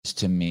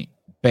to me.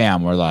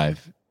 Bam, we're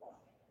live.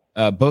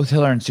 Both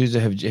Hiller and Souza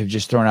have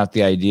just thrown out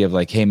the idea of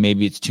like, hey,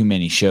 maybe it's too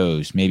many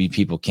shows. Maybe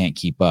people can't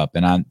keep up.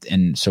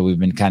 And so we've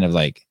been kind of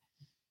like,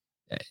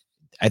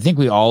 I think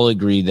we all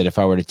agree that if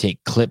I were to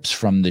take clips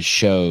from the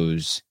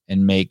shows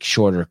and make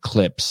shorter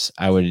clips,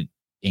 I would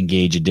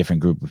engage a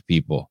different group of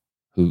people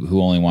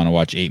who only want to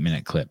watch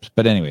 8-minute clips.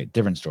 But anyway,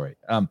 different story.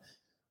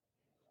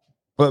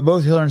 But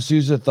both Hiller and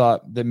Souza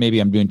thought that maybe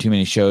I'm doing too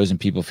many shows and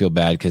people feel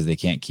bad because they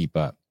can't keep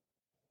up.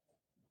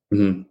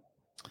 Mm-hmm.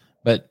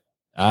 But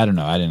I don't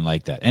know. I didn't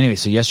like that. Anyway,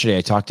 so yesterday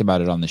I talked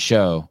about it on the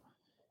show,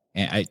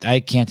 and I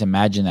can't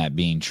imagine that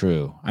being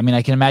true. I mean,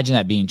 I can imagine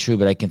that being true,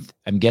 but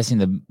I'm guessing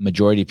the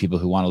majority of people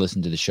who want to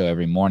listen to the show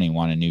every morning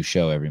want a new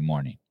show every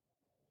morning.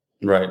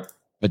 Right.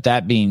 But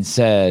that being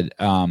said,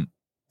 I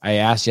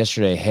asked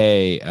yesterday,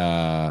 hey,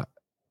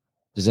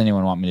 does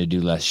anyone want me to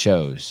do less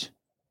shows?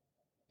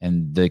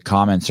 And the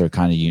comments are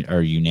kind of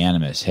are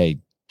unanimous. Hey,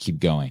 keep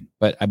going.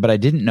 But I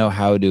didn't know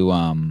how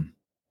to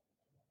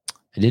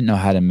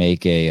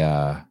make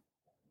a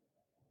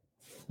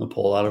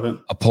poll out of it.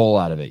 A poll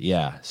out of it,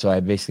 yeah. So I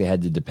basically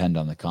had to depend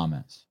on the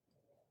comments.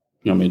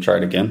 You want me to try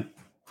it again?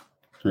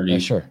 Yeah,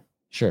 sure.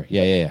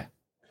 Yeah.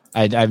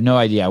 I have no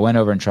idea. I went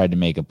over and tried to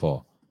make a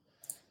poll.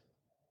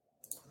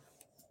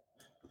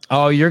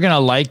 Oh, you're gonna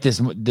like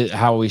this.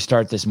 How we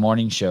start this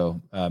morning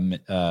show.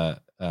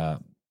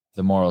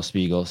 The Moral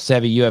Spiegel.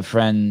 Sevi, you have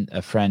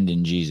a friend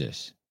in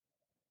Jesus.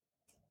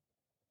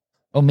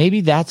 Oh,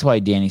 maybe that's why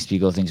Danny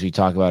Spiegel thinks we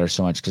talk about her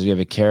so much, because we have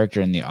a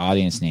character in the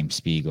audience named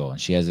Spiegel, and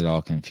she has it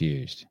all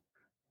confused.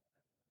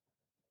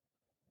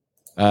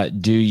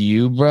 Do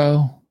you,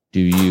 bro? Do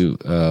you?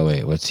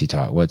 Wait,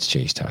 what's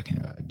Chase talking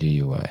about? Do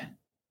you what? I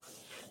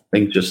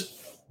think just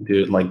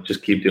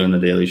keep doing the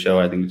daily show.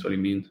 I think that's what he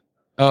means.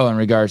 Oh, in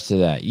regards to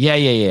that,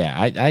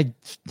 yeah.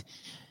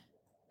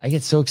 I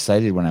get so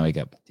excited when I wake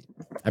up.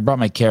 I brought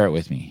my carrot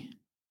with me.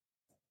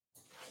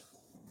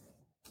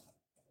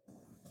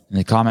 In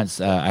the comments,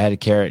 I had a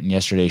carrot in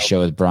yesterday's show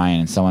with Brian,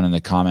 and someone in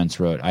the comments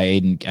wrote, I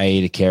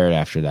ate a carrot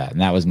after that.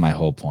 And that was my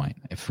whole point.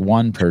 If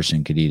one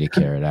person could eat a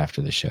carrot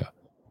after the show.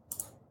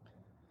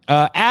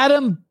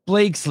 Adam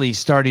Blakesley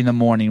starting the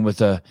morning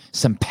with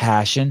some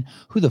passion.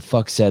 Who the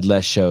fuck said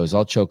less shows?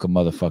 I'll choke a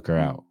motherfucker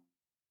out.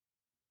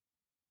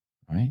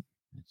 All right.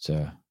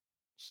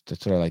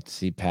 That's what I like to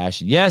see,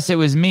 passion. Yes, it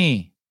was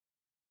me.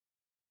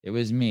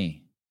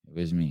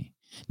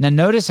 Now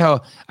notice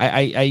how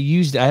I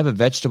have a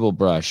vegetable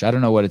brush. I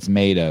don't know what it's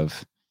made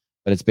of,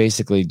 but it's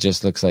basically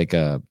just looks like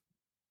a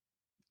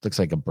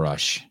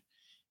brush.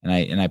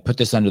 And I put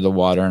this under the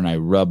water and I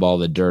rub all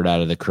the dirt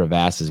out of the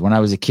crevasses. When I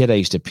was a kid, I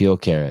used to peel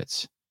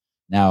carrots.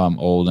 Now I'm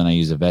old and I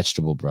use a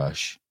vegetable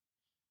brush.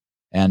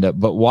 And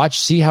but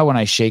see how when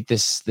I shake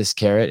this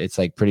carrot, it's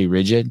like pretty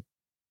rigid.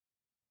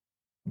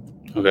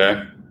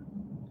 Okay.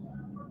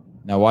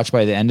 Now watch,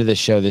 by the end of the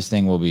show, this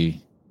thing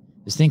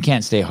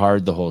can't stay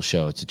hard the whole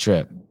show. It's a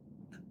trip.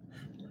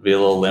 Be a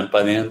little limp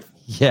by the end.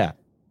 Yeah.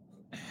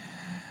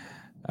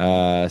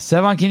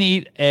 Sevan can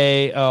eat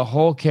a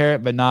whole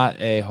carrot, but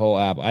not a whole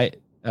apple.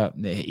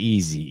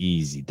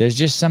 Easy. There's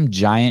just some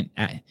giant.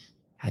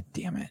 God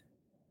damn it.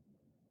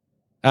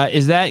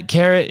 Is that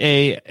carrot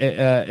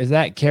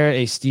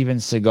a Steven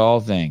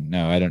Seagal thing?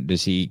 No, I don't.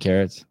 Does he eat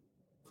carrots?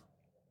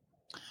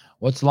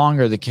 What's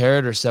longer, the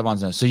carrot or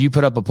Sevan's nose? So you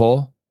put up a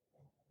poll?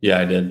 Yeah,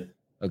 I did.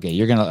 Okay,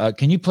 you're gonna.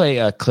 Can you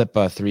play clip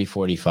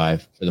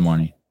 345 for the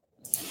morning?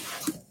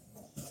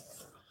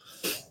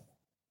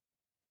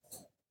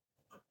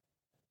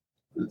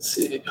 Let's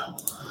see.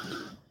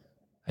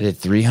 I did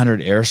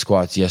 300 air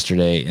squats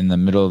yesterday in the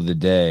middle of the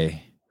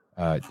day.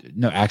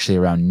 No, actually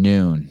around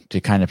noon, to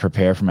kind of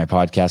prepare for my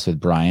podcast with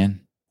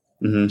Brian,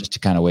 just to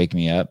kind of wake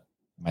me up.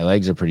 My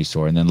legs are pretty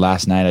sore. And then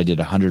last night I did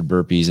 100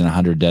 burpees and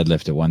 100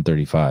 deadlift at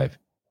 135.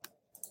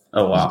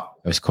 Oh, wow.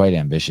 I was quite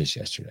ambitious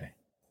yesterday.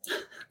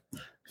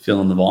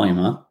 Feeling the volume,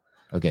 huh?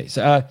 Okay.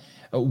 So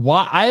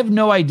why? I have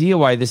no idea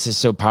why this is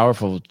so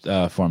powerful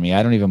for me.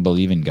 I don't even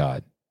believe in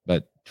God,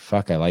 but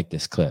fuck, I like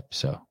this clip.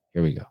 So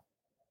here we go.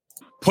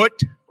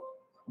 Put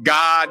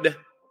God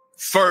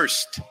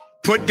first.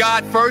 Put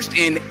God first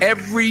in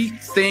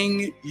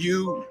everything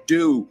you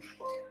do.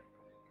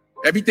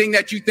 Everything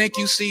that you think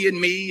you see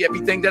in me,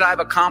 everything that I've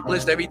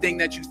accomplished, everything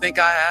that you think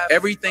I have,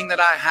 everything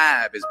that I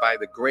have is by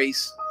the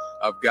grace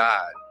of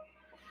God.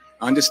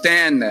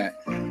 Understand that.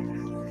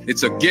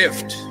 It's a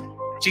gift.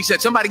 She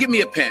said, somebody give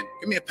me a pen.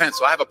 Give me a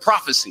pencil. I have a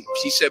prophecy.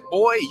 She said,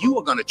 boy, you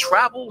are going to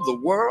travel the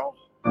world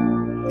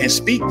and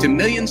speak to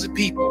millions of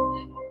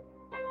people.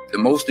 The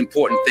most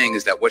important thing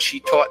is that what she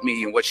taught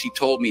me and what she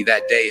told me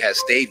that day has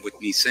stayed with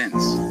me since.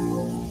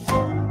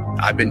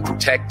 I've been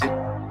protected.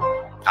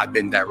 I've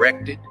been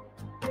directed.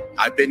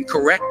 I've been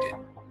corrected.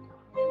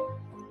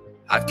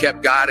 I've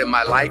kept God in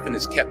my life and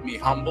it's kept me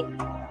humble.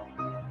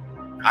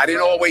 I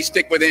didn't always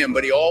stick with him,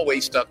 but he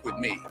always stuck with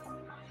me.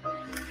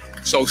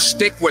 So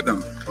stick with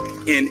him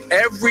in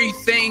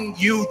everything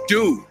you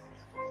do.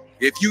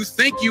 If you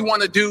think you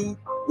want to do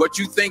what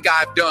you think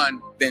I've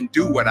done, then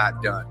do what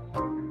I've done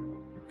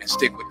and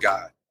stick with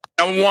God.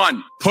 Number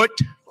one, put.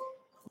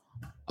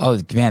 Oh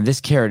man,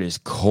 this carrot is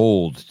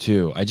cold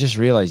too. I just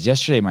realized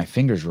yesterday my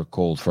fingers were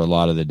cold for a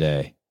lot of the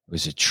day. It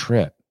was a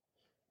trip.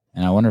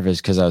 And I wonder if it's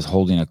because I was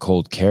holding a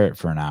cold carrot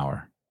for an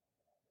hour.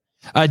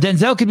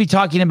 Denzel could be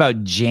talking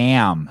about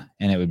jam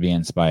and it would be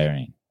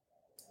inspiring.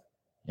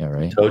 Yeah,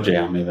 right. Toe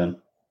jam even.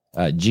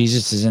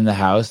 Jesus is in the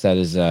house. That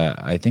is,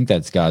 I think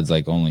that's God's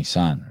like only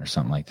son or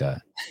something like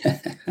that.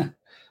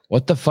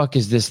 What the fuck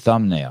is this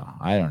thumbnail?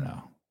 I don't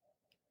know.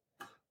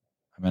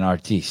 I'm an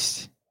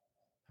artiste.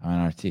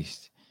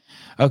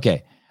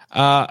 Okay.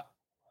 I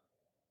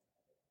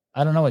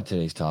don't know what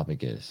today's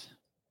topic is.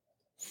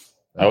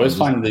 I always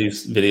find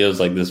these videos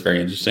like this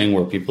very interesting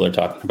where people are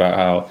talking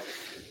about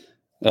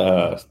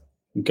how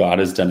God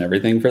has done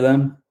everything for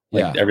them.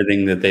 Like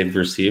everything that they've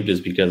received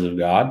is because of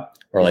God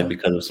or like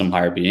because of some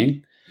higher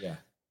being. Yeah.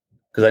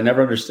 Because I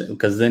never understand.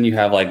 Because then you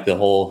have like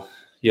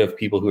you have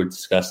people who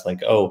discuss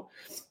like, oh,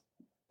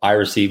 I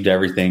received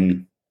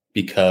everything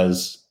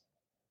because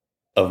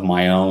of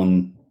my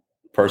own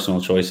personal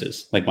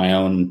choices, like my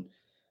own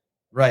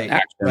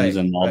actions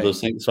and all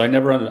those things. So I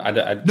never,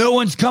 no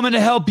one's coming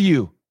to help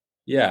you.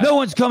 Yeah. No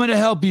one's coming to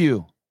help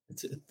you.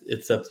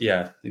 It's up.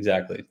 Yeah,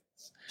 exactly.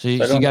 So you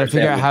got to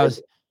figure out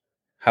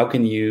how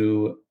can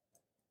you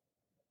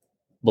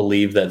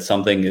believe that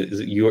something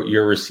is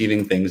you're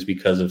receiving things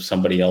because of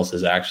somebody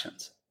else's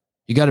actions.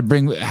 You got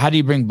to how do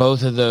you bring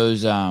both of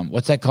those?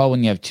 What's that called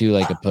when you have two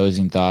like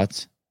opposing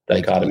thoughts?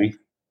 Dichotomy.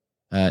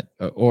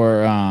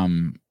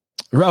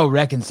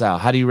 Reconcile.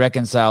 How do you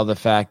reconcile the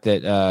fact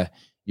that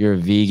you're a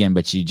vegan,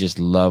 but you just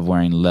love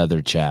wearing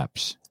leather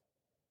chaps?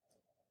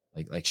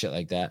 Like shit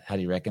like that. How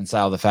do you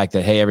reconcile the fact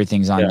that, hey,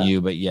 everything's on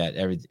you, but yet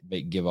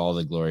but give all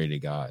the glory to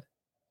God?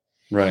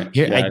 Right.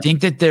 Here, I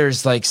think that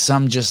there's like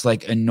some just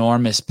like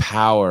enormous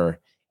power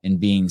in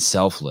being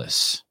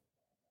selfless.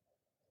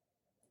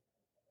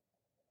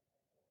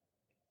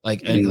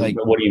 Like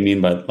what do you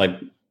mean by like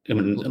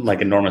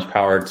enormous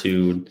power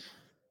to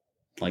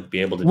like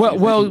be able to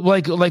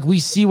like we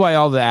see why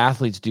all the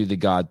athletes do the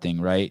God thing,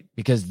 right?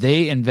 Because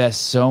they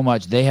invest so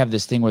much. They have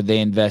this thing where they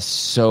invest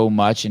so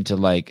much into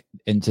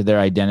their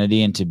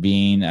identity, into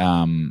being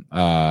an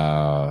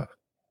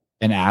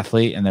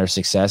athlete, and their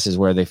success is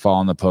where they fall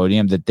on the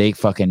podium, that they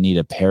fucking need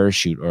a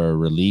parachute or a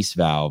release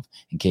valve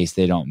in case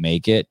they don't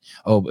make it.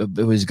 Oh,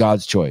 it was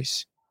God's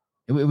choice.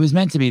 It was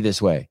meant to be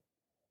this way,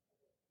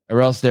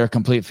 or else they're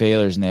complete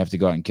failures and they have to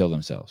go out and kill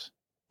themselves.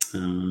 I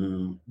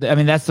mean,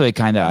 that's the way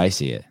kind of I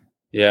see it.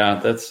 Yeah,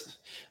 that's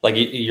like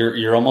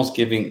you're almost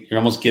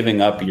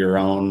giving up your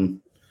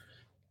own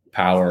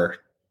power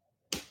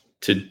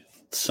to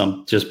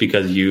some, just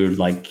because you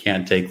like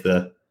can't take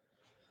the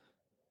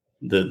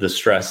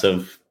stress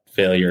of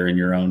failure in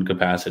your own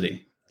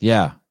capacity.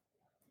 Yeah.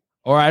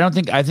 Or I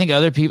think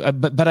other people,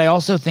 but I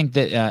also think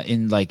that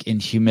in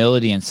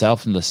humility and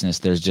selflessness,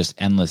 there's just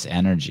endless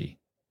energy.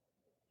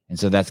 And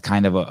so that's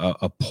kind of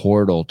a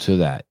portal to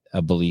that,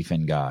 a belief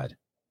in God.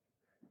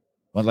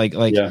 But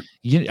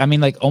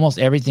almost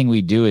everything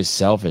we do is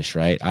selfish,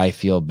 right? I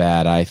feel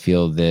bad. I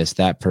feel this.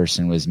 That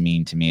person was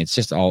mean to me. It's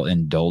just all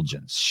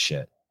indulgence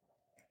shit.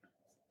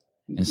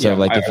 And so,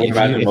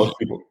 if most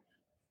people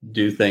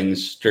do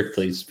things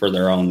strictly for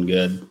their own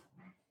good.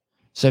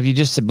 So if you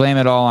just blame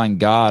it all on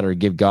God or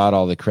give God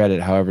all the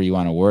credit, however you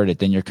want to word it,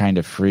 then you're kind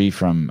of free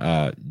from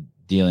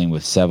dealing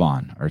with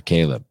Sevan or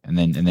Caleb, and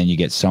then you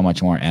get so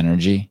much more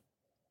energy.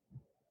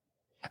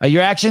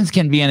 Your actions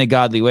can be in a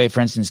godly way. For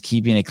instance,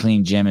 keeping a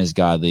clean gym is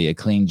godly. A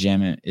clean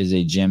gym is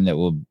a gym that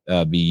will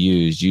be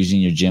used.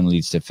 Using your gym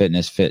leads to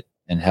fitness. Fit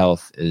and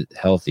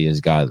healthy is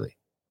godly.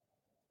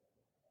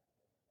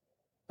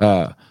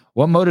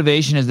 What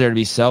motivation is there to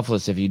be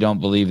selfless if you don't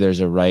believe there's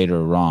a right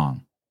or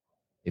wrong?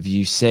 If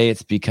you say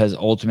it's because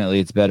ultimately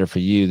it's better for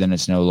you, then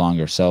it's no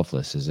longer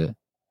selfless, is it?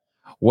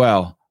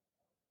 Well,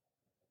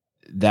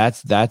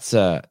 that's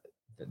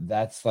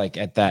like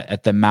at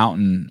the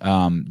mountain.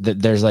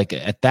 There's like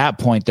at that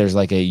point there's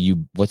like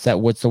what's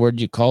the word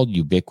you called?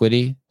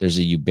 Ubiquity. There's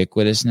a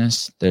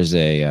ubiquitousness. There's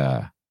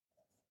at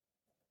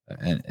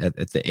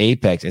the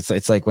apex.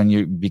 It's like when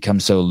you become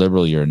so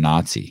liberal, you're a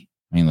Nazi.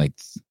 I mean, like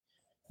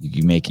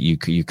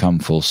you come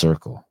full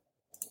circle.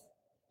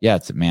 Yeah,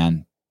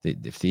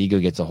 if the ego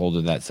gets a hold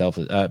of that self,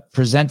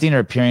 presenting or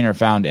appearing are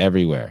found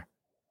everywhere.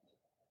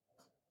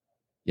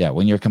 Yeah,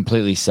 when you're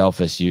completely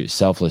selfless,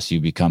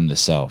 you become the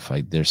self.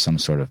 Like there's some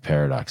sort of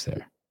paradox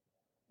there.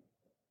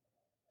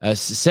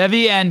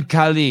 Sevi and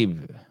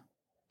Khalib,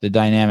 the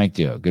dynamic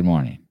duo. Good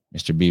morning.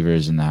 Mr. Beaver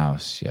is in the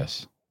house.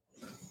 Yes.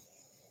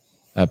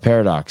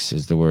 Paradox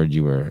is the word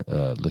you were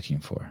looking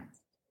for.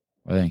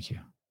 Well, thank you.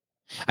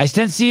 I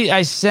sent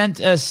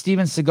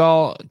Steven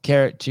Seagal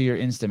carrot to your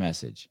Insta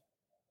message.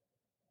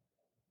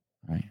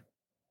 All right.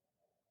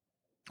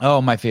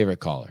 Oh, my favorite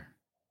caller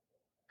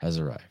has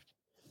arrived.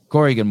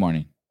 Corey, good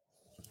morning.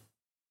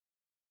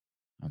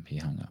 He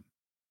hung up.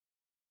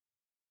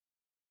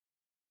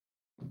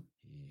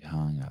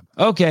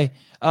 Okay.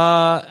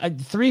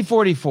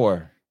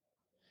 344.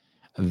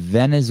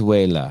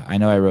 Venezuela. I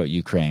know I wrote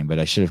Ukraine, but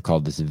I should have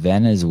called this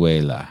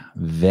Venezuela.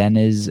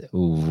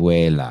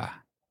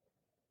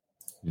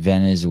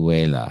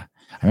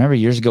 I remember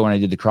years ago when I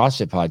did the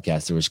CrossFit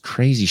podcast, there was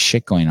crazy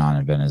shit going on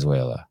in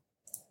Venezuela.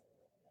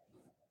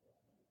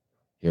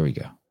 Here we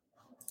go.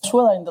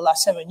 Venezuela in the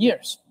last 7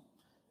 years.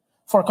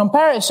 For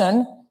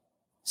comparison,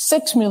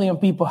 6 million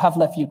people have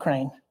left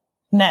Ukraine,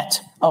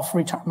 net of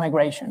return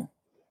migration.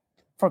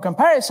 For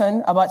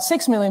comparison, about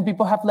 6 million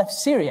people have left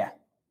Syria.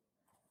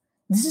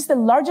 This is the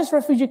largest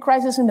refugee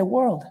crisis in the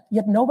world,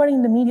 yet nobody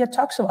in the media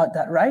talks about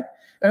that, right?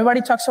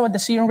 Everybody talks about the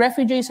Syrian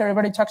refugees,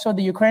 everybody talks about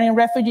the Ukrainian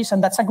refugees,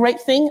 and that's a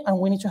great thing, and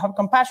we need to have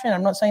compassion.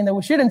 I'm not saying that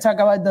we shouldn't talk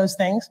about those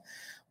things,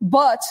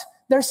 but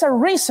there's a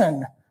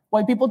reason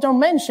why people don't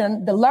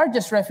mention the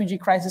largest refugee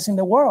crisis in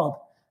the world,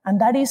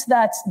 and that is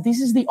that this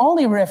is the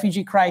only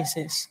refugee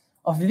crisis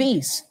of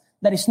these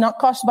that is not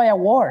caused by a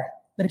war,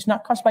 that is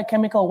not caused by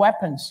chemical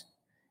weapons.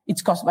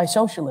 It's caused by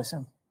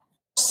socialism.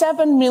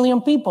 7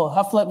 million people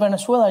have fled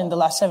Venezuela in the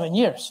last 7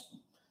 years.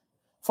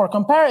 For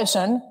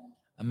comparison,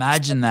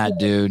 imagine that,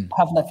 dude.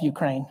 Have left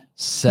Ukraine.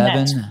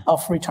 7 net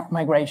of return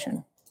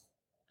migration.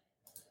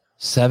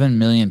 7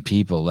 million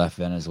people left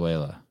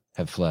Venezuela,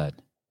 have fled.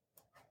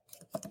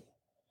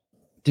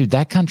 Dude,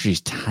 that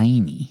country's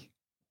tiny.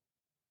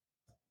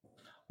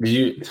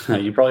 You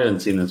probably haven't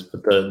seen this,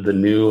 but the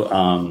new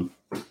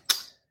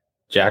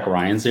Jack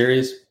Ryan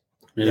series.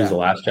 It is the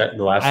last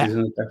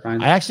season of Jack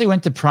Ryan. I actually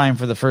went to Prime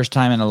for the first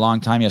time in a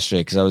long time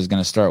yesterday because I was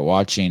going to start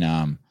watching.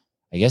 I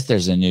guess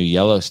there's a new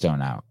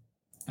Yellowstone out,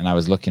 and I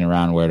was looking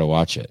around where to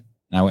watch it,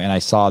 and I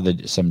saw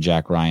some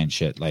Jack Ryan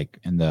shit like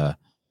in the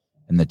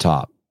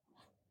top.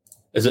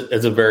 It's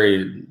a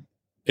very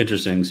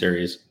interesting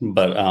series,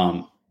 but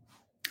I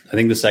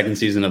think the second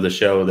season of the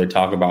show they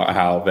talk about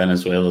how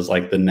Venezuela is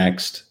like the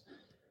next.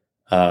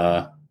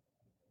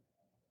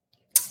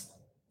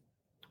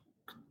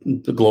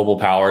 The global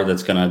power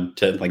that's going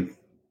to like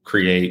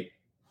create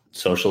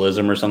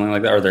socialism or something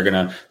like that, or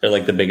they're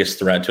like the biggest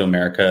threat to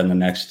America in the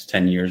next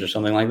 10 years or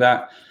something like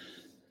that.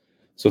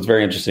 So it's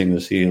very interesting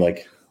to see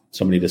like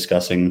somebody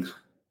discussing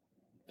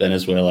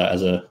Venezuela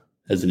as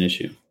an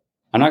issue.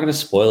 I'm not going to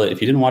spoil it.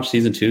 If you didn't watch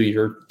season 2,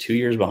 you're 2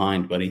 years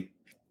behind, buddy.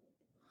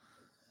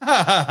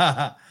 I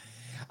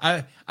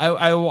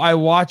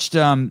watched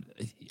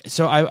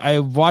So I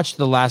watched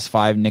the last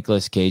 5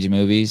 Nicolas Cage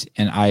movies,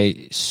 and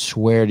I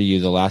swear to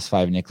you, the last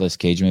 5 Nicolas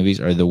Cage movies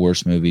are the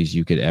worst movies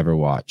you could ever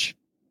watch.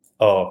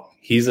 Oh,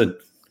 he's a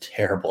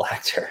terrible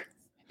actor.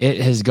 It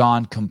has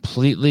gone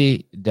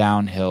completely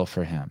downhill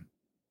for him.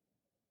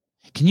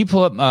 Can you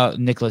pull up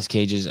Nicolas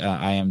Cage's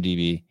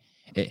IMDb?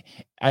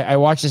 I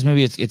watched this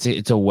movie.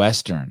 It's a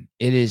Western.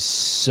 It is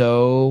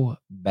so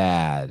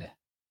bad.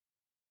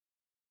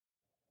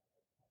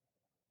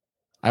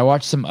 I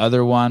watched some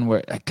other one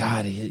where,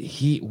 God,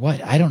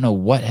 I don't know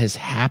what has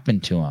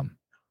happened to him.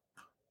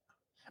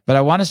 But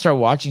I want to start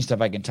watching stuff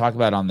I can talk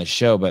about on the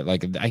show. But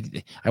like,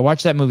 I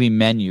watched that movie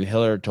Menu.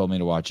 Hiller told me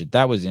to watch it.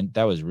 That was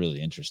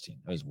really interesting.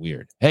 That was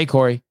weird. Hey,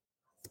 Corey.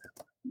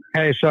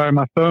 Hey, sorry,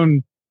 my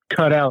phone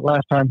cut out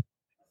last time.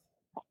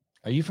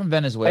 Are you from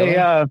Venezuela?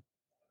 Hey,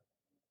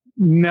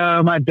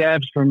 no, my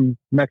dad's from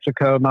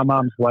Mexico. My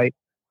mom's white.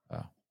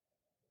 Oh.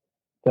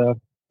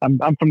 So I'm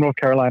from North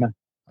Carolina.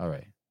 All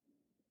right.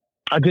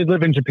 I did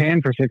live in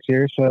Japan for 6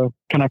 years, so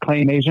can I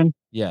claim Asian?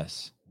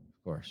 Yes,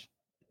 of course.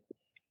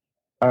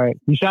 All right.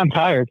 You sound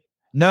tired.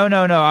 No.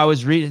 I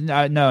was reading.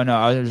 I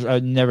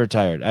was never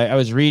tired. I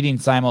was reading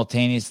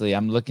simultaneously.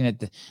 I'm looking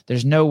at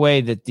there's no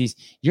way that these.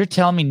 You're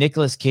telling me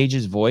Nicolas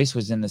Cage's voice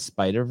was in the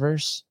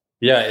Spider-Verse?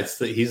 Yeah,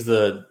 he's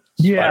the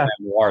Spider-Man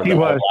Noir, the all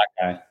black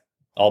guy,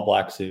 all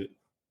black suit,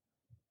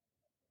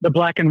 the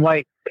black and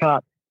white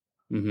cop,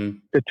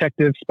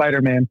 Detective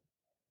Spider-Man.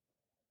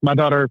 My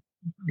daughter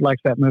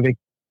likes that movie.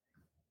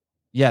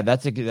 Yeah,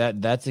 that's a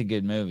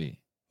good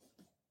movie.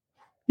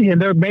 Yeah,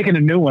 they're making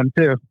a new one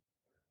too.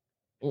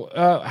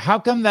 How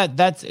come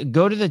that's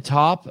go to the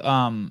top?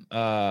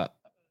 Let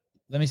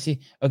me see.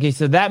 Okay,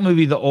 so that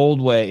movie, The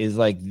Old Way, is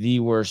like the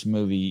worst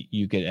movie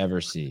you could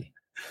ever see.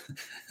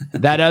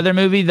 That other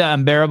movie, The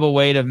Unbearable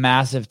Weight of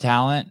Massive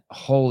Talent,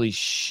 holy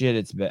shit,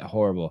 it's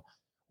horrible.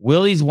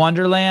 Willy's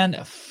Wonderland,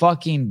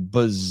 fucking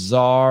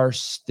bizarre,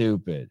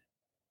 stupid.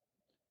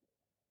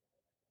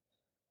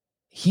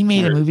 He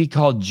made a movie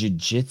called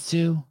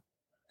Jiu-Jitsu.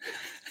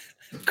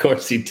 Of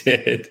course he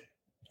did.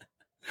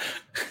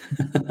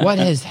 What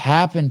has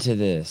happened to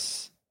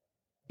this?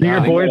 Do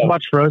your boys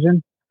watch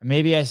Frozen?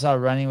 Maybe I saw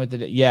Running with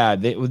the... Yeah,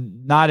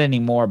 not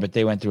anymore, but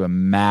they went through a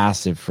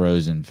massive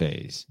Frozen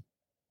phase.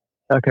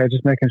 Okay,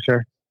 just making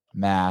sure.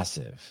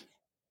 Massive.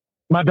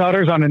 My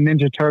daughter's on a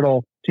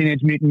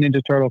Teenage Mutant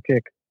Ninja Turtle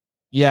kick.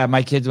 Yeah,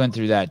 my kids went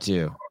through that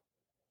too.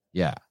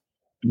 Yeah.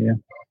 Yeah.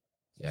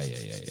 Yeah.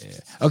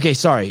 Okay,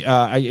 sorry.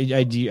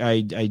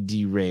 I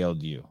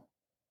derailed you.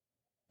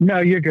 No,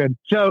 you're good.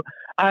 So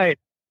I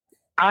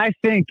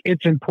think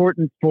it's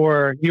important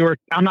for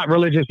I'm not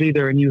religious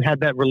either, and you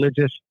had that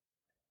religious.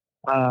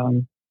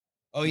 Oh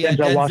yeah,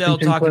 Denzel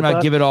talking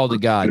about give it all to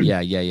God.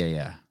 Yeah.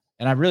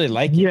 And I really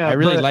like it. Yeah, I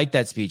really like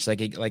that speech.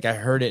 Like I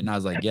heard it and I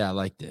was like, yeah, I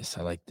like this.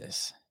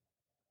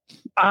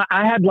 I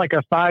had like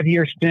a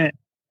 5-year stint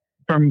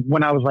from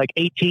when I was like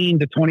 18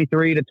 to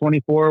 23 to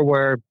 24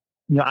 where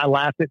I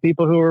laughed at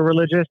people who were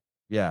religious.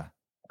 Yeah.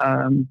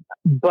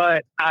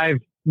 But I've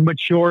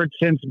matured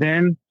since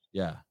then.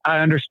 Yeah. I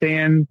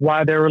understand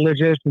why they're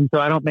religious, and so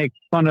I don't make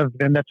fun of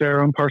them. That's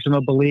their own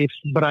personal beliefs.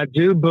 But I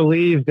do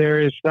believe there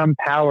is some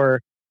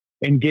power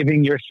in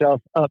giving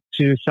yourself up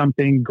to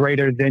something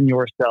greater than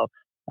yourself.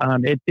 I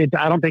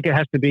don't think it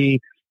has to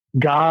be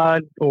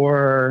God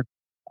or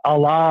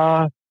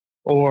Allah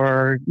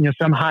or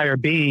some higher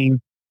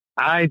being.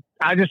 I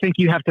just think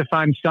you have to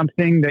find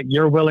something that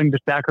you're willing to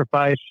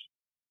sacrifice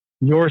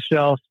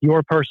yourself,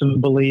 your personal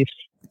beliefs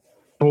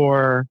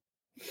for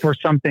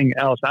something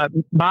else.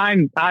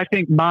 I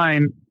think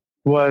mine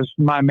was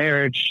my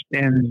marriage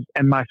and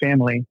my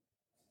family.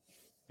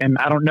 And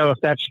I don't know if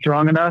that's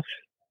strong enough,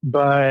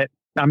 but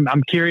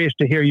I'm curious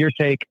to hear your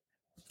take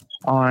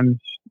on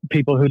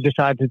people who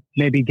decide to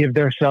maybe give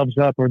themselves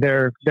up or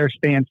their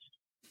stance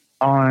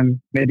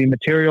on maybe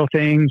material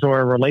things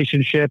or a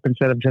relationship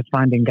instead of just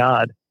finding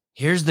God.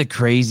 Here's the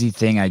crazy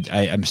thing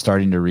I'm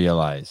starting to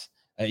realize.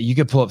 You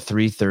could pull up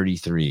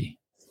 333.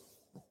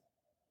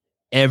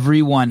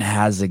 Everyone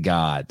has a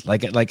God.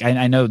 Like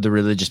I know the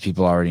religious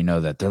people already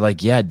know that. They're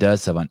like, yeah, it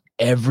does, Sevan.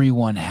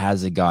 Everyone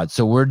has a God.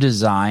 So we're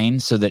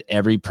designed so that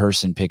every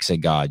person picks a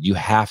God. You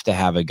have to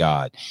have a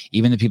God.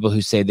 Even the people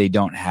who say they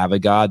don't have a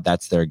God,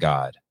 that's their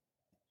God.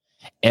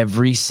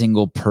 Every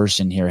single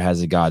person here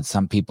has a God.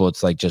 Some people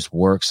it's like just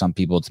work. Some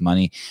people it's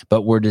money.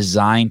 But we're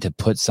designed to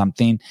put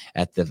something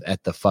at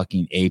the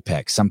fucking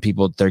apex. Some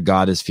people, their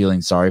God is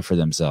feeling sorry for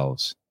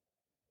themselves.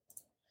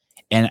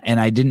 And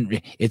I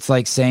didn't. It's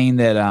like saying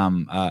that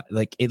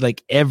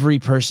like every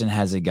person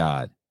has a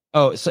God.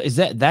 Oh, so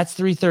that's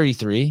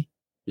 333?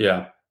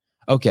 Yeah.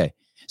 Okay.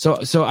 So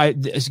I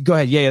go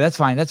ahead. Yeah, that's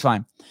fine. That's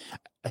fine.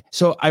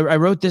 So I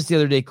wrote this the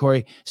other day,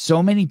 Corey.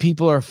 So many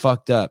people are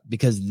fucked up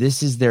because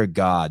this is their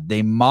God.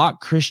 They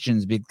mock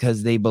Christians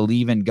because they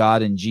believe in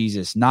God and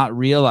Jesus, not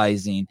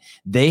realizing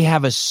they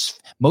have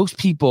most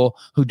people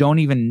who don't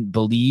even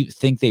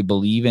think they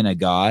believe in a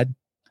God.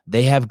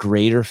 They have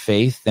greater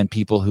faith than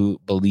people who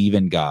believe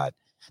in God.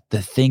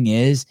 The thing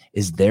is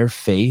their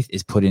faith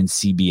is put in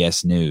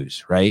CBS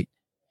News, right?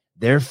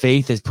 Their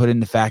faith is put in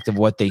the fact of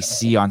what they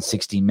see on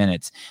 60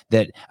 Minutes,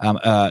 that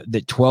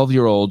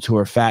 12-year-olds who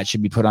are fat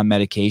should be put on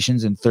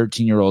medications and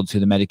 13-year-olds who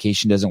the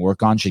medication doesn't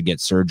work on should get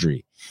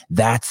surgery.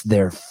 That's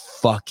their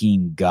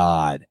fucking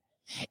God.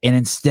 And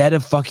instead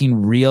of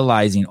fucking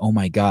realizing, oh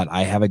my God,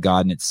 I have a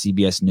God and it's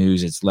CBS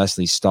News, it's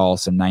Leslie Stahl,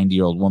 some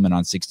 90-year-old woman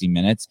on 60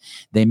 Minutes,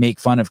 they make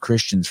fun of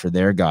Christians for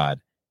their God.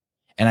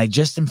 And I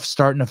just am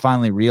starting to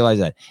finally realize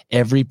that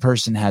every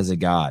person has a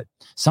God.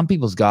 Some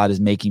people's God is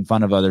making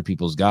fun of other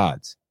people's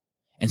gods.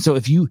 And so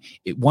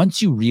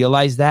once you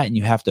realize that and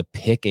you have to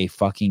pick a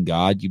fucking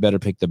God, you better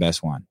pick the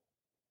best one.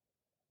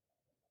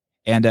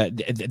 And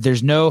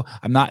there's no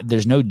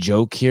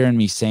joke here in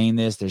me saying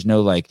this. There's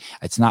no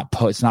it's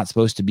not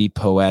supposed to be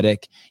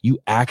poetic. You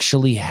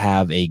actually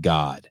have a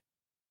God.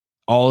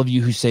 All of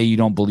you who say you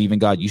don't believe in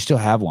God, you still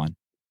have one.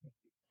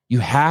 You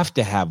have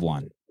to have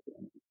one.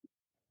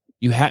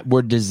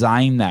 We're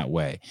designed that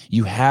way.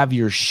 You have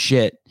your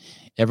shit.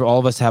 All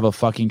of us have a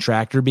fucking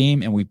tractor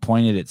beam and we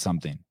point it at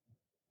something.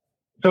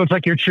 So it's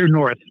like your true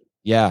north.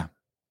 Yeah,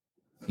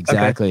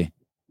 exactly. Okay.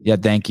 Yeah,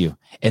 thank you.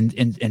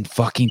 And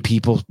fucking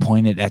people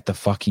pointed at the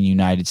fucking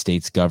United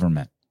States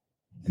government,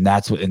 and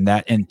that's what.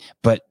 And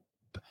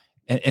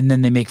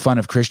then they make fun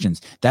of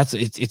Christians.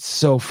 It's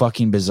so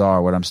fucking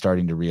bizarre what I'm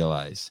starting to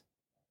realize.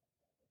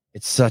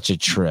 It's such a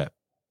trip.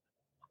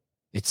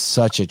 It's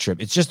such a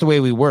trip. It's just the way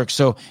we work.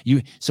 So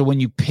when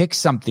you pick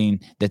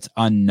something that's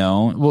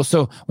unknown,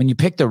 so when you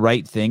pick the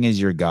right thing as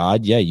your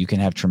God, yeah, you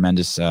can have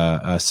tremendous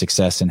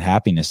success and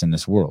happiness in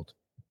this world.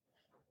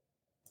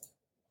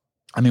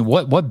 I mean,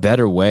 what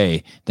better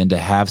way than to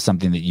have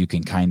something that you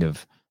can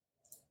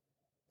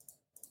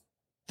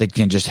that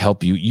can just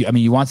help you.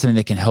 You want something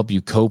that can help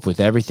you cope with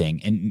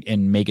everything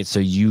and make it so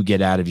you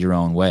get out of your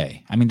own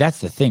way. I mean, that's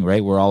the thing,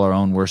 right? We're all our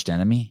own worst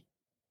enemy.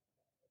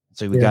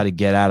 So we got to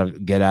get out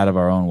of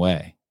our own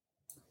way.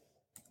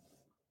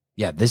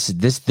 Yeah, this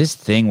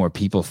thing where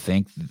people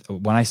think,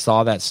 when I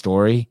saw that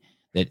story,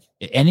 that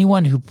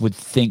anyone who would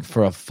think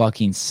for a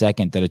fucking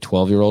second that a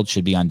 12-year-old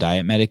should be on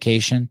diet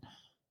medication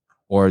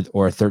or a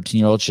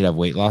 13-year-old should have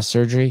weight loss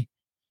surgery,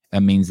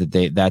 that means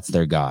that that's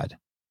their God.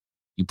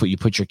 You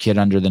put your kid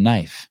under the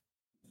knife.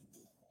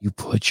 You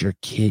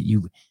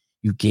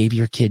gave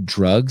your kid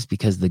drugs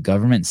because the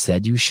government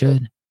said you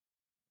should.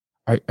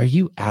 Are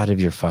you out of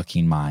your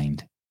fucking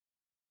mind?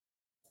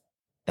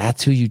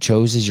 That's who you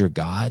chose as your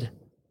God.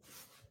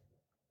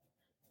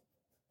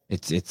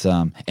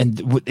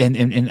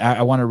 And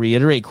I want to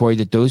reiterate, Corey,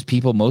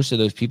 that most of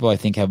those people, I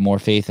think, have more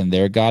faith in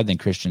their God than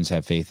Christians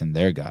have faith in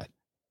their God.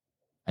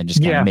 I'm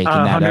just kind of making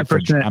that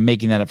 100%. I'm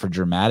making that up for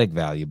dramatic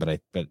value, but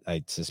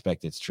I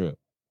suspect it's true.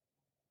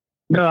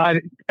 No,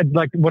 I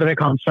like, what do they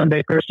call them?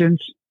 Sunday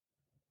Christians.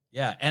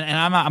 Yeah,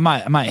 and I'm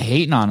not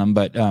hating on them,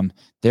 but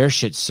their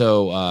shit's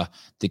so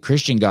the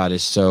Christian God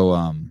is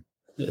so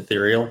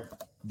ethereal.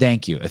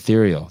 Thank you,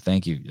 ethereal.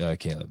 Thank you,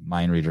 Caleb,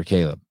 mind reader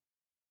Caleb.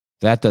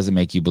 That doesn't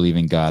make you believe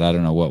in God. I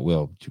don't know what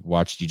will.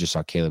 Watch, you just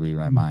saw Caleb read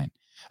my mind.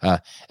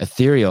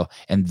 Ethereal.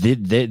 And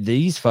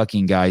these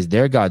fucking guys,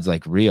 their God's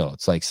like real.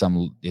 It's like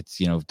it's,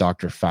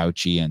 Dr.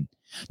 Fauci and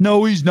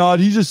no, he's not.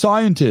 He's a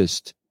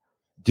scientist.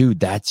 Dude,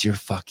 that's your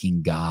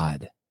fucking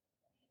God.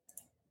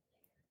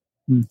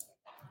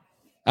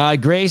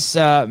 Grace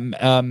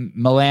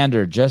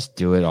Melander, just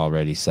do it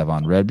already,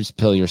 Sevan. Red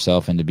pill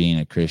yourself into being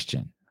a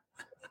Christian.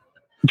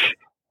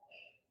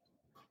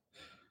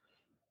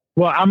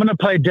 Well, I'm going to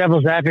play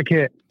devil's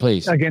advocate,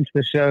 please, against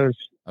the shows.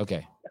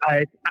 Okay.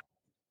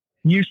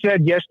 You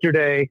said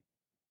yesterday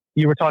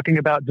you were talking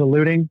about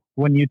diluting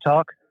when you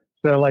talk.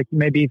 So, like,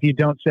 maybe if you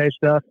don't say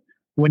stuff,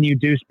 when you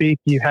do speak,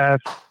 you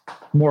have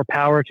more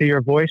power to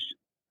your voice.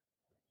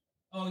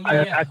 Oh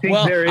yeah. I think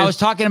there is. I was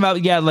talking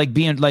about like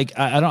being like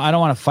I don't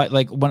want to fight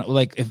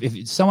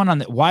if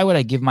someone why would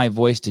I give my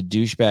voice to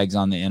douchebags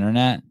on the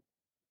internet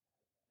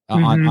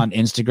on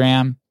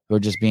Instagram who are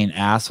just being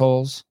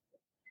assholes?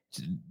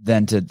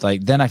 Then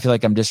I feel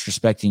like I'm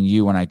disrespecting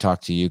you when I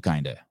talk to you,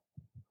 kind of.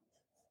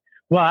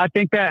 Well, I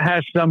think that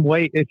has some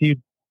weight if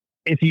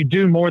you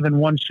do more than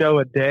one show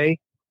a day,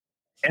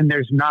 and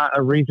there's not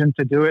a reason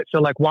to do it. So,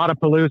 like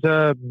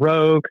Wadapalooza,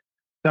 Rogue,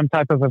 some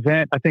type of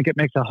event, I think it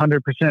makes 100%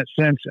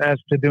 sense as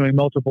to doing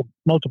multiple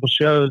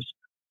shows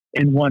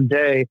in one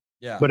day.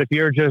 Yeah. But if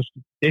you're just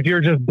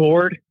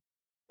bored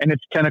and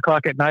it's 10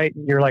 o'clock at night,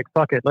 and you're like,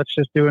 fuck it, let's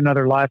just do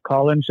another live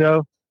call-in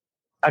show.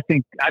 I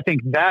think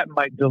that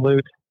might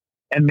dilute.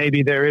 And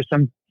maybe there is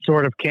some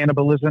sort of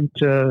cannibalism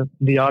to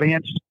the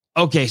audience.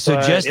 Okay,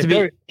 so just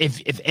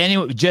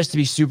to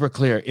be super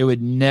clear, it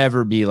would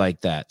never be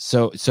like that.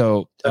 So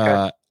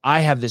okay. I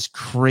have this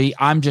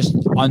I'm just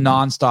a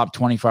nonstop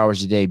 24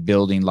 hours a day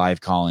building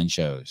live call-in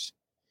shows.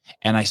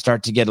 And I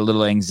start to get a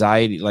little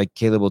anxiety. Like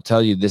Caleb will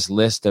tell you, this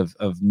list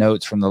of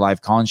notes from the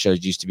live call-in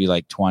shows used to be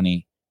like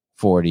 20,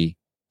 40,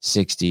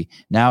 60.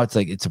 Now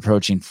it's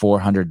approaching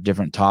 400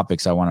 different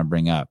topics I want to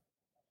bring up.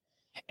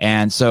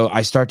 And so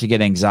I start to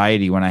get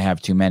anxiety when I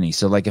have too many.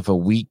 So like if a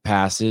week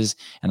passes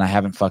and I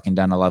haven't fucking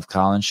done a live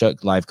call-in show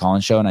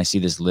and I see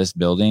this list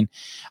building,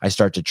 I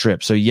start to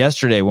trip. So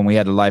yesterday when we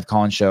had a live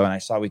call-in show and I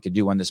saw we could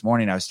do one this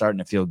morning, I was starting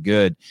to feel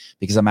good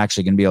because I'm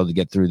actually going to be able to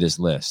get through this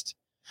list.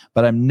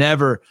 But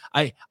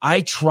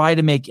I try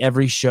to make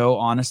every show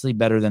honestly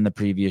better than the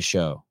previous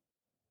show.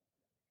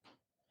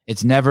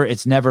 It's never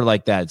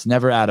like that. It's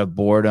never out of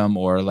boredom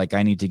or like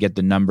I need to get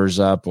the numbers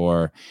up,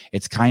 or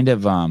it's kind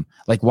of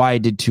like why I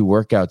did 2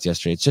 workouts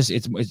yesterday. It's just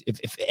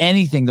if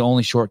anything, the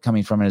only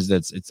shortcoming from it is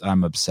that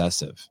I'm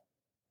obsessive,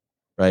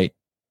 right?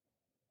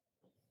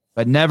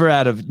 But never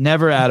out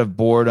of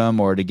boredom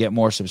or to get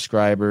more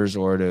subscribers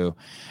or to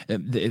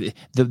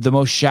the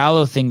most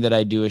shallow thing that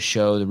I do a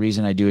show. The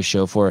reason I do a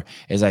show for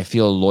is I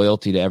feel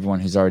loyalty to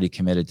everyone who's already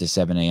committed to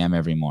 7 a.m.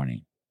 every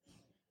morning.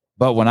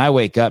 But when I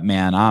wake up,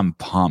 man, I'm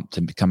pumped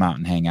to come out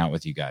and hang out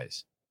with you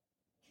guys.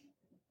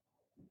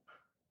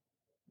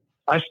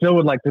 I still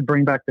would like to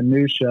bring back the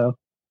news show.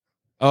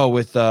 Oh,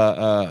 with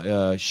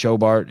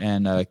Shobart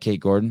and Kate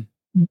Gordon?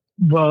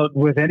 Well,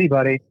 with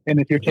anybody. And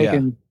if you're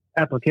taking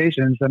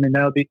applications, I mean,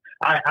 that would be...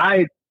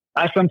 I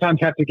sometimes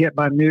have to get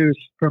my news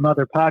from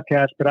other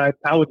podcasts, but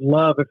I would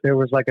love if there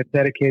was like a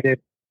dedicated,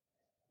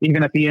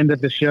 even at the end of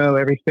the show,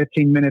 every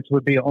 15 minutes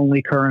would be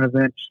only current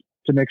events,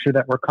 to make sure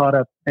that we're caught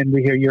up and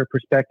we hear your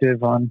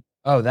perspective on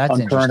that's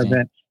on current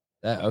events.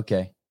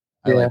 Okay.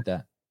 I like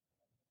that.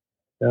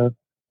 So,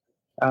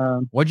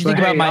 what'd you think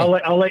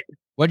about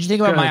what'd you think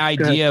about my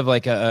idea of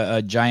like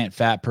a giant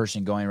fat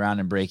person going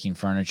around and breaking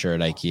furniture at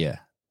IKEA?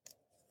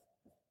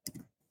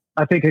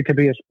 I think it could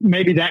be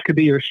maybe that could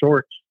be your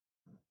shorts.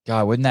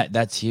 God, wouldn't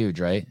that's huge,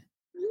 right?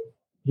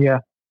 Yeah.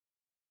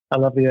 I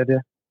love the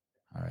idea.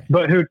 All right.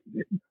 But who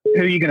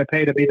are you going to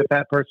pay to be the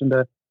fat person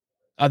to...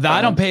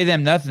 I don't pay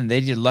them nothing. They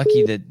just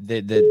lucky that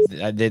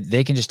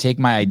they can just take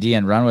my idea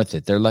and run with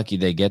it. They're lucky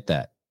they get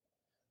that.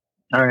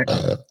 All right.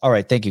 All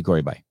right. Thank you,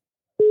 Corey. Bye.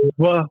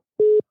 Well,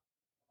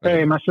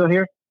 hey, am I still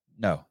here?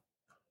 No.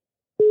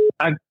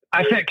 I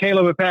sent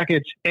Caleb a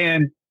package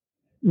and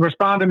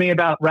respond to me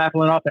about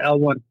raffling off the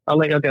L1. I'll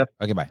let you go.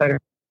 Okay, bye. Later.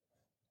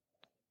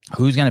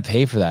 Who's going to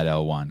pay for that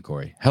L1,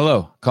 Corey?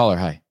 Hello, caller.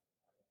 Hi.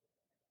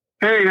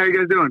 Hey, how you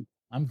guys doing?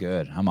 I'm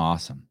good. I'm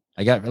awesome.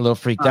 I got a little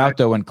freaked out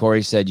though when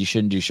Corey said you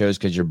shouldn't do shows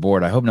because you're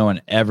bored. I hope no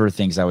one ever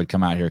thinks I would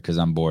come out here because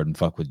I'm bored and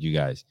fuck with you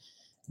guys.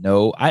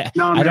 No, I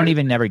don't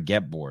even never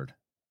get bored.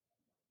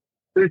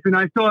 Listen,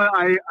 I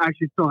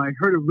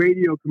heard a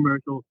radio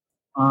commercial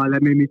that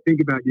made me think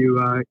about you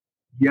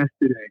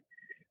yesterday.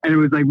 And it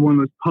was like one of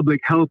those public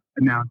health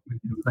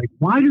announcements. It was like,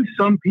 why do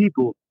some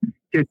people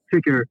get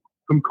sicker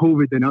from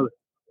COVID than others?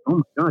 Oh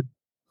my God,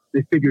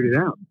 they figured it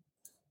out.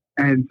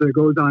 And so it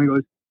goes on and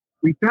goes,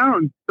 we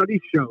found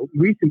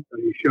recent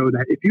studies show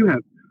that if you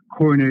have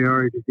coronary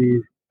artery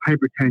disease,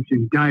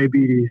 hypertension,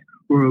 diabetes,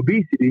 or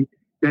obesity,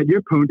 that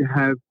you're prone to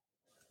have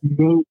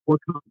more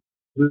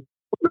complications.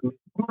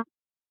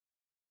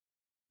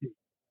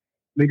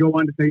 They go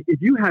on to say, if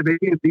you have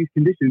any of these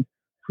conditions,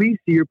 please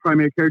see your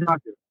primary care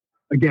doctor.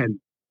 Again,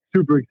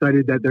 super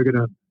excited that they're going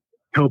to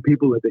tell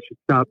people that they should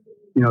stop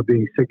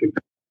being sick.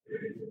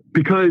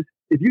 Because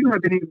if you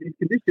have any of these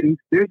conditions,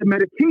 there's a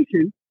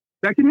medication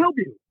that can help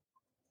you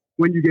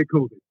when you get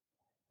COVID.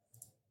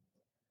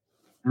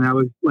 And I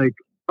was like,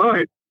 all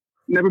right,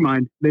 never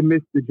mind. They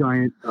missed the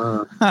giant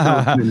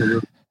elephant in the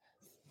room.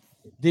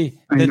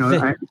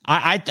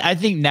 I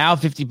think now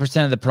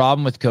 50% of the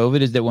problem with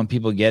COVID is that when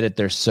people get it,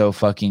 they're so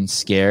fucking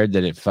scared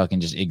that it fucking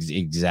just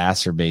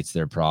exacerbates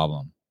their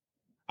problem.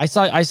 I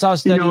saw a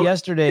study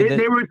yesterday that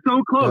they were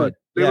so close.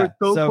 They were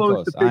so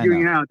close to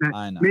figuring out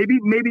that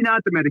maybe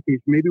not the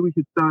medication. Maybe we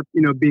should stop,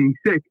 being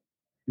sick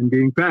and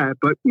being fat.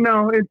 But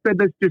no, instead,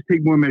 let's just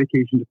take more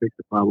medication to fix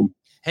the problem.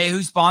 Hey,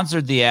 who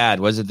sponsored the ad?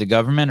 Was it the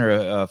government or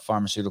a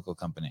pharmaceutical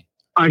company?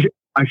 I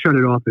shut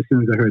it off as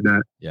soon as I heard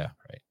that. Yeah,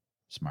 right.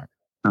 Smart.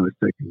 I was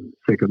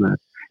sick of that.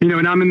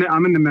 And I'm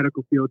in the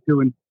medical field too,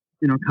 and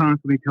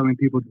constantly telling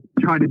people to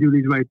try to do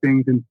these right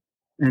things, and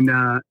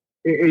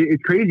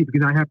it's crazy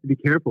because I have to be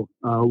careful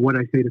what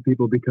I say to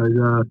people because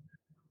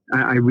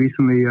I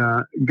recently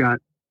got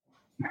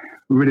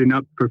written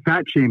up for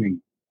fat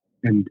shaming,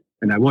 and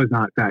I was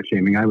not fat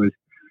shaming. I was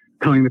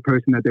telling the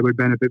person that they would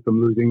benefit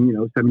from losing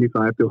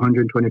 75 to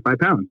 125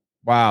 pounds.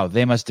 Wow,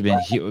 they must have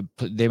been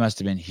they must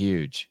have been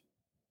huge.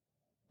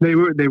 They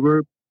were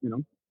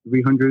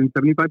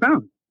 375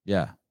 pounds.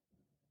 Yeah.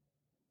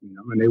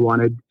 And they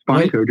wanted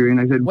spine surgery. And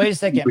I said, wait a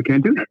second. We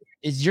can't do that.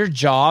 Is your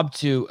job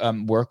to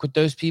work with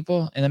those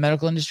people in the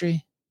medical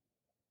industry?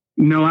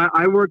 No,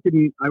 I work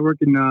in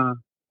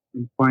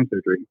spine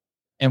surgery.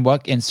 And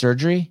what, in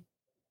surgery?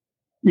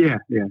 Yeah.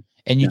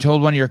 And you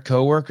told one of your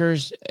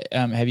coworkers,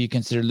 have you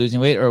considered losing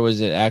weight, or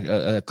was it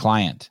a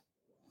client?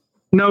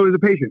 No, it was a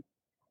patient.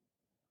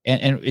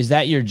 And is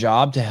that your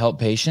job, to help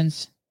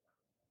patients?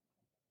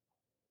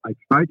 I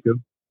try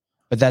to.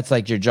 But that's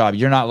like your job.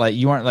 You're not like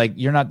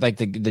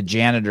the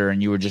janitor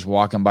and you were just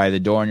walking by the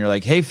door and you're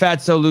like, hey,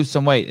 fatso, lose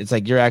some weight. It's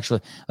like you're actually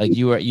like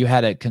you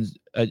had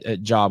a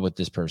job with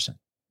this person.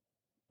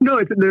 No,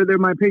 they're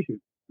my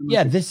patient.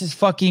 Yeah, this is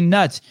fucking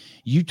nuts.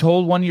 You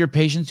told one of your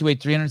patients who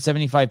weighed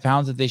 375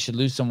 pounds that they should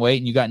lose some weight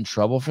and you got in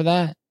trouble for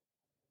that?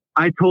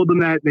 I told them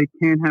that they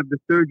can't have the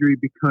surgery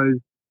because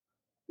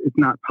it's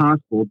not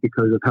possible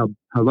because of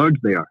how large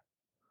they are.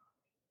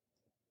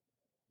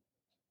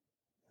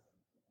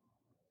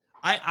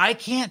 I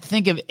can't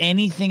think of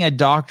anything a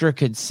doctor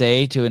could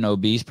say to an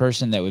obese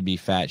person that would be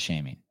fat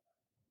shaming.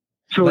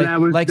 So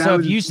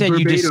if you said,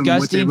 you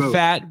disgusting,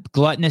 fat,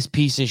 gluttonous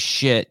piece of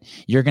shit,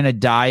 you're going to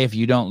die if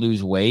you don't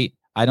lose weight,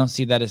 I don't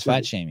see that as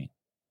fat shaming.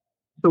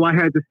 So I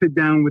had to sit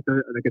down with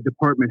a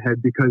department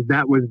head because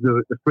that was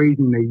the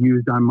phrasing they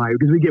used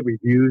because we get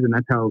reviews and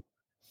that's how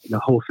the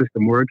whole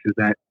system works, is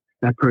that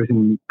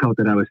person felt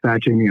that I was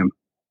fat shaming him.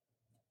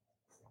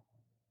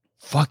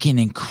 Fucking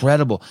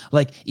incredible.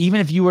 Like, even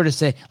if you were to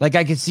say, like,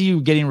 I could see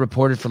you getting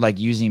reported for like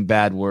using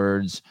bad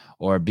words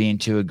or being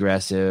too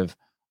aggressive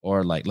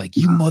or like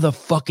you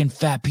motherfucking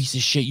fat piece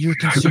of shit. You're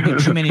consuming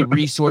too many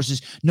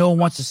resources. No one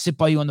wants to sit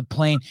by you on the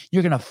plane.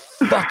 You're going to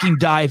fucking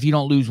die if you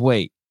don't lose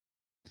weight.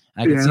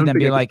 I can see them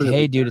be like,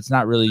 hey, dude, it's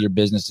not really your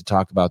business to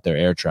talk about their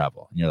air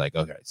travel. And you're like,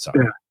 okay,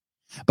 sorry. Yeah.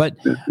 But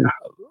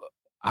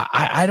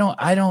I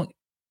don't,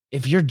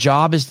 if your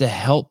job is to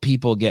help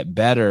people get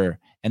better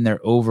and they're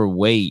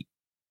overweight,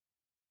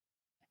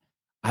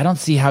 I don't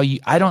see how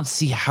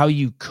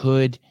you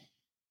could.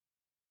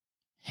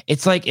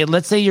 It's like,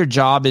 let's say your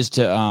job is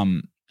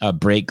to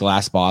break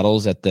glass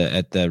bottles at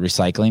the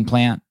recycling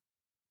plant.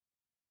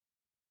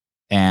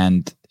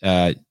 And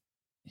I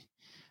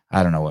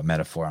don't know what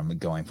metaphor I'm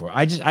going for.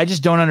 I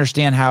just don't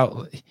understand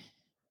how.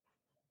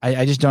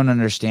 I just don't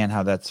understand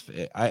how that's.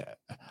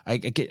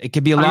 It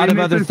could be a lot of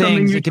other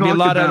things. It could be a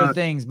lot of other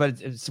things, but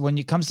it's when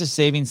it comes to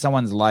saving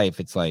someone's life,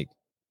 it's like,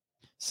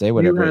 say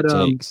whatever it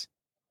takes.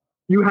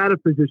 You had a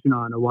physician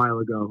on a while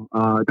ago,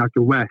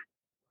 Dr. West,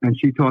 and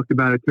she talked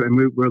about it too. And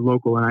we're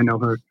local, and I know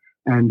her,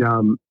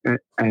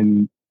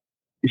 and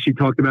she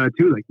talked about it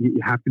too. Like, you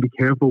have to be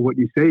careful what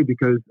you say,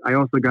 because I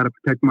also got to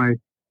protect my,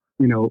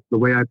 the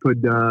way I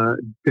put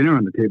dinner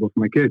on the table for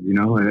my kids.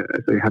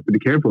 So you have to be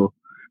careful,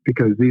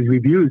 because these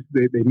reviews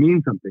they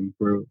mean something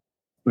for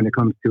when it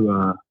comes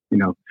to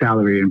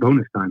salary and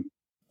bonus time.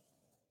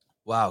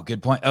 Wow,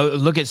 good point. Oh,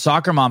 look at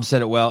Soccer Mom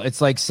said it well. It's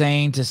like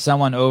saying to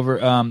someone over,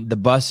 the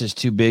bus is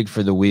too big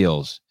for the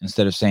wheels,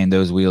 instead of saying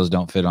those wheels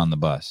don't fit on the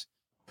bus.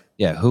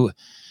 Yeah,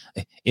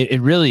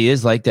 it really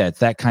is like that. It's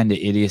that kind of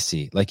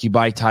idiocy. Like, you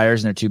buy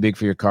tires and they're too big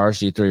for your car,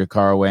 so you throw your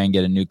car away and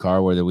get a new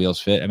car where the wheels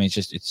fit. I mean,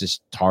 it's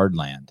just tard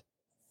land.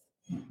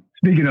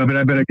 Speaking of it,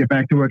 I better get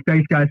back to work.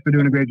 Thanks, guys, for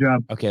doing a great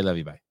job. Okay, love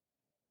you. Bye.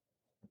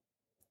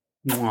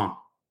 Mwah.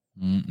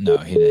 No,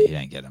 he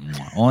didn't get him.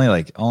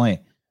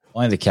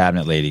 Only the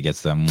cabinet lady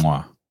gets the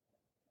mwah.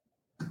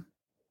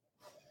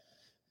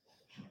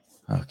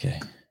 Okay.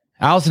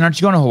 Allison, aren't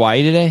you going to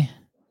Hawaii today?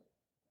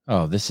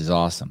 Oh, this is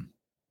awesome.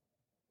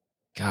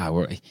 God,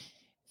 we're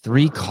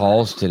 3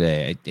 calls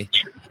today.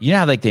 You know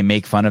how like they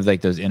make fun of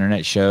like those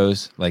internet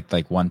shows?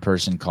 Like one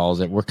person calls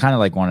it. We're kind of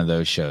like one of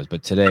those shows,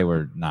 but today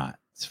we're not.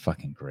 It's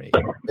fucking great.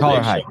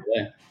 Caller, hi.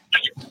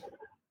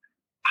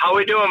 How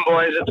we doing,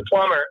 boys? It's the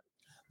plumber.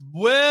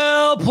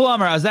 Will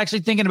Plumber, I was actually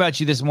thinking about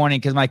you this morning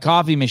because my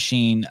coffee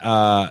machine,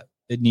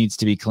 it needs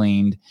to be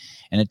cleaned,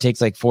 and it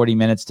takes like 40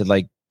 minutes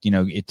to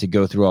it to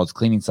go through all its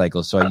cleaning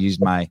cycles. So I used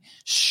my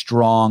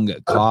strong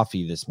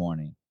coffee this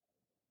morning.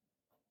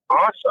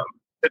 Awesome.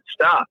 Good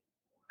stuff.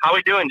 How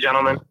we doing,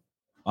 gentlemen?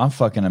 I'm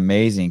fucking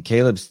amazing.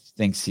 Caleb's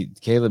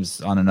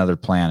on another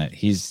planet.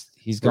 He's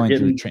going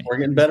through. We're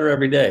getting better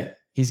every day.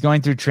 He's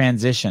going through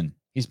transition.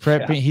 He's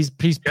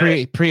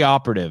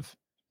pre-operative.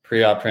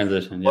 Pre-op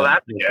transition. Yeah. Well,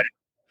 that's good.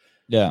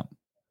 Yeah.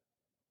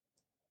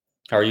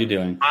 How are you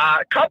doing?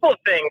 A couple of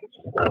things.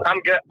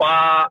 I'm good.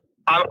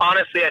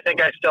 Honestly, I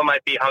think I still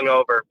might be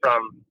hungover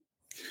from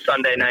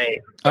Sunday night.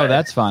 Oh,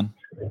 that's fun.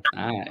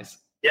 Nice.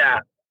 Yeah.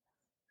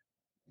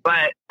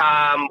 But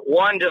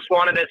one, just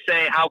wanted to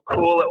say how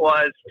cool it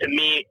was to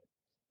meet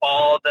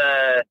all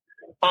the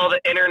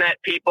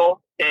internet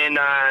people in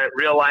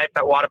real life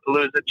at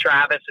Wadapalooza.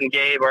 Travis and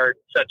Gabe are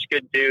such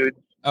good dudes.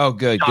 Oh,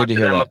 good. Talked Good to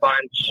hear them that. a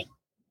bunch.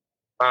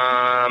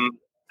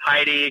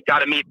 Heidi, got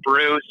to meet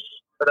Bruce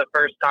for the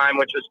first time,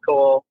 which was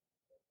cool.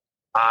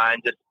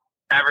 And just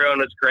everyone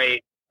was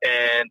great.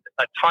 And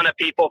a ton of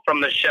people from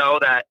the show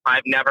that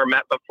I've never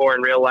met before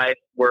in real life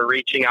were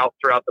reaching out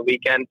throughout the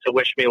weekend to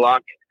wish me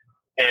luck.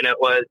 And it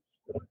was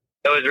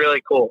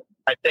really cool.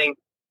 I think,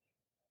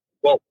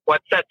 well,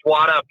 what sets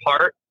WADA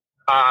apart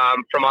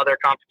from other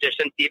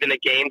competitions, even the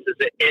games, is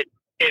it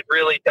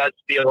really does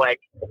feel like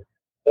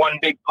one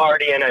big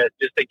party and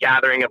just a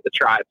gathering of the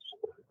tribes.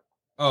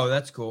 Oh,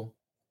 that's cool.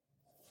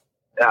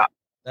 Yeah.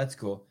 That's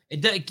cool.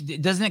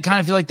 Doesn't it kind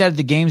of feel like that at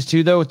the games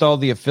too, though, with all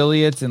the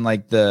affiliates and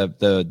like the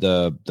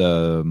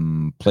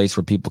place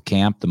where people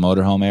camp, the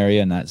motorhome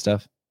area and that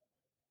stuff?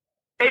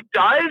 It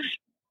does,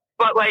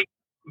 but like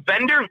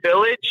Vendor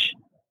Village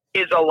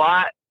is a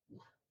lot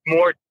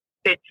more.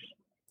 It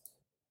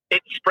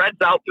spreads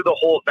out through the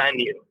whole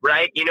venue,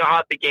 right? You know how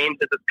at the games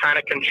it's kind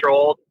of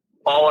controlled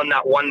all in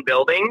that one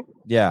building.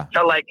 Yeah.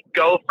 To like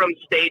go from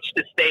stage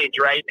to stage,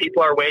 right?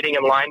 People are waiting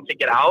in line to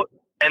get out,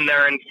 and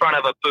they're in front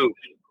of a booth.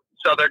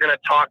 So they're going to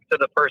talk to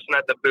the person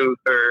at the booth,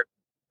 or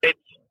it's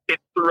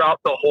throughout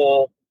the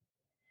whole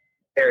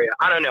area.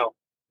 I don't know.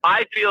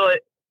 I feel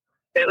it,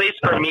 at least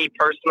for me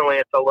personally,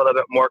 it's a little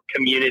bit more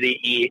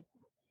community-y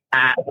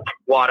at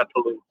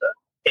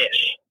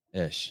Wadapalooza-ish.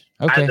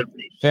 Okay.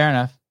 Fair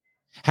enough.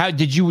 How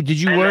did you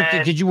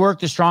work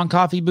the Strong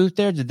Coffee booth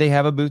there? Did they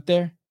have a booth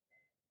there?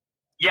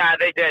 Yeah,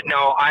 they did.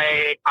 No,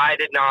 I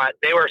did not.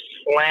 They were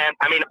slammed.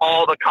 I mean,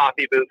 all the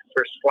coffee booths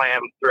were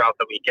slammed throughout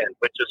the weekend,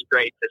 which was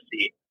great to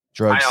see.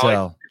 Drug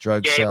sell.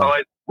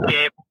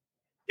 Yeah,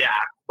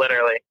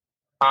 literally.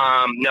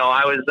 No,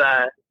 I was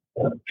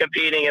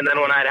competing, and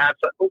then when I'd have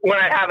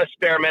a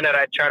spare minute,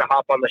 I'd try to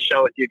hop on the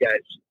show with you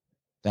guys.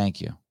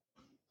 Thank you.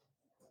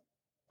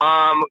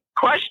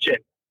 Question.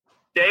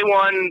 Day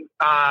one,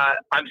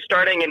 I'm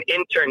starting an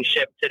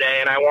internship today,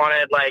 and I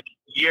wanted like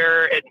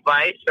your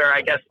advice, or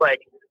I guess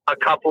like a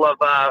couple of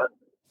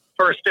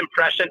first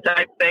impression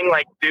type thing,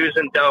 like do's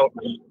and don'ts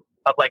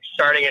of like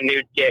starting a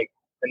new gig,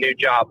 a new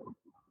job.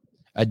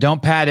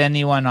 Don't pat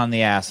anyone on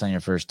the ass on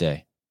your first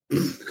day.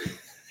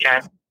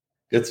 Okay.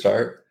 Good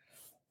start.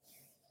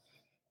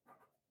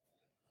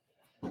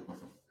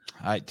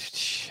 I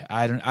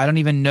don't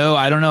even know.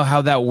 I don't know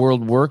how that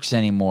world works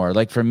anymore.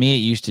 Like for me,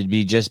 it used to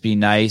be just be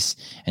nice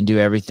and do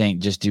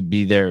everything just to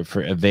be there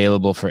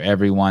available for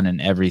everyone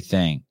and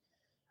everything.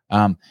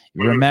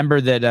 Remember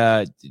that,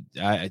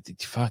 I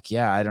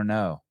don't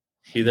know.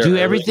 Do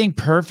everything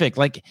perfect.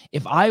 Like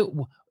if I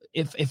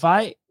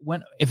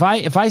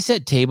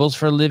set tables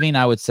for a living,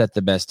 I would set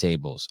the best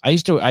tables. I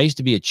used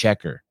to be a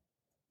checker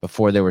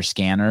before there were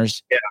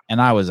scanners. Yeah.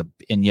 And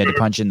and you had to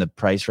punch in the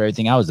price for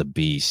everything. I was a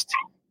beast.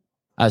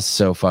 I was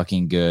so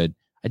fucking good.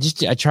 I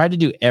tried to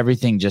do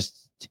everything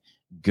just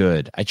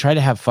good. I try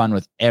to have fun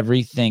with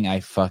everything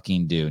I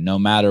fucking do, no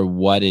matter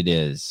what it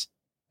is.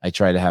 I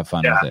try to have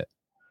fun with it.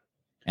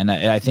 And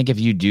I think if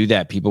you do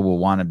that, people will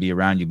want to be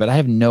around you. But I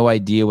have no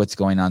idea what's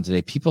going on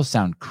today. People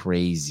sound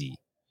crazy.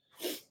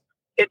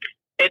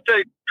 It's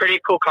a pretty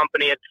cool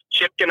company. It's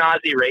Chip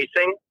Ganassi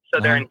Racing. So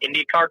they're an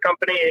IndyCar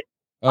company.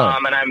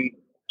 And I'm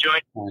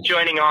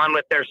joining on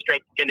with their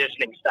strength and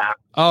conditioning staff.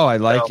 Oh, I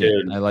like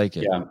it. I like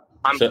it. Yeah.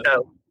 Yeah.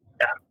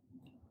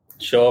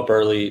 Show up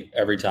early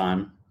every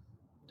time.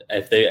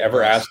 If they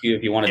ever ask you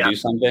if you want to do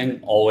something,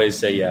 always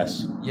say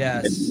yes.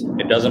 Yes.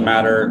 It doesn't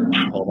matter.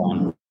 Hold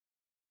on.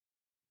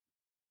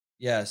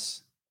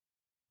 Yes.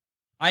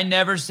 I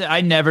never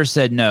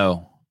said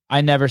no.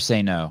 I never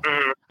say no.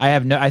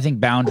 Mm-hmm. I think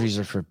boundaries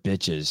are for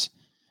bitches.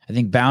 I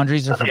think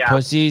boundaries are for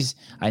pussies.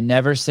 I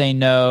never say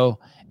no.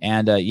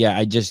 And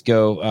I just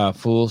go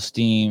full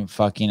steam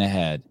fucking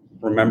ahead.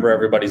 Remember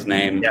everybody's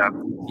name. Yeah.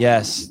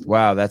 Yes.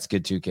 Wow, that's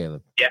good too,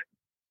 Caleb. Yeah.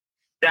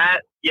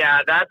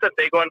 That's a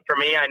big one for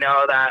me. I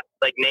know that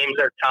like names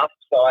are tough,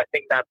 so I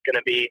think that's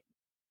gonna be.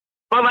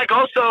 But like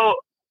also,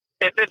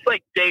 if it's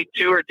like day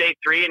 2 or day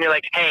 3, and you're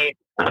like, hey,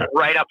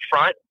 right up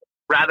front,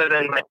 rather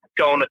than like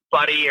going with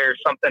Buddy or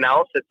something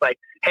else, it's like,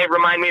 hey,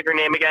 remind me of your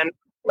name again,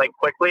 like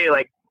quickly.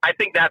 Like I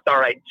think that's all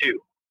right too.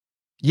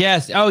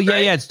 Yes. Oh yeah,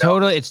 right?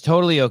 It's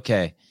totally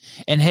okay.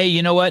 And hey,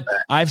 you know what?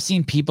 I've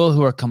seen people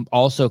who are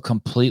also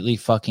completely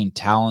fucking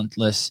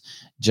talentless,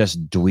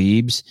 just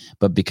dweebs,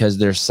 but because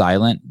they're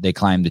silent, they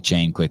climb the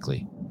chain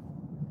quickly.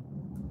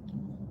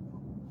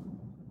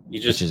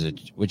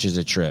 Which is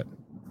a trip.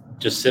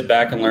 Just sit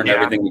back and learn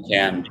everything you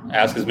can.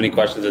 Ask as many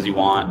questions as you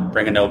want.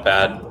 Bring a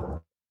notepad.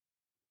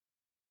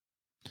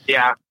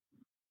 Yeah.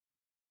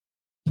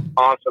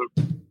 Awesome.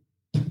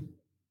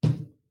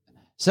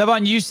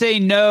 Sevan, you say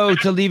no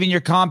to leaving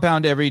your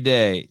compound every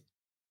day.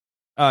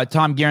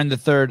 Tom Guerin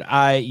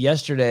III.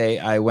 Yesterday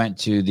I went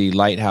to the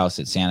lighthouse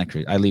at Santa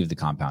Cruz. I leave the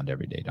compound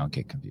every day. Don't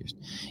get confused.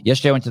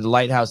 Yesterday I went to the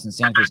lighthouse in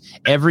Santa Cruz.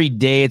 Every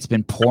day it's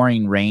been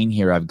pouring rain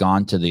here. I've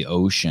gone to the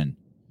ocean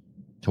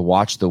to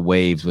watch the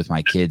waves with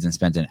my kids and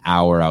spent an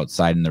hour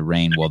outside in the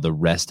rain while the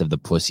rest of the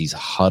pussies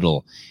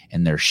huddle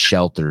in their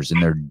shelters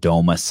and their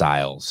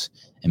domiciles.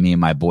 And me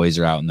and my boys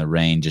are out in the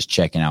rain just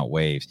checking out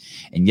waves.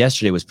 And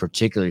yesterday was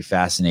particularly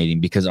fascinating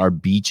because our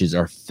beaches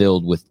are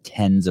filled with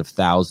tens of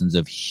thousands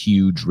of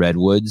huge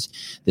redwoods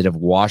that have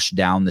washed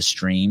down the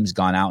streams,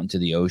 gone out into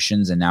the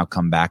oceans, and now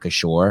come back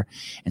ashore.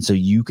 And so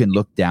you can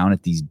look down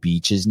at these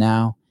beaches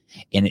now.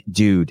 And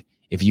dude,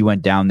 if you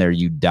went down there,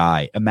 you'd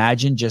die.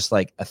 Imagine just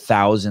like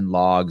 1,000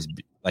 logs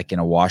like in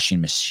a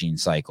washing machine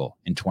cycle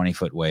in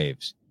 20-foot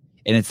waves.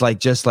 And it's like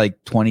just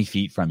like 20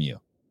 feet from you.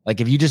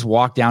 Like if you just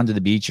walk down to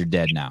the beach, you're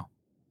dead now.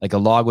 Like a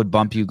log would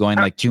bump you going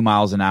like 2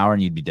 miles an hour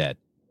and you'd be dead.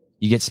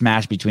 You get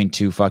smashed between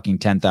two fucking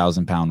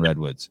 10,000-pound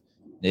redwoods.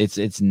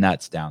 It's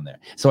nuts down there.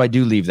 So I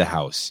do leave the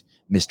house,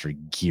 Mr.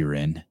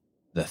 Guerin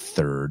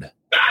III.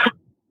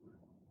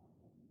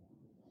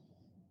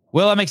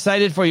 Well, I'm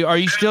excited for you. Are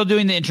you still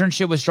doing the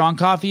internship with Strong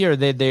Coffee, or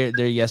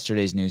they're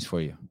yesterday's news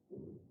for you?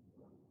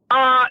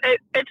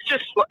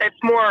 It's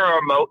more a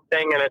remote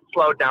thing, and it's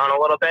slowed down a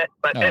little bit.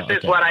 But this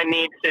is what I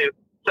need to.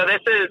 So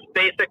this is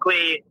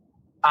basically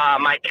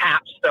my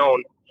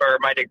capstone for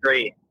my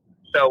degree.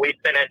 So we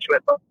finish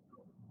with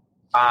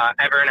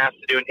everyone has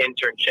to do an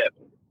internship.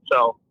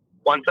 So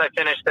once I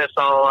finish this,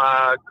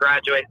 I'll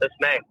graduate this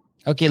May.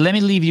 Okay, let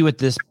me leave you with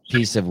this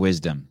piece of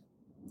wisdom.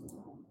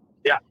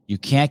 Yeah. You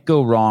can't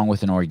go wrong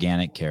with an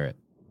organic carrot.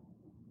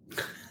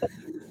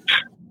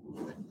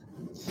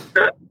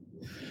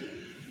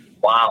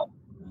 Wow.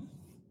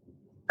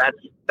 That's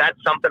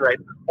something, right?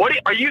 Do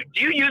you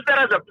use that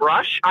as a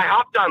brush? I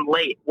hopped on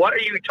late. What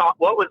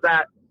was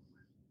that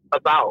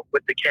about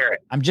with the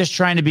carrot? I'm just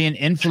trying to be an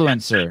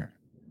influencer.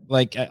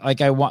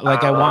 I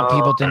want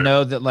people to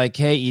know that, like,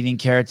 hey, eating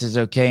carrots is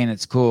okay and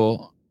it's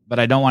cool, but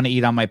I don't want to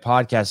eat on my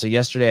podcast. So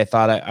yesterday I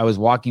thought I was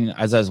walking to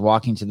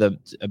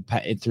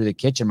through the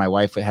kitchen, my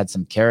wife had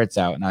some carrots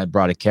out and I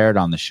brought a carrot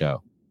on the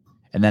show.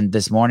 And then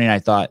this morning I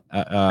thought,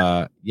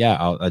 I'll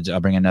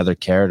bring another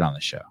carrot on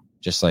the show.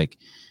 Just like,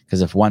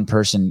 because if one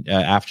person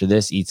after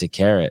this eats a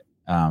carrot,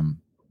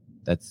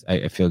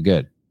 I feel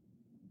good.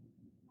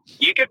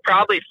 You could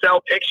probably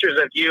sell pictures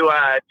of you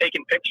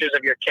taking pictures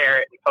of your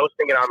carrot and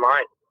posting it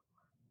online.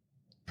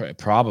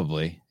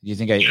 Probably. You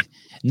think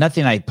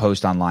nothing I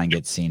post online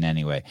gets seen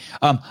anyway.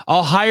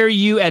 I'll hire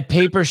you at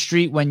Paper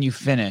Street when you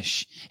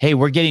finish. Hey,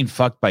 we're getting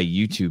fucked by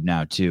YouTube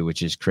now too,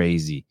 which is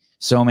crazy.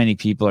 So many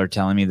people are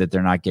telling me that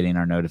they're not getting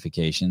our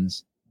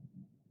notifications.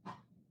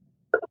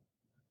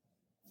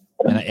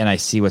 And I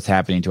see what's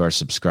happening to our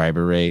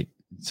subscriber rate.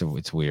 So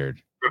it's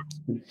weird.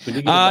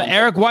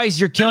 Eric Weiss,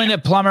 you're killing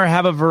it, plumber.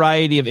 Have a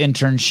variety of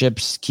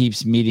internships.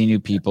 Keeps meeting new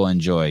people.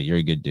 Enjoy. You're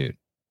a good dude.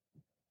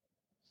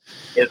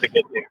 It's a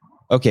good dude.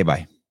 Okay,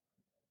 bye.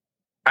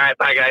 All right,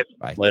 bye, guys.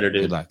 Bye. Later,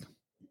 dude. Good luck.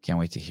 Can't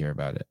wait to hear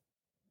about it.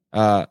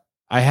 I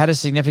had a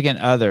significant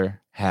other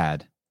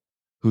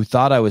who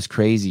thought I was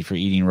crazy for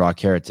eating raw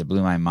carrots. It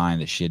blew my mind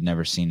that she had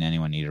never seen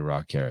anyone eat a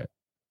raw carrot.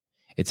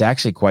 It's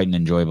actually quite an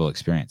enjoyable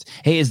experience.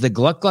 Hey, is the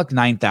Gluck Gluck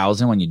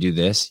 9000 when you do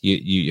this?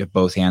 You have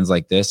both hands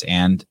like this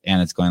and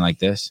it's going like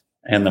this?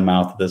 And the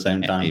mouth at the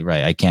same time.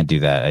 Right. I can't do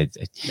that. I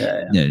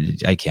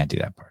can't do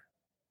that part.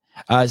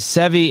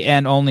 Sevi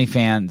and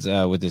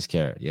OnlyFans with this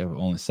carrot. You have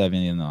only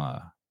Sevi in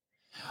the...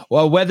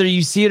 Well, whether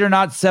you see it or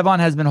not, Sevan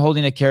has been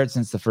holding a carrot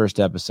since the first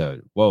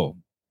episode. Whoa.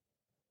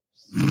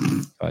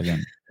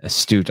 Again,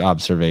 astute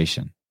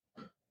observation.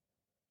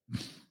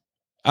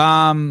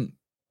 Hal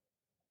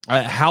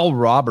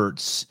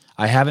Roberts,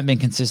 I haven't been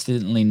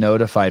consistently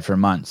notified for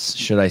months.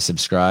 Should I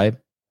subscribe?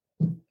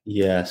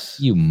 Yes.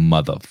 You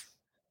mother...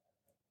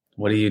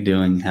 What are you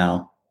doing,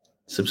 Hal?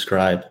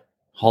 Subscribe.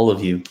 All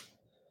of you.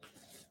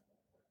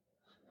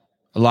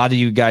 A lot of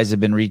you guys have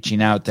been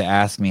reaching out to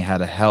ask me how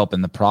to help.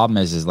 And the problem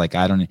is like,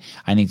 I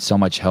need so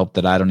much help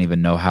that I don't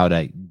even know how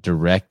to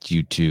direct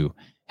you to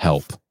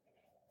help.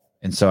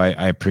 And so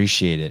I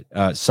appreciate it.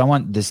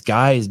 This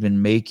guy has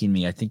been making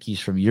me, I think he's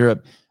from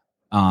Europe.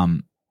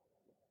 Thumbnails.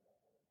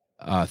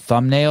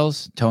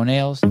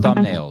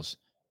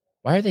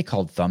 Why are they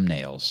called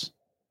thumbnails?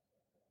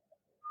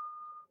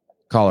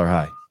 Caller,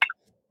 hi.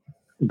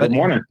 Good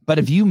morning. But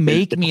if you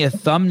make me a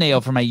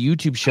thumbnail for my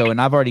YouTube show and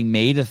I've already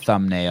made a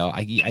thumbnail,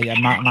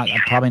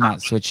 I'm probably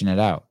not switching it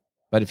out.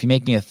 But if you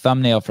make me a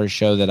thumbnail for a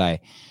show that I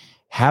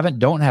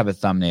don't have a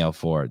thumbnail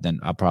for, then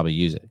I'll probably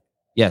use it.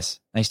 Yes.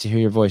 Nice to hear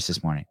your voice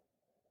this morning.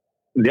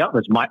 Yep,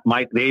 it's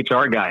Mike, the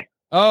HR guy.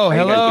 Oh,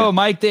 hello,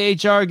 Mike, the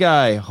HR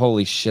guy.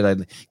 Holy shit.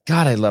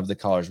 I love the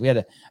callers. We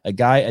had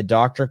a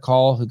doctor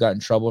call who got in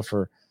trouble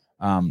for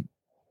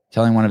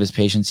telling one of his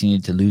patients he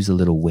needed to lose a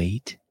little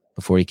weight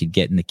before he could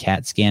get in the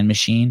CAT scan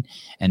machine.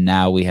 And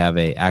now we have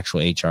a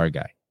actual HR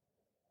guy.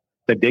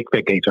 The dick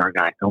pic HR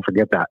guy. Don't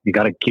forget that. You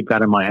got to keep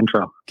that in my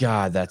intro.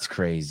 God, that's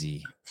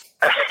crazy.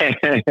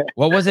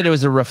 What was it? It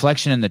was a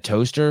reflection in the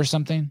toaster or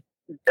something?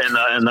 In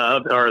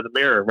the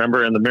mirror.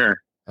 Remember, in the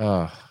mirror.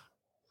 Oh,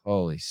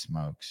 holy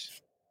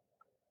smokes.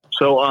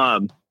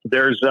 So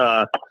there's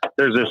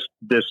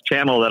this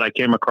channel that I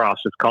came across.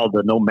 It's called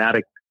the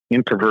Nomadic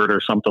Introvert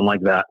or something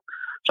like that.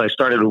 So I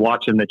started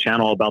watching the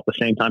channel about the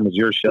same time as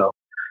your show.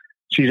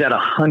 She's at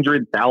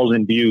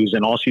 100,000 views,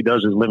 and all she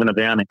does is live in a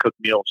van and cook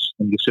meals.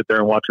 And you sit there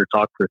and watch her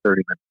talk for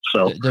 30 minutes.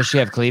 So does she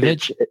have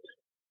cleavage?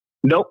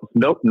 Nope,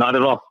 not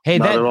at all. Hey,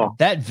 not at all.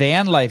 That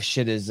van life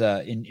shit is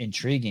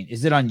intriguing.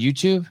 Is it on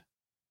YouTube?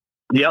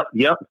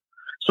 Yep.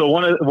 So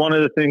one of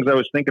the things I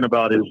was thinking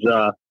about is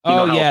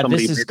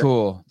this is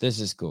cool. This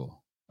is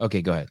cool.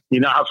 Okay, go ahead. You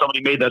know how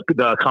somebody made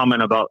the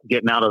comment about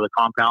getting out of the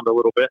compound a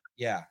little bit?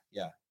 Yeah.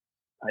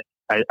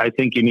 I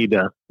think you need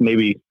to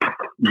maybe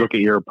look at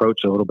your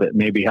approach a little bit.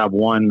 Maybe have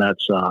one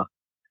that's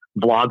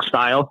vlog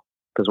style,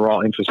 because we're all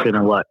interested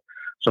in what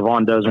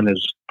Sevan does in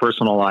his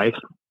personal life.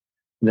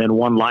 Then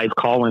one live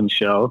call-in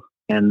show,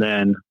 and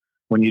then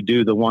when you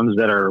do the ones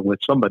that are with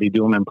somebody,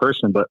 do them in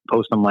person, but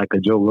post them like a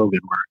Joe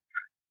Rogan where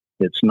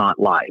it's not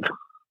live.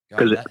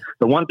 Because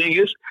the one thing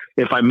is,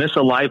 if I miss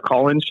a live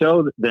call-in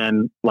show,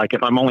 then like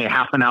if I'm only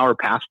half an hour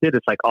past it,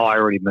 it's like, oh, I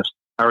already missed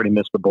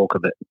the bulk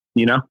of it.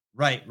 You know?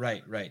 Right.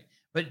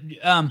 But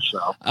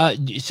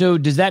so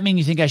does that mean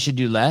you think I should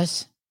do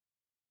less?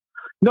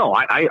 No,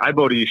 I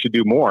voted you should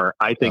do more.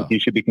 I think you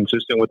should be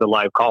consistent with the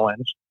live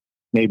call-ins,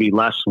 maybe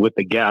less with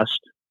the guest,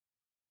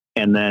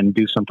 and then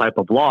do some type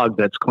of vlog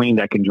that's clean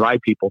that can drive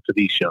people to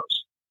these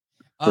shows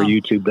where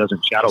YouTube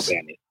doesn't shadow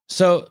ban you.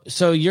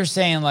 So you're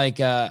saying like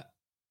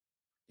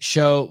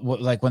show,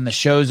 like when the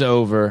show's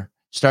over,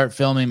 start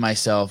filming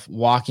myself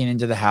walking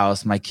into the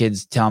house. My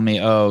kids tell me,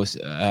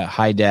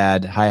 hi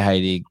Dad, hi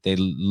Heidi. They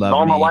love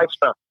all me. my life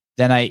stuff.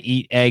 Then I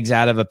eat eggs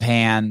out of a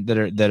pan that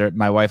are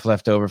my wife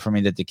left over for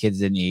me that the kids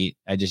didn't eat.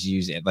 I just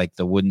use it like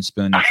the wooden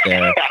spoon that's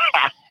there.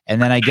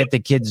 And then I get the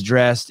kids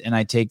dressed and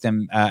I take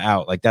them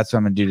out. Like that's what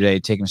I'm going to do today.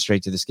 Take them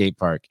straight to the skate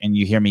park. And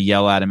you hear me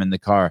yell at them in the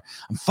car.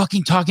 I'm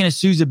fucking talking to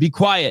Sousa. Be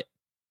quiet.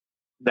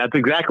 That's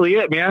exactly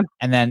it, man.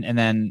 And then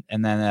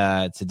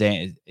it's a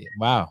day.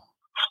 Wow.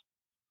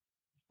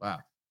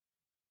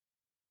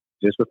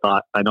 Just a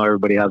thought. I know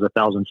everybody has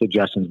 1,000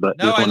 suggestions, but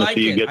no, I like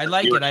it. I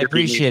like it. I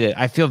appreciate it.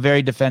 I feel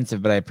very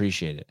defensive, but I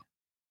appreciate it.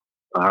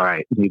 All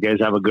right. You guys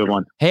have a good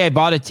one. Hey, I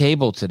bought a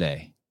table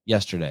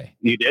yesterday.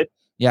 You did?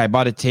 Yeah, I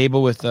bought a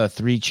table with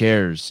 3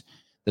 chairs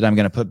that I'm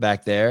going to put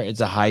back there.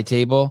 It's a high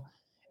table,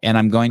 and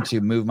I'm going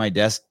to move my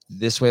desk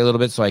this way a little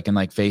bit so I can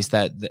like face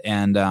that.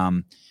 And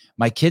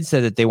my kids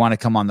said that they want to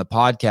come on the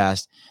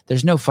podcast.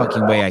 There's no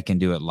fucking way I can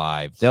do it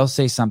live. They'll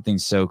say something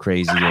so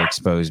crazy to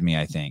expose me,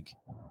 I think.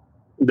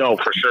 No,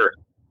 for sure.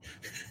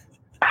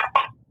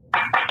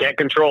 Can't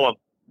control them.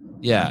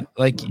 Yeah,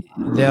 like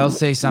they'll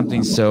say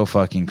something so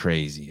fucking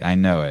crazy. I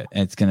know it.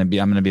 I'm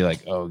going to be like,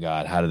 oh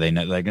God, how do they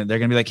know? Like, they're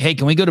going to be like, hey,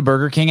 can we go to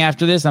Burger King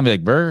after this? I'm going to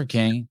be like, Burger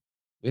King?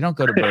 We don't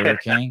go to Burger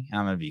King.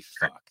 I'm going to be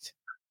fucked.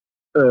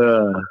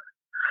 Well,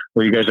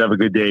 you guys have a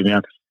good day,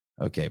 man.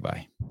 Okay,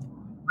 bye.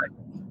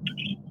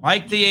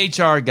 Mike, the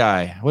HR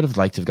guy. I would have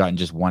liked to have gotten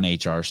just one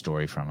HR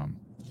story from him.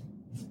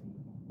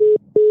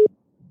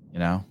 You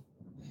know?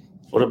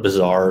 What a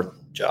bizarre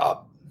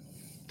job.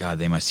 God,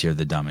 they must hear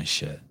the dumbest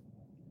shit.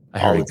 I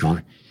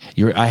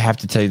have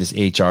to tell you this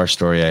HR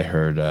story I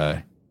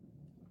heard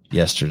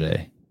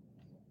yesterday.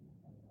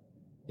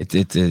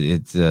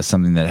 It's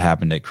something that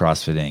happened at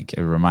CrossFit Inc.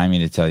 It reminded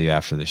me to tell you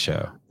after the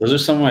show. Those are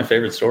some of my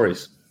favorite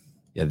stories.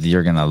 Yeah,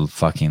 you're gonna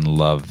fucking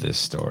love this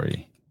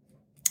story.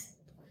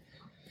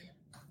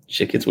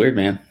 Shit gets weird,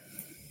 man.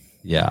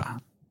 Yeah.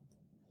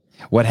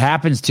 What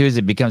happens too is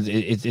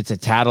it's a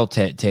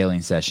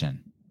tattle-tailing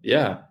session.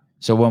 Yeah.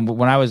 So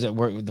when I was at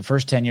work, the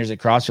first 10 years at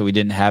CrossFit, we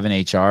didn't have an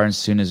HR. And as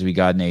soon as we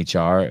got an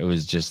HR, it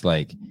was just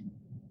like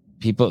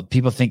people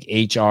think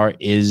HR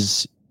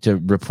is to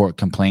report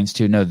complaints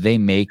to. No, they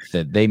make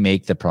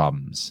the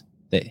problems.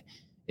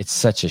 It's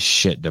such a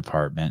shit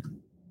department.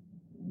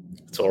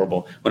 It's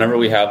horrible. Whenever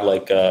we have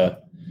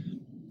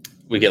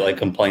we get like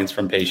complaints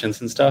from patients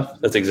and stuff,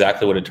 that's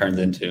exactly what it turns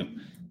into.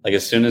 Like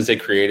as soon as they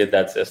created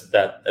that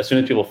as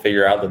soon as people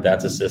figure out that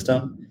that's a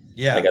system,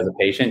 yeah. Like as a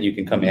patient, you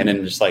can come in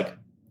and just like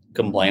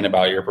complain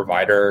about your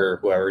provider or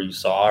whoever you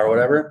saw or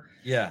whatever.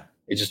 Yeah.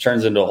 It just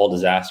turns into a whole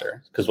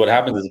disaster. Because what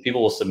happens is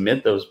people will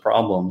submit those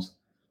problems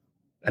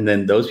and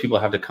then those people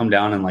have to come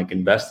down and like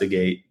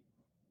investigate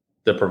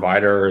the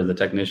provider or the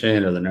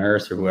technician or the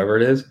nurse or whoever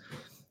it is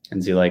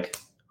and see like,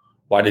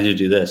 why did you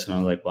do this? And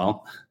I'm like,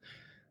 well,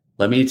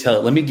 let me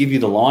give you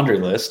the laundry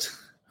list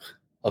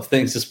of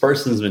things this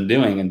person's been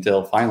doing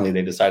until finally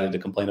they decided to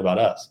complain about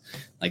us.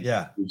 Like,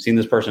 yeah, we've seen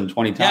this person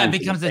 20 times. Yeah, it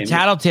becomes a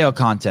tattletale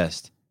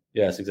contest.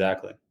 Yes,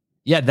 exactly.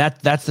 Yeah,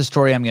 that's the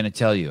story I'm going to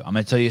tell you. I'm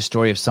going to tell you a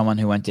story of someone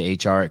who went to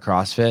HR at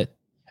CrossFit,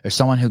 or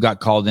someone who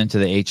got called into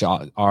the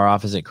HR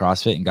office at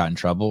CrossFit and got in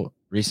trouble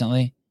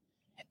recently.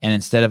 And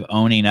instead of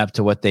owning up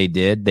to what they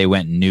did, they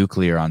went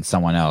nuclear on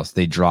someone else.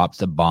 They dropped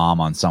the bomb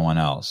on someone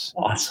else.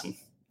 Awesome.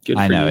 Good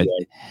I for know.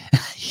 you.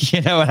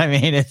 You know what I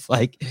mean? It's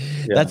like,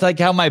 that's like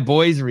how my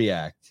boys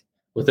react.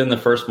 Within the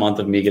first month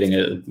of me getting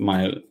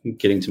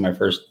to my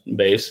first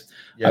base,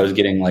 I was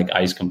getting like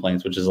ice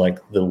complaints, which is like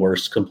the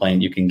worst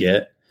complaint you can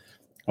get.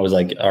 I was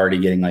like already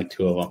getting like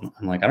 2 of them.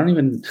 I'm like, I don't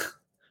even.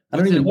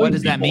 What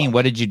does that mean?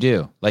 What did you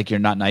do? Like, you're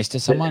not nice to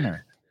someone,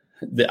 or?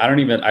 They didn't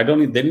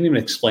even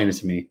explain it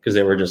to me, because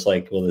they were just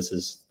like, well, this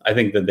is, I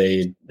think that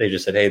they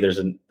just said, hey,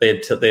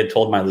 they had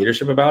told my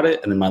leadership about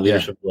it. And then my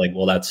leadership was like,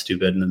 well, that's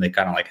stupid. And then they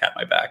kind of like had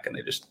my back and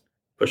they just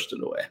pushed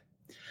it away.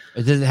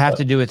 Does it have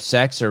to do with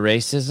sex or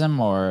racism,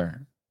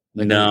 or?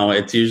 Like, no,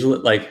 it's usually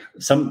like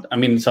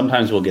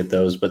sometimes we'll get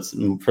those, but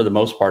for the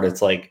most part,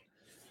 it's like,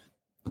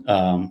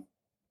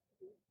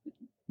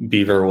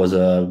 Beaver was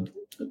a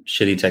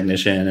shitty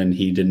technician and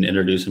he didn't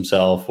introduce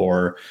himself,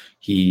 or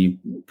he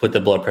put the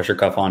blood pressure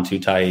cuff on too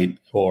tight,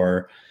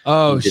 or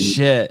he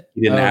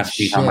didn't ask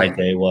me how my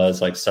day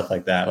was, like stuff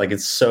like that. Like,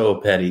 it's so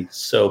petty.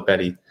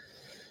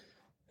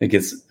 It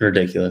gets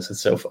ridiculous.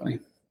 It's so funny.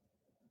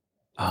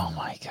 Oh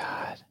my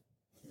God.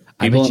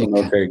 People in the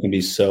military can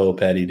be so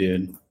petty,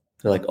 dude.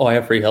 They're like, oh, I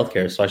have free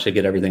healthcare, so I should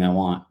get everything I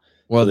want.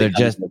 Well, so they're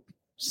just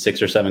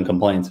 6 or 7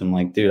 complaints. I'm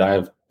like, dude, I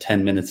have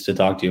 10 minutes to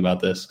talk to you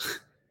about this.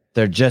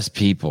 They're just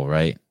people,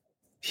 right?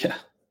 Yeah.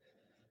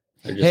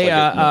 Hey,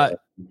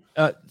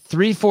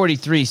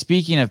 343.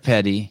 Speaking of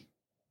petty,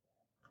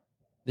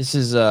 this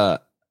is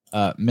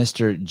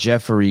Mr.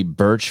 Jeffrey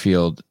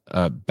Birchfield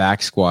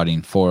back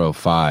squatting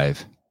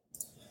 405.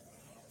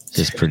 This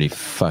is pretty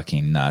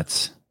fucking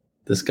nuts.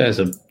 This guy's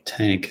a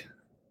tank.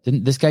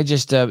 Didn't this guy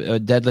just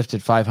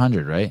deadlifted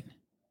 500, right?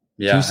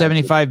 Yeah.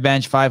 275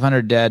 bench,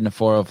 500 dead, and a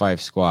 405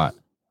 squat.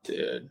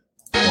 Dude.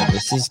 Yeah,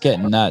 this is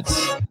getting nuts.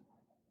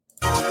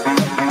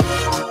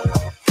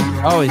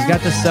 Oh, he's got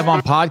the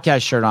Sevan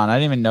podcast shirt on. I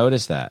didn't even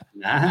notice that.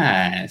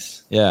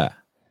 Nice. Yeah.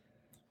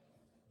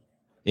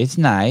 It's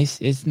nice.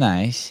 It's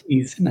nice.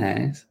 It's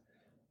nice.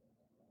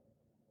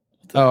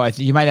 Oh,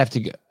 you might have to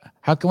go.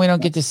 How come we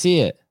don't get to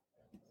see it?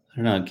 I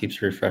don't know. It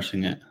keeps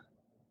refreshing it.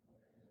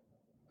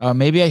 Oh,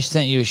 maybe I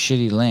sent you a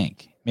shitty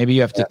link. Maybe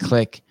you have to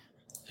click.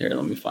 Here,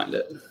 let me find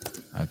it.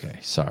 Okay,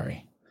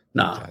 sorry.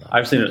 No,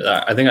 I've seen it.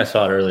 I think I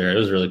saw it earlier. It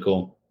was really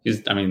cool.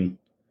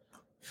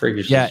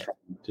 Freakishly strong,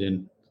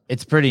 dude.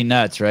 It's pretty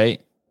nuts,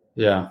 right?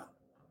 Yeah.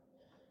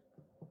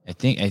 I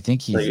think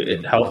he's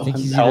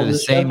he's either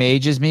the same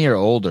age as me or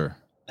older.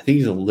 I think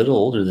he's a little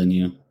older than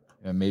you.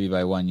 Maybe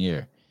by 1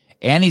 year.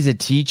 And he's a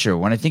teacher.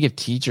 When I think of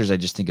teachers, I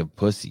just think of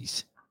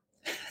pussies.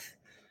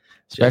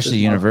 Especially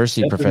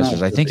university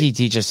professors. I think he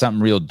teaches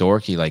something real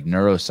dorky, like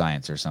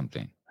neuroscience or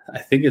something.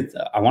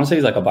 I want to say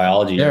he's like a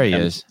biology. There he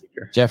is.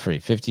 Teacher. Jeffrey,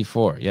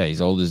 54. Yeah, he's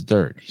old as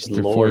dirt. He's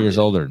 4 years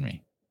older than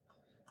me.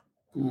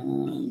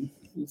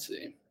 Let's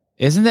see.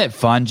 Isn't that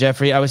fun,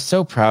 Jeffrey? I was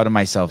so proud of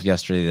myself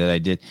yesterday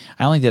that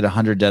I only did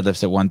 100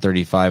 deadlifts at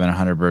 135 and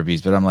 100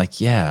 burpees, but I'm like,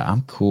 yeah,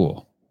 I'm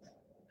cool.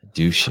 I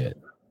do shit.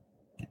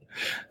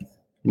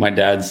 My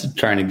dad's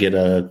trying to get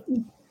a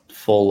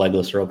full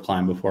legless rope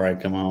climb before I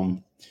come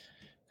home.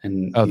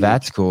 And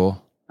that's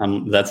cool.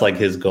 That's like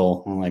his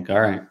goal. I'm like,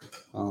 all right.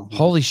 Well,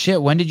 holy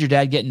shit. When did your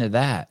dad get into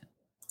that?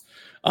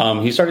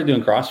 He started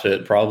doing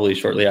CrossFit probably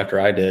shortly after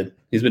I did.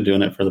 He's been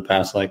doing it for the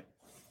past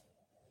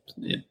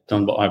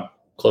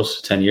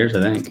close to 10 years,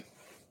 I think.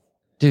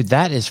 Dude,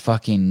 that is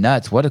fucking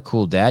nuts. What a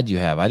cool dad you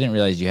have. I didn't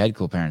realize you had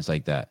cool parents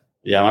like that.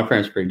 Yeah, my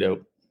parents are pretty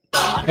dope.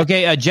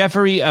 Okay,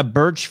 Jeffrey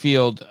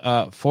Birchfield,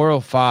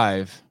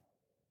 405.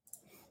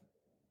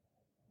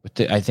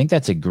 I think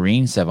that's a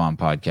green Sevan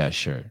podcast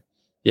shirt.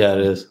 Yeah,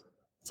 it is.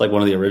 It's like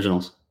one of the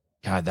originals.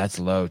 God, that's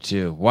low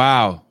too.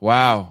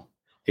 Wow.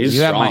 He's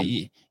strong.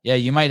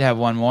 You might have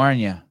one more in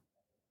you.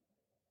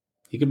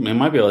 He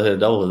might be able to hit a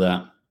double with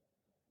that.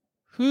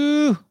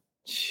 Whew.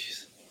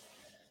 Jeez.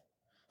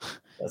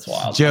 That's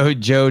wild.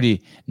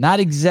 Jody, not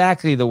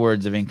exactly the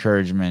words of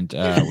encouragement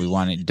we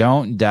wanted.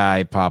 Don't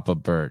die, Papa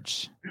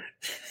Birch.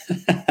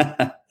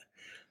 I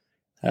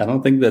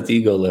don't think that's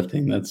ego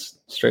lifting. That's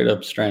straight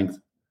up strength.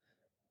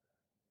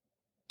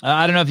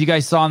 I don't know if you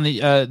guys saw on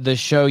the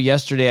show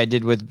yesterday I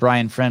did with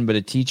Brian Friend, but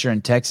a teacher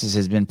in Texas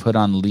has been put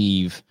on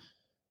leave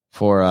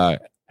for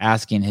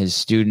asking his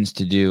students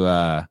to do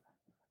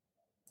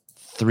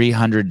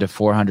 300 to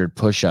 400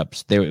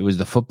 push-ups. It was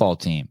the football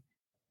team.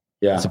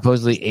 Yeah.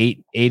 Supposedly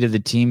eight of the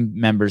team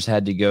members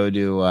had to go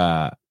to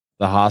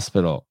the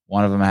hospital.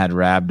 One of them had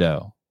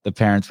rhabdo. The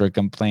parents were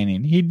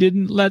complaining. He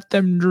didn't let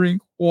them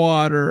drink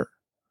water.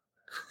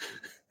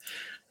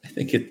 I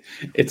think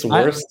it's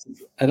worse.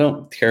 I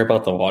don't care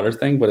about the water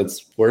thing, but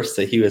it's worse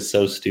that he was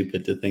so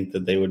stupid to think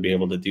that they would be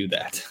able to do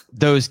that.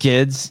 Those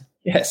kids?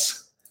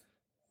 Yes.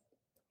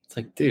 It's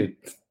like, dude,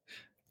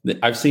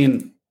 I've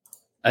seen,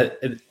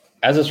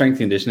 as a strength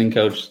conditioning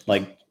coach,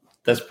 like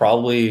that's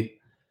probably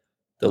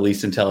the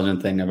least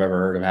intelligent thing I've ever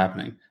heard of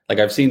happening. Like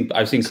I've seen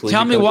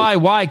Tell me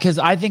why? Because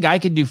I think I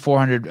could do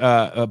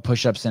 400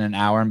 push-ups in an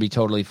hour and be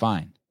totally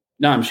fine.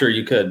 No, I'm sure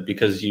you could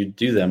because you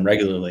do them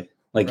regularly.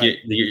 Like Right.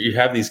 you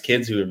have these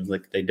kids who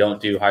like they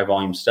don't do high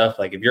volume stuff.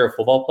 Like if you're a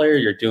football player,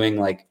 you're doing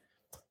like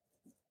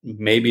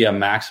maybe a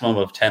maximum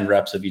of 10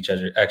 reps of each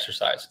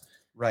exercise.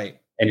 Right.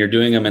 And you're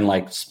doing them in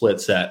like split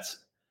sets.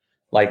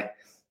 Like,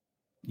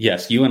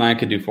 yes, you and I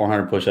could do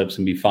 400 push-ups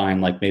and be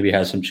fine. Like maybe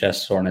have some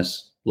chest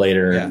soreness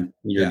later and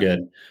you're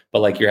good.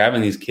 But like you're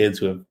having these kids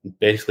who have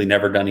basically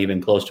never done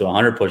even close to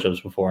 100 push-ups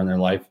before in their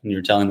life. And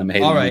you're telling them,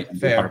 hey, all right,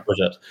 fair. 100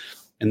 push-ups.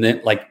 And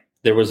then like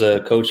there was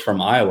a coach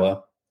from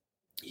Iowa.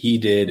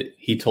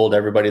 He told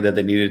everybody that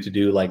they needed to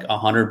do like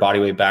 100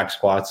 bodyweight back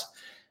squats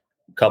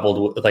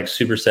coupled with like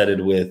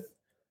supersetted with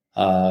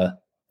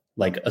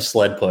like a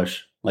sled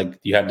push. Like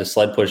you had to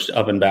sled push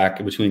up and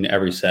back between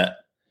every set.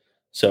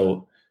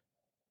 So,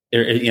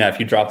 if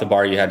you drop the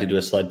bar, you had to do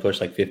a sled push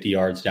like 50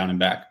 yards down and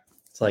back.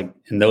 It's like,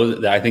 and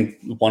those, I think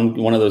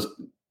one of those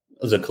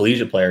was a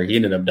collegiate player. He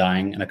ended up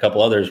dying, and a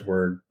couple others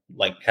were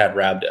like had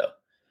rhabdo.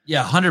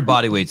 Yeah, 100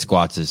 bodyweight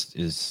squats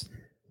is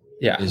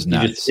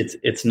nuts.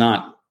 It's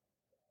not.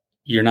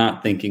 You're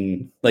not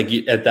thinking like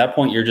at that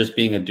point. You're just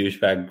being a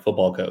douchebag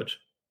football coach,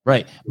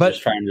 right? But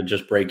just trying to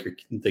just break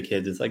the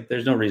kids. It's like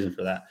there's no reason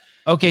for that.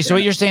 Okay, so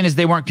what you're saying is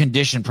they weren't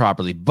conditioned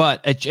properly, but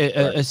a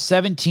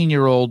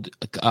 17-year-old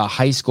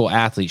high school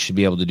athlete should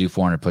be able to do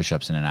 400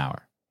 push-ups in an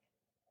hour.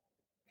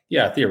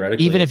 Yeah,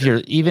 theoretically.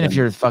 Even if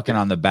you're fucking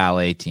on the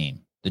ballet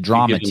team, the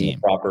drama team,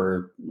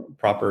 proper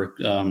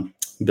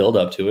build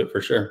up to it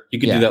for sure. You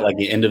could do that like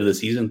the end of the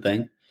season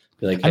thing.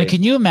 Be like, I mean,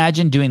 can you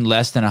imagine doing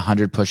less than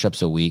 100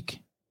 push-ups a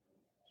week?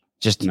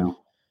 Just no.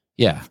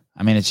 Yeah,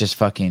 I mean, it's just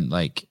fucking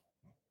like.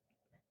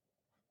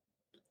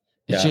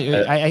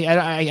 Yeah,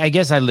 I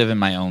guess I live in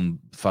my own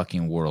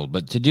fucking world,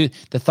 but to do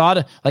the thought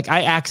of like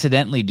I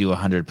accidentally do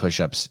 100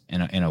 push-ups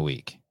in a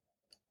week.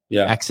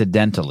 Yeah,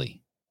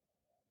 accidentally.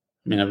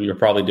 I mean, you're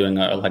probably doing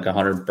like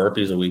 100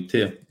 burpees a week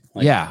too.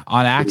 Like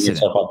on accident,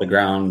 yourself off the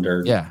ground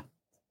or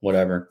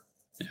whatever.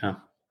 Yeah,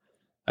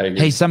 I agree.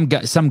 Hey, some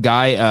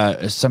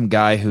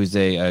guy who's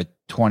a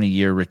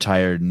 20-year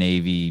retired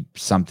Navy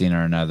something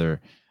or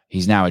another.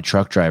 He's now a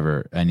truck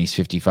driver and he's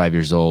 55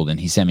 years old. And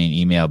he sent me an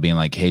email being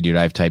like, hey, dude,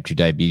 I have type 2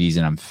 diabetes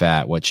and I'm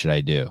fat. What should I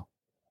do?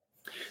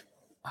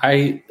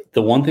 The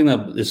one thing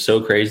that is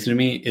so crazy to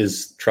me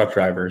is truck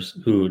drivers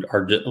who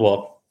are just,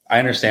 well, I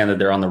understand that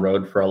they're on the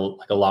road for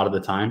a lot of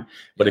the time,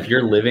 but if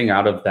you're living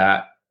out of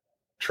that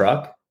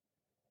truck,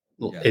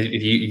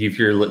 if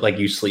you're like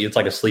you sleep, it's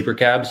like a sleeper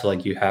cab. So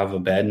like you have a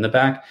bed in the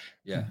back.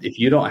 Yeah. If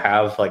you don't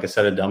have like a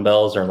set of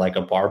dumbbells or like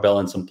a barbell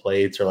and some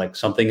plates or like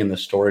something in the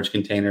storage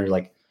container,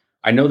 like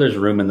I know there's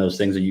room in those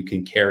things that you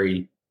can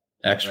carry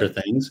extra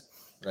things.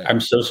 Right. I'm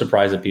so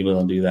surprised that people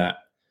don't do that.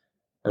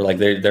 Or like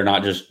they're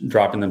not just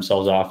dropping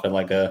themselves off at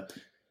like they're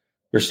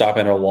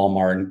stopping at a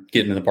Walmart and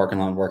getting in the parking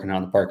lot and working out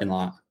in the parking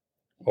lot.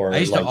 Or when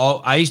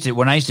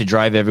I used to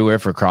drive everywhere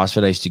for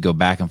CrossFit, I used to go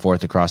back and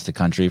forth across the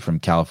country from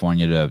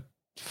California to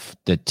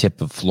the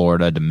tip of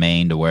Florida to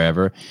Maine to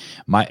wherever.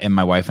 My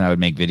wife and I would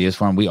make videos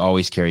for them. We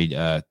always carried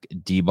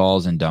D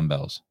balls and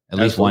dumbbells, at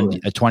least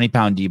a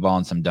 20-pound D ball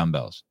and some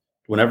dumbbells.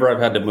 Whenever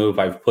I've had to move,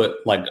 I've put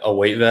like a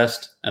weight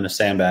vest and a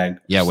sandbag.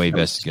 Yeah, weight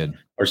vest is good.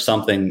 Or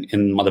something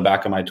in the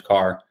back of my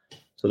car.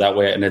 So that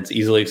way, and it's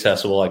easily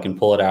accessible. I can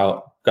pull it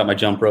out. Got my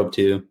jump rope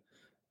too.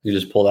 You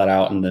just pull that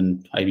out and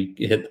then I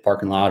hit the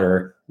parking lot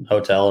or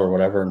hotel or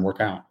whatever and work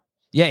out.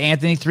 Yeah,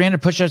 Anthony,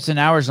 300 push-ups an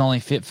hour is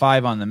only fit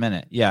 5 on the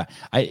minute. Yeah,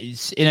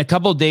 in a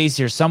couple of days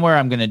here, somewhere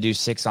I'm going to do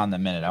 6 on the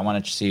minute. I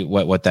want to see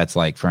what that's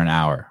like for an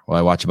hour. Well,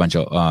 I watch a bunch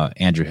of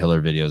Andrew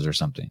Hiller videos or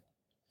something.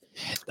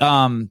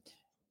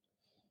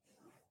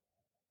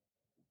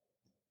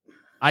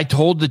 I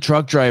told the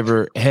truck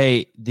driver,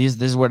 hey,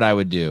 this is what I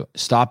would do.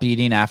 Stop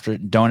eating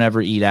don't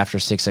ever eat after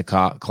 6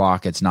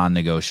 o'clock. It's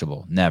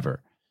non-negotiable.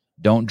 Never.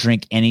 Don't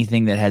drink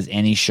anything that has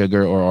any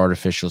sugar or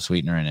artificial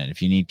sweetener in it.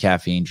 If you need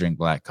caffeine, drink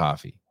black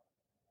coffee.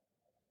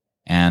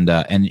 And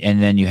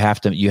then you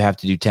have to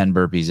do 10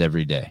 burpees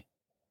every day.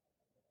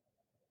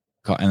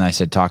 And I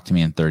said, talk to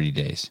me in 30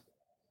 days.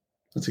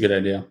 That's a good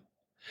idea.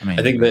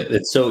 I think that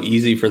it's so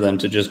easy for them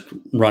to just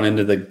run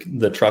into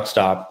the truck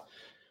stop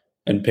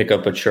and pick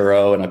up a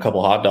churro and a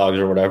couple hot dogs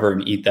or whatever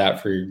and eat that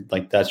for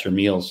that's your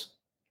meals.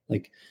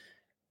 Like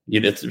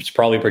it's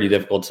probably pretty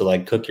difficult to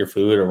like cook your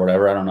food or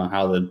whatever. I don't know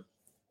how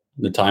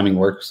the timing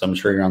works. I'm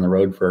sure you're on the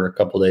road for a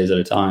couple days at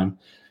a time.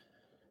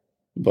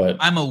 But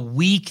I'm a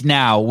week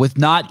now with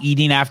not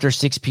eating after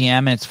 6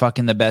 p.m. and it's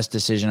fucking the best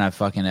decision I've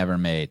fucking ever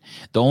made.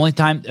 The only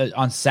time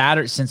on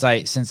Saturday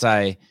since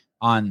I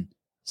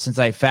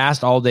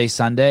fast all day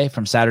Sunday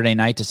from Saturday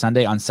night to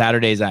Sunday, on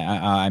Saturdays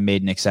I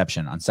made an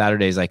exception. On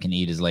Saturdays I can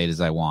eat as late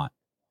as I want,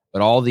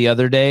 but all the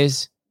other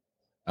days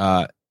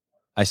I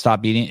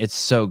stopped eating. It's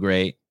so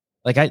great.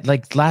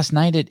 Like last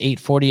night at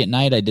 8:40 at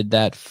night I did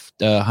that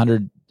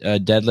 100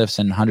 deadlifts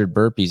and 100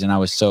 burpees, and I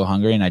was so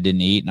hungry and I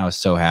didn't eat, and I was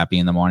so happy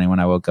in the morning when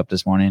I woke up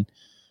this morning.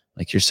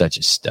 Like, you're such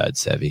a stud,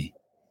 Sevi.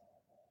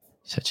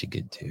 Such a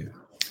good dude.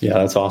 Yeah,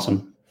 that's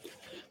awesome.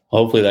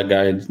 hopefully that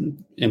guy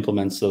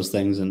implements those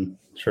things and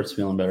starts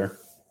feeling better.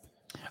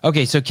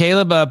 Okay, so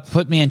Caleb,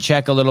 put me in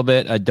check a little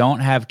bit.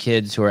 Don't have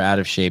kids who are out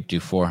of shape do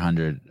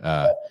 400.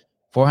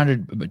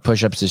 400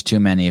 push-ups is too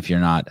many if you're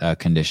not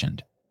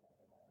conditioned.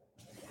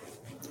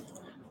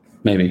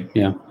 Maybe,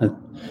 yeah.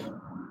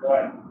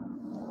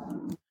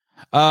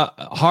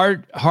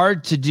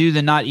 Hard to do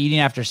the not eating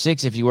after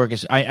 6 if you work.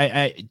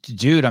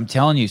 Dude, I'm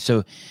telling you.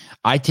 So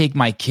I take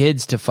my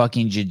kids to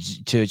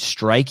to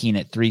striking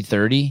at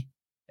 3:30.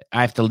 I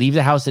have to leave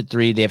the house at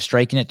 3. They have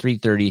striking at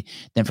 3:30.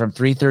 Then from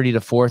 3:30 to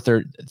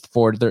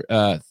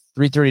 4:30,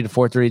 3:30 to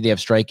 4:30 they have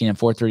striking, and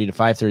 4:30 to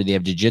 5:30 they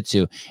have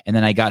jiu-jitsu. And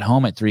then I got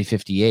home at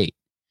 3:58.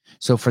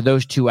 So for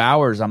those 2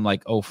 hours, I'm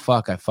like, oh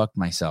fuck, I fucked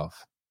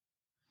myself.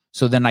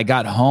 So then I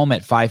got home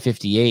at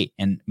 5:58,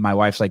 and my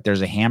wife's like,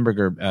 "There's a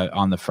hamburger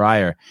on the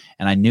fryer,"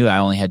 and I knew I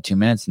only had 2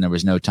 minutes, and there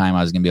was no time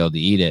I was going to be able to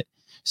eat it.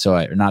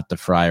 So not the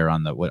fryer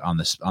on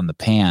the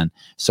pan.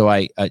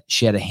 So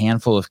she had a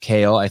handful of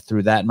kale. I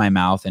threw that in my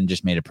mouth and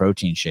just made a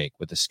protein shake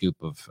with a scoop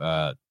of,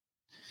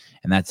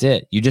 and that's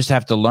it. You just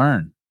have to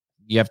learn.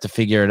 You have to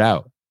figure it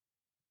out.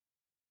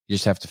 You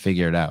just have to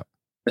figure it out.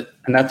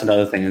 And that's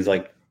another thing is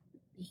like,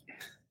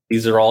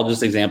 these are all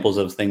just examples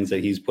of things that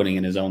he's putting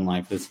in his own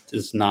life.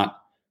 It's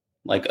not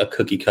like a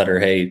cookie cutter.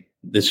 Hey,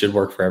 this should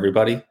work for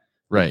everybody.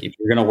 Right. If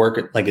you're going to work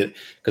it like it,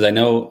 because I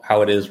know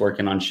how it is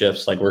working on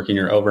shifts, like working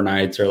your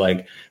overnights or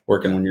like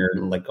working when you're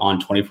like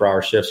on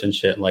 24-hour shifts and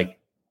shit. Like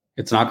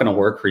it's not going to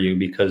work for you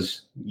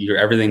because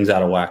everything's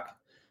out of whack.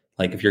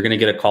 Like if you're going to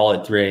get a call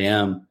at 3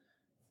 a.m.,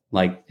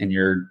 like, and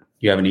you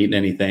haven't eaten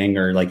anything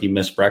or like you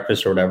missed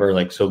breakfast or whatever,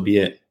 like, so be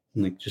it.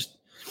 Like just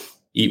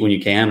eat when you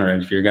can, or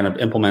if you're going to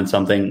implement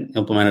something,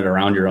 implement it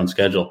around your own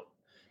schedule.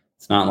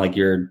 It's not like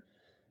you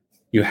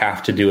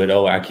have to do it.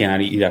 Oh, I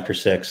can't eat after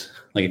 6.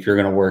 Like if you're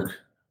going to work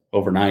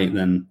overnight,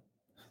 then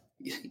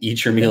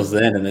eat your meals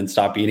then and then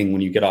stop eating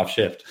when you get off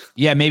shift.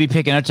 Yeah, maybe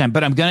pick another time.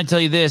 But I'm going to tell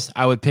you this,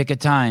 I would pick a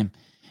time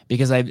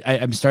because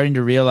I'm starting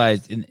to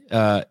realize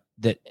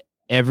that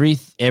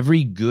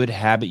every good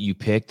habit you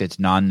pick that's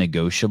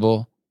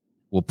non-negotiable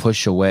will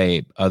push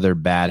away other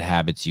bad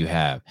habits you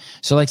have.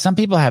 So like some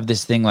people have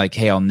this thing like,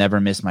 hey, I'll never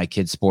miss my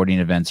kids' sporting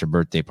events or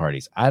birthday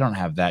parties. I don't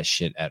have that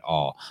shit at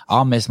all.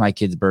 I'll miss my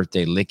kid's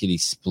birthday lickety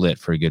split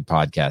for a good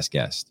podcast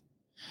guest.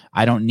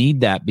 I don't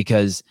need that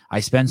because I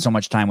spend so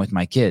much time with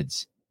my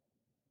kids.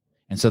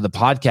 And so the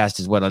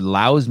podcast is what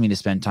allows me to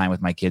spend time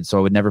with my kids. So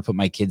I would never put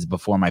my kids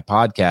before my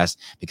podcast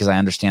because I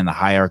understand the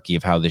hierarchy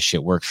of how this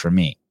shit works for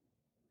me.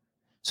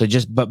 So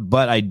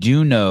but I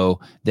do know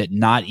that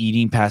not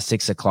eating past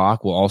 6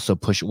 o'clock will also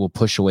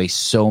push away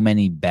so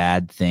many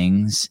bad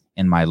things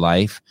in my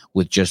life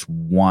with just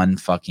one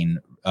fucking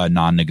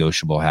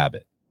non-negotiable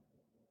habit.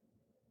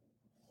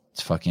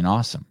 It's fucking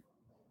awesome.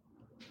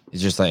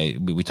 It's just like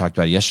we talked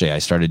about it yesterday. I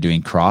started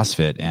doing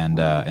CrossFit and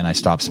I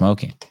stopped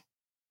smoking.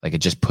 Like it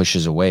just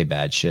pushes away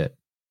bad shit.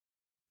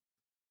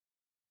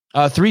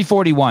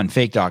 341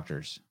 fake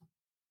doctors.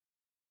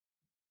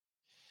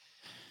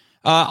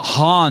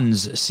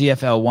 Hans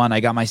CFL1. I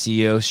got my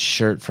CEO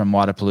shirt from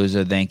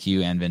Wadapalooza. Thank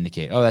you and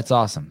Vindicate. Oh, that's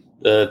awesome.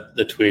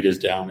 The tweet is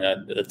down.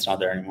 It's not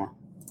there anymore.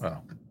 Oh,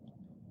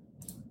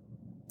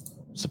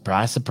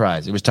 surprise,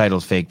 surprise! It was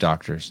titled "Fake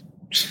Doctors."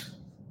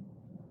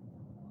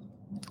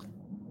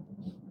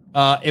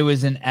 It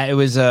was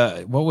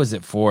what was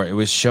it for? It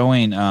was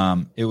showing,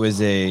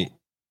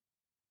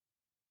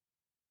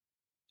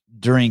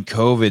 during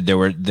COVID,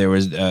 there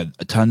was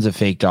tons of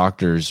fake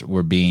doctors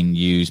were being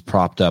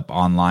propped up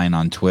online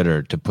on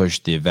Twitter to push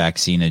the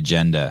vaccine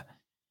agenda,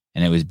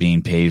 and it was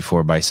being paid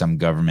for by some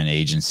government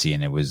agency,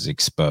 and it was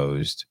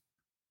exposed.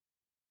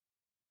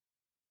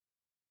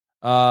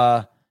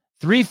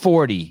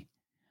 340.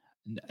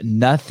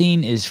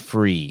 Nothing is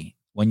free.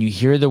 When you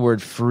hear the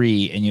word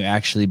free and you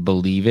actually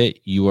believe it,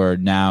 you are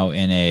now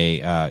in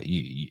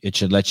it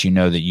should let you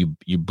know that you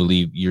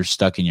believe you're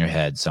stuck in your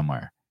head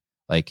somewhere.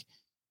 Like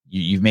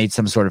you've made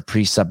some sort of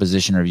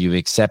presupposition or you've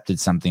accepted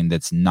something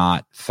that's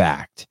not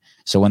fact.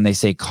 So when they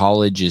say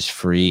college is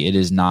free, it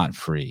is not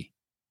free.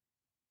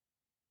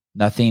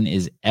 Nothing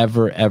is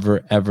ever,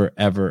 ever, ever,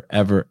 ever,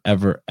 ever,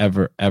 ever,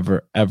 ever,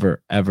 ever,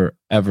 ever, ever,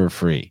 ever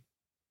free.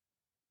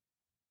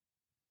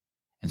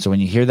 And so when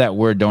you hear that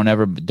word, don't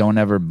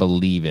ever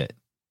believe it.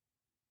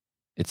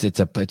 It's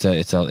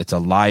a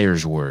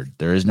liar's word.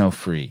 There is no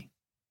free.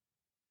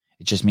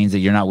 It just means that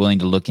you're not willing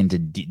to look into.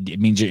 It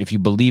means if you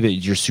believe it,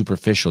 you're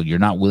superficial. You're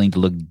not willing to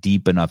look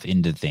deep enough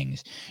into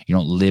things. You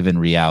don't live in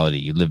reality.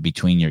 You live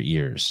between your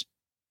ears.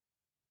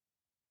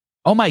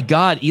 Oh my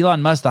God,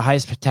 Elon Musk, the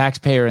highest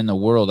taxpayer in the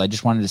world. I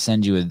just wanted to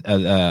send you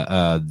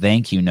a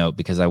thank you note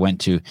because I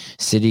went to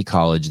City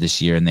College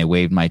this year and they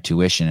waived my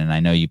tuition. And I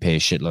know you pay a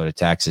shitload of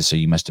taxes, so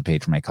you must have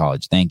paid for my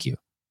college. Thank you.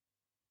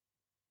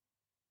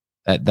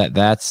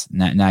 That's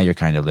now you're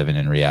kind of living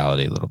in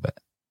reality a little bit.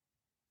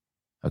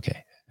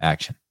 Okay,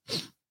 action.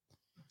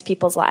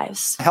 People's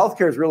lives.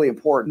 Healthcare is really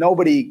important.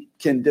 Nobody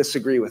can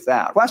disagree with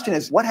that. The question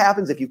is, what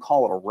happens if you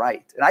call it a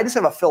right? And I just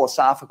have a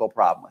philosophical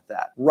problem with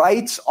that.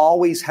 Rights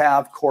always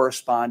have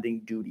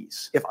corresponding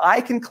duties. If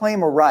I can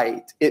claim a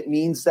right, it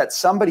means that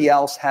somebody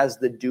else has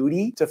the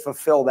duty to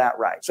fulfill that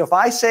right. So if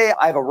I say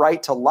I have a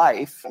right to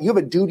life, you have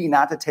a duty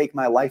not to take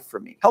my life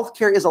from me.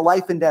 Healthcare is a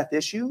life and death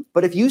issue.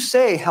 But if you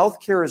say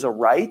healthcare is a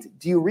right,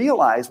 do you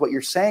realize what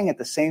you're saying at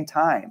the same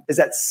time is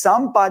that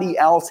somebody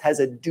else has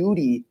a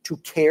duty to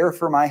care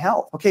for my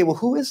health? Okay, well,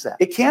 who is that?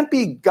 It can't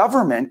be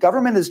government.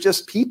 Government is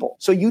just people.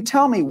 So you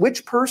tell me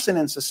which person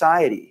in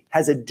society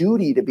has a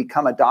duty to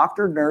become a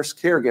doctor, nurse,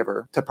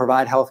 caregiver to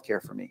provide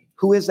healthcare for me.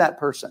 Who is that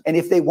person? And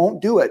if they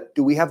won't do it,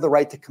 do we have the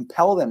right to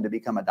compel them to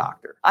become a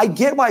doctor? I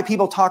get why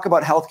people talk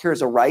about healthcare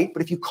as a right,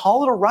 but if you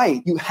call it a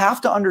right, you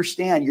have to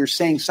understand you're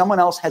saying someone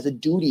else has a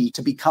duty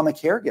to become a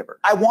caregiver.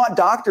 I want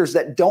doctors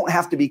that don't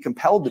have to be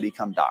compelled to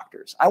become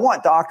doctors. I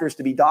want doctors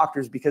to be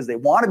doctors because they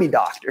want to be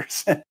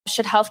doctors.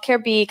 Should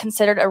healthcare be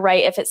considered a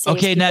right if it saves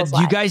Okay, now people's do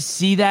you lives? guys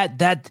see that?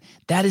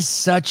 That is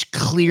such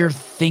clear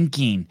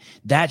thinking.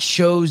 That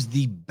shows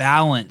the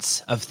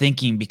balance of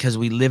thinking because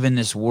we live in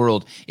this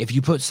world. If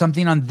you put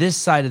something on this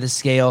side of the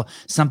scale,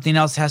 something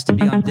else has to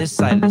be on this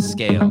side of the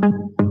scale.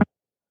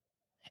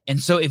 And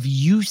so if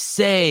you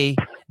say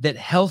that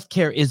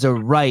healthcare is a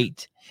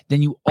right,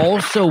 then you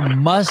also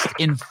must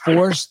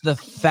enforce the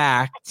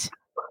fact.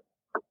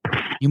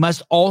 You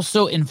must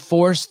also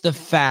enforce the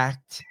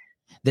fact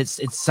that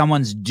it's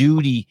someone's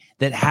duty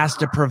that has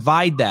to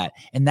provide that.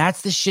 And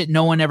that's the shit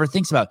no one ever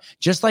thinks about.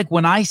 Just like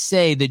when I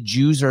say that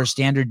Jews are a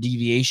standard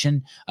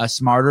deviation,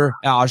 smarter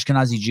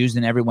Ashkenazi Jews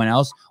than everyone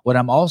else, what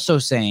I'm also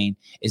saying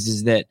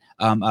is that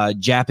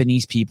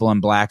Japanese people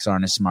and blacks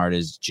aren't as smart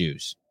as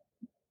Jews.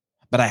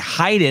 But I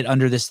hide it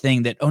under this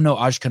thing that, oh no,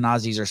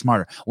 Ashkenazis are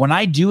smarter. When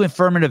I do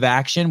affirmative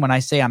action, when I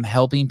say I'm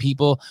helping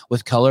people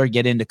with color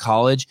get into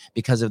college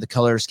because of the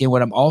color of skin,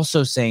 what I'm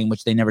also saying,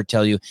 which they never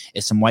tell you,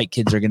 is some white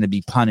kids are going to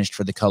be punished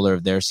for the color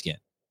of their skin.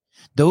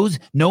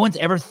 No one's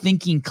ever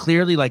thinking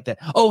clearly like that.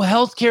 Oh,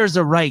 healthcare is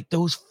a right.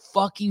 Those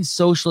fucking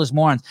socialist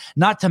morons.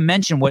 Not to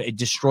mention what it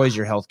destroys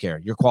your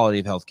healthcare, your quality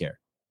of healthcare.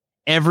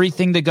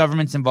 Everything the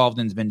government's involved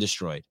in has been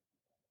destroyed.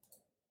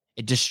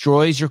 It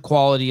destroys your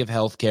quality of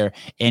healthcare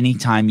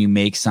anytime you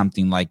make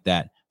something like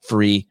that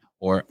free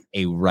or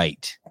a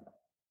right.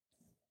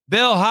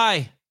 Bill,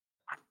 hi.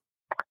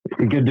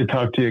 Good to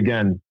talk to you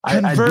again.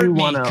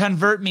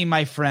 Convert me,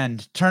 my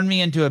friend. Turn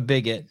me into a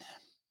bigot.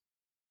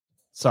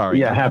 Sorry.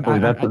 Yeah, happily.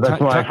 That's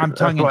why I'm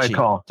tongue in cheek.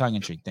 Call. Tongue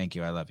in cheek. Thank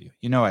you. I love you.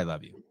 You know I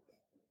love you.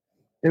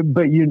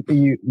 But you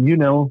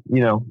know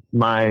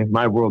my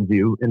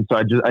worldview, and so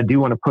I do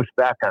want to push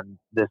back on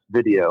this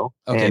video.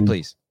 Okay,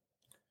 please.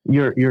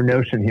 Your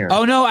notion here.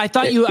 Oh no, I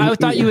thought you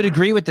would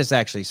agree with this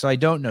actually. So I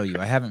don't know you.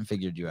 I haven't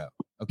figured you out.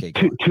 Okay.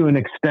 To an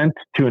extent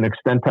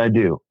I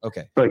do.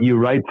 Okay. But you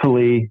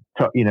rightfully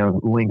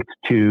linked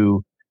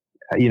to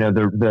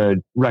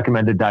the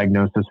recommended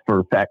diagnosis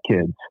for fat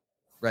kids.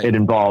 Right. It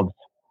involves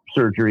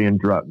surgery and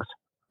drugs.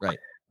 Right.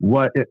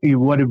 What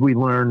did we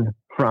learn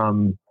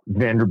from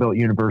Vanderbilt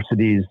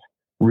University's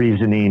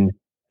reasoning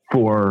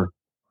for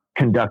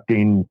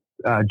conducting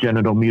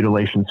genital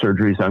mutilation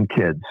surgeries on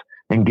kids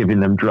and giving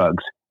them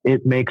drugs?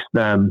 It makes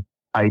them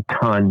a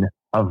ton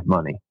of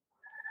money.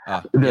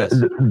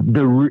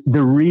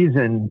 The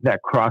reason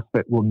that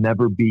CrossFit will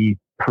never be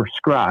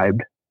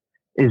prescribed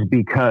is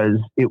because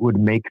it would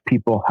make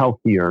people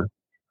healthier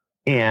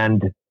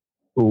and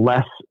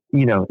less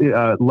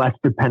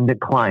dependent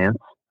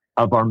clients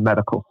of our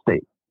medical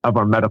state, of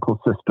our medical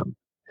system.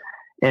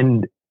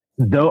 And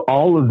though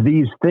all of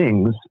these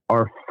things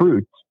are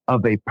fruits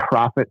of a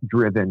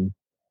profit-driven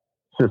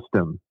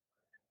system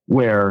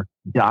where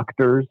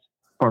doctors,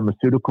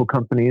 pharmaceutical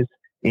companies,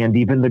 and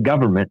even the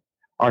government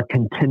are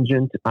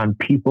contingent on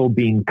people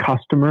being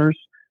customers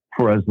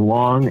for as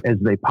long as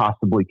they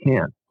possibly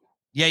can.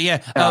 Yeah.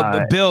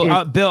 Bill,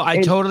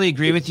 I totally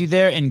agree with you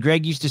there. And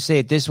Greg used to say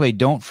it this way: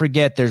 don't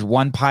forget, there's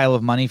one pile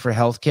of money for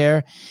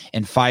healthcare,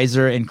 and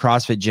Pfizer and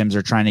CrossFit gyms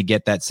are trying to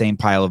get that same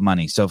pile of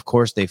money. So of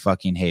course they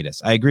fucking hate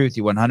us. I agree with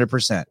you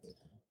 100%.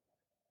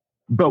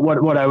 But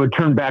what I would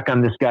turn back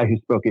on this guy who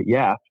spoke at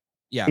YAF.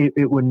 Yeah,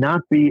 it would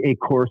not be a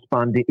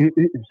corresponding.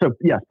 So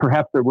yes,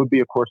 perhaps there would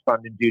be a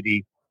corresponding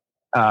duty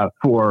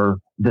for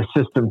the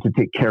system to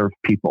take care of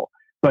people.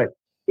 But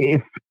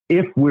if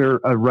we're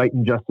a right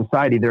and just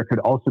society, there could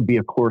also be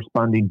a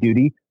corresponding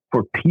duty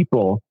for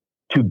people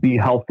to be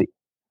healthy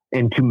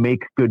and to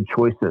make good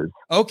choices.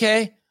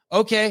 Okay.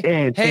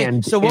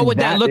 So what would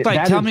that look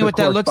like? Tell me what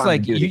that looks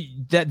like.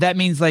 That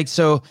means like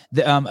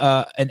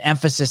an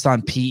emphasis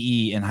on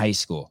PE in high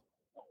school.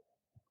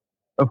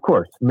 Of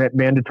course,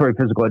 mandatory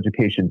physical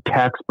education,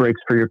 tax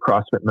breaks for your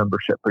CrossFit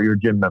membership or your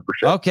gym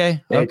membership.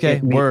 Okay.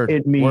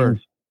 It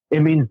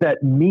means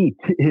that meat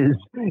is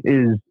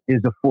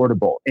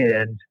affordable,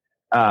 and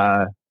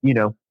but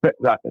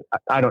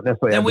I don't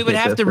necessarily. Then we would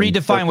have to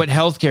redefine what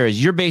healthcare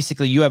is.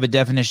 You have a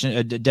definition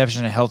of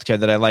healthcare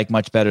that I like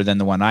much better than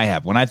the one I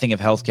have. When I think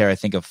of healthcare, I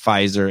think of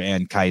Pfizer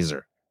and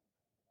Kaiser.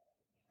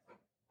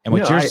 And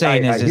what you're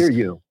saying is, I hear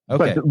you.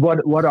 Okay.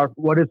 But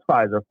what is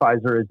Pfizer?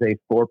 Pfizer is a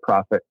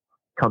for-profit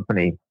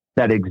company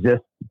that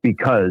exists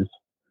because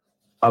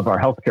of our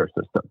healthcare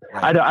system.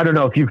 Right. I don't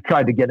know if you've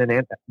tried to get an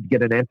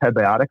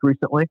antibiotic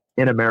recently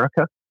in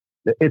America.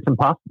 It's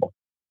impossible.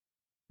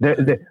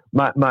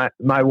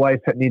 My wife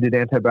needed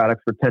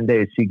antibiotics for 10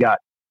 days. She got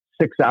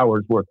 6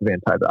 hours worth of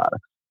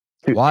antibiotics.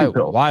 Why?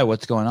 Why?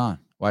 What's going on?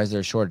 Why is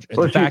there a shortage?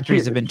 Well, the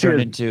factories have been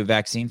turned into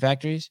vaccine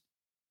factories?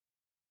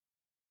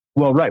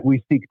 Well, right.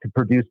 We seek to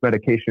produce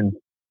medication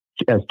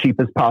as cheap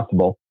as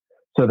possible,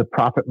 so the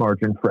profit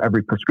margin for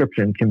every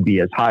prescription can be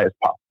as high as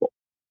possible.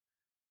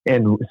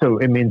 And so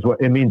it means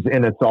what it means,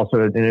 and it's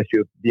also an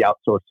issue of the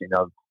outsourcing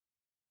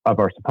of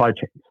our supply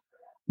chains.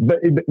 But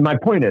my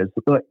point is,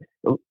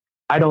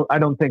 I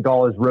don't think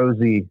all is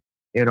rosy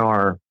in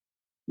our,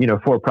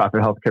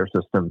 for-profit healthcare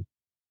system,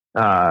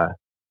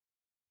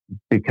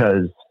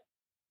 because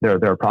there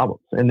are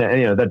problems, and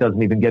that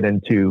doesn't even get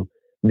into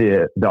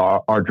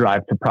our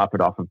drive to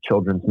profit off of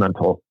children's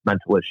mental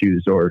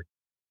issues or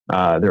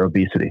their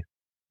obesity.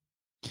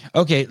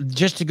 Okay,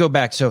 just to go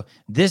back. So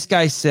this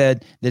guy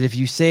said that if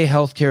you say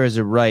healthcare is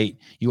a right,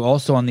 you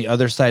also on the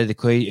other side of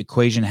the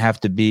equation have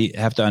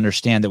to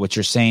understand that what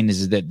you're saying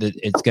is that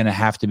it's going to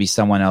have to be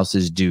someone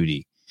else's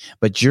duty.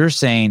 But you're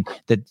saying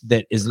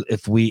that is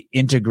if we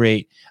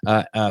integrate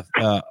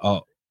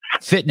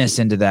fitness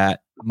into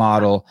that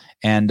model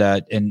and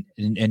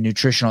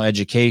nutritional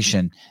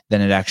education,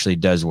 then it actually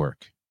does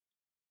work.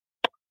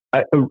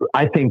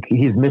 I think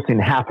he's missing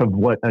half of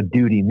what a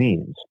duty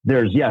means.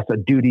 There's a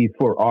duty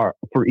for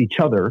each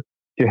other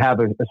to have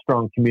a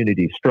strong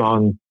community,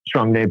 strong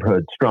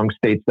neighborhoods, strong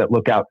states that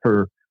look out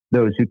for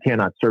those who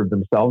cannot serve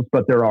themselves.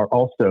 But there are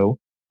also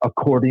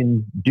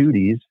according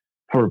duties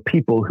for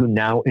people who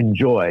now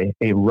enjoy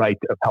a right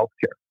of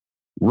healthcare.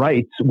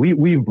 Rights,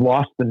 we've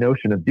lost the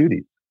notion of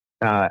duties.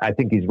 I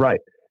think he's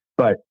right,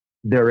 but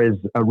there is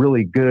a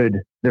really good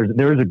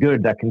there is a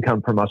good that can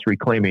come from us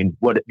reclaiming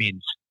what it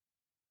means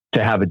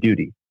to have a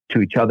duty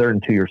to each other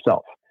and to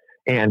yourself.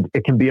 And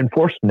it can be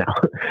enforced now,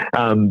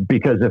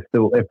 because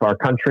if our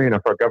country and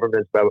if our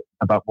government is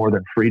about more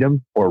than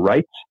freedom or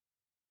rights,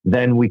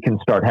 then we can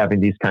start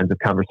having these kinds of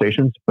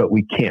conversations, but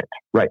we can't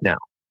right now.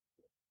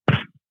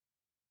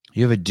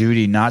 You have a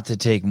duty not to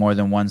take more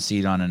than one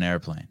seat on an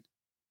airplane.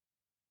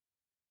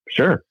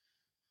 Sure.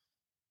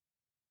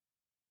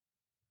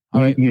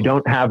 Right. You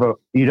don't have a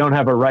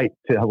right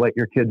to let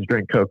your kids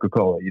drink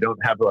Coca-Cola. You don't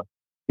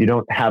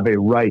have a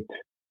right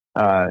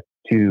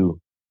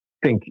to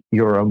think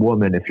you're a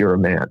woman if you're a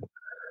man.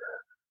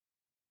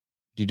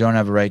 You don't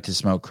have a right to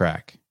smoke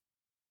crack.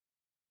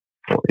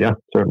 Well, yeah,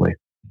 certainly.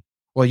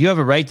 Well, you have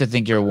a right to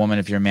think you're a woman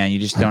if you're a man. You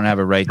just don't have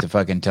a right to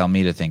fucking tell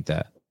me to think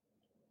that.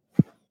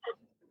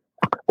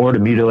 Or to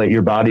mutilate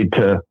your body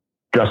to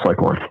dress like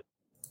one.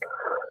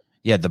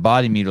 Yeah, the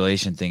body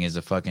mutilation thing is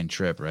a fucking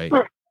trip, right?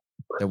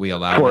 That we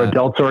allow for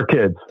adults or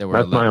kids.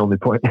 That's my only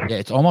point. Yeah,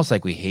 it's almost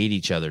like we hate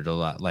each other a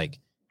lot. Like,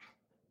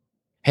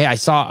 hey, I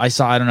saw. I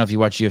don't know if you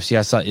watch UFC.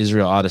 I saw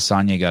Israel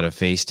Adesanya got a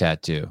face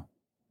tattoo.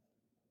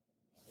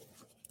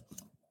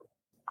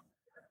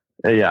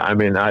 Yeah, I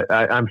mean,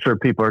 I'm sure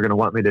people are going to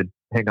want me to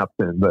hang up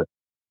soon, but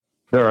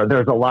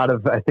there's a lot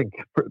of, I think,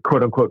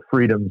 quote unquote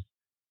freedoms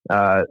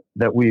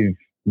that we've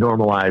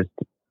normalized,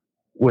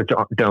 which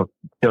don't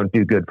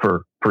do good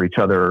for each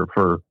other or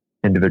for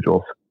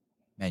individuals.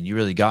 Man, you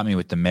really got me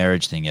with the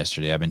marriage thing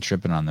yesterday. I've been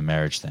tripping on the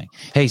marriage thing.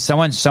 Hey,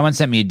 someone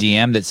sent me a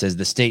DM that says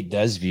the state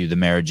does view the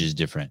marriage as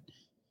different.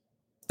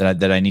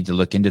 That I need to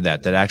look into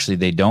that. That actually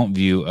they don't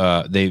view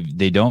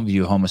they don't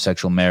view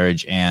homosexual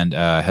marriage and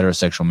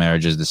heterosexual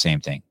marriage as the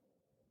same thing.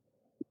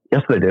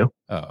 Yes, they do.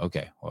 Oh,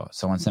 okay. Well,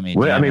 someone sent me a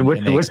DM. I mean,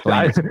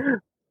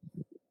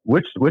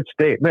 which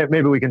state?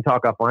 Maybe we can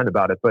talk offline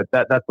about it. But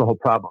that's the whole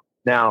problem.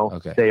 Now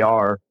They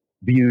are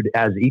viewed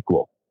as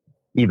equal,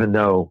 even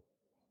though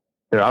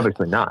they're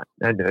obviously not.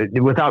 And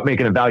without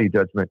making a value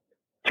judgment,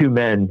 two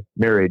men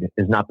married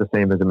is not the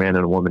same as a man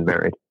and a woman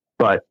married.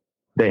 But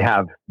they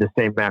have the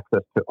same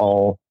access to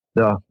all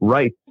the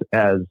rights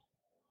as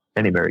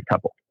any married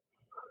couple.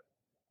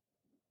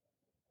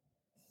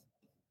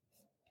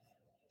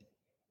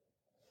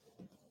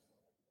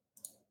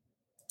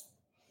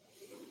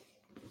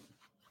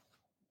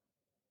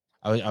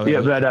 But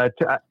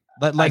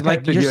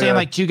you're saying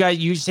like two guys.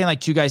 You're saying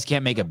like two guys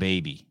can't make a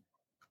baby,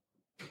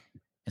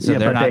 and so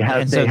they're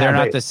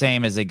not the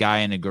same as a guy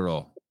and a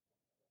girl.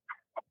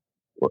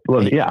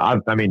 Well, yeah,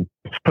 I mean,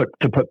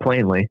 to put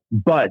plainly,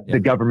 but the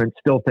government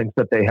still thinks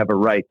that they have a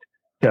right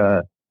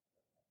to,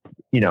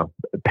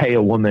 pay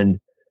a woman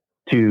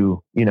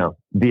to,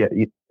 be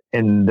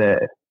in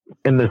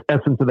the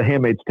essence of the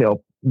Handmaid's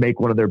Tale, make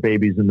one of their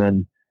babies and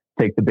then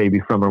take the baby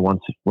from her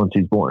once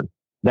he's born.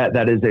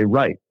 That is a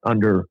right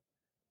under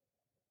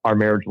our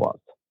marriage laws.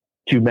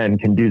 Two men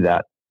can do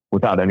that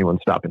without anyone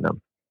stopping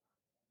them.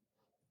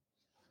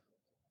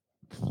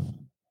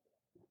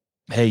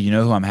 Hey, you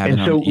know who I'm having?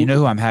 You know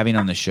who I'm having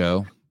on the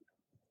show?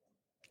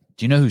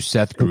 Do you know who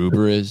Seth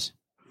Gruber is?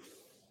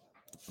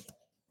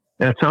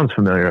 That sounds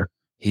familiar.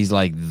 He's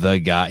like the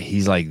guy.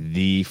 He's like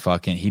the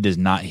fucking.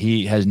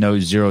 He has no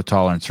zero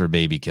tolerance for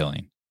baby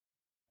killing.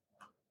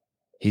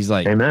 He's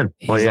like, amen.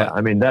 Well, yeah, like,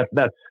 I mean,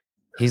 that's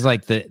he's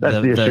like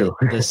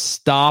the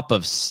stop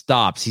of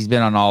stops. He's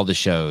been on all the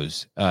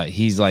shows.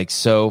 He's like,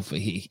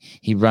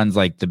 he runs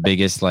like the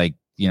biggest, like,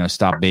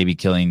 stop baby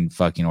killing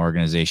fucking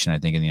organization, I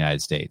think, in the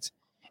United States.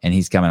 And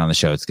he's coming on the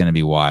show. It's going to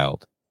be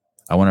wild.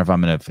 I wonder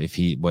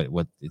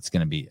what it's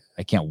going to be.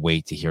 I can't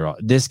wait to hear all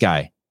this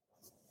guy.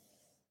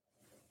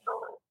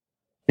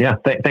 Yeah.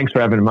 Thanks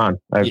for having him on.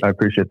 I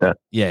appreciate that.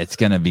 Yeah. It's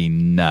going to be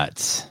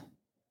nuts.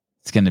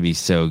 It's going to be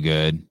so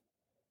good.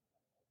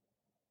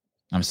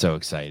 I'm so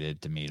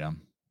excited to meet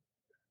him.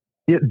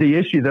 Yeah, the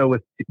issue though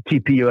with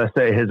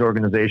TPUSA, his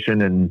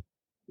organization, and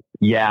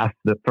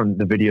from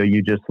the video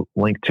you just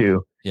linked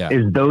to,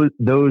 is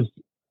those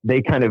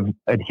they kind of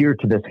adhere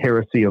to this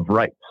heresy of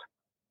rights.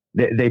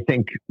 They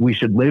think we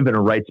should live in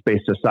a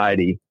rights-based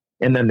society,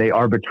 and then they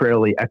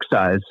arbitrarily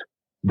excise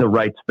the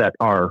rights that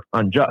are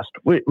unjust,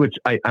 which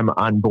I'm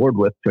on board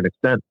with to an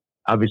extent.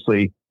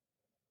 Obviously,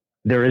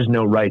 there is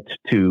no right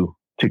to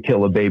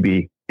kill a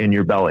baby in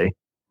your belly,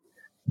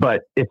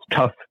 but it's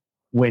tough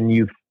when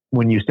you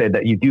say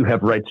that you do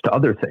have rights to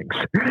other things.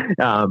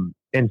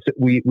 And so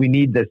we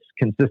need this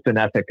consistent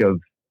ethic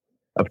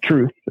of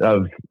truth,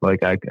 of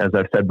as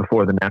I've said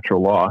before, the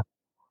natural law,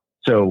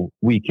 so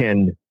we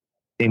can,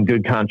 in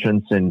good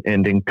conscience and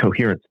in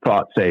coherent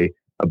thought, say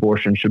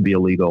abortion should be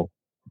illegal,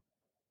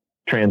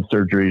 trans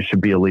surgery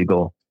should be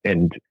illegal,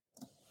 and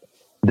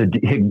the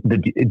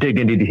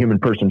dignity of the human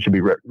person should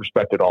be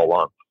respected all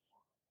along.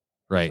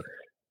 Right.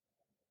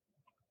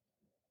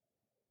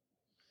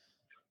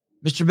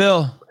 Mr.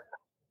 Bill.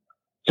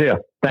 See ya.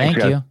 Thanks, Thank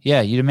you. guys.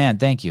 Yeah, you the man.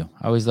 Thank you.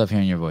 I always love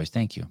hearing your voice.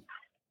 Thank you.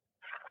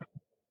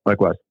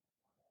 Likewise.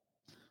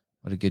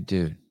 What a good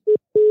dude.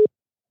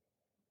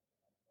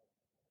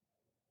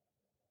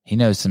 He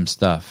knows some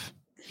stuff.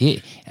 Do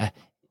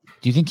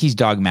you think he's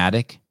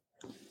dogmatic?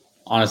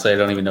 Honestly, I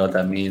don't even know what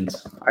that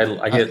means.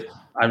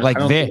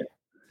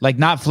 Like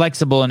not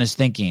flexible in his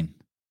thinking.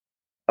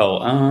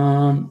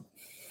 Oh,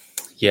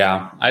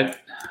 yeah.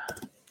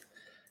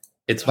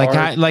 It's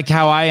hard. Like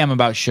how I am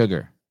about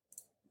sugar.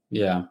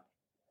 Yeah.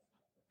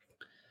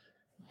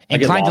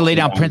 Inclined to lay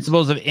down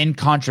principles of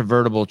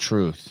incontrovertible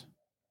truth.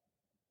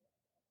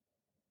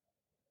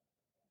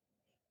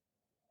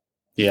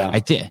 Yeah. I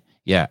did.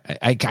 Yeah,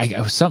 I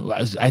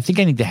think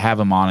I need to have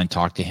him on and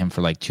talk to him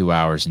for like 2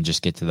 hours and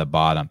just get to the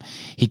bottom.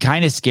 He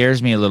kind of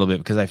scares me a little bit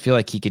because I feel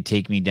like he could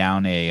take me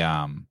down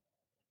a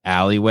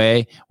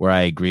alleyway where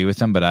I agree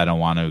with him, but I don't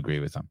want to agree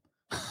with him.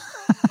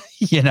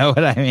 You know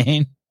what I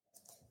mean?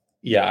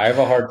 Yeah, I have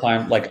a hard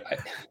time. Like,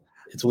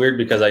 it's weird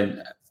because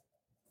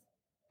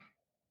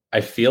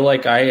I feel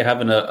like I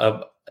have an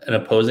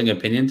opposing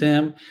opinion to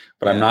him,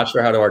 but I'm not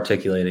sure how to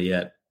articulate it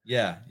yet.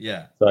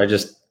 Yeah. So I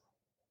just.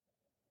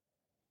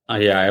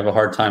 I have a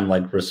hard time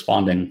like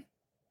responding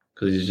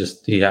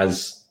because he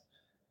has,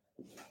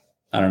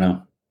 I don't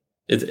know.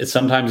 It's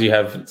sometimes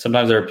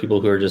there are people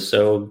who are just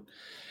so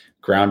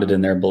grounded in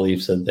their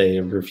beliefs that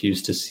they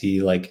refuse to see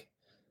like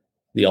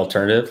the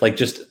alternative. Like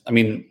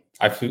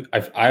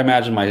I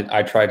imagine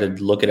I try to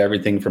look at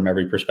everything from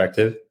every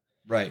perspective,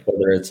 right?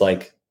 Whether it's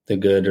like the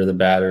good or the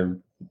bad or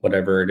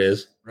whatever it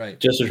is, right?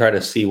 Just to try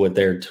to see what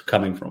they're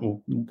coming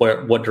from,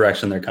 what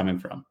direction they're coming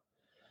from,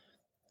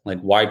 like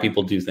why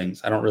people do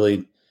things. I don't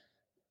really.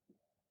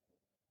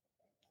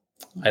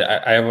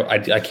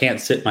 I can't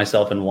sit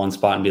myself in one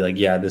spot and be like,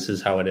 yeah, this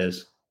is how it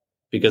is,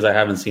 because I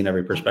haven't seen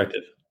every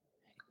perspective.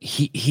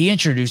 He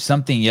introduced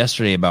something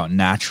yesterday about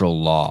natural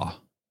law.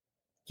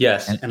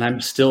 Yes, and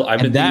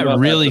I've been that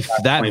really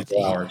that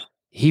 24 hours.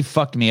 He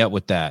fucked me up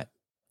with that.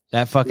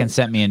 That fucking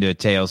sent me into a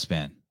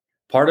tailspin.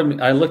 Part of me,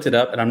 I looked it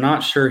up, and I'm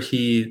not sure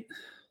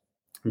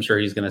I'm sure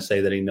he's going to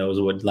say that he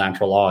knows what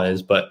natural law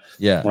is, but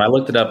when I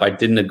looked it up, I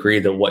didn't agree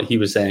that what he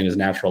was saying was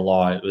natural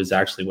law. It was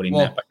actually what he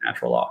meant by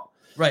natural law.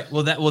 Right.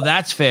 Well,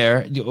 that's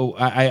fair.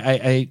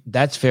 I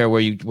that's fair where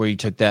you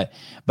took that.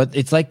 But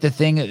it's like the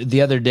thing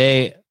the other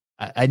day.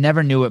 I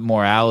never knew what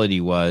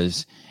morality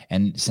was,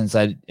 and since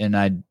I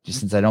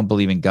don't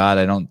believe in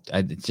God,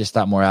 I just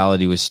thought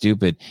morality was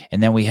stupid.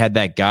 And then we had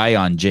that guy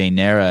on, Jay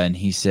Nara, and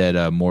he said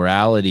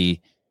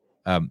morality.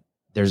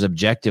 There's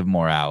objective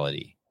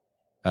morality.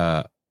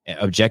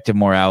 Objective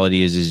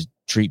morality is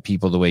treat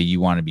people the way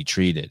you want to be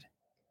treated.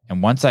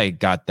 And once I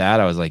got that,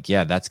 I was like,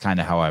 yeah, that's kind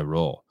of how I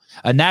roll.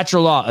 A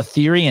natural law, a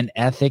theory in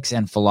ethics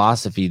and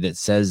philosophy that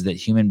says that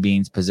human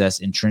beings possess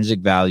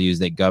intrinsic values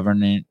that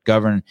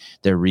govern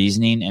their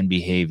reasoning and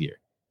behavior.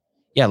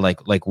 Yeah,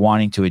 like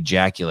wanting to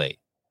ejaculate,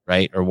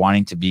 right? Or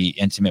wanting to be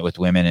intimate with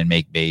women and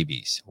make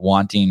babies,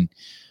 wanting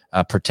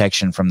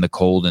protection from the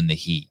cold and the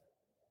heat,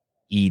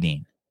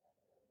 eating,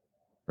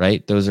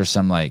 right? Those are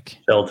some like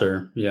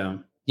shelter, yeah.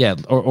 Yeah,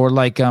 or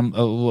like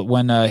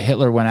when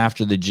Hitler went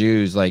after the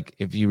Jews, like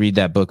if you read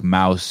that book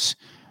Mouse,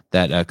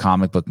 that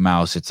comic book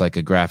Mouse, it's like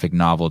a graphic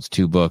novel. It's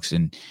 2 books,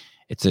 and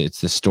it's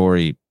the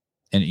story,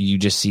 and you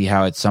just see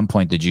how at some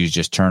point the Jews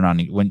just turn on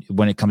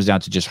when it comes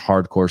down to just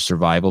hardcore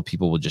survival,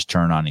 people will just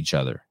turn on each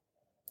other.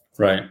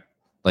 Right.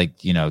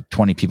 Like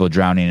 20 people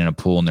drowning in a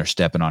pool and they're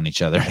stepping on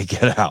each other to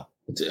get out.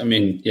 I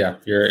mean, yeah,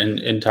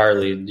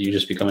 you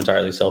just become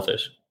entirely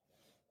selfish.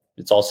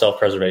 It's all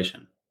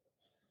self-preservation.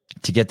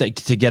 To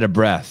get a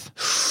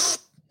breath.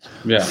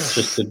 Yeah,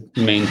 just to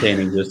maintain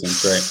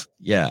existence, right?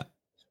 Yeah.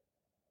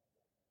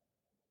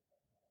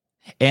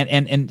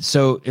 And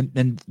so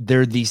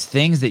there are these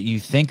things that you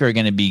think are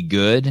going to be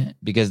good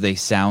because they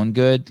sound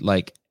good,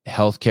 like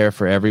healthcare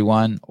for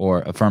everyone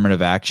or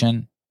affirmative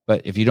action.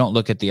 But if you don't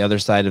look at the other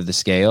side of the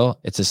scale,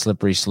 it's a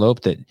slippery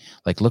slope that,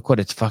 like, look what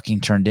it's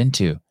fucking turned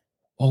into.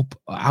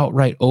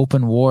 Outright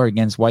open war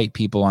against white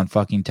people on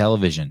fucking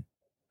television.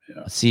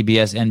 Yeah.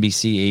 CBS,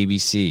 NBC,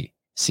 ABC,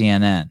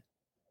 CNN.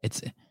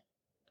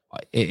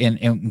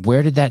 And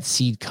where did that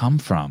seed come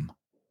from?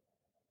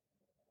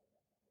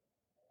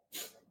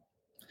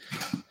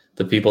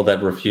 The people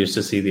that refuse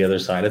to see the other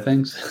side of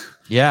things.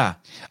 Yeah.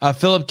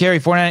 Philip Carey,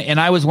 49, and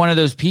I was one of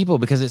those people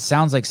because it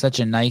sounds like such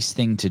a nice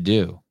thing to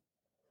do.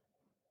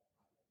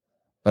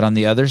 But on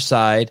the other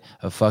side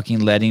of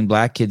fucking letting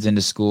black kids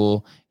into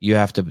school, you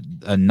have to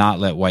not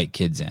let white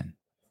kids in.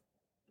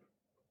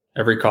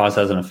 Every cause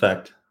has an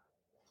effect.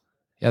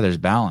 Yeah, there's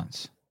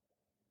balance.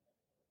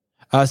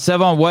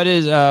 Sevan,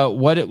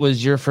 what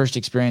was your first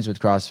experience with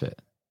CrossFit?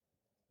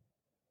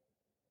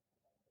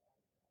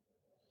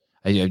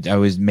 I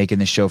was making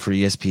the show for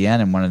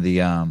ESPN, and one of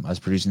the I was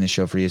producing the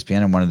show for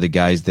ESPN, and one of the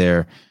guys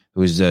there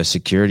who was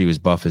security was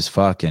buff as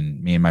fuck,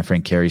 and me and my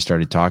friend Carrie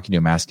started talking to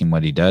him, asking him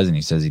what he does, and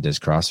he says he does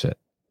CrossFit.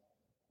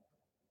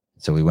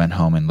 So we went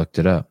home and looked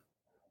it up.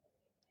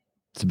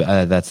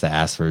 That's the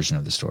ass version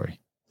of the story.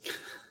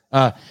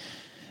 Okay,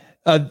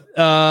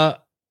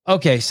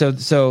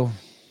 so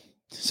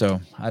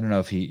I don't know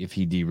if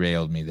he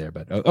derailed me there,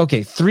 but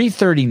okay,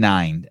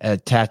 339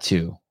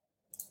 tattoo.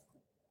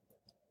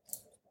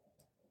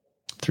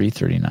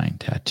 339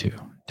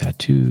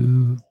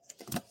 tattoo.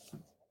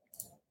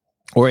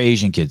 Or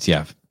Asian kids,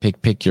 yeah.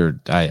 Pick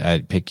your.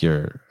 I pick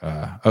your.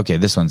 Okay,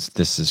 this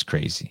is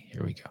crazy.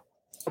 Here we go.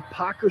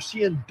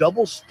 Hypocrisy and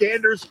double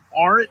standards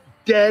aren't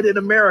dead in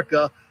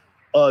America.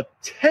 A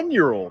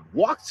 10-year-old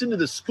walks into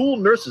the school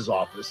nurse's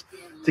office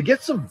to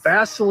get some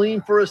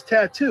Vaseline for his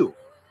tattoo.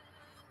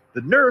 The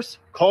nurse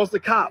calls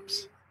the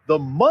cops. The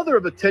mother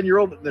of the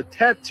 10-year-old and the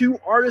tattoo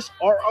artist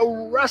are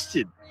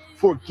arrested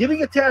for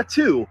giving a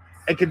tattoo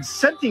and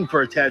consenting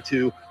for a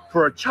tattoo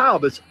for a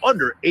child that's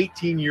under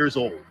 18 years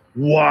old.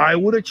 Why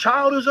would a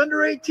child who's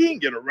under 18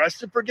 get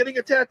arrested for getting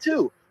a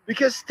tattoo?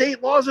 Because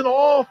state laws in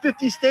all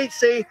 50 states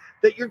say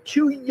that you're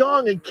too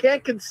young and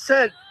can't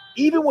consent,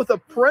 even with a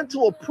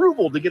parental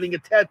approval, to getting a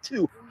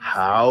tattoo.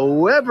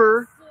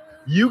 However,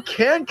 you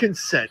can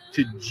consent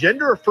to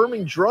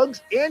gender-affirming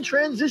drugs and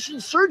transition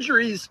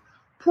surgeries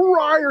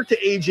prior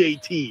to age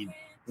 18.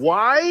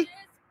 Why?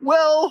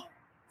 Well,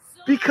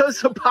 because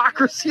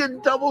hypocrisy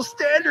and double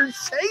standards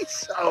say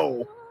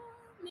so.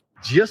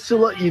 Just to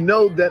let you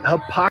know that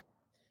hypocrisy.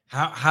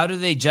 How do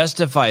they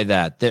justify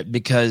that?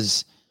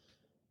 Because,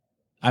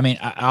 I mean,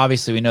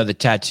 obviously we know the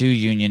tattoo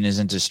union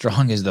isn't as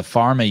strong as the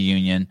pharma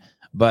union,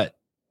 but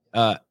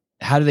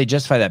how do they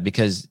justify that?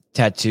 Because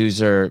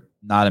tattoos are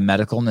not a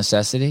medical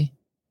necessity,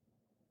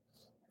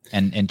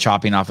 and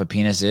chopping off a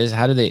penis is.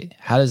 How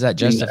does that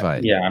justify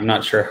it? Yeah, I'm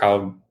not sure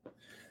how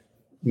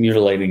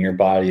mutilating your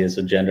body is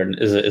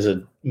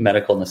a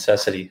medical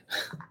necessity.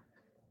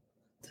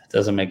 It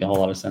doesn't make a whole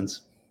lot of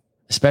sense,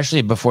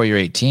 especially before you're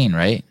 18,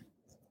 right?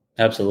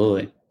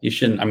 Absolutely. You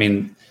shouldn't. I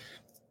mean,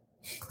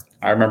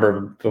 I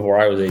remember before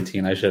I was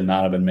 18, I should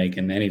not have been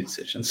making any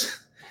decisions.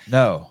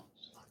 No.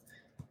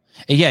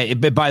 Yeah,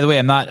 but by the way,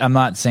 I'm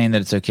not saying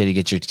that it's okay to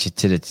get your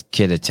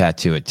kid a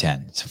tattoo at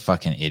 10. It's a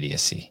fucking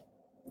idiocy.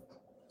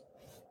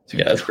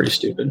 Yeah, that's pretty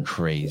stupid.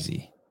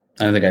 Crazy.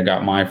 I don't think I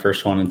got my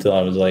first one until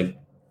I was like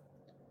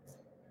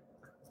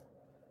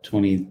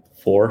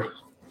 24,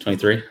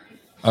 23.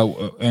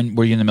 Oh, and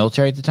were you in the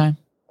military at the time?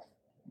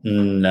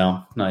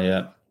 No, not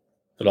yet.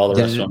 But all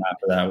the rest of them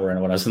after that were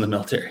when I was in the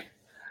military.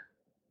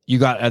 You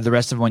got the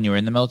rest of when you were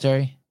in the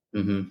military?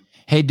 Mm-hmm.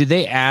 Hey, did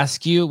they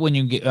ask you when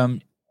you get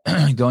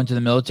go into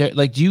the military?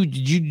 Like, did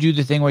you do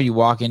the thing where you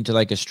walk into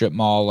like a strip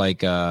mall, like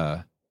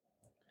to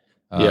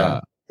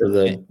talk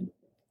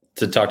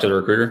to the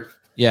recruiter?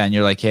 Yeah, and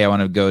you're like, hey, I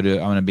want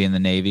to be in the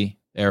Navy,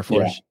 Air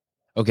Force. Yeah.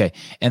 Okay,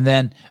 and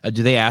then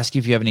do they ask you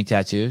if you have any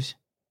tattoos?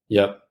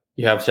 Yep,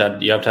 you have to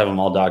have them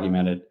all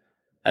documented,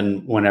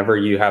 and whenever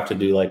you have to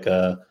do like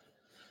I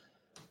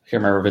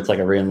can't remember if it's like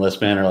a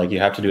reenlistment or like you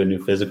have to do a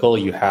new physical,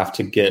 you have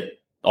to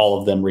get all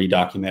of them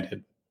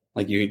redocumented.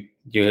 Like you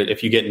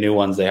if you get new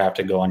ones, they have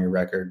to go on your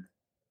record.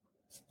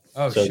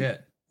 Oh,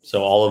 shit.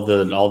 So all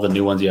the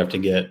new ones you have to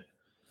get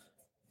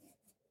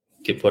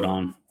put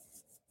on.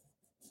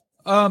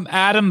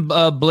 Adam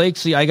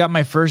Blakesley, I got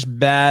my first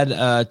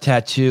bad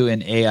tattoo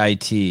in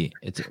AIT.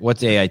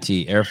 What's AIT?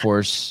 Air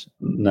Force?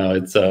 No,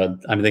 it's I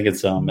think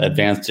it's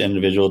advanced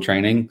individual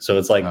training. So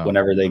it's like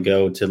whenever they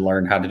go to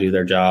learn how to do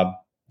their job,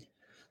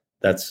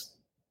 that's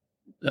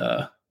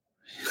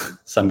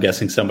so I'm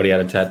guessing somebody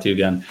had a tattoo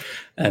gun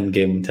and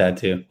gave them a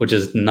tattoo, which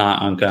is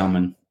not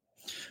uncommon.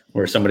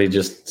 Where somebody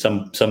just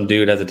some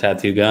dude has a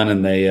tattoo gun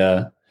and they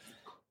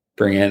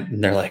bring it,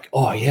 and they're like,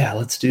 "Oh yeah,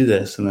 let's do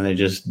this," and then they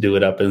just do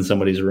it up in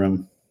somebody's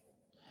room.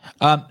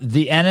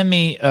 The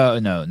enemy,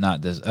 no,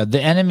 not this.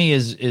 The enemy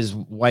is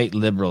white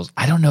liberals.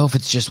 I don't know if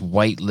it's just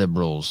white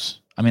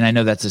liberals. I mean, I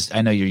know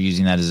I know you're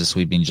using that as a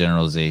sweeping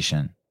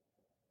generalization.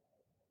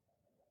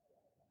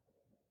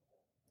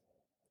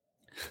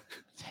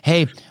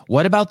 Hey,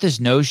 what about this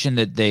notion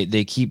that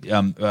they keep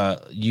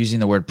using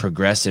the word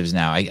progressives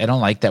now? I don't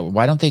like that.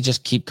 Why don't they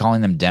just keep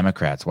calling them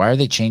Democrats? Why are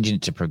they changing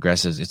it to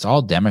progressives? It's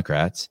all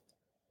Democrats.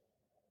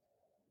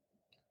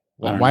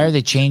 Why are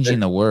they changing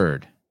the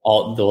word?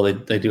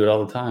 They do it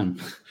all the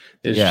time.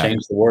 They just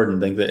change the word and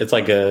think that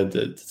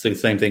it's the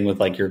same thing with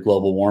like your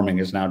global warming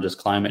is now just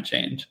climate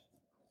change.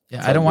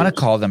 Yeah, I don't want to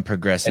call them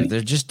progressive.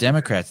 They're just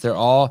Democrats. They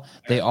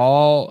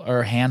all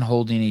are hand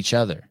holding each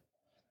other.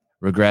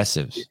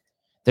 Regressives.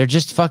 They're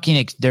just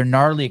they're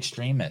gnarly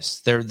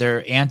extremists.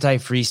 They're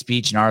anti-free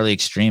speech, gnarly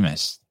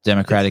extremists,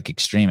 democratic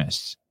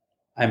extremists.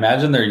 I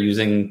imagine they're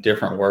using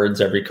different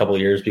words every couple of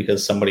years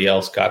because somebody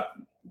else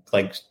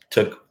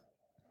took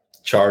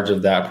charge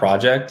of that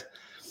project.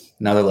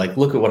 Now they're like,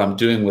 look at what I'm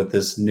doing with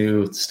this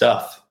new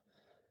stuff.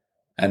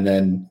 And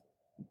then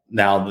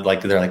now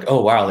they're like,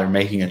 oh wow, they're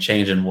making a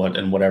change in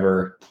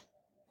whatever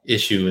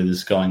issue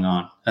is going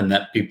on. And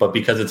but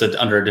because it's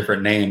under a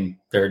different name,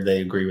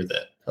 they agree with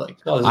it. Like,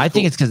 I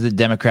think it's because the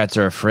Democrats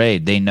are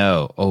afraid. They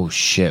know, oh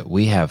shit,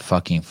 we have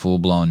fucking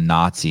full-blown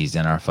Nazis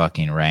in our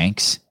fucking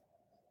ranks,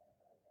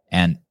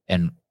 and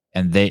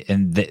they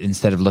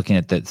instead of looking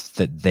at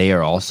that they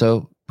are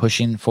also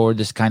pushing forward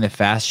this kind of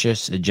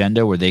fascist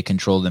agenda where they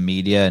control the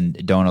media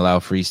and don't allow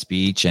free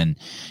speech and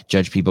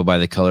judge people by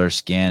the color of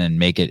skin and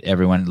make it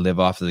everyone live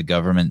off of the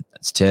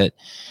government's tit.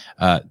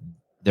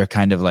 They're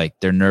kind of like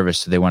they're nervous,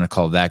 so they want to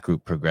call that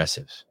group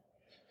progressives.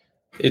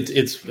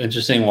 It's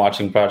interesting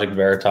watching Project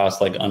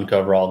Veritas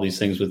uncover all these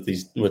things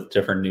with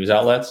different news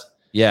outlets.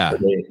 Yeah,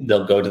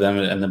 they'll go to them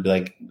and they'll be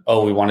like,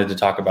 "Oh, we wanted to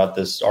talk about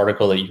this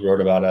article that you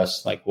wrote about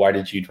us. Like, why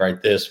did you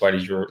write this? Why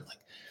did you?"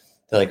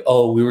 They're like,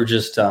 "Oh, we were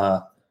just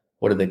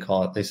what did they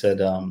call it? They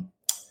said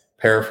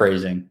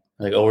paraphrasing.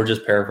 Like, oh, we're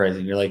just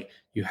paraphrasing." You're like,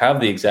 you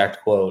have the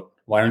exact quote.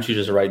 Why don't you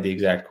just write the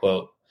exact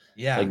quote?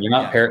 Yeah, like you're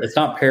not. It's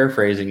not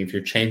paraphrasing if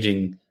you're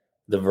changing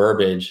the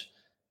verbiage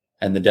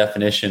and the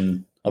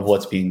definition of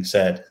what's being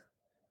said.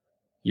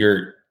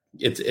 You're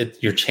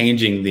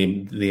changing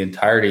the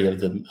entirety of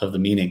the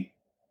meaning.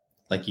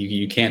 Like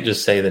you can't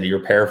just say that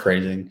you're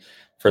paraphrasing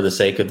for the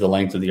sake of the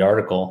length of the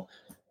article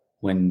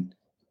when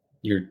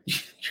you're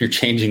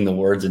changing the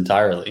words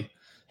entirely.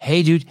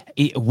 Hey, dude,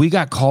 we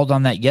got called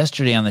on that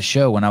yesterday on the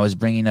show when I was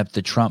bringing up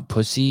the Trump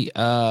pussy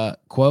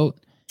quote.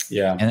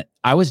 Yeah. And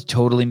I was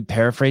totally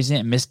paraphrasing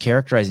it and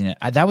mischaracterizing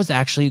it. That was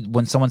actually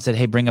when someone said,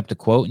 hey, bring up the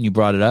quote, and you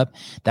brought it up.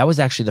 That was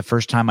actually the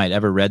first time I'd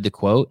ever read the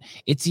quote.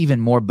 It's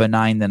even more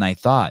benign than I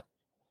thought.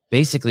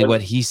 Basically,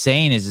 what he's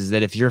saying is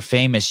that if you're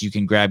famous, you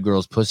can grab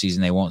girls' pussies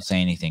and they won't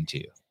say anything to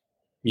you.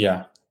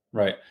 Yeah,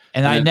 right.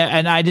 And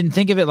I didn't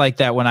think of it like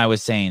that when I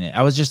was saying it.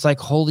 I was just like,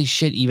 holy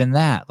shit, even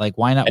that. Like,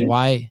 why not?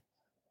 Why?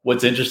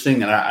 What's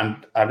interesting, and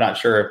I'm not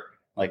sure,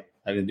 like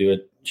I didn't do a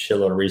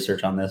shitload of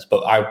research on this,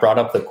 but I brought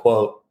up the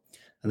quote.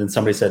 And then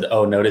somebody said,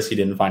 oh, notice he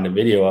didn't find a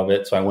video of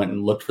it. So I went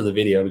and looked for the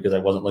video because I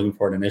wasn't looking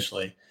for it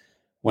initially.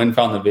 Went and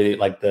found the video,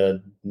 like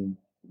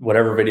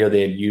whatever video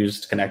they had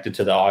used connected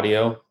to the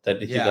audio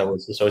that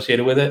was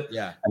associated with it.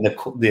 Yeah. And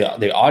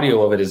the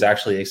audio of it is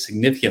actually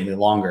significantly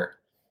longer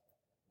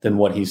than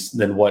what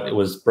it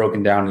was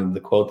broken down in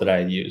the quote that I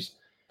had used.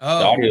 Oh.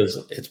 The audio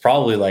it's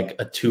probably like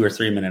a 2 or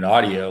 3 minute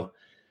audio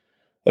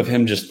of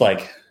him just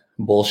like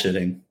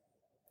bullshitting.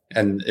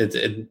 And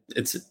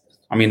it's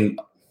I mean,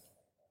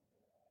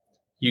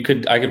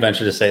 I could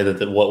venture to say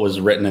that what was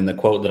written in the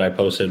quote that I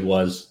posted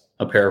was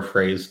a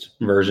paraphrased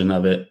version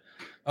of it.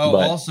 Oh,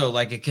 but also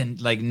like it can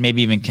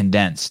maybe even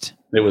condensed.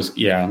 It was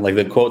like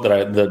the quote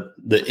that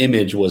the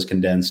image was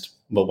condensed,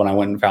 but when I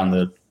went and found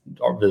the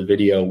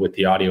video with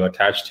the audio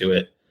attached to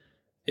it,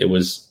 it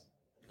was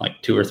like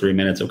 2 or 3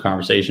 minutes of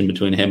conversation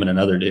between him and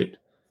another dude.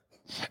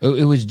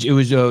 It was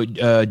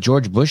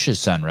George Bush's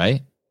son,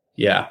 right?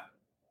 Yeah.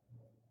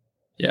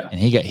 Yeah.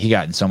 And he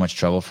got in so much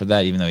trouble for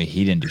that, even though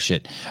he didn't do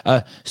shit.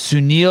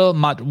 Sunil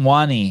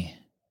Matwani,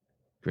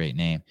 great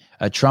name.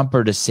 Trump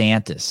or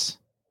DeSantis?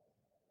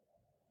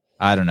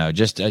 I don't know.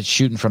 Just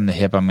shooting from the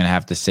hip, I'm going to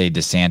have to say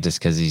DeSantis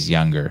because he's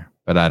younger,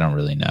 but I don't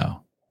really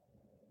know.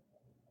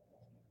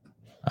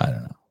 I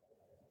don't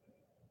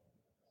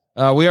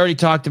know. We already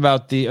talked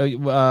about this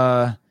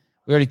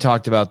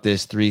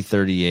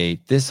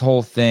 338. This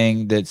whole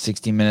thing that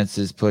 60 Minutes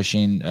is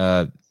pushing,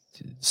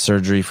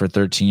 surgery for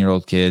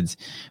 13-year-old kids.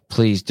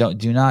 Please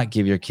do not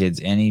give your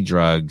kids any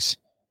drugs.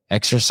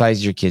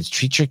 Exercise your kids.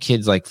 Treat your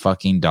kids like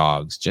fucking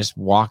dogs. Just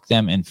walk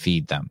them and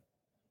feed them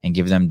and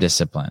give them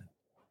discipline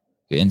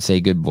and say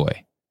good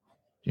boy.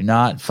 Do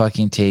not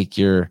fucking take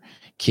your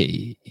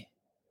kid.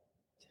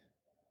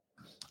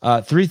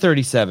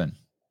 337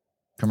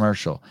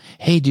 commercial.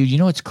 Hey, dude, you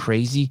know what's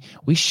crazy?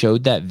 We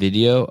showed that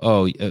video.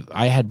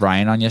 I had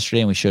Brian on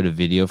yesterday and we showed a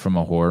video from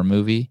a horror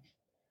movie.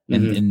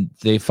 And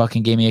they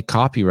fucking gave me a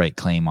copyright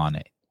claim on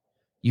it.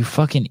 You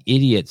fucking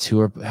idiots who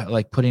are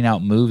like putting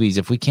out movies.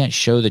 If we can't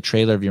show the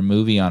trailer of your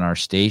movie on our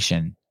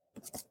station,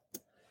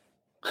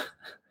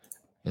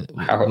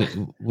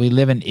 we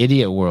live in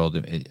idiot world.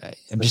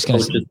 I'm just going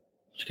to...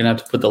 You're going to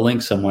have to put the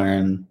link somewhere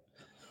and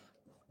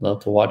they'll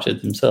have to watch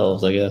it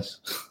themselves, I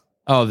guess.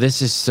 Oh,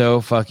 this is so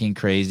fucking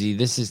crazy.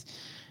 This is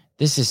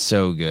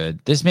so good.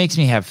 This makes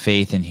me have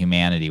faith in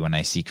humanity when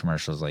I see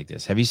commercials like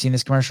this. Have you seen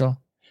this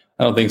commercial?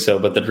 I don't think so,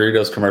 but the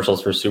Doritos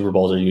commercials for Super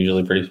Bowls are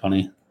usually pretty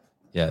funny.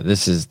 Yeah,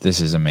 this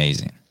is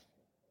amazing.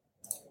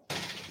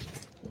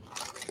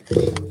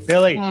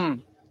 Billy,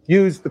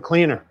 use the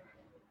cleaner.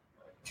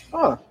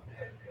 Oh.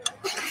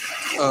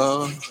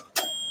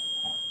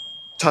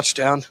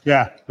 Touchdown.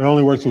 Yeah, it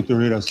only works with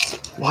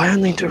Doritos. Why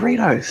only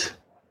Doritos?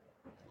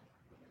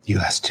 You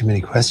ask too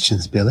many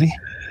questions, Billy.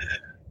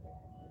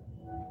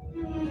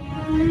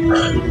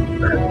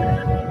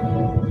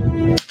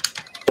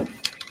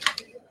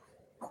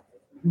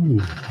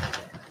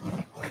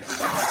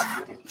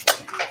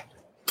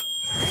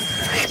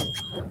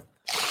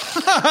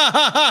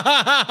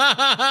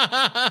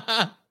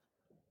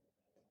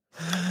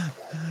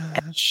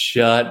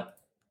 Shut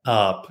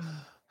up.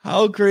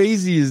 How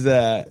crazy is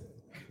that?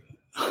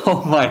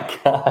 Oh my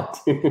God,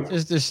 dude.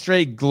 Just a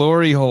straight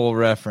glory hole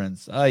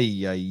reference.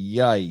 Ay,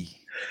 ay, ay.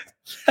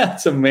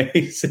 That's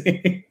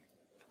amazing.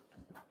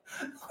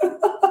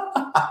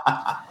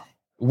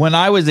 When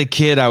I was a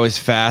kid, I was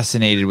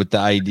fascinated with the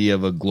idea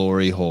of a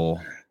glory hole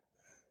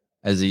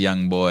as a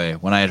young boy.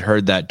 When I had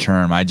heard that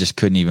term, I just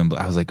couldn't even,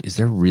 I was like, is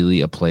there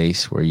really a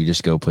place where you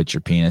just go put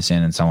your penis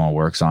in and someone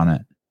works on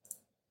it?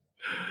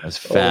 I was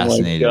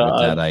fascinated with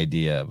that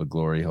idea of a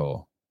glory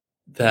hole.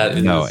 That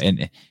is...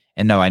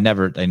 No, I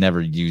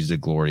never used a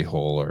glory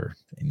hole, or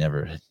I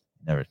never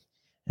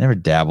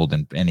dabbled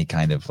in any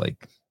kind of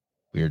like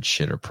weird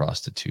shit or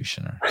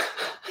prostitution or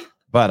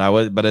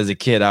but as a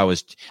kid I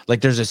was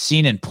like, there's a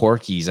scene in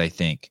Porky's, I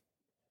think,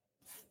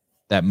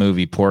 that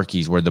movie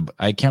Porky's, where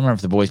I can't remember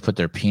if the boys put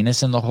their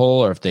penis in the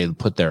hole or if they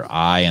put their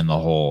eye in the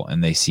hole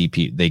and they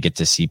get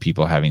to see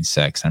people having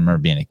sex. I remember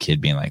being a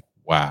kid being like,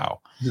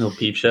 wow. No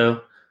Peep Show.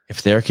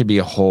 If there could be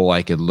a hole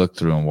I could look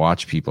through and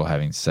watch people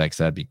having sex,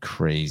 that'd be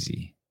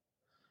crazy.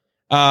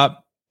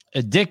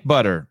 Dick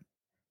Butter.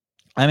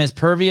 I'm as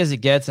pervy as it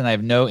gets, and I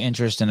have no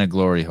interest in a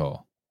glory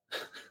hole.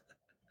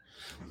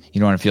 You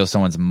don't want to feel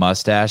someone's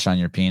mustache on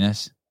your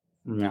penis?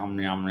 Meow,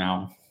 meow,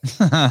 meow.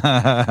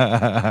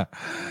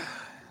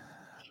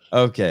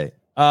 Okay.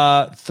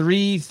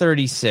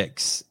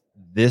 336.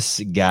 This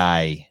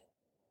guy.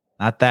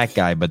 Not that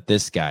guy, but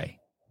this guy.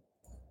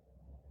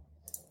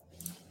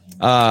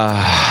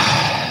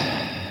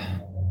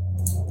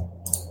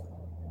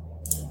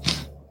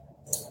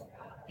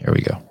 Here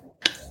we go.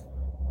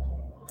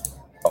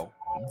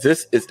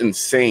 This is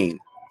insane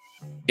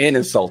and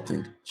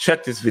insulting.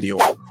 Check this video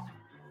out.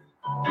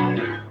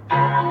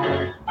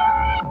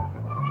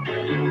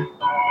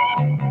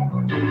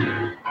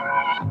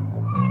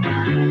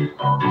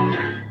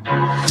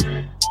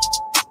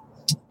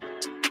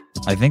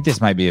 I think this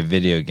might be a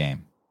video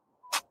game.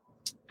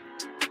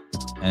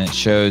 And it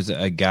shows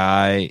a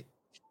guy.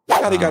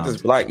 Look how they got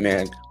this black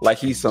man like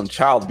he's some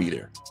child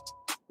beater.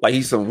 Like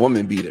he's some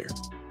woman beater.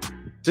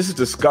 This is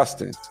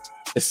disgusting.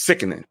 It's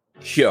sickening.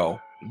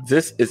 Yo,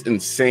 this is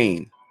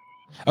insane.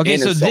 Okay,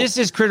 so this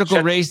is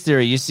critical race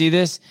theory. You see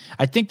this?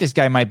 I think this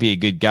guy might be a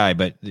good guy,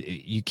 but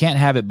you can't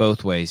have it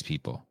both ways,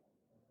 people.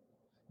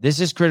 This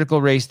is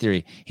critical race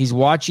theory. He's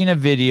watching a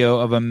video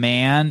of a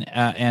man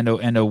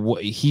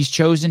he's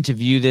chosen to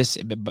view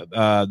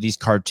these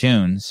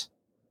cartoons,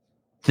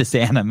 this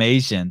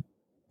animation,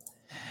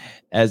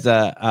 as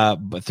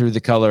through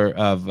the color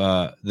of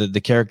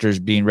the characters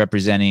being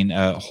representing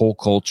whole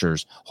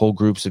cultures, whole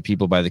groups of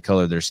people by the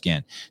color of their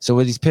skin. So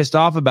what he's pissed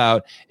off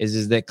about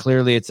is that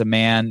clearly it's a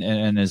man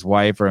and his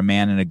wife, or a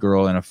man and a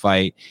girl in a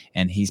fight,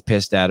 and he's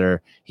pissed at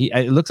her.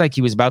 It looks like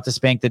he was about to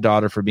spank the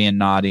daughter for being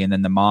naughty, and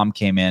then the mom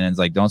came in and was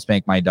like, "Don't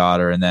spank my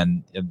daughter." And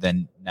then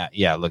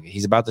look,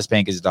 he's about to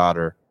spank his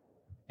daughter,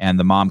 and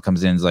the mom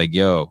comes in and is like,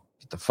 "Yo,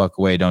 get the fuck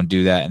away! Don't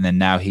do that." And then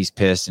now he's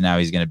pissed, and now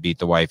he's going to beat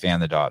the wife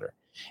and the daughter.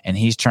 And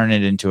he's turned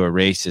it into a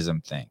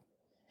racism thing.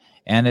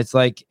 And it's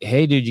like,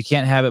 hey, dude, you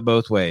can't have it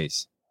both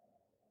ways.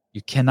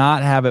 You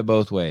cannot have it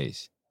both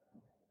ways.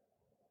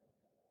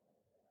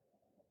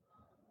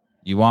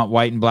 You want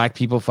white and black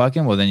people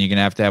fucking? Well, then you're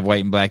going to have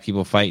white and black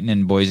people fighting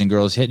and boys and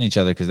girls hitting each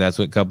other, because that's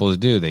what couples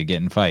do. They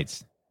get in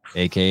fights,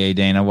 a.k.a.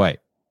 Dana White.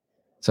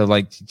 So,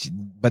 like,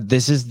 but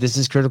this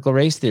is critical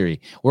race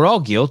theory. We're all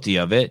guilty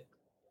of it.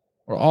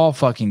 We're all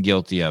fucking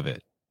guilty of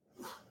it.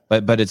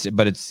 But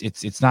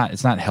it's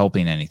not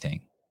helping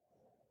anything.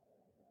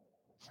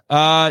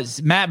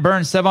 Matt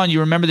Burns, Sevan, you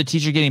remember the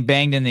teacher getting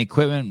banged in the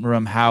equipment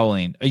room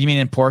howling? You mean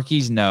in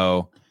Porky's?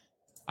 No.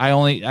 I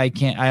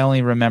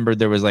only remember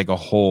there was like a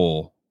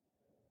hole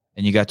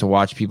and you got to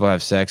watch people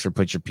have sex or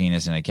put your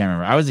penis in. I can't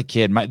remember. I was a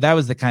kid. That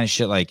was the kind of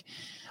shit, like,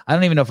 I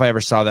don't even know if I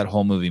ever saw that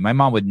whole movie. My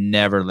mom would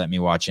never let me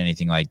watch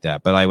anything like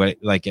that, but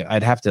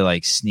I'd have to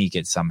like sneak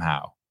it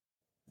somehow.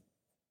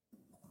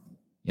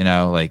 You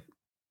know, like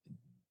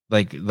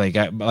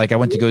I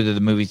went to go to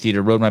the movie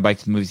theater, rode my bike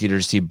to the movie theater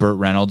to see Burt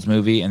Reynolds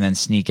movie, and then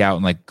sneak out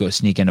and like go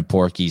sneak into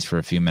Porky's for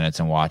a few minutes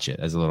and watch it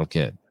as a little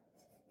kid.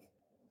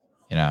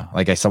 You know,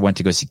 like I went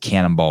to go see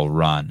Cannonball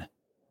Run,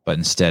 but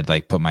instead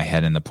like put my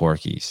head in the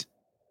Porky's.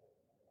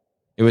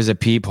 It was a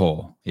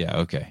peephole. Yeah,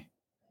 okay.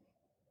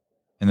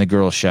 In the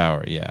girls'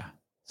 shower. Yeah,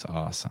 it's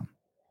awesome.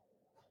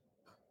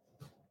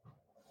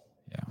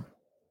 Yeah.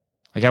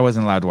 Like I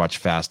wasn't allowed to watch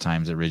Fast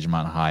Times at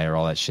Ridgemont High or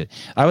all that shit.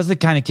 I was the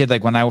kind of kid,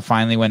 like when I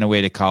finally went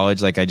away to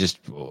college, like I just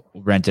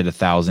rented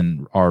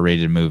 1,000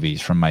 R-rated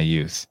movies from my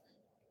youth.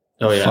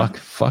 Oh yeah.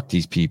 Fuck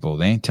these people.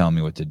 They ain't telling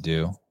me what to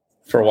do.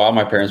 For a while,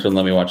 my parents wouldn't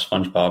let me watch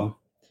SpongeBob.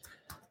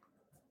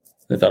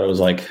 They thought it was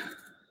like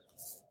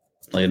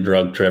a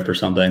drug trip or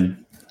something.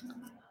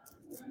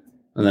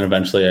 And then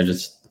eventually I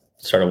just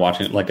started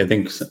watching it. Like I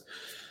think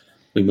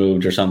we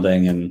moved or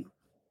something, and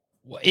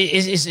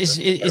is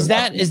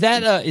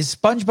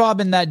SpongeBob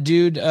and that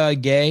dude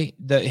gay?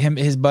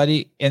 His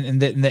buddy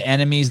and the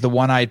enemies, the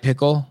one-eyed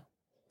pickle,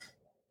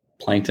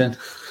 Plankton.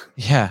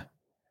 Yeah,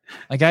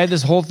 like I had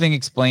this whole thing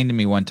explained to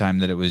me one time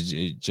that it was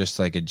just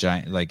like a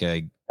giant,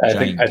 gay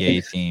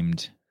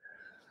themed.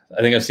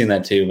 I think I've seen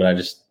that too, but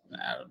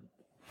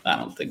I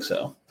don't think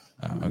so.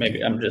 Oh, okay.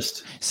 Maybe I'm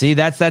just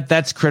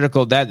that's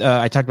critical. That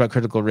I talked about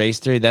critical race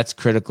theory. That's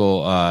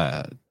critical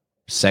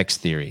sex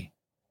theory.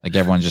 Like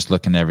everyone's just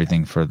looking at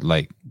everything for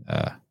like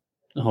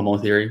homo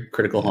theory,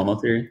 critical homo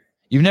theory.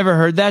 You've never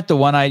heard that? The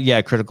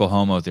one-eyed, critical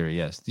homo theory.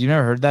 Yes, you've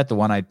never heard that? The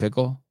one-eyed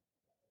pickle.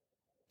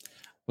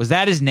 Was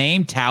that his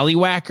name?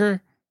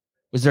 Tallywhacker?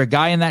 Was there a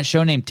guy in that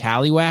show named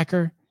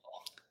Tallywhacker?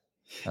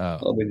 I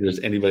don't think there's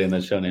anybody in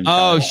that show named.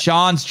 Oh,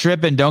 Sean's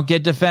tripping. Don't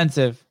get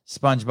defensive.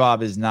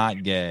 SpongeBob is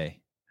not gay.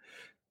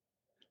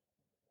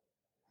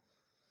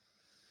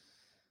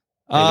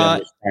 Maybe I'm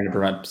just trying to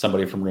prevent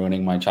somebody from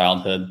ruining my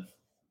childhood.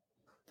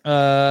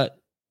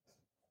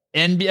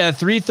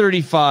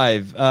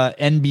 335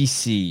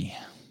 NBC.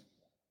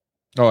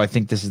 Oh, I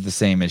think this is the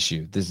same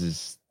issue. This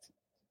is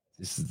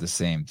the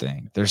same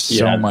thing. There's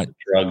so much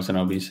drugs and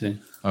obesity.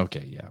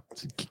 Okay, yeah.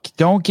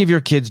 Don't give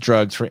your kids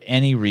drugs for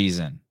any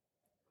reason.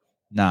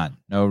 None.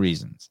 No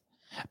reasons.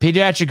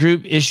 Pediatric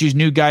group issues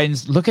new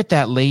guidance. Look at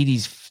that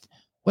lady's.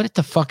 What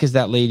the fuck is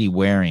that lady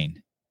wearing?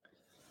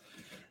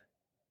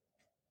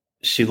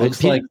 She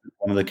looks like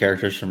one of the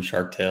characters from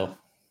Shark Tale.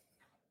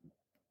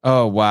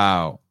 Oh,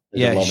 wow.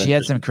 Yeah, she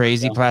had some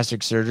crazy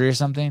plastic surgery or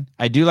something.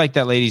 I do like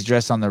that lady's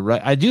dress on the right.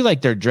 I do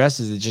like their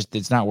dresses.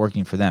 It's not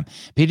working for them.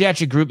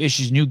 Pediatric group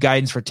issues new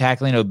guidance for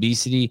tackling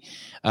obesity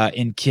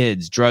in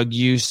kids, drug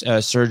use,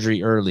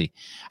 surgery early.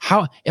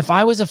 If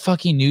I was a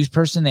fucking news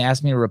person, they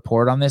asked me to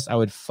report on this, I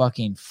would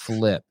fucking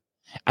flip.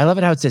 I love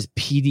it how it says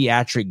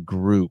pediatric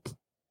group.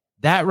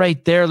 That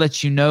right there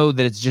lets you know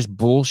that it's just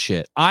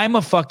bullshit. I'm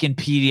a fucking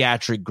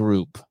pediatric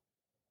group.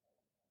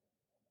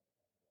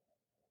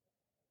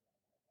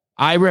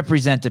 I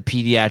represent a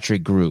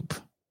pediatric group.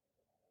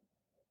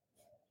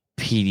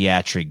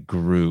 Pediatric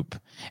group.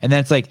 And then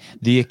it's like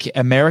the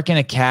American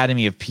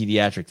Academy of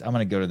Pediatrics. I'm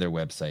going to go to their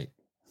website.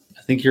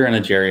 I think you're in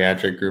a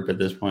geriatric group at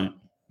this point.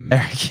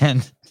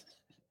 American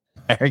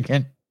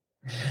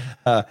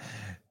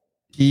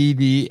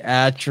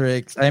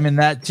Pediatrics. I'm in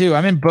that too.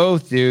 I'm in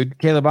both, dude.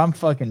 Caleb, I'm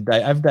fucking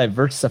I've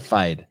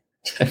diversified.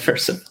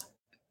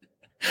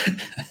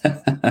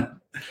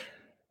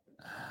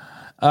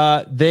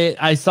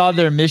 I saw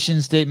their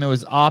mission statement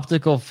was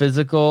optical,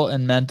 physical,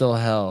 and mental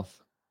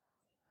health.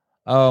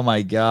 Oh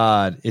my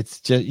God. It's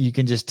just, you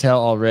can just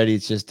tell already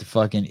it's just a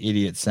fucking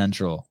idiot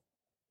central.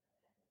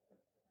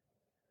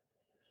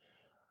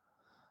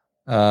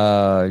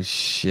 Oh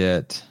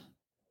shit.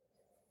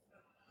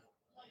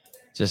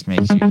 Just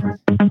makes you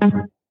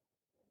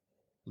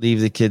leave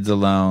the kids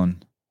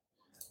alone.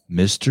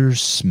 Mr.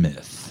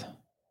 Smith.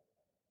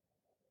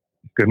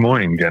 Good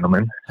morning,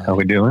 gentlemen. How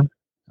we doing?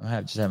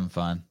 I'm just having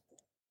fun.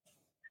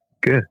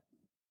 Good.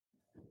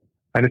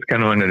 I just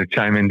kind of wanted to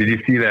chime in. Did you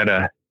see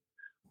that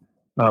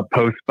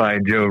post by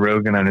Joe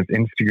Rogan on his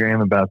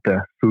Instagram about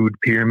the food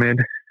pyramid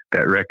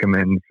that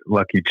recommends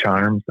Lucky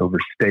Charms over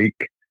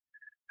steak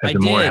as a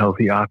more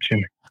healthy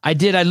option? I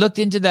did. I looked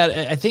into that.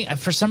 I think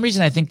for some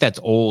reason, I think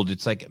that's old.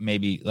 It's like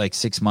maybe like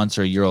 6 months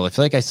or a year old. I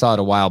feel like I saw it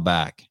a while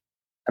back.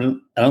 I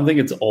don't think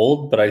it's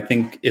old, but I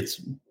think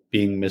it's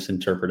being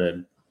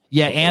misinterpreted.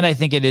 Yeah, and I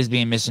think it is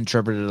being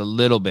misinterpreted a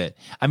little bit.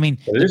 I mean,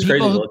 it is crazy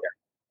to look at.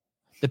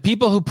 The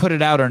people who put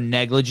it out are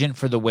negligent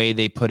for the way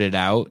they put it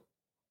out.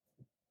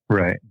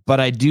 Right. But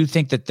I do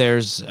think that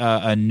there's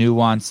a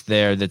nuance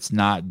there that's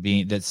not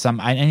being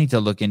I need to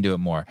look into it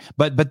more.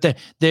 But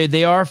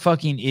they are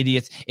fucking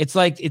idiots. It's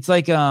like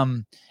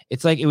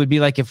it would be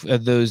like if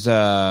those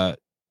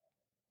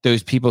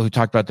people who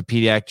talked about the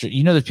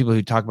pediatric, those people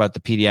who talk about the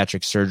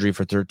pediatric surgery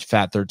for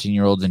fat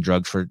 13-year-olds and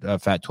drugs for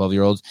fat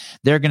 12-year-olds,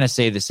 they're going to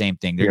say the same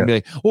thing. They're going to be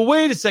like, well,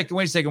 wait a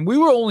second. We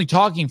were only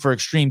talking for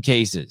extreme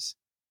cases.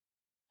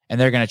 And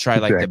they're going to try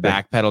like the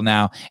backpedal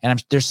now.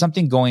 And there's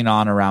something going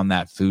on around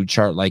that food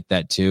chart like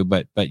that too.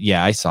 But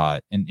yeah, I saw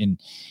it. And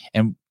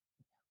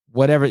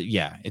whatever.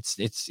 Yeah,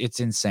 it's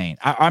insane.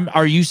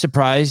 Are you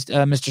surprised,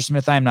 Mr.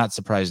 Smith? I'm not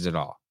surprised at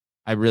all.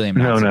 I really am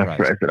not surprised. Not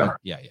surprised at all.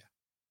 Yeah.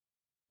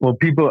 Well,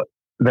 people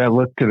that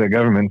look to the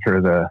government for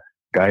the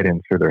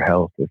guidance for their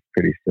health is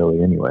pretty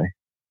silly anyway.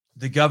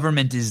 The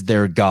government is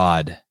their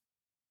God.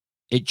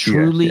 It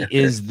truly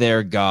is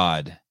their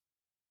God.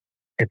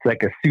 It's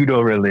like a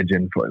pseudo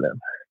religion for them.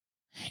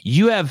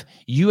 You have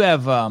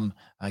God,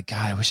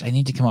 I wish I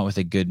need to come up with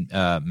a good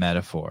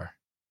metaphor.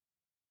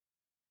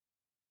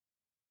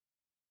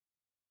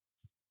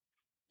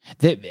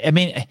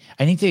 I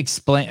need to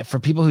explain for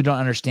people who don't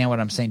understand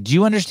what I'm saying. Do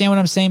you understand what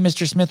I'm saying,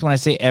 Mr. Smith? When I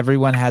say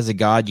everyone has a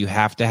God, you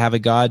have to have a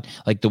God,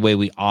 like the way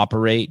we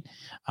operate.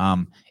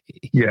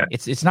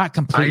 It's not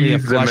completely a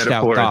fleshed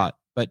out thought,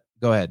 but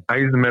go ahead. I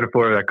use the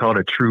metaphor I call it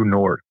a true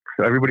north.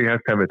 So everybody has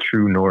to have a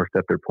true north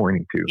that they're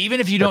pointing to. Even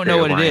if you don't know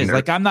what it is,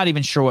 like I'm not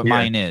even sure what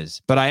mine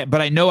is, but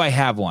I know I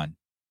have one.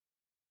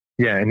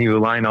 Yeah, and you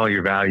align all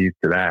your values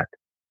to that.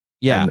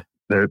 Yeah.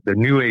 And the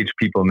new age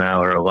people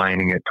now are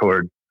aligning it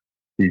toward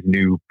these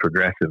new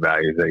progressive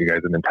values that you guys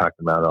have been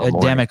talking about all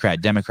morning.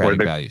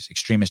 Democratic values,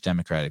 extremist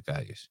democratic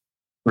values.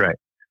 Right.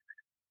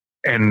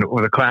 And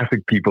the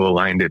classic people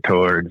aligned it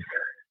towards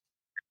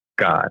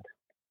God,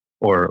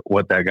 or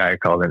what that guy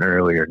called an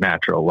earlier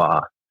natural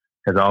law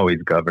has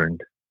always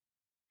governed.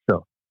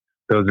 So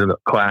those are the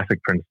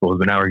classic principles,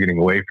 but now we're getting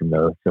away from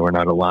those. So we're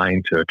not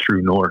aligned to a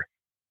true north.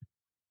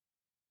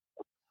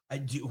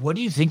 What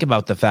do you think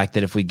about the fact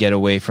that if we get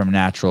away from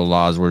natural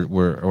laws,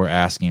 we're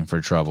asking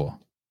for trouble?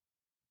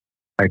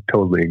 I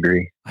totally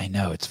agree. I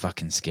know it's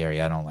fucking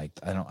scary. I don't want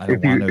to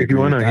agree. If you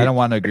want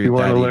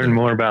to learn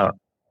more about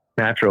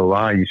natural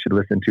law, you should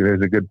listen to.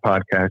 There's a good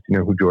podcast. You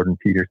know who Jordan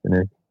Peterson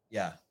is?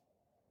 Yeah.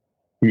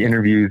 He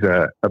interviews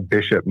a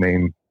bishop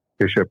named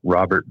Bishop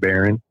Robert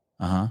Barron,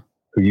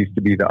 who used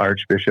to be the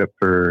Archbishop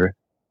for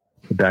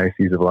the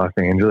Diocese of Los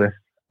Angeles,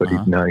 but he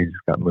just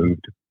got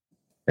moved.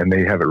 And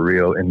they have a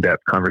real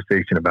in-depth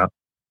conversation about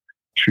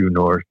true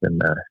north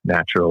and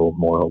natural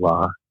moral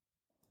law.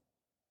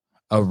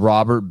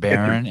 Robert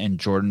Barron and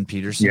Jordan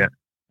Peterson? Yeah.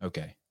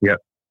 Okay. Yep.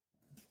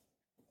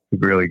 A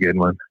really good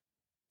one.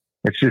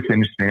 It's just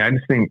interesting. I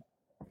just think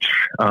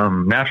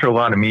natural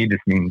law to me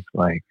just means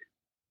like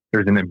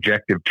there's an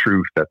objective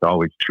truth that's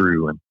always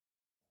true. And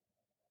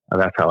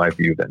that's how I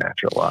view the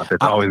natural law.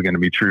 It's always going to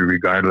be true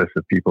regardless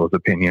of people's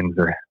opinions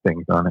or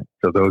things on it.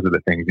 So those are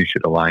the things you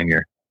should align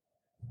your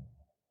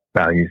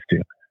values to.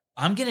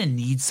 I'm going to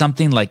need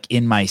something like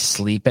in my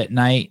sleep at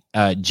night,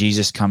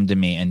 Jesus come to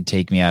me and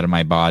take me out of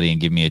my body and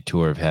give me a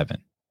tour of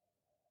heaven.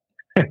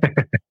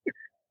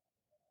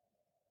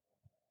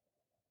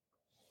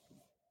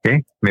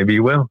 Okay, maybe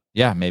you will.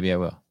 Yeah, maybe I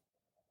will.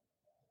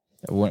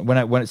 When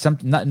it's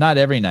not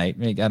every night,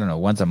 I don't know,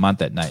 once a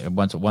month at night,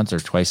 once or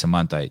twice a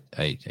month, I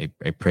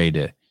pray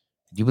to. Do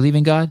you believe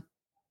in God?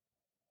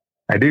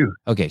 I do.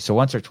 Okay, so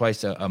once or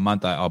twice a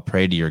month, I'll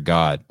pray to your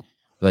God.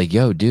 Like,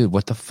 yo, dude,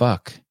 what the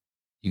fuck?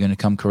 You gonna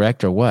come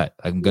correct or what?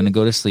 I'm gonna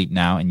go to sleep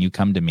now, and you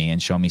come to me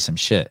and show me some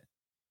shit,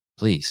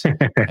 please.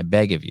 I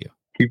beg of you.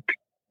 Keep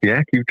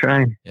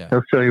trying. Yeah.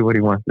 He'll show you what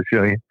he wants to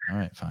show you. All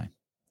right, fine.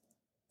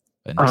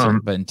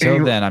 But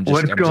until then, I'm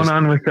just. What's going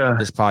on with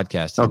this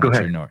podcast? Go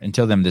ahead. True north.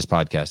 Until then, this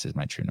podcast is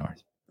my true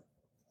north.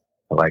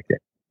 I like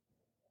it.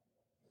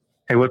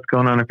 Hey, what's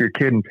going on with your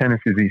kid in tennis?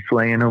 Is he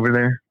slaying over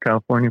there,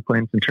 California,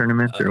 playing some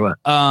tournaments or what?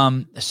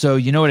 So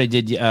you know what I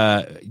did?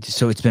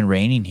 So it's been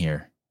raining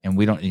here. And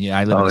we don't,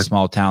 I live in a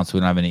small town, so we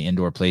don't have any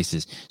indoor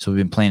places. So we've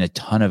been playing a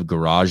ton of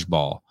garage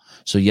ball.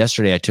 So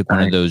yesterday I took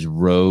one of those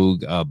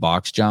Rogue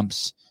box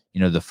jumps,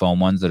 the foam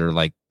ones that are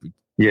like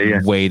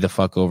way the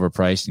fuck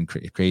overpriced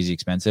and crazy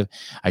expensive.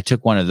 I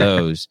took one of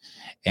those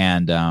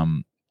and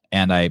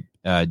I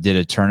did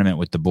a tournament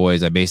with the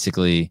boys. I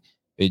basically,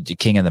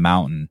 King of the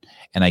Mountain,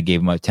 and I gave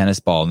them a tennis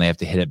ball and they have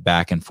to hit it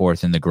back and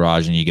forth in the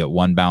garage, and you get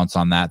one bounce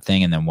on that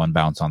thing and then one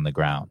bounce on the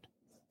ground.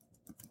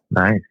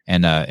 Nice.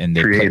 And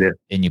they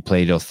and you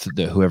play till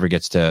whoever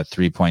gets to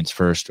 3 points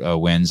first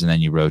wins, and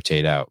then you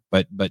rotate out.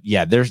 But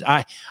yeah, there's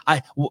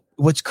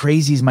what's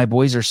crazy is my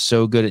boys are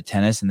so good at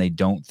tennis and they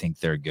don't think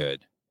they're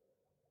good,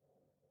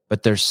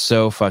 but they're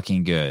so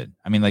fucking good.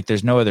 I mean, like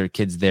there's no other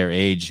kids their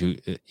age who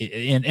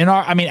in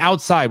our, I mean,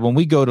 outside when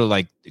we go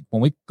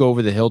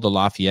over the hill to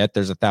Lafayette,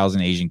 there's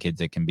 1,000 Asian kids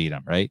that can beat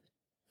them. Right.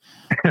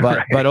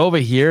 But, but over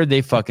here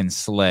they fucking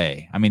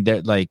slay. I mean,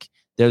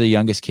 they're the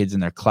youngest kids in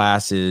their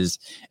classes.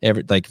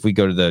 If we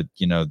go to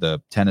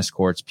the tennis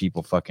courts,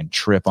 people fucking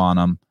trip on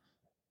them.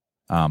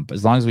 But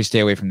as long as we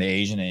stay away from the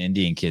Asian and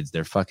Indian kids,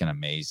 they're fucking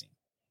amazing.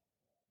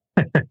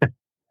 The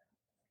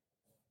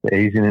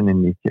Asian and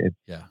Indian kids.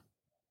 Yeah.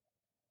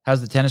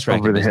 How's the tennis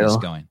racket business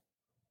going?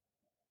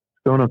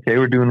 It's going okay.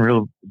 We're doing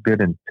real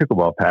good in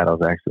pickleball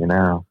paddles actually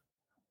now.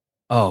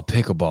 Oh,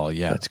 pickleball.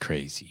 Yeah, it's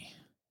crazy.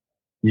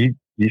 You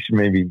should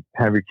maybe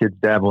have your kids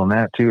dabble in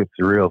that too. It's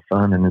real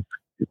fun and it's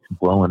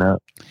blowing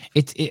up.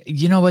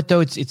 You know what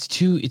though? It's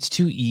too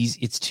easy.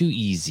 It's too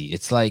easy.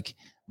 It's like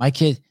my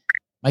kids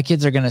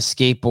are gonna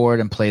skateboard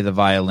and play the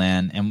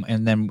violin,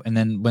 and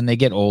then when they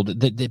get old,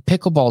 the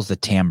pickleball's the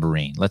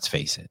tambourine. Let's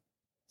face it,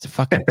 it's a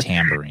fucking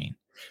tambourine.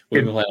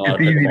 We've been playing a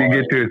lot It's of easy to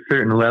pickleball. get to a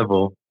certain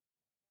level,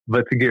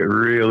 but to get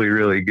really,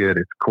 really good,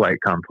 it's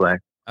quite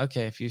complex.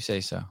 Okay, if you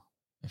say so.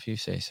 If you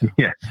say so.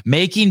 Yeah.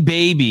 Making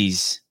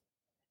babies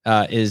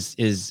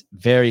is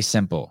very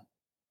simple.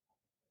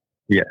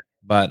 Yeah.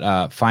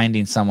 But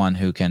finding someone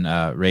who can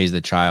raise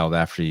the child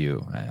after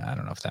you, I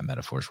don't know if that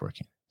metaphor is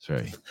working. It's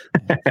very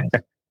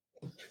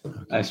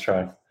Nice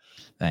try.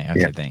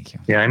 Thank you.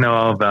 Yeah, I know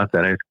all about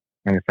that. I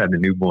just had a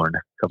newborn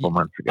a couple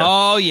months ago.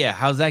 Oh yeah,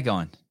 how's that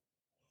going?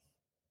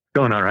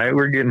 Going all right.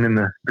 We're getting in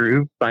the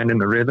groove, finding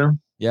the rhythm.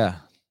 Yeah,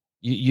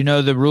 you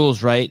know the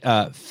rules, right?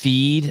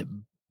 Feed,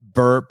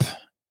 burp,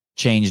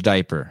 change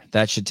diaper.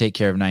 That should take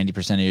care of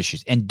 90% of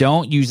issues. And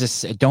don't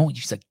use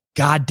a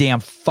goddamn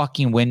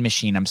fucking wind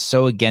machine. I'm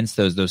so against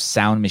those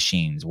sound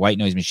machines, white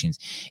noise machines.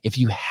 If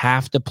you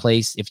have to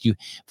place,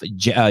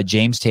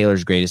 James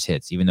Taylor's greatest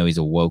hits, even though he's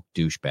a woke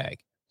douchebag.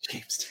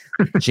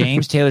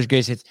 James Taylor's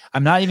greatest hits.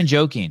 I'm not even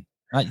joking.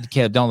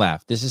 Caleb, don't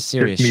laugh. This is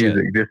serious shit.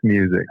 Just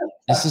music.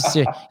 This is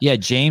serious. Yeah,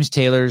 James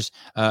Taylor's.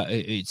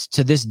 It's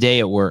to this day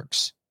it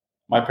works.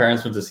 My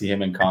parents went to see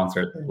him in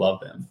concert. They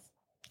love him.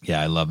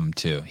 Yeah, I love him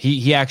too.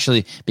 He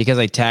actually, because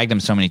I tagged him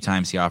so many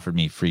times, he offered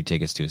me free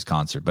tickets to his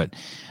concert. But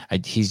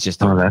he's just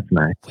that's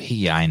nice.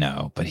 I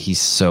know, but he's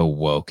so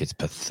woke. It's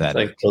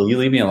pathetic. Like, will you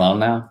leave me alone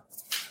now?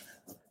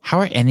 How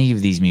are any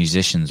of these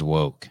musicians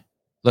woke?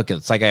 Look,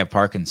 it's like I have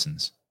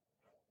Parkinson's.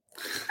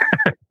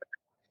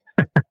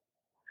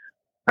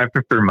 I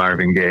prefer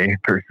Marvin Gaye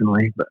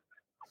personally, but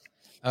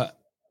do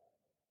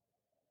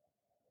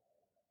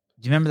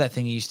you remember that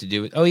thing you used to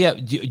do? Oh yeah,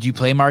 do you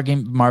play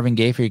Marvin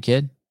Gaye for your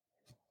kid?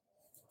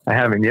 I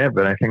haven't yet,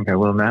 but I think I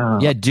will now.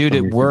 Yeah, dude,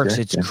 it works.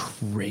 It's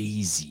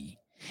crazy.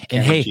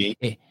 And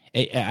hey,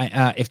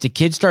 if the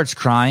kid starts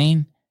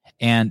crying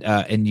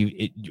and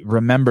you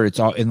remember, it's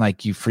all in,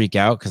 like, you freak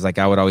out, because like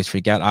I would always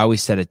freak out. I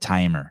always set a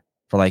timer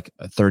for like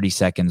 30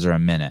 seconds or a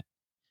minute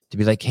to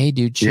be like, hey,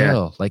 dude, chill.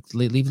 Yeah. Like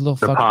leave a little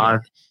fucking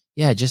pause.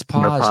 Yeah, just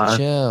pause.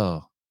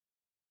 Chill.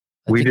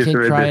 Let the kid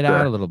cry it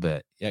out a little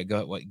bit. Yeah,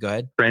 go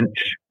ahead.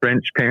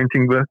 French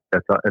parenting book.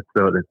 That's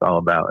what it's all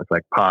about. It's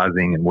like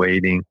pausing and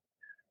waiting.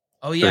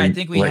 Oh yeah, I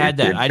think we had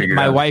that.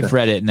 My wife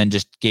read it and then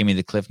just gave me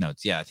the cliff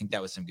notes. Yeah, I think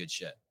that was some good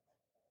shit.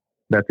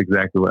 That's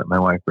exactly what my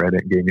wife read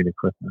it and gave me the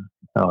cliff notes.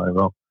 That's how I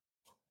roll.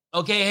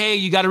 Okay, hey,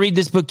 you got to read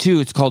this book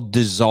too. It's called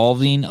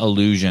Dissolving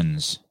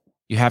Illusions.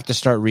 You have to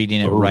start reading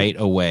it right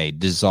away.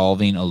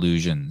 Dissolving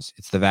Illusions.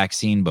 It's the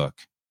vaccine book.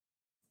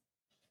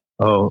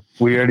 Oh,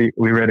 we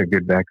read a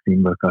good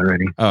vaccine book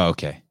already. Oh,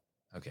 okay.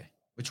 Okay.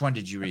 Which one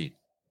did you read?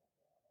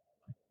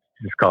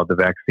 It's called The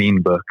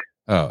Vaccine Book.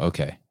 Oh,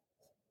 okay.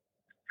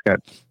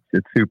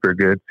 It's super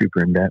good,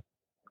 super in depth.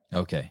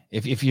 Okay.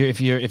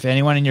 If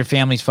anyone in your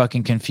family's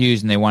fucking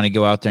confused and they want to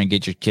go out there and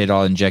get your kid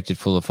all injected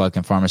full of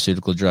fucking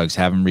pharmaceutical drugs,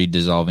 have them read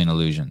Dissolving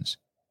Illusions.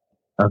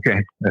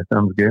 Okay, that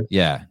sounds good.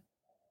 Yeah.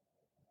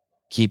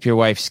 Keep your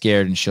wife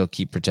scared and she'll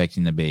keep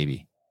protecting the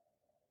baby.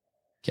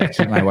 Give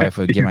my wife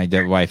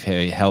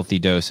a healthy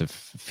dose of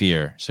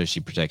fear so she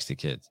protects the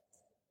kids.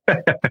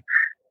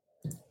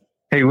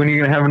 Hey, when are you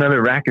going to have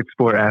another racket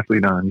sport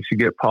athlete on? You should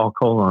get Paul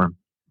Cole on.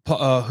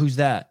 Who's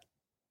that?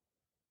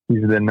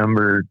 He's the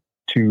number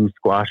 2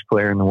 squash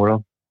player in the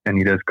world, and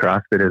he does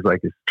CrossFit as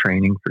like his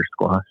training for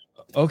squash.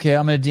 Okay,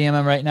 I'm going to DM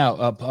him right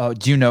now.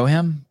 Do you know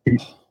him? I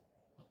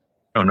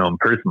don't know him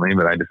personally,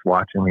 but I just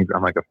watch him.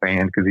 I'm like a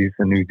fan because he's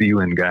a New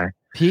Zealand guy.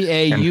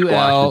 Paulcole?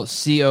 Coll.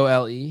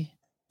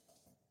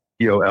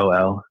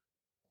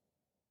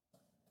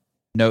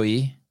 No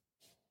E?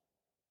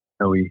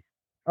 No E.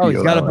 Oh,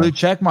 he's got a blue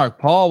check mark.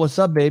 Paul, what's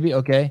up, baby?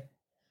 Okay.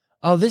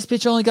 Oh, this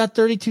bitch only got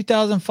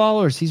 32,000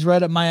 followers. He's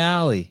right up my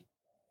alley.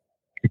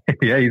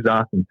 Yeah, he's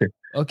awesome too.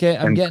 Okay,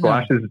 I'm getting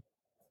him.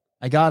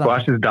 I got him.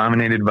 Squash is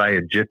dominated by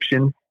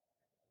Egyptians.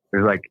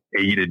 There's like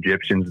 8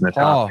 Egyptians in the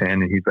top 10,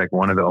 and he's like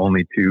one of the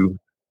only 2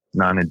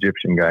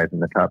 non-Egyptian guys in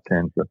the top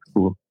 10. So it's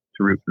cool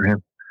to root for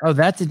him. Oh,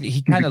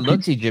 he kind of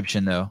looks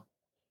Egyptian though.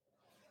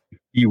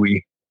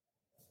 Kiwi.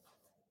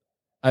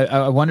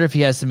 I wonder if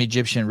he has some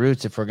Egyptian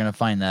roots, if we're going to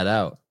find that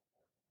out.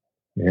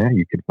 Yeah,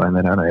 you could find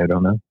that out. I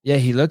don't know. Yeah,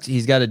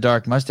 he's got a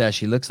dark mustache.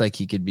 He looks like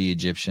he could be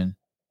Egyptian.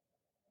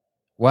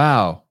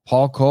 Wow.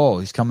 Paul Cole.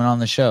 He's coming on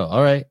the show.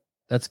 All right.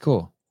 That's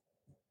cool.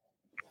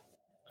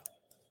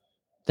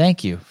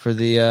 Thank you for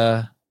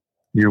the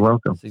you're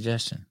welcome.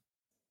 Suggestion.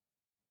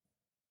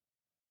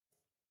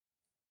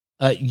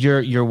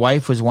 Your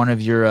wife was one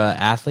of your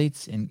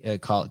athletes in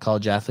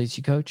college athletes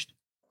you coached?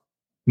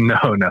 No.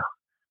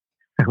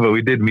 Well,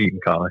 we did meet in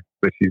college,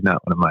 but she's not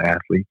one of my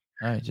athletes.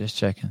 All right, just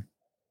checking.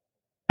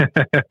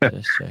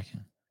 Just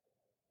checking.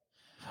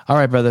 All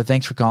right, brother.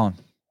 Thanks for calling.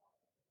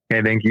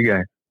 Okay, thank you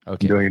guys.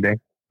 Okay. Enjoy your day.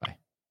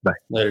 Bye.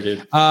 Later,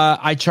 dude.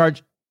 I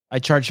charge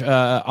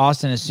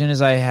Austin, as soon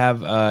as I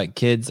have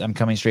kids, I'm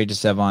coming straight to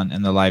Sevan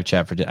in the live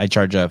chat I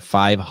charge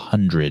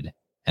 $500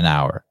 an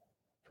hour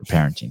for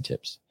parenting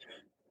tips.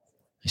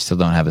 I still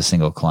don't have a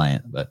single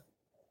client, but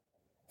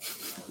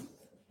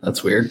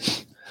that's weird.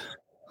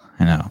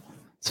 I know.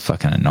 It's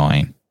fucking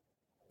annoying.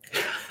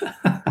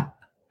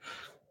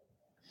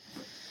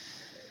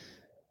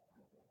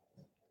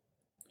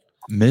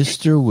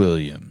 Mr.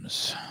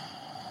 Williams.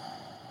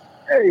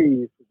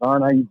 Hey,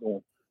 Sevan, how you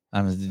doing?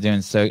 I'm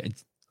doing so.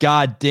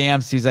 God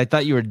damn, Suze, I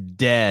thought you were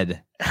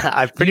dead.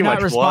 I Do pretty you not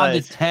much respond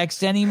was. to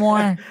text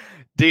anymore?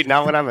 Dude,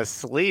 not when I'm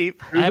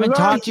asleep. I haven't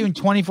talked to you in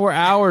 24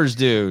 hours,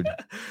 dude.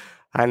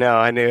 I know.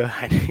 I knew.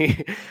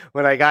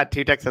 When I got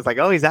 2 texts, I was like,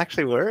 oh, he's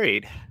actually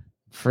worried.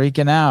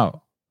 Freaking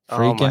out.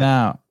 Freaking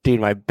out. Dude,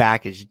 my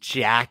back is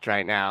jacked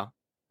right now.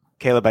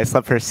 Caleb, I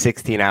slept for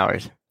 16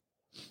 hours.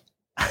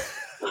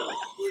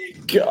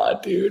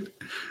 God, dude.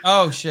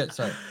 Oh, shit.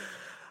 Sorry.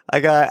 I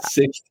got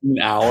 16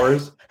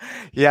 hours.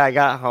 Yeah, I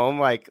got home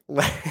like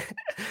late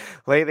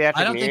in the afternoon.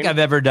 I don't think I've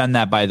ever done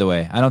that, by the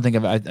way. I think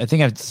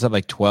I've slept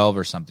like 12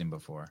 or something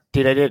before.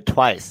 Dude, I did it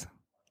twice.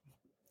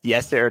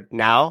 Yesterday,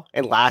 now,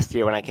 and last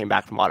year when I came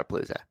back from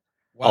Wadapalooza.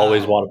 Wow.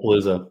 Always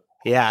Wadapalooza.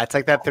 Yeah, it's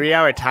like that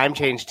 3-hour time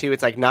change too.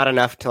 It's like not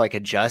enough to like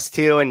adjust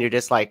to, and you're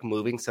just like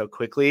moving so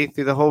quickly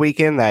through the whole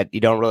weekend that you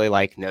don't really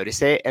like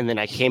notice it. And then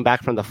I came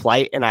back from the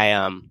flight and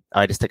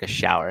I just took a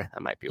shower.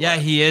 That might be why.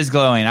 He is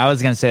glowing. I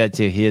was gonna say that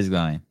too. He is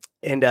glowing.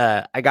 And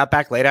I got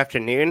back late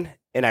afternoon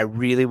and I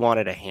really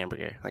wanted a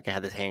hamburger. Like I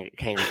had this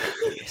hamburger.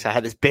 So I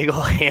had this big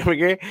old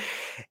hamburger.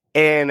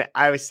 And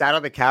I was sat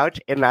on the couch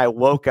and I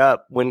woke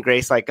up when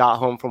Grace like got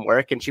home from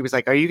work and she was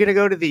like, "Are you gonna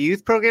go to the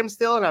youth program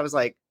still?" And I was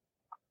like,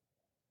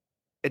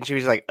 and she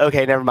was like,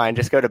 "Okay, never mind,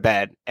 just go to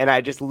bed." And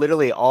I just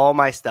literally all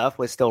my stuff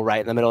was still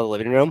right in the middle of the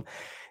living room.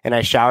 And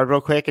I showered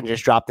real quick and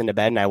just dropped into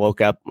bed. And I woke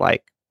up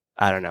like,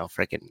 I don't know,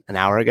 freaking an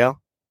hour ago.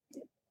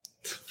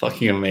 It's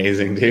fucking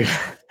amazing, dude.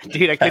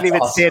 Dude, I couldn't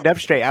even stand up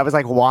straight. I was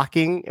like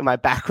walking and my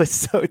back was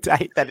so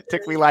tight that it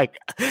took me like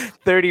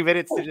 30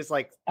 minutes to just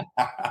like,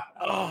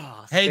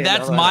 hey,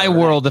 that's my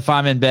world if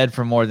I'm in bed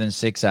for more than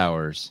 6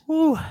 hours.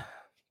 Whew.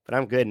 But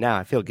I'm good now.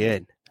 I feel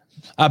good.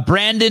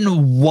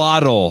 Brandon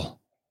Waddle.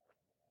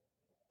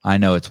 I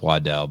know it's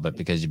Waddell, but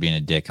because you're being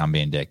a dick, I'm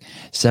being a dick.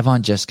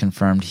 Sevan just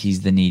confirmed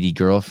he's the needy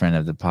girlfriend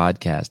of the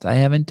podcast. I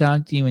haven't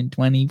talked to you in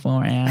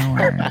 24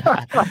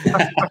 hours.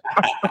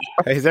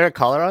 Is there a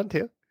caller on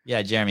too?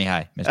 Yeah, Jeremy.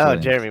 Hi. Mr. Oh,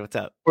 Williams. Jeremy, what's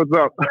up? What's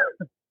up?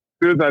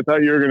 Dude, I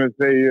thought you were going to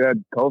say you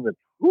had COVID.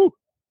 Woo.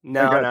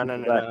 No.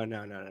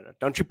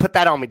 Don't you put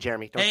that on me,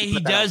 Jeremy. Don't Hey, he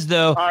does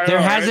though. There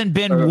hasn't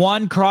been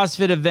one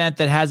CrossFit event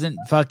that hasn't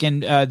fucking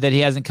that he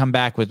hasn't come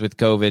back with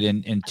COVID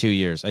in 2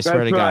 years. I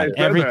swear to God.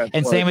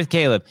 Same with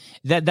Caleb.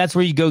 That's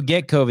where you go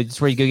get COVID. That's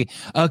where you go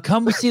get.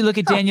 Come see, look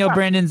at Danielle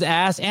Brandon's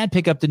ass and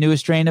pick up the newest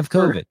strain of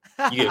COVID.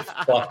 Yeah,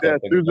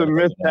 Susan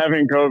missed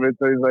having COVID,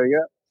 so he's like, yeah.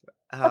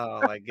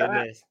 Oh my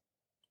goodness.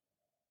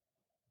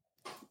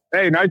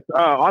 Hey, nice,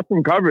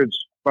 awesome coverage,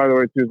 by the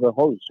way, Susan.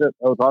 Holy shit,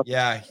 that was awesome.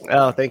 Yeah.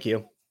 Oh, thank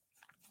you.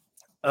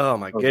 Oh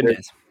my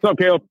goodness. What's up,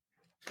 Caleb?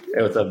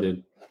 Hey, what's up,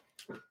 dude?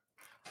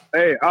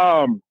 Hey,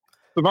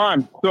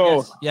 Sevan.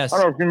 So yes. I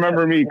don't know if you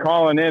remember me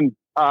calling in.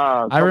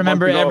 I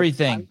remember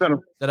everything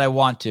that I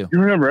want to. You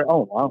remember it?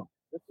 Oh wow.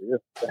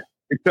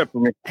 Except for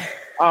me.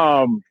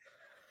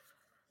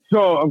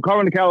 So I'm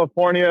coming to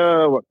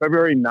California,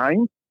 February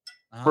 9th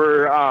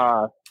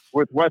for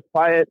with West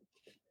Pyatt.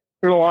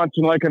 We're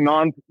launching like a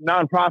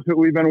non-profit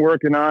we've been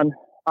working on.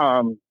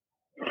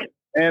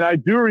 And I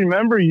do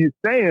remember you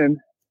saying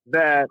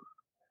that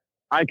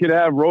I could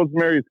have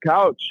Rosemary's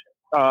Couch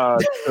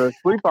to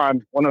sleep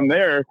on when I'm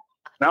there.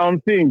 Now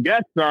I'm seeing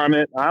guests on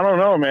it. I don't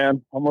know,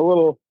 man. I'm a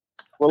little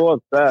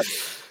upset.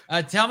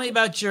 Tell me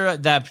about your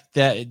that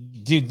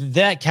dude.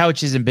 That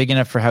couch isn't big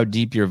enough for how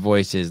deep your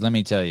voice is. Let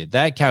me tell you,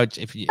 that couch.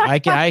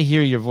 I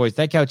hear your voice.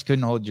 That couch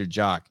couldn't hold your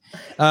jock.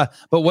 But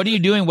what are you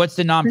doing? What's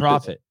the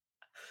nonprofit?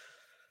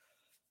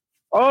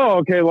 Oh,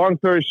 okay. Long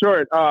story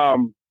short,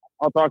 I'll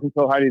talk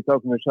until Heidi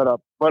tells me to shut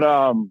up. But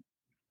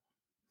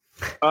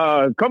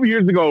a couple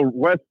years ago,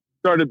 we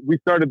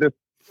started this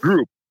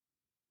group,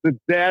 this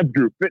dad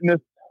group, fitness,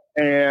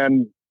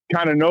 and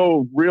kind of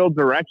no real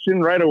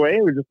direction right away.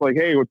 We're just like,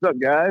 hey, what's up,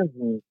 guys?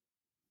 And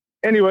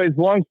anyways,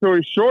 long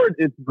story short,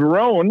 it's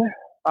grown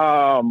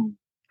a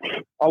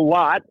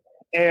lot,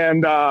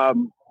 and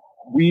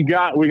we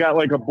got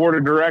like a board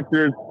of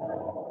directors.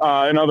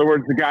 In other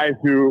words, the guys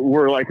who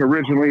were like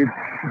originally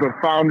the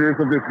founders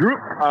of this group,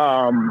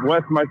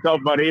 Wes,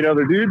 myself, about 8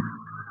 other dudes,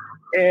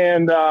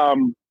 and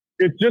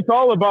it's just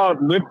all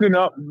about lifting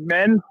up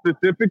men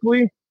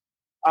specifically.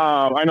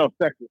 I know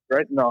sexist,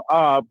 right? No,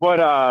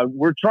 but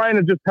we're trying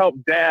to just help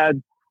dads,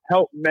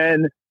 help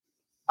men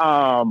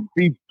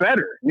be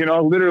better,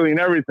 literally in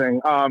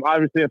everything.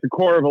 Obviously, at the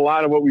core of a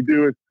lot of what we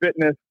do is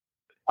fitness,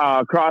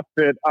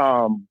 CrossFit.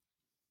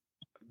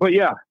 But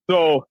yeah,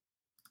 so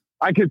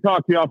I could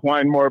talk to you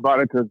offline more about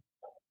it because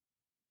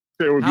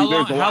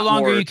how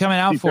long are you coming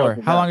out for?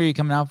 How long are you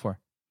coming out for?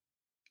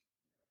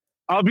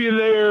 I'll be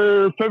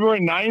there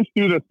February 9th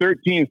through the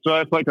 13th. So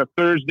that's like a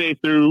Thursday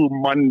through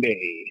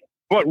Monday.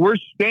 But we're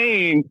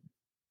staying,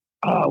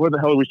 where the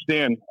hell are we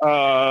staying?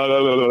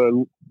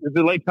 Is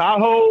it Lake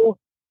Tahoe?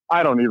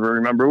 I don't even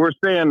remember.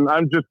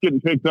 I'm just getting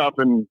picked up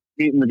and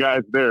meeting the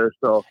guys there.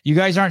 So you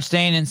guys aren't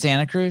staying in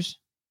Santa Cruz?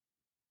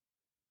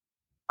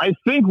 I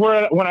think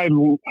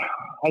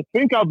I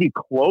think I'll be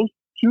close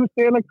to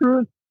Santa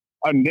Cruz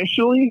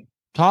initially.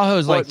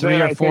 Tahoe's like But 3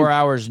 then or I 4 think-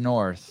 hours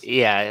north.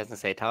 Yeah, I was gonna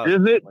say Tahoe.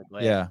 Is it?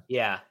 Yeah.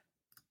 Yeah.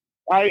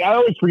 I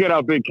always forget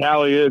how big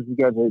Cali is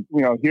because,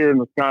 here in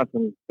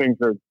Wisconsin, things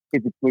are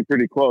typically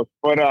pretty close.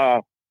 But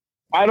I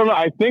don't know.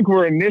 I think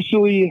we're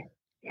initially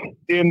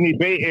in the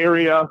Bay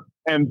Area,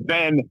 and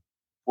then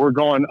we're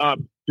going up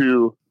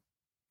to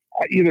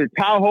either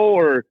Tahoe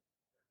or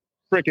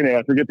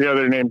I forget the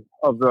other name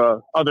of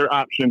the other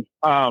option.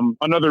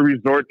 Another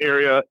resort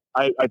area.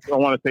 I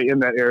don't want to say in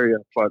that area,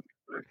 but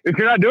if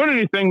you're not doing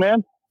anything,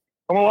 man,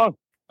 come along.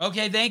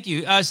 Okay, thank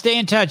you. Stay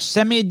in touch.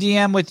 Send me a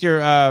DM with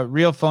your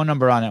real phone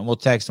number on it. And we'll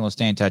text and we'll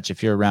stay in touch.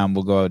 If you're around,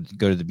 we'll go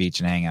to the beach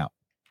and hang out.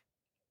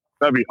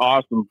 That'd be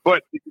awesome.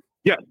 But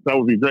yes, that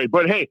would be great.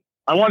 But hey,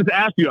 I wanted to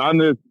ask you on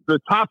the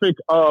topic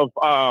of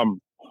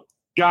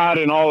God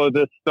and all of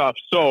this stuff.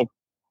 So,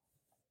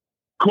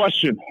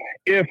 question: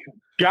 if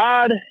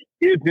God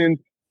isn't,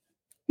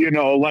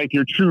 like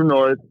your true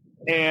north,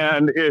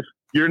 and if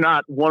you're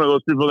not one of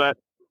those people that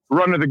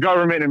run to the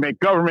government and make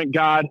government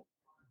God,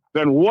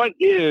 then what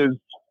is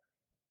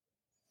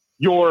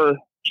your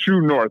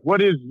true north?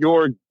 What is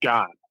your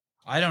God?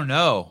 I don't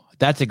know.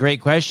 That's a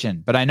great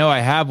question, but I know I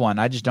have one.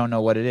 I just don't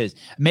know what it is.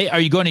 Are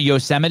you going to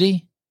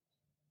Yosemite?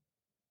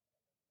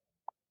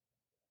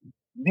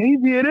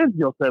 Maybe it is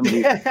Yosemite.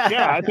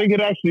 Yeah, I think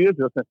it actually is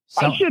Yosemite.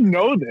 I should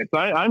know this.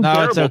 I'm no,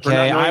 terrible it's for not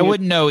okay. knowing I it.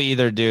 wouldn't know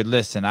either, dude.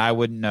 Listen, I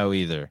wouldn't know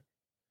either.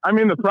 I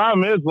mean, the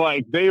problem is,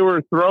 like, they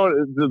were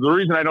throwing. The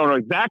reason I don't know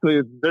exactly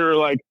is they were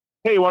like,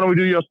 "Hey, why don't we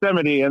do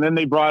Yosemite?" And then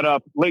they brought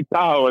up Lake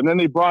Tahoe, and then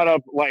they brought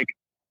up like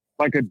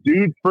a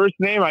dude's first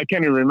name. I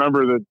can't even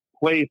remember the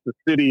place, the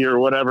city, or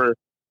whatever.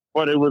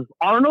 But it was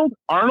Arnold.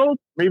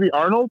 Maybe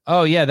Arnold.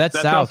 Oh yeah, that's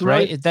That south, sounds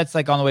right? right? That's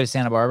like on the way to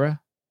Santa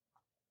Barbara.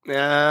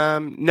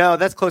 No,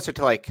 that's closer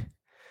to like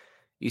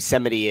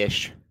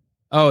Yosemite-ish.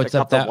 Oh, it's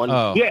up that.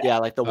 Oh, Yeah. yeah,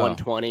 like the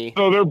 120.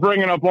 So they're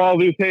bringing up all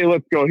these. Hey,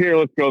 let's go here,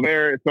 let's go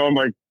there. So I'm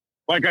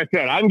like I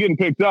said, I'm getting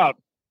picked up,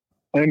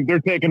 and they're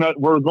taking us.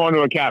 We're going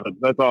to a cabin.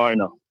 That's all I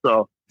know.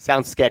 So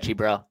sounds sketchy,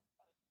 bro.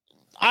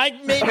 I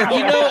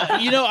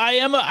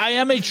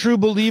am a true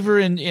believer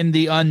in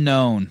the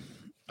unknown.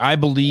 I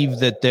believe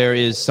that there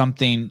is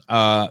something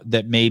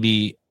that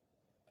maybe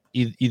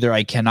either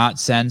I cannot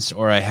sense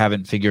or I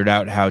haven't figured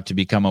out how to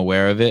become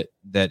aware of it.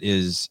 That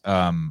is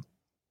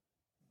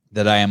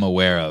that I am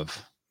aware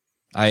of.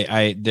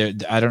 I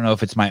don't know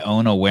if it's my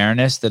own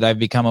awareness that I've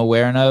become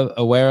aware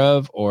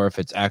of, or if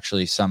it's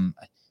actually some.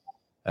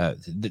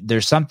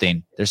 There's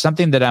something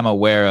that I'm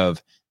aware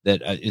of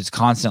that is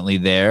constantly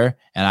there,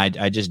 and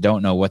I just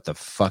don't know what the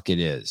fuck it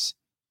is.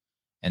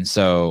 And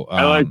so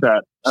I like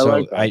that.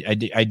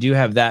 I do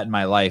have that in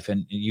my life,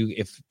 and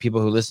if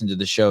people who listen to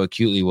the show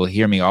acutely will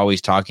hear me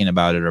always talking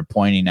about it or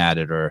pointing at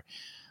it, or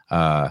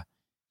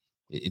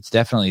it's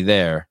definitely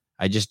there.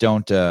 I just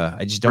don't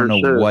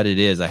know what it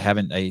is.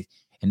 I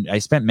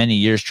spent many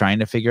years trying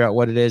to figure out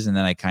what it is, and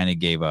then I kind of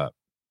gave up.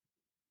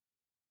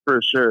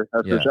 For sure.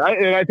 For sure.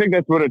 And I think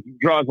that's what it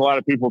draws a lot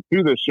of people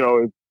to this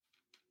show is,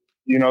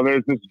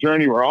 there's this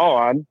journey we're all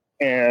on,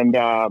 and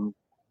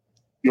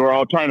you're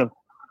all trying to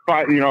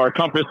find, our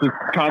compass is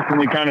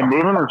constantly kind of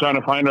moving. We're trying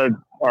to find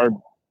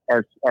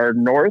our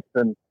north,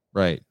 and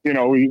right.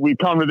 We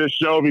come to this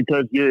show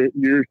because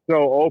you're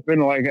so open,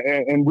 like,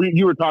 and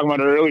you were talking about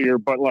it earlier,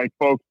 but like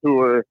folks who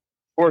are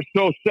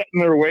so set in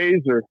their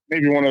ways, or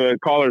maybe one of the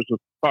callers was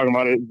talking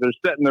about it. They're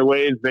set in their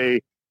ways.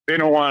 They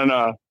don't want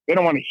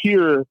to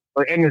hear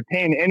or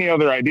entertain any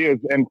other ideas,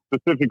 and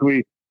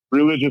specifically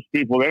religious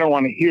people. They don't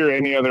want to hear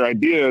any other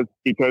ideas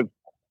because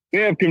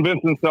they have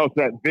convinced themselves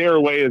that their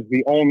way is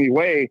the only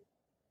way,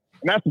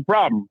 and that's the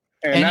problem.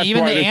 And that's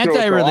even why the this show is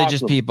so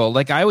anti-religious awesome. people,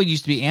 like I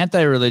used to be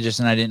anti-religious,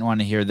 and I didn't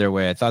want to hear their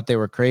way. I thought they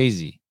were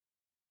crazy.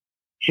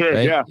 Sure,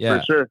 right? yeah,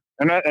 for sure.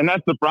 And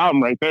that's the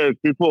problem right there. Is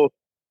people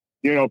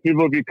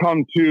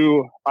become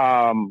too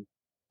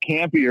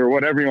campy or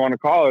whatever you want to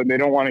call it. And they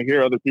don't want to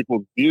hear other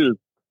people's views,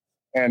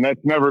 and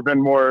that's never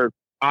been more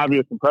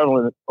obvious and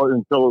prevalent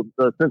until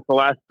since the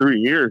last 3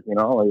 years.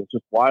 It's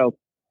just wild.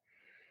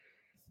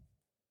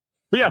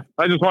 But yeah,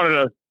 I just wanted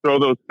to throw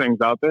those things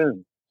out there.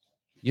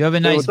 You have a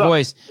nice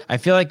voice. I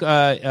feel like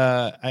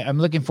I'm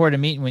looking forward to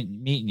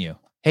meeting you.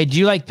 Hey, do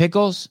you like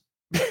pickles?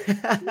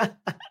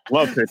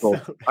 Love pickles.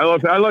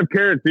 I love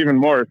carrots even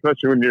more,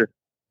 especially when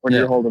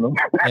you're holding them.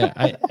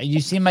 Yeah, you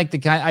seem like the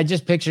kind. I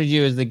just pictured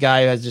you as the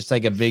guy who has just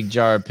like a big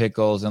jar of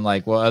pickles, and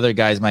like, well, other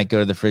guys might go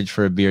to the fridge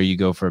for a beer. You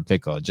go for a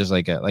pickle. Just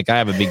like I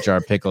have a big jar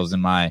of pickles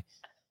in my.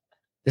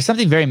 There's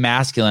something very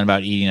masculine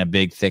about eating a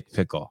big, thick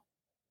pickle.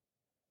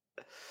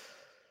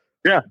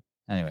 Yeah.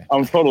 Anyway,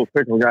 I'm a total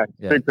pickle guy.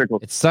 Yeah. Big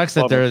pickles. It sucks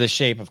that they're the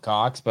shape of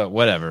cocks, but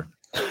whatever.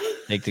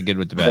 Take the good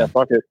with the bad. Yeah,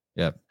 fuck it.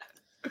 Yep.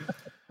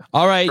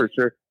 All right. For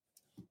sure.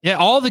 Yeah,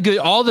 all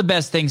the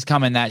best things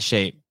come in that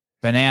shape.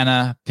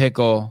 Banana,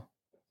 pickle.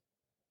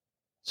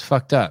 It's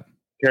fucked up.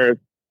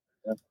 Carrots.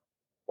 Yeah.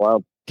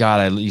 Wild.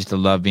 God, I used to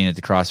love being at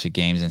the CrossFit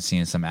Games and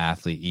seeing some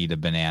athlete eat a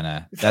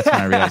banana. That's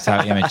when I realized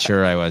how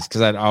immature I was,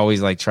 because I'd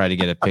always like try to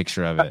get a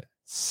picture of it.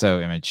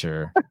 So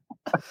immature.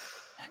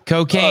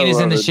 Cocaine is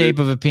in the shape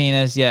of a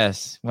penis.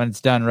 Yes. When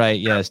it's done right.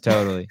 Yes,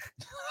 totally.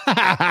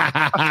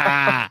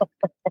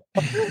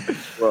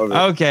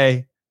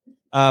 Okay.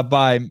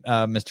 Bye,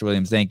 Mr.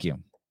 Williams. Thank you.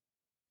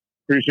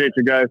 Appreciate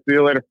you guys. See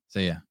you later.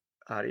 See ya.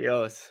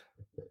 Adios.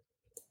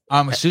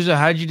 Souza,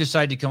 how did you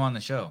decide to come on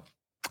the show?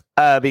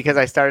 Because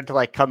I started to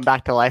like come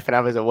back to life and I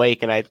was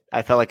awake and I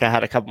felt like I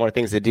had a couple more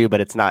things to do, but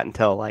it's not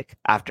until like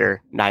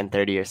after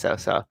 9:30 or so.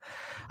 So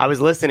I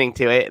was listening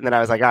to it and then I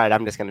was like, all right,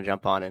 I'm just going to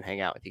jump on and hang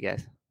out with you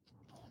guys.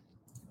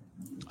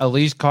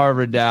 Elise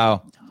Carver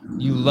Dow,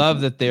 you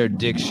love that they're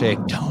dick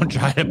shaped. Don't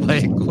try to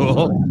play it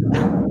cool.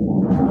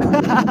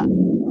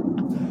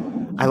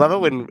 I love it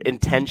when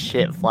intense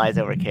shit flies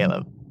over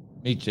Caleb.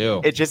 Me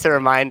too. It's just a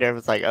reminder.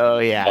 It's like, oh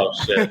yeah. Oh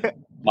shit.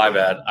 My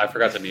bad. I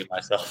forgot to mute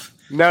myself.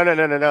 No.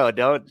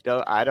 Don't.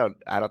 I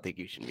don't think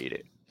you should mute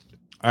it.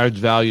 Adds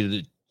value to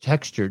the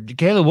texture.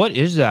 Caleb, what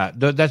is that?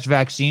 That's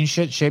vaccine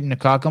shit shaped into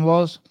cock and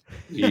balls?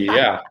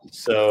 Yeah.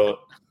 So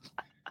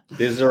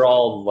these are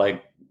all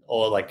like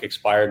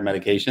expired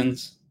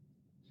medications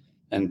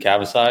and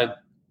Cavicide.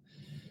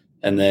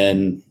 And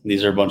then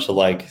these are a bunch of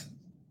like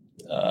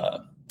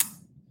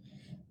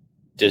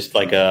just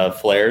like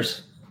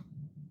flares,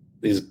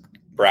 these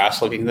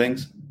brass looking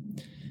things.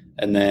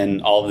 And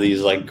then all of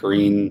these like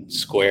green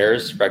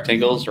squares,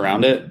 rectangles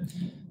around it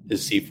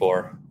is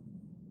C4.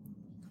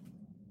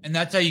 And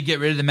that's how you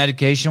get rid of the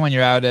medication when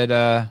you're out at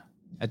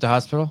the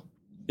hospital?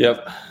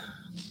 Yep.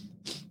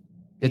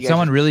 Did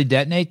someone really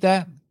detonate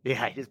that?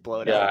 Yeah, I just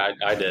blow it up.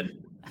 Yeah, I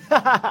did.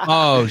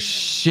 Oh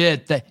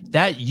shit.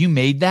 That you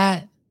made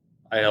that?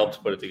 I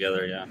helped put it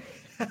together, yeah.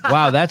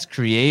 Wow, that's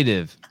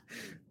creative.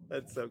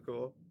 That's so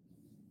cool.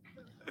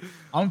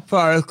 I'm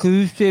sorry. Could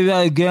you say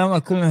that again? I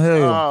couldn't hear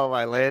you. Oh,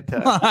 my Lanta.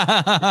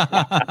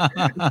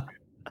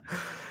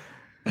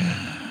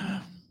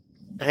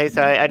 Hey,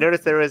 so I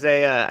noticed there was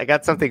I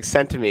got something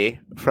sent to me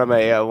from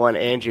one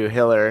Andrew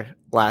Hiller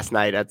last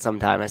night at some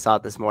time. I saw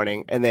it this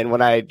morning. And then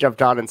when I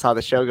jumped on and saw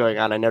the show going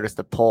on, I noticed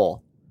a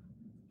poll.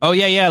 Oh,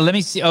 yeah. Let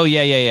me see. Oh,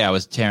 yeah. I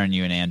was tearing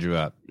you and Andrew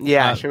up.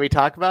 Yeah. Should we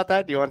talk about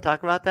that? Do you want to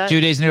talk about that? 2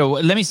 days in a row.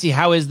 Let me see.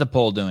 How is the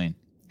poll doing?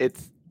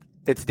 It's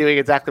doing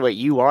exactly what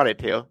you want it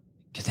to.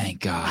 Thank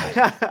God.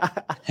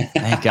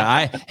 Thank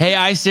God.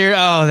 I see.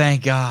 Oh,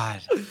 thank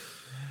God.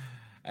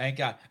 Thank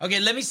God. Okay,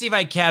 let me see if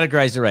I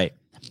categorize it right.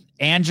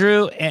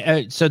 Andrew,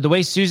 so the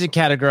way Susan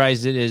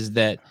categorized it is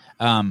that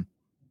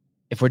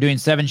if we're doing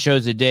 7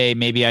 shows a day,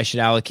 maybe I should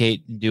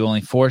do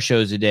only 4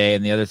 shows a day,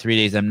 and the other 3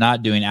 days I'm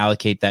not doing,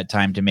 allocate that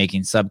time to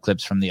making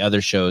subclips from the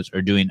other shows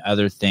or doing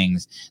other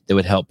things that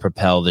would help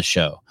propel the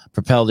show.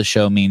 Propel the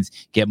show means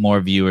get more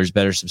viewers,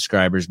 better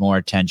subscribers, more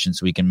attention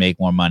so we can make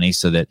more money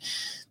so that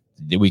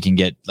we can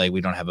get, like, we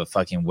don't have a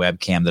fucking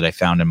webcam that I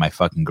found in my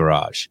fucking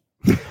garage.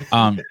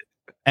 So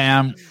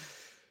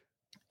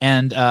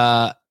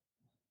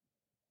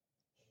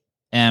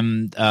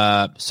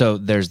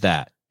there's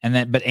that. And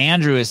then, but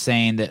Andrew is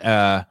saying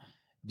that,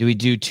 do we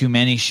do too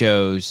many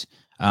shows?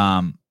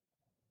 I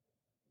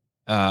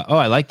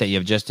like that. You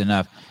have just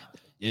enough.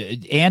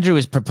 Andrew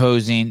is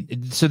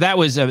proposing. So that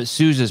was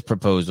Sousa's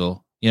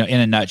proposal,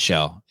 in a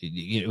nutshell.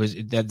 It was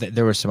that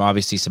there were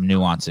obviously some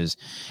nuances.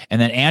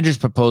 And then Andrew's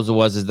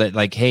proposal is that,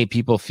 like, hey,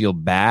 people feel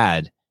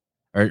bad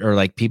or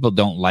like people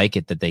don't like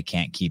it that they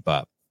can't keep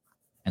up.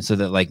 And so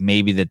that, like,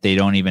 maybe that they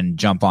don't even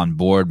jump on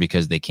board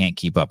because they can't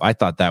keep up. I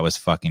thought that was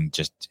fucking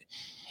just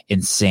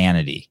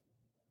insanity.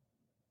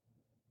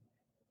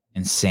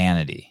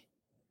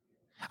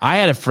 I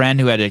had a friend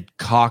who had a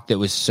cock that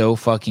was so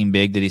fucking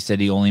big that he said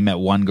he only met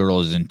one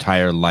girl his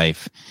entire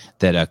life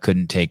that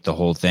couldn't take the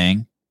whole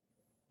thing.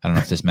 I don't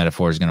know if this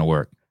metaphor is going to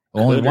work.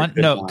 Only one?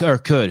 No, or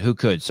could. Who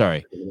could?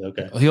 Sorry.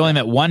 Okay. He only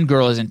met one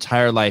girl his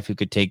entire life who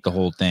could take the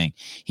whole thing.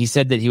 He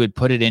said that he would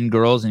put it in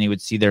girls and he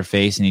would see their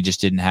face and he just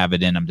didn't have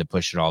it in him to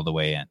push it all the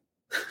way in.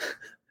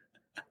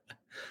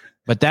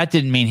 But that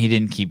didn't mean he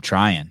didn't keep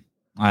trying.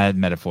 That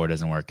metaphor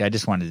doesn't work. I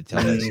just wanted to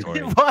tell that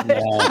story.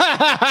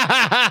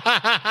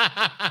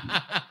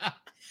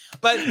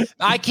 But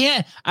I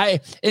can't.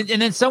 And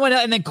then someone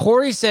else, and then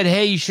Corey said,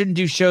 "Hey, you shouldn't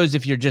do shows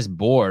if you're just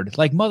bored."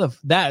 Like,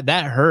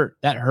 that hurt.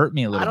 That hurt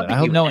me a little bit. I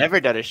hope you've never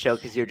done a show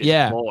because you're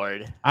just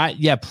bored.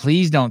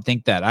 Please don't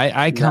think that.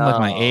 I come with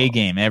my A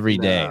game every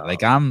day.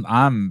 Like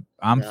I'm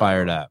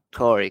fired up.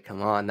 Corey,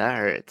 come on, that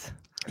hurts.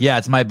 Yeah,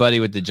 it's my buddy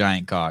with the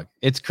giant cock.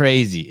 It's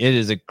crazy. It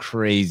is a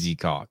crazy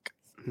cock.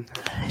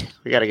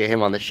 We got to get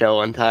him on the show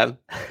one time.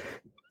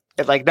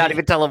 And, like, not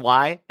even tell him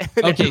why.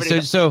 Okay,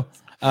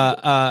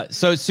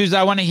 so Suze,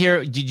 I want to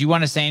hear. Did you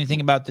want to say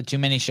anything about the too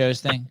many shows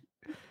thing?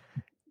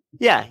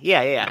 Yeah.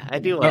 I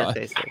do want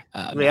to say something.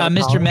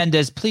 Mr.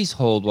 Mendez, please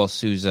hold while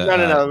Suze.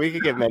 No. We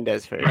could get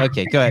Mendez first.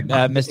 Okay, go ahead,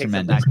 Mr.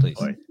 Mendez, please.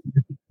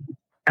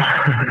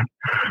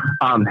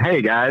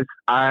 Hey guys,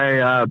 I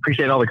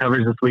appreciate all the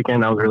coverage this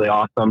weekend. That was really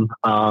awesome.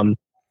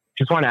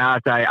 Just want to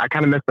ask, I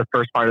kind of missed the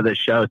first part of this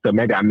show, so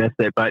maybe I missed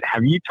it, but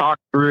have you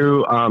talked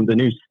through the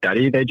new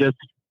study they just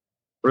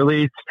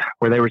released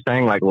where they were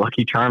saying like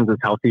Lucky Charms is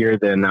healthier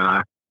than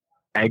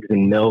eggs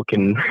and milk?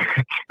 And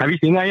have you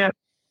seen that yet?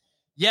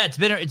 Yeah, it's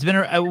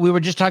been we were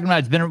just talking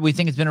about we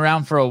think it's been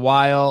around for a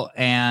while,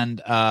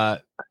 and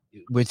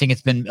we think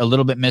it's been a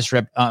little bit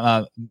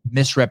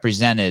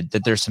misrepresented,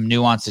 that there's some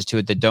nuances to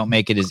it that don't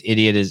make it as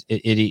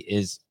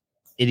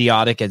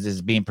idiotic as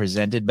is being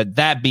presented. But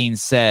that being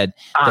said,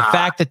 the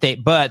fact that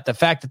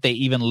they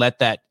even let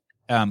that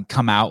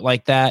come out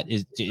like that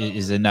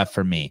is enough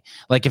for me.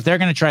 Like, if they're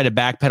going to try to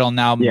backpedal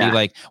now and be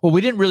like, well,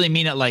 we didn't really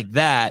mean it like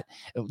that.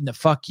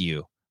 Fuck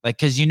you. Like,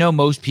 cause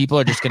most people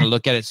are just going to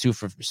look at it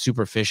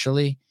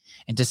superficially,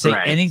 and to say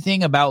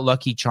anything about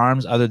Lucky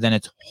Charms other than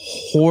it's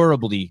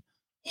horribly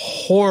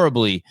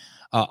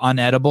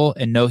unedible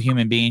and no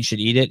human being should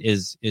eat it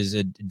is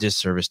a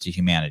disservice to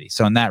humanity.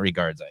 So in that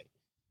regards,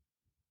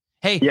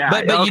 but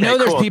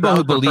there's people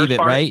who believe it,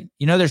 right?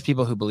 There's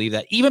people who believe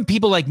that. Even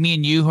people like me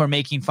and you who are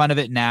making fun of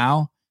it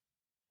now,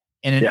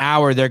 in an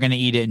hour, they're going to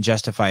eat it and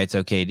justify it's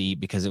okay to eat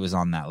because it was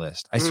on that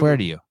list. I swear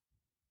to you.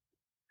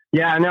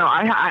 Yeah, no,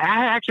 I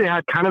actually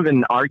had kind of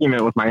an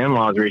argument with my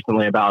in-laws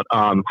recently about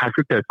high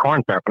fructose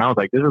corn syrup, and I was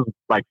like, this is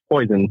like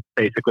poison,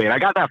 basically. And I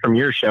got that from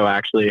your show,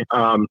 actually,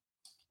 and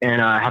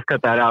I have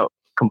cut that out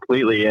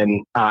completely.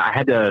 And I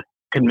had to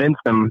convince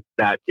them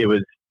that it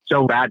was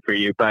so bad for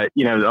you, but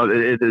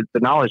the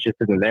knowledge just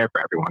isn't there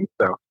for everyone.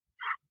 So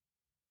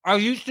I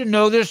used to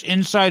know this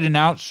inside and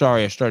out.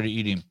 Sorry, I started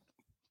eating.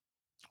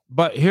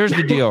 But here's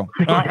the deal.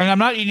 And I'm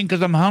not eating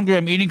because I'm hungry.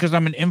 I'm eating because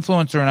I'm an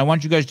influencer and I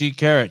want you guys to eat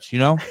carrots,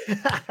 Is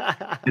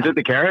it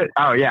the carrot?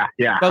 Oh, yeah.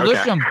 Yeah. But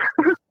listen,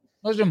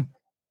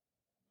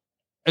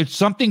 it's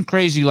something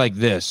crazy like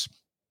this.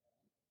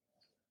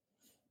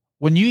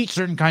 When you eat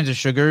certain kinds of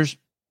sugars,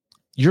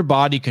 your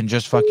body can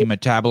just fucking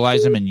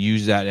metabolize them and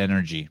use that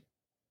energy.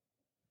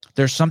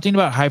 There's something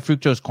about high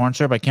fructose corn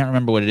syrup. I can't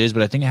remember what it is,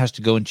 but I think it has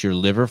to go into your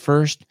liver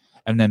first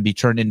and then be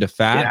turned into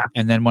fat. Yeah.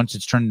 And then once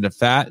it's turned into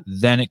fat,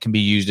 then it can be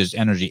used as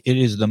energy. It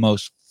is the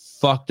most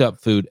fucked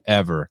up food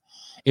ever.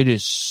 It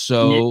is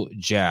so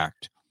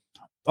jacked.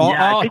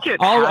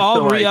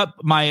 I'll re-up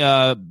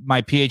my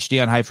my PhD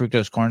on high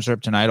fructose corn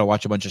syrup tonight. I'll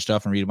watch a bunch of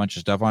stuff and read a bunch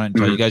of stuff on it and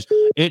tell you guys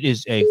it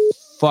is a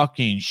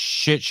fucking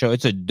shit show.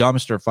 It's a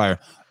dumpster fire.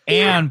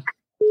 And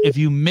if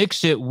you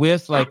mix it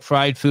with like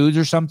fried foods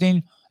or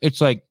something, it's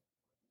like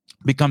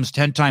becomes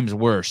 10 times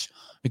worse.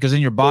 Because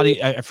in your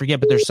body, I forget,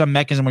 but there's some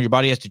mechanism where your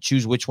body has to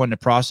choose which one to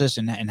process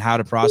and how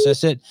to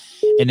process it.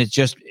 And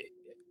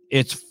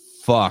it's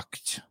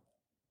fucked.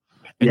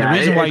 And the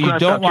reason why you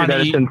don't want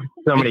to eat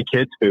so many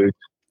kids' foods.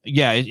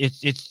 Yeah,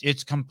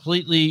 it's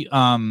completely,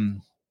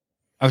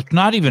 it's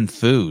not even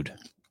food.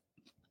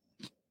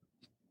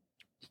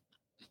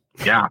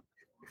 Yeah.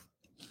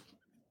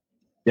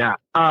 Yeah.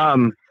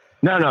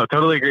 No,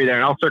 totally agree there.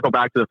 And I'll circle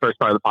back to the first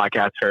part of the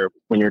podcast for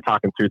when you're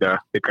talking through the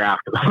graph,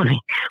 because I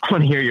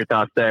want to hear your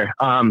thoughts there.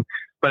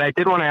 But I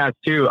did want to ask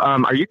too,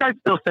 are you guys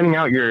still sending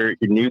out your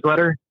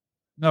newsletter?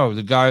 No,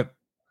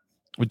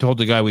 we told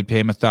the guy we'd pay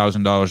him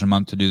 $1,000 a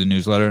month to do the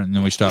newsletter, and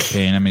then we stopped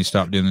paying him and he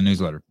stopped doing the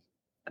newsletter.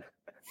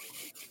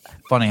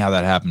 Funny how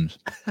that happens.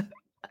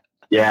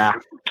 Yeah.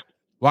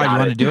 Why? You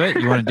want to do it?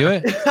 You want to do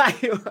it?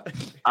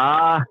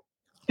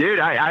 Dude,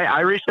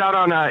 I reached out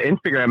on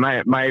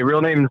Instagram. My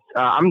real name's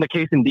I'm the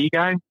Case and D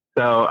guy.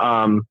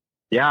 So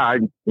yeah,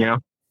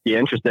 be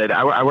interested.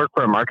 I work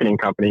for a marketing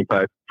company,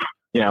 but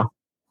yeah,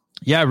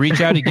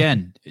 reach out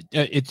again.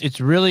 It's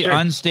really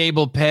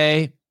unstable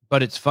pay,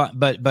 but it's fun.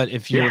 But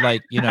if you're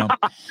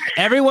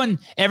everyone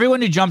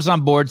who jumps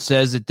on board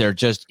says that they're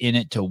just in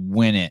it to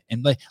win it,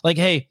 and like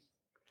hey,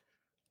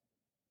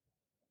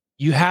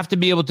 you have to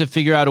be able to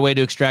figure out a way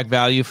to extract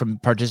value from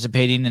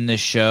participating in this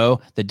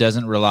show that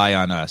doesn't rely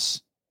on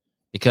us.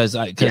 Because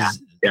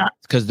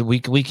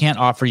we can't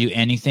offer you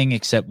anything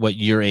except what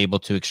you're able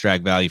to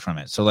extract value from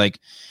it. So like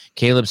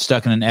Caleb's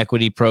stuck in an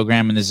equity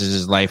program and this is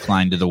his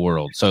lifeline to the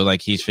world. So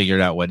like he's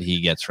figured out what he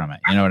gets from it.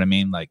 You know what I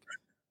mean? Like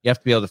you have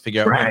to be able to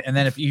figure out. Right. And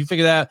then if you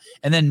figure that out,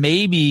 and then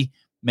maybe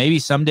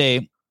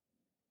someday,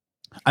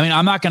 I mean,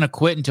 I'm not going to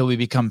quit until we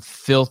become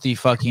filthy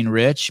fucking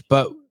rich,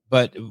 but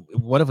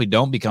what if we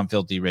don't become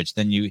filthy rich?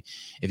 Then you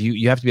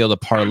have to be able to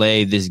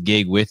parlay this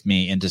gig with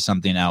me into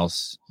something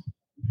else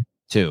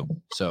too.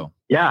 So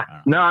yeah,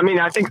 no, I mean,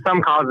 I think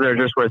some causes are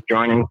just worth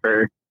joining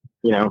for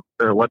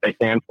what they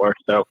stand for.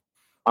 So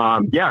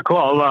yeah, cool.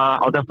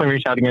 I'll definitely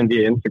reach out again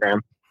via Instagram.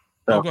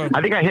 So okay.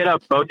 I think I hit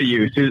up both of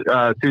you,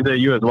 Sousa,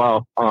 you as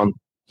well.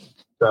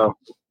 So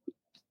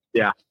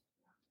yeah.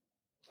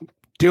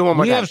 Do one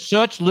more. We have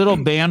such little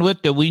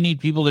bandwidth that we need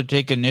people to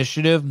take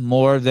initiative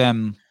more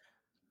than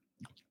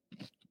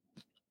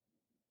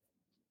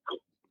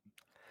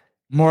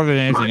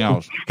anything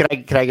else. Can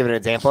I give an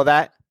example of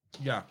that?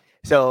 Yeah.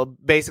 So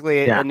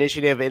basically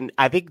initiative, and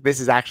I think this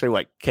is actually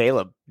what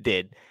Caleb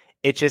did.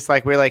 It's just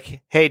like, we're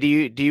like, hey, do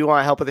you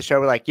want help with the show?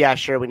 We're like, yeah,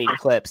 sure, we need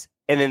clips.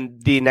 And then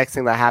the next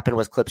thing that happened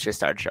was clips just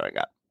started showing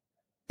up.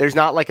 There's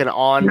not like an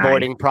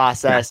onboarding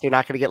process. You're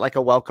not going to get like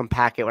a welcome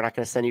packet. We're not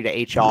going to send you to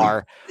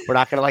HR. We're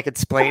not going to like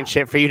explain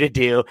shit for you to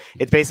do.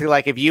 It's basically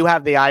like, if you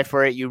have the eye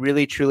for it, you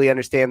really truly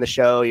understand the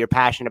show, you're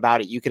passionate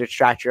about it, you can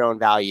extract your own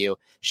value.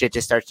 Shit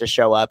just starts to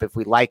show up. If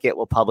we like it,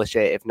 we'll publish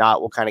it. If not,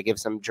 we'll kind of give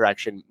some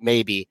direction,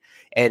 maybe.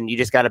 And you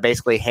just got to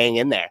basically hang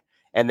in there.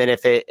 And then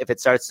if it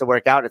starts to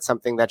work out, it's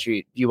something that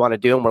you want to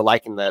do, and we're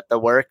liking the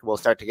work, we'll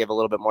start to give a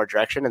little bit more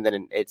direction, and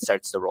then it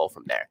starts to roll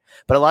from there.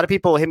 But a lot of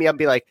people will hit me up and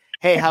be like,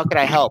 hey, how can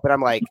I help? And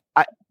I'm like,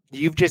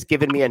 you've just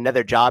given me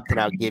another job to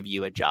now give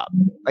you a job.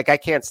 Like, I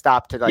can't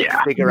stop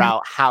to figure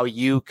out how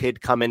you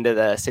could come into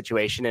the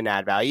situation and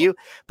add value.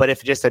 But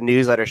if just a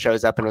newsletter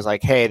shows up and was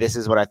like, hey, this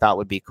is what I thought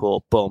would be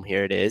cool, boom,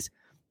 here it is.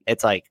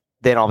 It's like,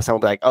 then all of a sudden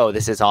we'll be like, oh,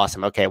 this is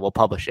awesome. Okay, we'll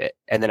publish it.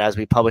 And then as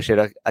we publish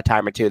it a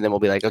time or two, then we'll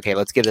be like, okay,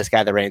 let's give this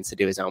guy the reins to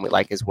do his own. We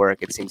like his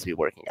work. It seems to be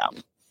working out.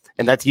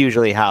 And that's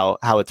usually how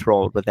it's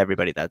rolled with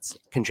everybody that's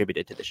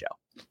contributed to the show.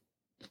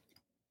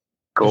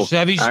 Cool.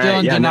 Sevy's still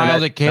in denial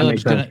that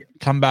Caleb's going to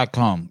come back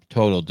home.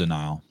 Total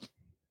denial.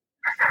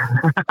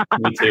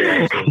 Me too,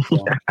 actually.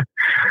 So.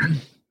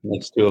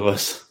 Next two of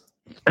us.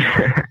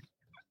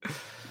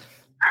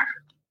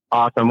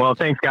 Awesome. Well,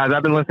 thanks, guys.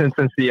 I've been listening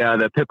since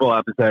the Pitbull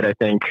episode, I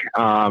think.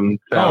 A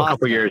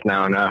couple years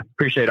now, and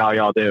appreciate all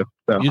y'all do.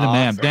 So. You're the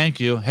man.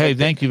 Thank you. Hey,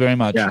 thank you very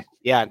much.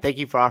 Yeah, and thank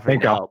you for offering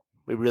to help.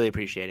 We really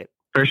appreciate it.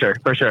 For sure.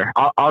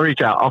 I'll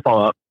reach out. I'll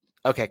follow up.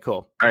 Okay,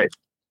 cool. All right.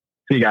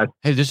 See you guys.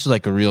 Hey, this is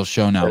like a real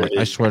show now. Like,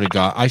 I swear to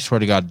God,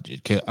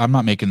 I'm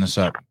not making this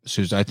up,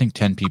 Susan. I think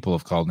 10 people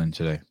have called in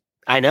today.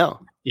 I know.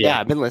 Yeah,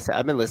 I've been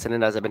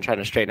listening as I've been trying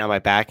to straighten out my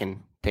back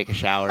and take a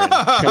shower and turn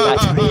back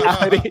to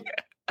reality.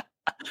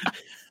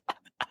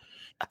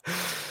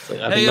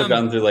 I've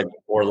gone through like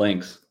 4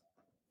 links.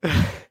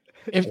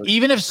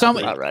 Even if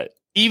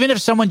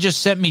someone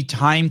just sent me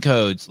time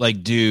codes,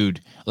 like,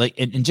 dude, like,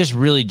 and just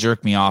really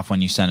jerk me off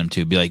when you send them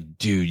to, be like,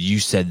 dude, you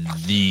said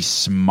the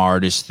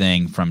smartest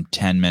thing from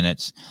 10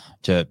 minutes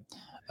to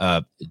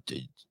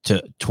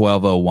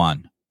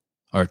 12:01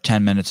 or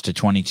 10 minutes to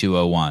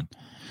 22:01.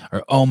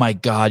 Or, oh my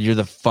God, you're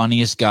the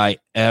funniest guy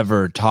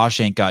ever.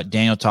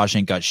 Daniel Tosh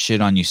ain't got shit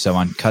on you,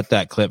 Sevan. Cut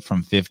that clip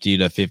from 50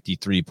 to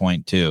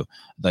 53.2.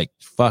 Like,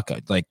 fuck,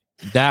 like,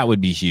 that would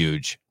be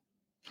huge.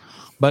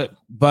 But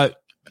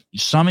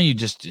some of you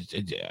just,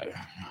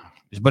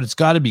 but it's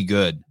got to be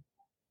good.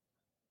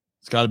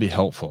 It's got to be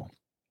helpful.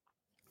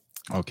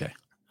 Okay,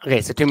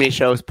 so too many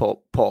shows,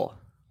 poll.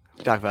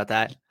 Talk about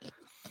that.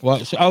 Well,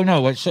 too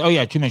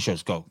many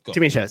shows. Go. Too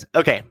many shows.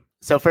 Okay,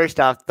 so first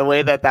off, the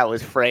way that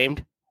was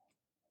framed,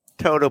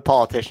 total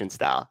politician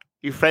style.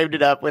 You framed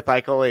it up with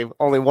like only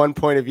one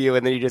point of view,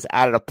 and then you just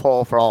added a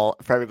poll for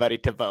everybody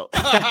to vote.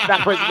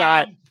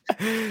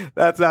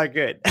 That's not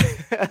good.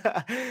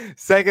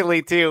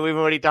 Secondly, too, we've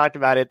already talked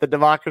about it. The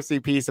democracy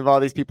piece of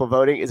all these people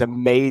voting is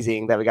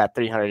amazing that we got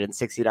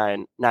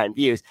 369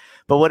 views.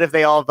 But what if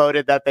they all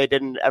voted that they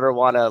didn't ever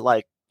want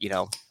to,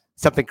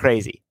 something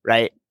crazy,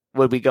 right?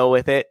 Would we go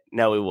with it?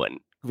 No, we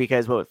wouldn't.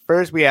 Because what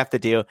first we have to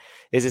do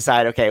is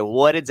decide, okay,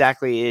 what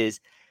exactly is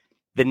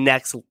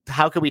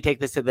how can we take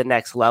this to the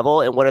next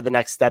level, and what are the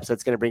next steps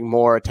that's going to bring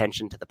more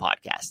attention to the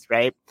podcast,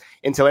 right?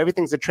 And so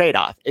everything's a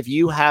trade-off. If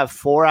you have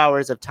 4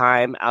 hours of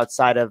time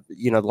outside of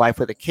life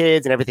with the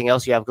kids and everything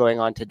else you have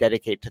going on to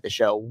dedicate to the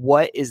show,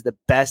 what is the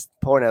best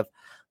point of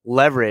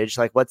leverage?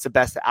 Like, what's the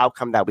best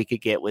outcome that we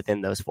could get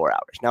within those 4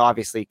 hours? Now,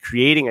 obviously,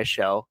 creating a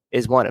show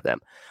is one of them.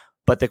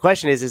 But the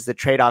question is the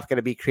trade-off going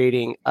to be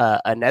creating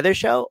another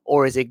show,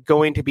 or is it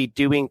going to be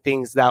doing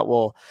things that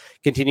will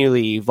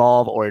continually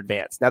evolve or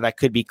advance? Now, that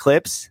could be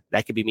clips.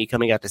 That could be me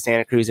coming out to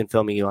Santa Cruz and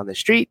filming you on the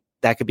street.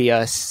 That could be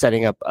us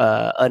setting up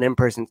an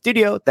in-person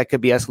studio. That could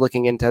be us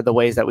looking into the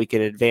ways that we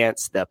could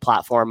advance the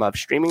platform of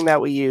streaming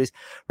that we use,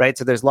 right?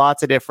 So there's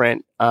lots of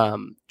different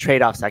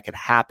trade-offs that could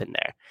happen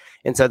there.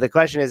 And so the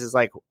question is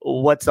like,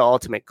 what's the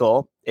ultimate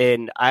goal?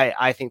 And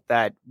I think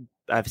that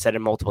I've said it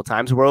multiple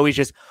times, we're always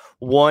just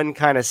one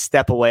kind of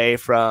step away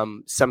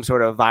from some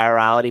sort of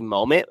virality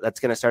moment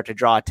that's going to start to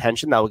draw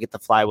attention that will get the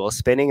flywheel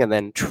spinning, and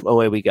then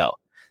away we go.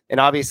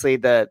 And obviously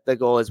the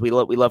goal is we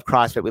love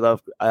CrossFit. We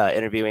love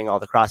interviewing all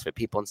the CrossFit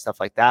people and stuff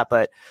like that,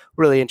 but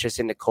really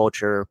interested in the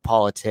culture,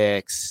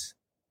 politics,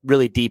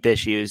 really deep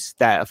issues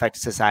that affect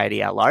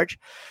society at large.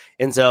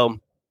 And so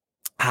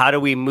how do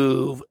we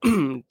move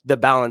the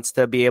balance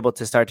to be able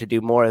to start to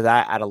do more of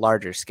that at a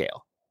larger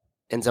scale?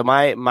 And so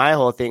my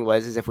whole thing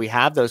is if we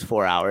have those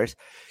 4 hours,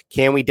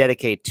 can we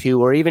dedicate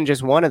 2 or even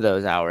just 1 of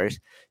those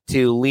hours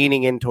to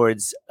leaning in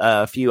towards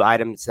a few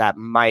items that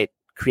might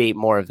create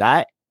more of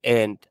that,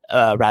 and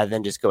rather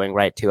than just going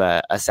right to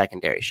a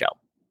secondary show?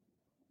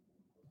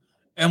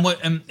 And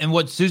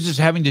what Susan's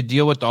having to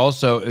deal with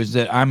also is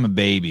that I'm a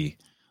baby.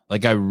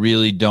 Like, I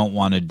really don't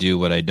want to do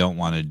what I don't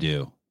want to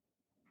do.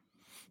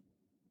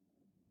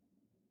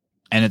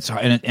 And it's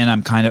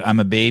and I'm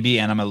a baby,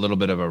 and I'm a little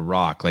bit of a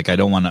rock. Like, I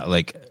don't want to,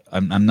 like,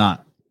 I'm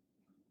not,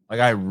 like,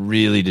 I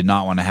really did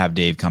not want to have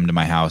Dave come to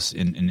my house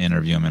and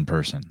interview him in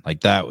person.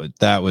 Like,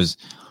 that was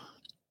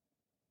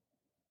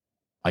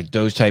like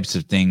those types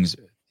of things.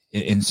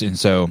 And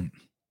so,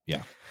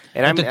 yeah.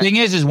 And the thing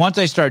is once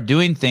I start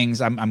doing things,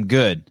 I'm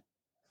good.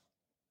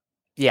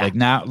 Yeah. Like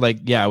now,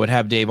 I would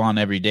have Dave on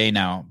every day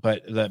now,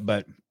 but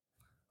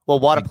Well,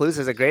 Wadapalooza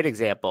is a great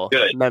example.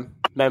 Good.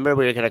 Remember,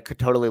 we were going to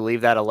totally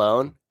leave that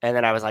alone, and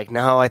then I was like,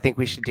 "No, I think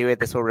we should do it.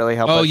 This will really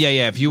help." Oh us,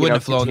 yeah. If you wouldn't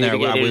have flown there,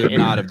 we would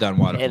not have done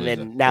Waterpalooza. And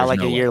then now, There's like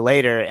no a year way.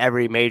 later,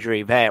 every major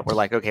event, we're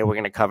like, "Okay, we're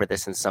going to cover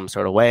this in some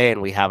sort of way,"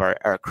 and we have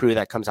our crew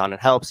that comes on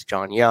and helps: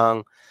 John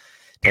Young,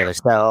 Taylor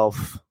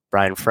Self,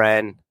 Brian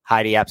Friend.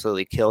 Heidi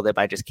absolutely killed it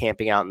by just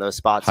camping out in those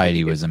spots.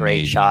 Heidi was great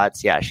amazing.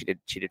 shots. Yeah, she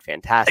did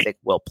fantastic.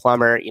 Will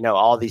Plummer,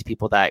 all these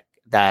people that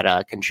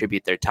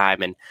contribute their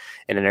time and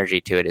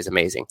energy to it is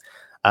amazing.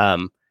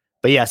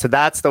 But yeah, so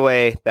that's the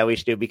way that we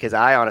should do, because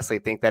I honestly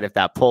think that if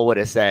that poll would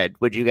have said,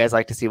 would you guys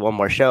like to see one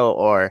more show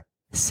or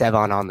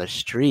Sevan on the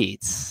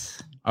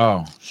streets?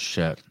 Oh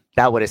shit.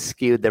 That would have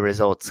skewed the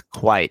results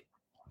quite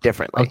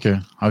differently.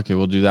 Okay,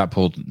 we'll do that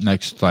poll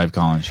next live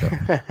call-in show.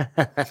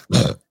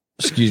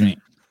 Excuse me.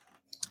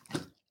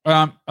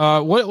 What I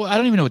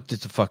don't even know what the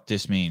fuck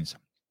this means.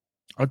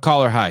 I'll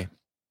call her. Hi.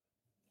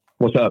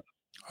 What's up?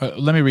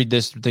 Let me read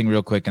this thing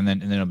real quick, and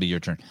then it'll be your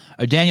turn.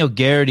 Daniel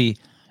Garrity.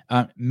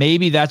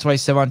 Maybe that's why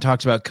Sevan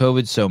talks about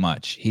COVID so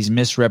much. He's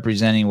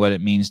misrepresenting what it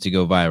means to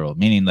go viral,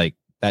 meaning like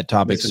that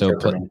topic's so.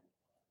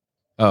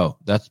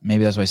 That's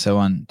why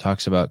Sevan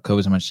talks about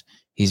COVID so much.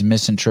 He's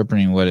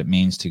misinterpreting what it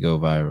means to go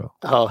viral.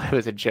 Oh, it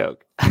was a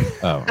joke.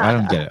 Oh, I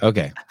don't get it.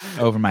 Okay,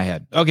 over my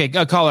head. Okay,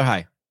 call her.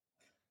 Hi.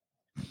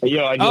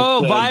 Yo,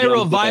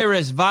 viral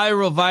virus.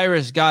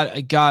 Got.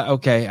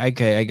 Okay,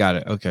 I got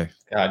it. Okay.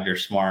 God, you're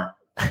smart.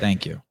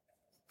 Thank you.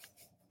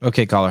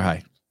 Okay, caller.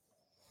 Hi.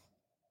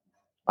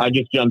 I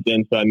just jumped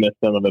in, so I missed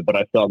some of it, but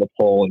I saw the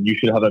poll, and you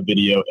should have a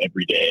video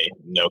every day.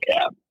 No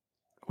cap.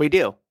 We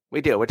do.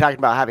 We're talking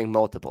about having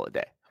multiple a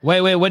day.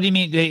 Wait. What do you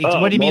mean?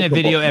 What do you mean a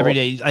video every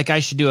day? Like I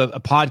should do a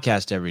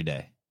podcast every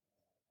day?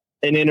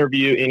 An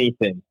interview,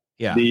 anything.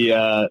 Yeah.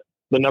 The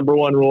number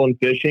one rule in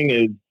fishing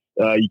is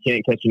you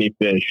can't catch any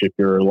fish if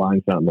your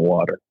line's not in the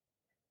water.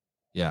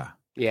 Yeah.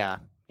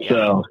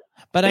 So.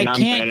 But I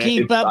can't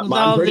keep up with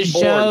all the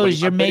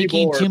shows. You're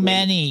making too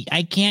many.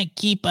 I can't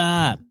keep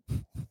up.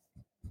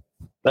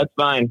 That's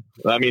fine.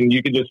 I mean,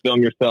 you could just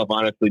film yourself,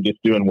 honestly, just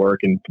doing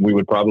work, and we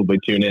would probably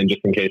tune in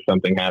just in case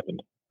something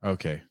happened.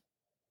 Okay.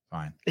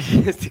 Fine.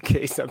 Just in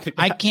case something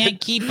I can't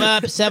keep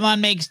up.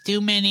 Sevan makes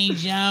too many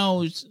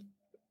shows.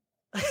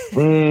 That's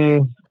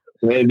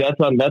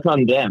on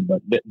them,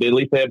 but at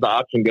least they have the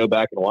option to go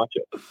back and watch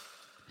it.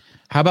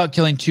 How about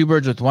killing two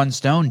birds with one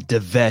stone?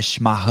 Devesh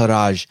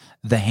Maharaj,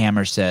 the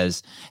Hammer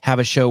says. Have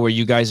a show where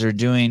you guys are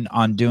doing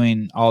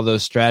all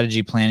those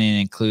strategy planning and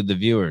include the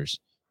viewers.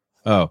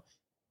 Oh,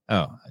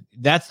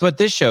 that's what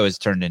this show has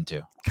turned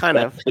into. Kind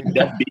of.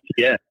 That's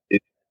BTS.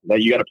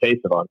 You got to pay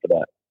Sevan for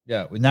that.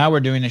 Yeah. Now we're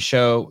doing a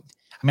show.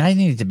 I mean, I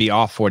needed to be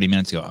off 40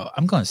 minutes ago.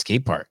 I'm going to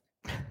skate park.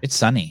 It's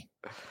sunny.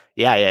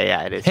 Yeah.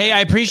 It is. Hey,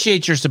 I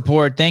appreciate your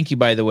support. Thank you,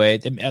 by the way.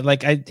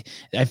 Like I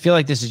feel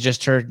like this has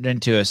just turned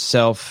into a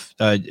self.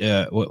 What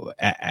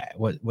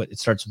it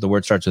starts with, the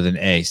word starts with an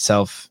A.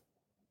 Self.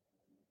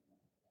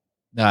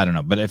 I don't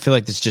know, but I feel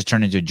like this just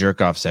turned into a jerk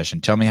off session.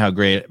 Tell me how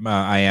great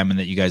I am and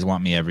that you guys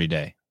want me every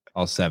day.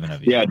 All 7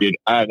 of you. Yeah, dude.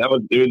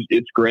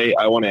 It's great.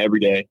 I want it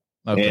every day.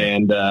 Okay.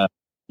 And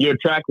you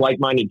attract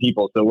like-minded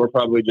people, so we're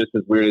probably just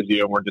as weird as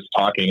you, and we're just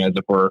talking as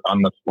if we're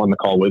on the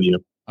call with you.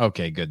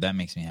 Okay, good. That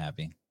makes me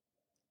happy.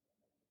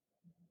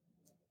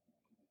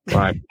 All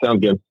right,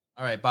 sounds good.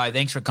 All right, bye.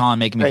 Thanks for calling,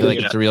 making me feel like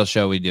it's a real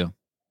show we do.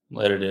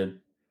 Later, dude.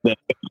 Yeah,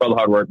 thanks for all the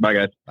hard work. Bye,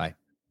 guys.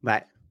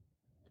 Bye.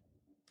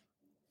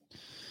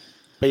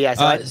 But yeah,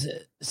 so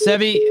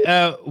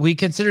Sevi, we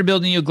considered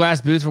building you a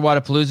glass booth for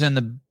Wadapalooza in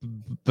the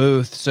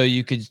booth so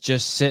you could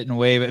just sit and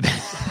wave it.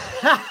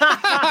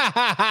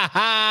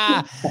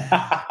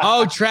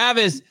 Oh,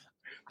 Travis.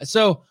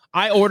 So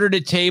I ordered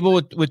a table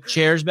with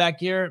chairs back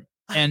here,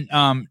 and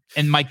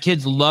my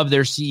kids love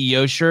their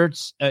CEO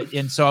shirts.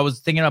 And so I was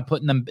thinking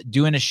about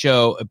doing a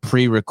show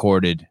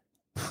pre-recorded.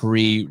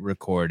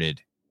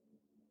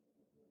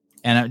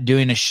 And I'm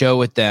doing a show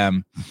with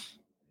them.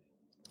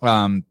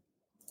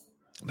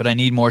 But I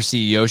need more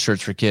CEO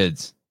shirts for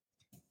kids.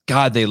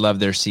 God, they love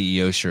their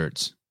CEO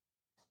shirts.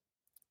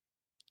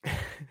 God.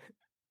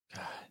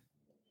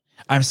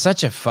 I'm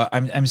so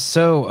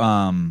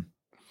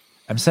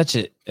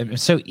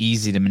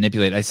easy to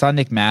manipulate. I saw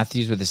Nick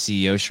Matthews with a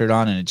CEO shirt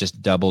on, and it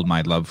just doubled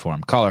my love for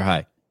him. Caller,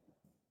 hi.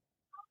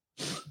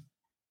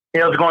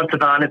 Hey, how's it going,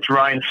 Sevan? It's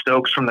Ryan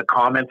Stokes from the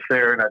comments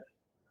there, and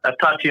I've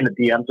talked to you in the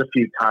DMs a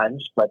few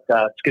times, but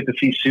it's good to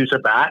see Sousa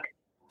back.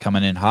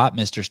 Coming in hot,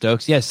 Mr.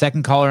 Stokes. Yeah,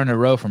 second caller in a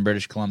row from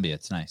British Columbia.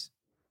 It's nice.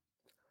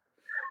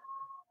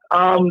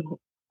 I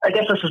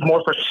guess this is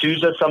more for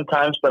Sousa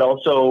sometimes, but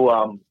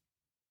also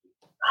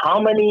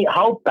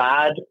how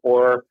bad,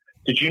 or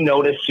did you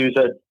notice,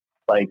 Sousa,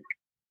 like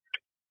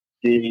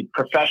the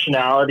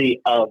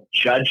professionality of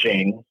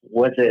judging?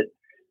 Was it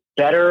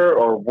better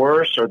or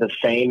worse or the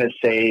same as,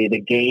 say, the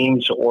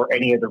games or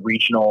any of the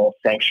regional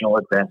sanctional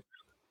events?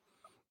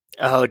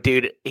 Oh,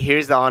 dude,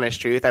 here's the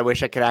honest truth. I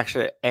wish I could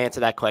actually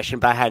answer that question,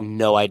 but I had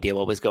no idea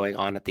what was going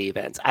on at the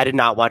events. I did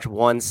not watch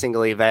one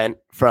single event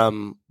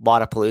from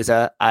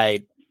Wadapalooza.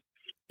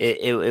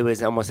 it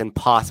was almost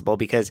impossible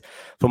because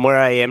from where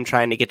I am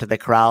trying to get to the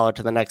corral or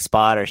to the next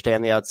spot or stay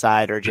on the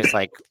outside or just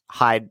like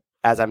hide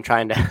as I'm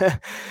trying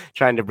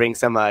to bring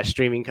some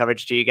streaming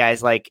coverage to you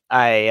guys, like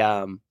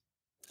I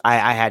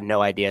had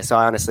no idea. So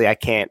honestly, I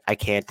can't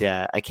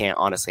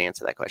honestly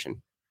answer that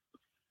question.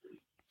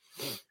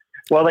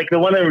 Well, like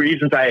one of the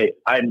reasons I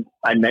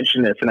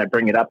mentioned this and I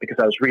bring it up because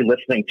I was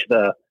re-listening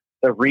to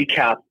the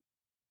recap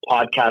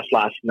podcast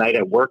last night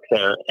at work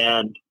there.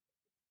 And,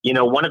 you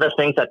know, one of the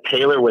things that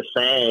Taylor was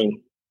saying,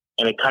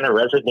 and it kind of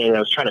resonated, I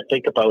was trying to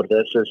think about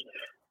this is,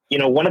 you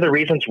know, one of the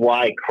reasons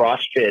why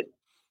CrossFit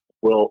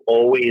will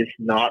always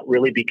not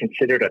really be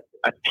considered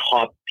a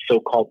top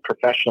so-called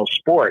professional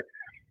sport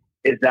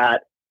is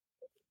that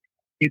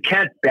you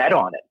can't bet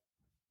on it.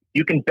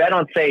 You can bet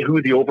on, say,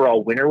 who the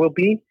overall winner will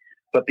be,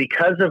 but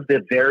because of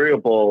the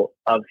variable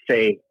of,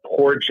 say,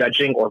 poor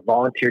judging or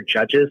volunteer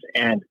judges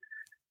and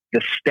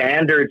the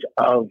standards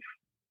of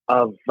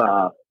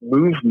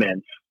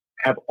movements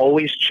have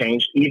always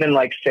changed, even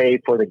like, say,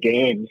 for the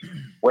games,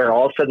 where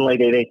all of a sudden like,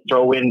 they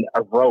throw in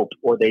a rope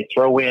or they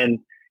throw in,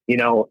 you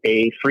know,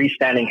 a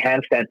freestanding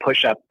handstand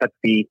push-up, but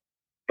the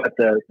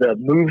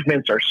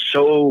movements are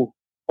so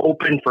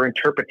open for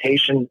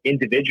interpretation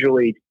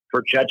individually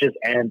for judges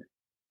and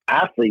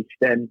athletes,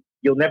 then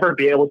you'll never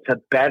be able to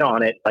bet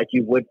on it like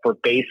you would for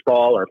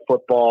baseball or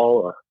football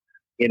or,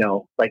 you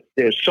know, like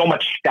there's so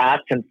much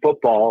stats in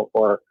football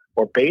or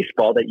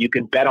baseball that you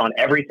can bet on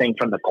everything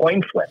from the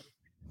coin flip.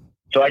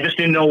 So I just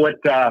didn't know what,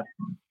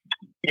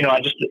 you know,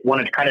 I just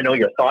wanted to kind of know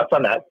your thoughts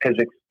on that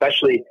because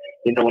especially,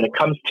 you know, when it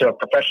comes to a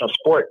professional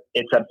sport,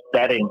 it's a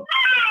betting.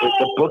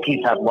 The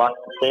bookies have lots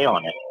to say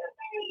on it.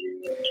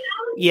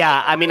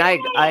 Yeah, I mean,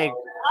 I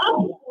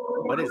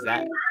what is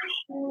that?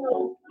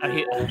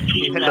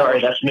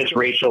 Sorry, that's Miss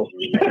Rachel.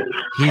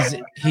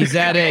 He's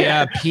at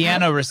a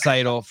piano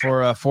recital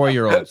for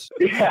 4-year-olds.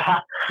 Yeah,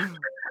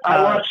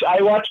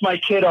 I watch my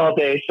kid all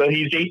day. So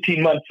he's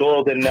 18 months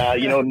old, and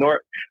you know,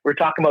 we're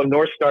talking about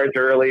North Stars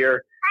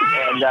earlier,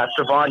 and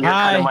Sevan, you're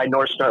kind of my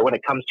North Star when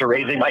it comes to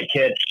raising my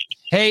kids.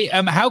 Hey,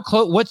 how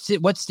close?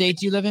 What state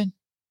do you live in?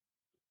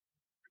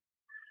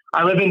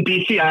 I live in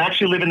BC. I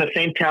actually live in the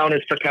same town as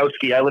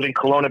Fikowski. I live in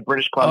Kelowna,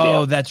 British Columbia.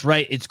 Oh, that's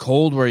right. It's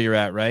cold where you're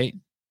at, right?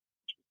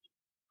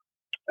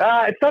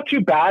 It's not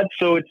too bad.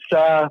 So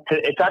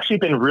it's actually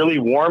been really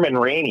warm and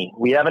rainy.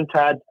 We haven't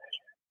had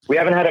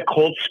a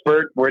cold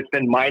spurt where it's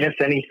been minus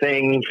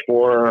anything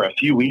for a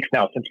few weeks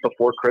now since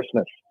before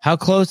Christmas. How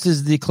close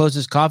is the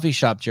closest coffee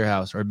shop to your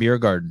house or beer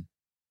garden?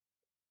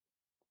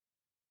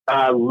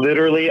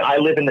 Literally, I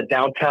live in the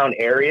downtown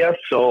area,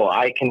 so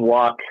I can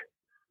walk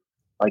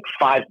like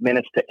 5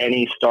 minutes to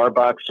any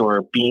Starbucks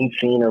or Bean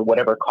Scene or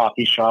whatever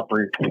coffee shop.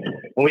 And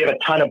we have a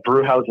ton of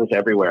brew houses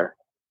everywhere.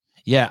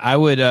 Yeah, I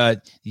would,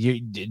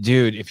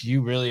 dude, if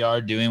you really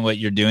are doing what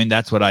you're doing,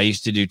 that's what I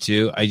used to do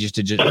too. I used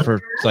to just for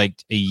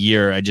like a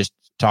year, I just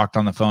talked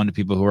on the phone to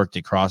people who worked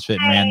at CrossFit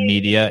and ran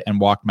media and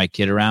walked my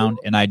kid around.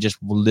 And I just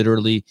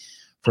literally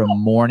from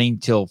morning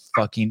till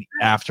fucking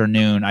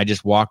afternoon, I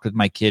just walked with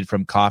my kid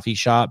from coffee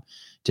shop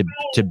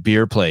to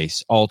beer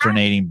place,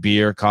 alternating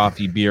beer,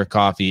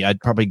 coffee. I'd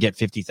probably get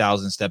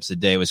 50,000 steps a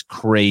day. It was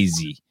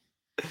crazy.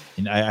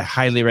 And I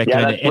highly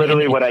recommend it. Yeah, that's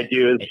literally what I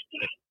do.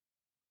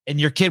 And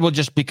your kid will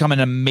just become an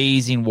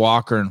amazing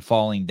walker and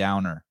falling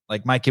downer.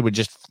 Like my kid would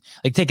just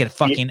like take a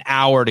fucking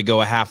hour to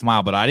go a half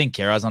mile, but I didn't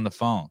care. I was on the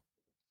phone.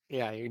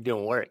 Yeah, you're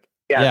doing work.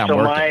 Yeah, so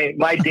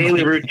my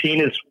daily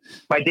routine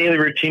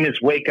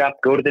is wake up,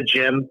 go to the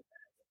gym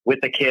with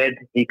the kid.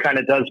 He kind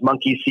of does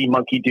monkey see,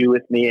 monkey do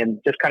with me and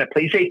just kind of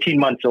plays. 18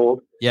 months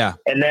old. Yeah.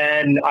 And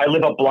then I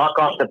live a block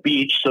off the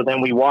beach. So then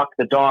we walk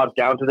the dog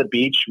down to the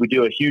beach. We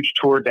do a huge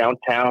tour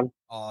downtown.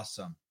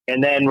 Awesome.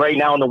 And then right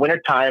now in the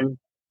wintertime,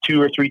 2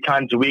 or 3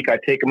 times a week, I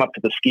take him up to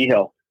the ski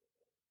hill.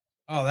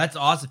 Oh, that's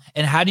awesome.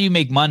 And how do you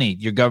make money?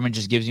 Your government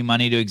just gives you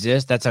money to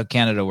exist? That's how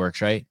Canada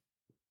works, right?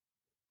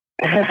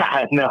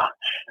 No,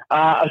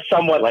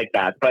 somewhat like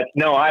that. But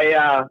no,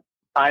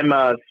 I'm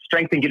a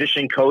strength and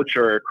conditioning coach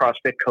or a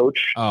CrossFit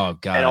coach. Oh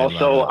God! And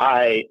also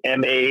I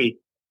am a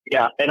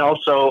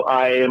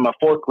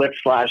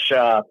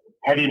forklift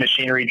 / heavy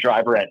machinery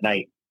driver at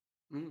night.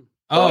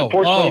 So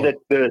unfortunately,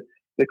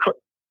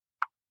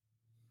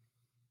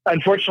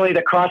 unfortunately,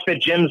 the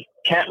CrossFit gyms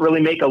can't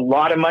really make a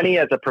lot of money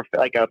as a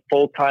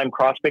full-time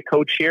CrossFit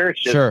coach here. It's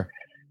just, sure.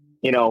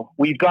 You know,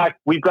 we've got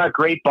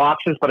great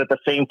boxes, but at the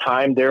same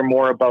time, they're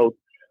more about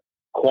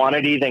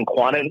quantity than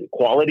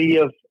quality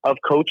of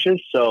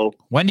coaches. So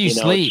when do you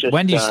sleep?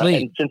 When do you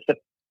sleep?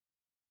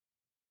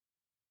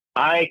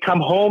 I come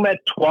home at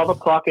 12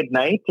 o'clock at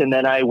night, and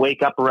then I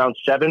wake up around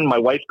 7. My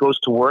wife goes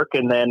to work,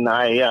 and then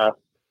I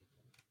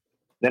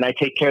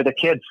take care of the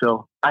kids.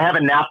 So I have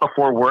a nap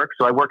before work.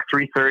 So I work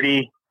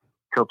 3:30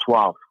 till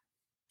 12.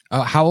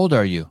 How old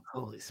are you?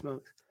 Holy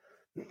smokes!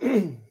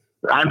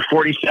 I'm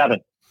 47.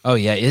 Oh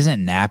yeah,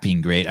 isn't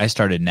napping great? I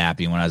started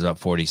napping when I was about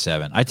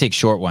 47. I take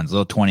short ones,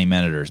 little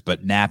 20-minuters,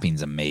 but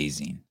napping's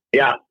amazing.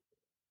 Yeah,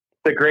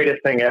 the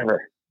greatest thing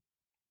ever.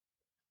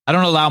 I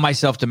don't allow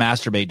myself to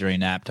masturbate during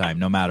nap time,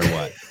 no matter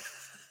what.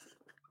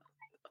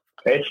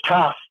 It's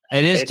tough.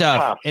 It is It's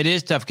tough. It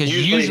is tough because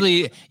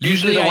usually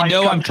I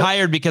know I'm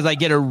tired because I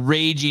get a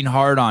raging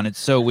hard on. It's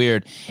so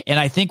weird. And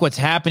I think what's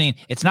happening,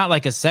 it's not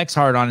like a sex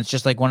hard on. It's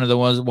just like one of the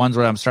ones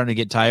where I'm starting to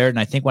get tired. And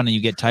I think when you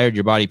get tired,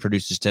 your body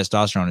produces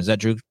testosterone. Is that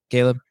true,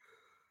 Caleb?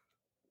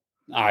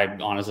 I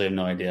honestly have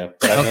no idea.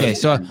 Okay,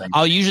 so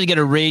I'll usually get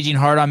a raging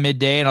hard on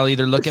midday, and I'll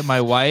either look at my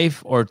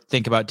wife or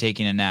think about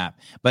taking a nap.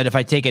 But if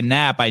I take a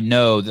nap, I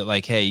know that,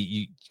 like, hey,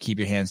 you keep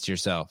your hands to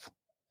yourself.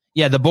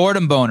 Yeah, the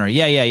boredom boner.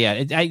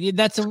 Yeah.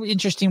 That's an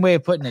interesting way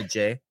of putting it,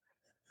 Jay.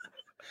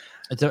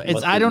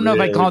 It's. I don't know if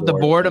I call it the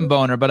boredom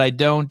boner, but I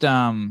don't.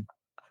 I'm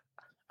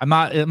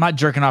not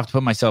jerking off to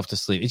put myself to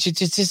sleep. It's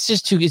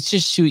just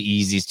too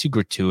easy. It's too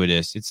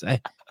gratuitous. It's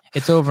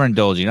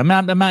overindulging.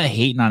 I'm not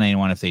hating on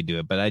anyone if they do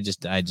it, but I just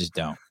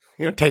don't.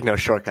 You don't take no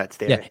shortcuts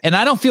there. Yeah, and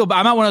I'm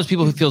not one of those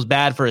people who feels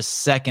bad for a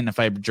second if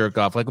I jerk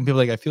off. Like when people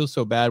are like, I feel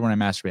so bad when I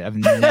masturbate. I've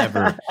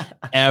never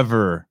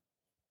ever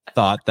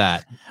thought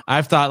that.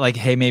 I've thought like,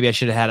 hey, maybe I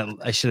should have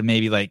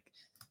maybe like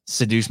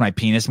seduced my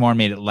penis more and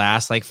made it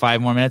last like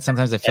 5 more minutes.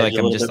 Sometimes I feel like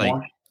I'm just like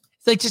more.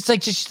 It's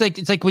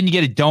like when you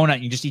get a donut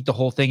and you just eat the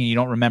whole thing and you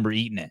don't remember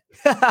eating it.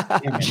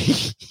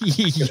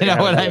 You know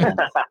what I mean?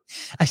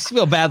 I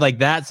feel bad like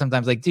that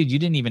sometimes. Like, dude, you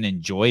didn't even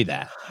enjoy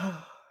that.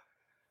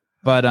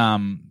 But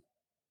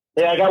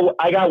yeah,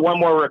 I got one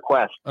more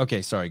request.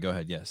 Okay, sorry. Go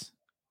ahead. Yes,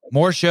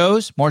 more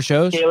shows.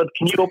 Caleb,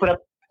 can you open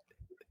up?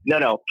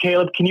 No,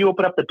 Caleb, can you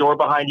open up the door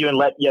behind you and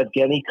let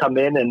Yevgeny come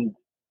in and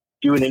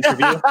do an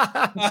interview?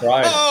 That's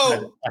right.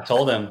 I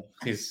told him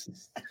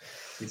he's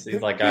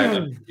like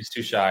he's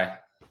too shy.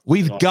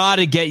 We've got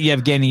to get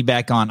Yevgeny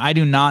back on. I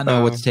do not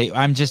know what's take.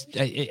 I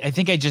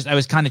think I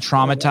was kind of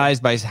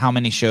traumatized by how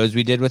many shows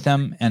we did with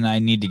him, and I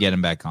need to get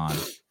him back on.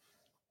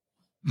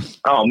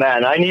 Oh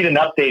man, I need an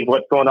update.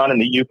 What's going on in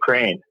the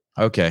Ukraine?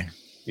 Okay,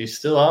 he's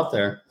still out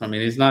there. I mean,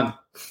 he's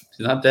not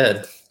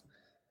dead.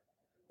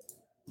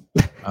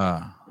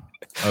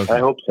 Okay. I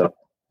hope so.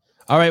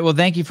 All right. Well,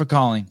 thank you for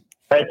calling.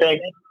 Hey,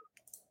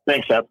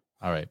 thanks, Seb.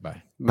 All right.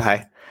 Bye.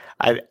 Bye.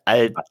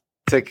 I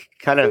took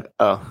kind of.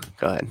 Oh,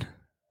 go ahead.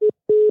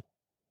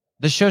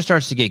 The show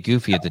starts to get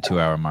goofy at the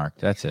 2-hour mark.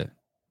 That's it.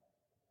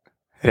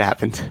 It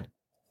happens.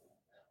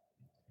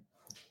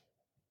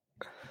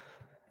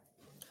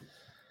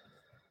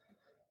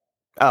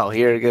 Oh,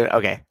 you're good.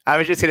 Okay. I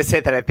was just going to say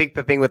that I think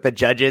the thing with the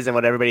judges and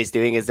what everybody's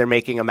doing is they're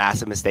making a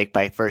massive mistake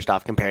by first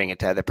off comparing it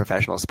to other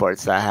professional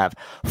sports that have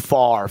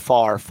far,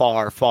 far,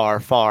 far, far,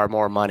 far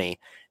more money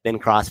than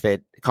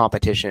CrossFit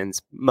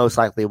competitions most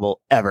likely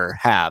will ever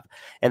have.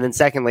 And then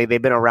secondly,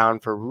 they've been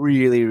around for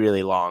really,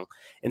 really long.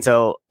 And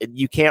so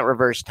you can't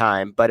reverse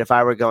time. But if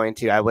I were going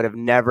to, I would have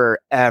never,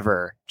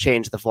 ever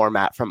changed the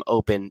format from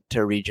open to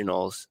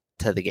regionals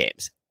to the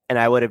games. And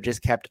I would have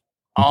just kept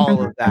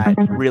all of that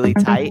really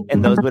tight.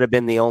 And those would have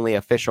been the only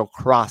official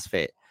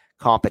CrossFit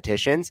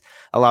competitions,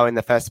 allowing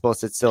the festivals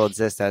to still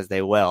exist as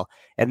they will.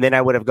 And then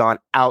I would have gone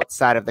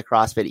outside of the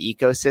CrossFit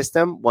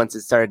ecosystem once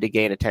it started to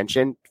gain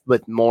attention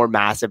with more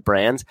massive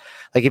brands.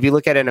 Like if you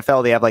look at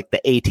NFL, they have like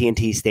the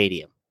AT&T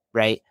Stadium,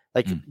 right?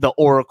 Like the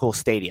Oracle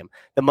Stadium.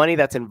 The money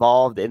that's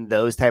involved in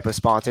those type of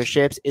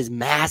sponsorships is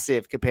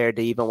massive compared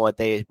to even what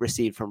they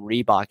received from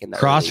Reebok in the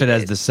CrossFit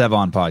has the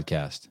Sevan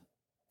podcast.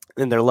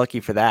 And they're lucky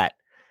for that.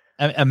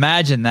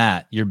 Imagine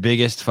that. Your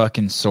biggest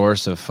fucking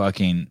source of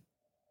fucking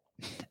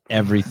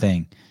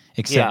everything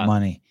except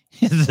money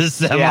is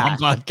the Sevan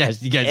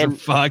podcast. You guys are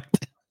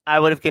fucked. I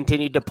would have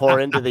continued to pour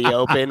into the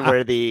open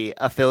where the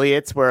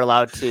affiliates were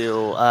allowed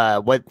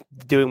to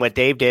doing what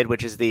Dave did,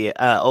 which is the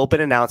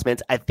open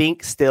announcements. I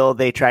think still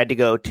they tried to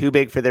go too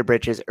big for their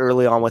britches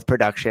early on with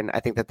production. I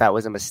think that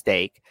was a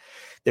mistake.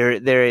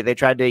 They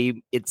tried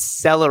to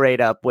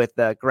accelerate up with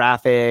the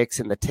graphics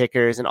and the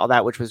tickers and all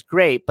that, which was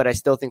great, but I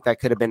still think that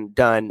could have been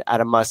done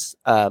at a much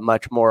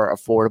more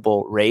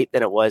affordable rate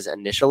than it was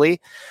initially.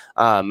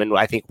 And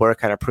I think we're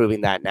kind of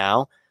proving that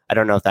now. I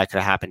don't know if that could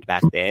have happened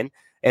back then.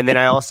 And then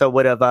I also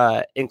would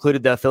have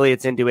included the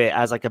affiliates into it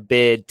as like a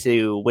bid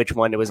to which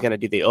one it was going to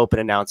do the open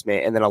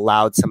announcement, and then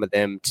allowed some of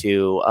them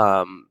to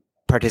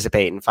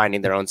participate in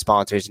finding their own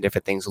sponsors and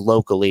different things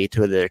locally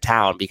to their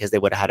town, because they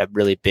would have had a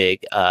really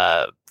big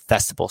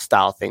festival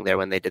style thing there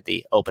when they did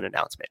the open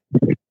announcement.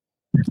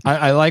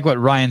 I like what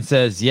Ryan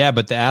says. Yeah,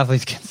 but the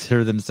athletes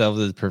consider themselves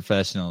as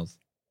professionals.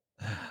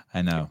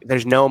 I know.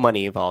 There's no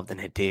money involved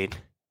in it, dude.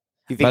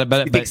 You think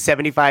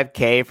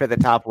 $75K for the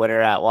top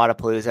winner at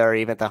Wodapalooza or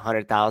even at the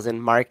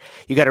 100,000 mark?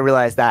 You got to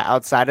realize that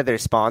outside of their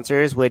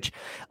sponsors, which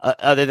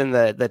other than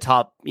the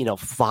top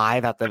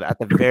 5 at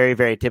the very,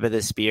 very tip of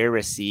the spear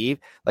receive,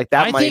 like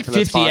that I money think from the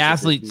 50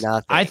 athletes. is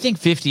nothing. I think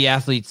 50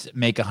 athletes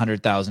make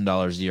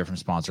 $100,000 a year from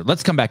sponsor.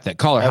 Let's come back to that.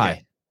 Caller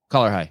hi.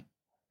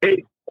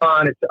 Hey,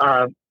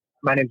 Sevan,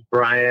 my name's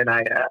Brian.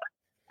 I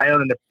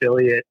own an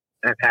affiliate.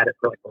 I've had it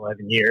for like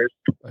 11 years.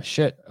 Oh,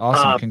 shit.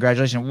 Awesome.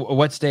 Congratulations.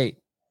 What state?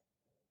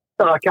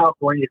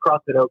 California,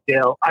 CrossFit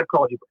Oakdale. I've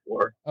called you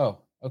before. Oh,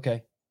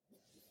 okay.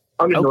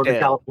 I'm in Northern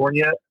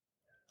California.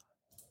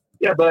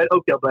 Yeah, but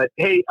Oakdale. But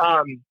hey,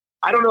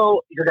 I don't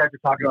know. You guys are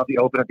talking about the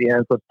open at the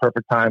end, so it's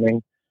perfect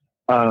timing.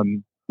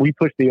 When we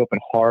push the open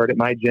hard at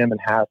my gym and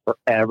have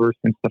forever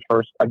since the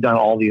first. I've done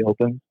all the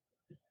opens.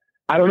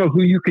 I don't know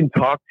who you can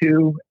talk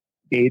to,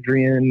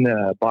 Adrian,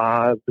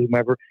 Bob,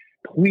 whomever.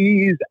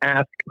 Please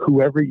ask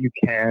whoever you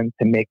can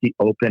to make the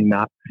open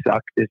not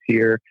suck this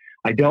year.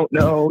 I don't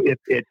know if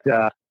it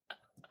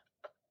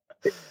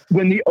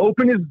when the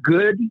open is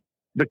good,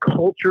 the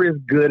culture is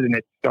good, and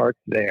it starts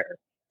there.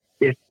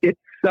 If it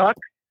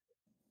sucks,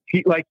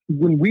 like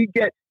when we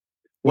get.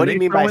 What do you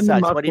mean by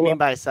sucks? What do you mean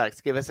by sucks?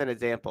 Give us an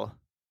example.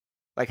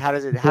 Like, how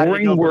does it? How do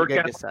you know if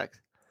good to sucks?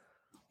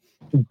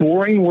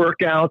 Boring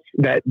workouts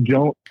that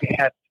don't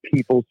test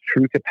people's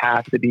true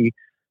capacity,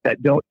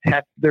 that don't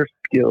test their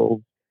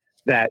skills,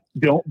 that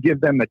don't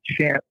give them a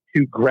chance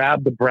to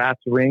grab the brass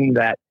ring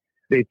that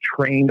they've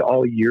trained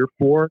all year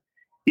for.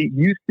 It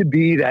used to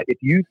be that if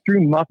you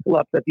threw muscle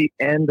ups at the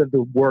end of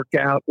the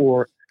workout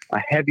or a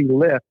heavy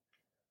lift,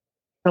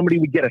 somebody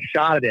would get a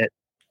shot at it.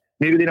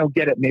 Maybe they don't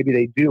get it, maybe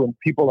they do, and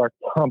people are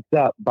pumped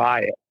up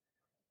by it.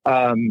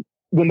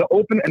 When the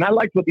open, and I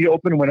liked what the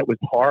open when it was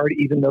hard,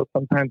 even though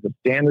sometimes the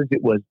standards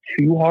it was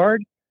too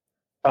hard.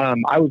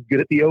 I was good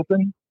at the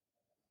open,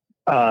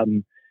 but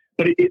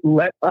it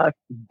let us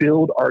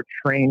build our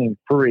training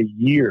for a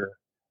year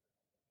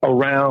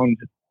around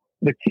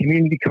the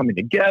community coming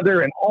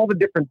together and all the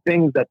different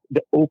things that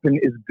the open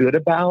is good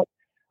about.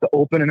 The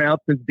open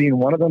announcements being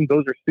one of them;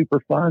 those are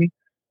super fun.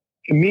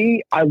 To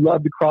me, I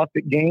love the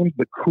CrossFit Games.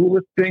 The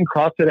coolest thing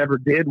CrossFit ever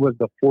did was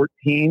the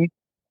 14.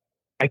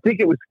 I think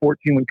it was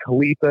 14 when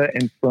Khalifa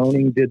and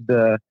Froning did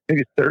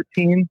maybe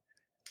 13.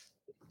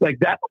 Like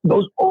that,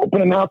 those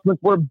open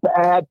announcements were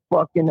bad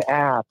fucking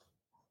ass.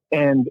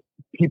 And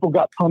people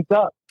got pumped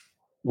up.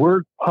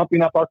 We're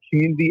pumping up our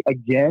community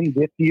again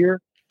this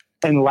year.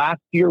 And last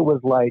year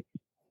was like,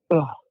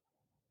 ugh,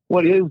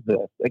 what is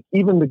this? Like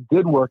even the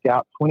good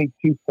workout,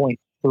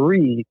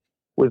 22.3,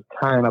 was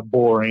kind of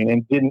boring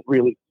and didn't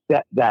really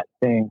set that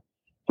thing.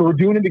 So we're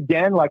doing it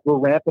again, like we're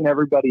ramping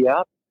everybody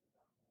up.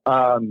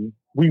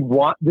 We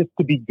want this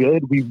to be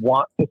good. We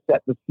want to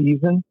set the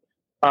season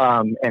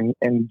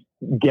and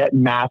get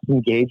mass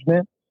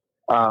engagement.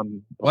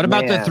 What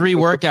about the 3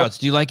 workouts?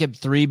 Do you like it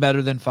 3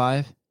 better than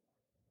 5?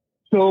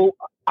 So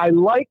I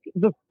like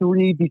the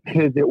 3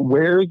 because it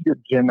wears your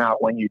gym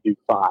out when you do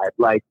 5.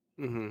 Like,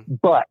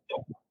 but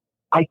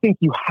I think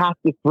you have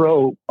to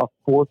throw a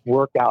 4th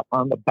workout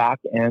on the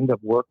back end of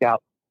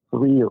workout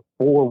 3 or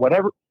 4,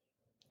 whatever.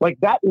 Like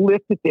that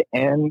lift at the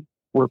end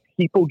where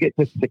people get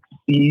to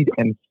succeed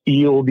and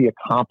feel the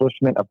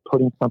accomplishment of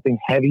putting something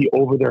heavy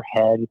over their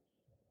head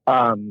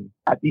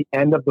at the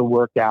end of the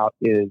workout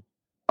is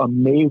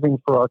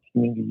amazing for our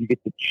community. You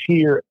get to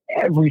cheer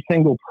every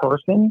single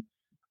person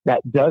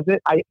that does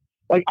it. I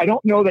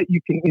don't know that you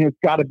can, it's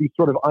got to be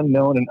sort of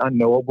unknown and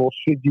unknowable.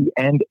 Should you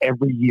end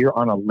every year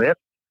on a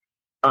lift?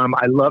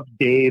 I love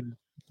Dave's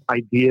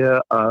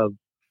idea of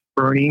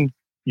earning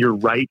your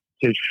right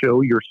to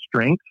show your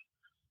strength.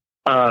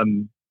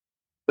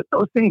 But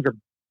those things are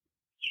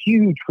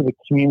huge for the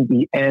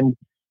community, and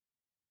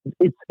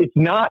it's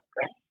not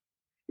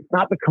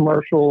the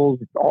commercials.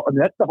 It's all, I mean,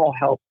 that stuff all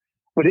helps,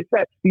 but it's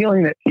that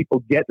feeling that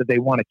people get that they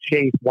want to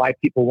chase. Why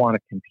people want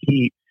to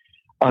compete.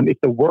 If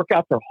the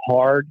workouts are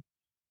hard,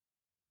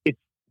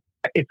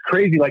 it's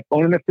crazy. Like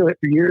owning an affiliate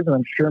for years, and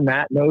I'm sure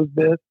Matt knows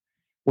this.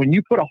 When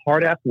you put a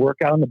hard ass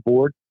workout on the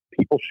board,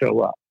 people show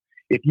up.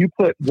 If you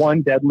put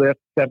one deadlift,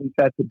 7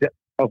 sets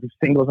of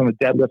singles on a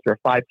deadlift or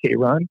a 5K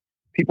run,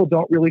 people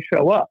don't really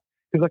show up.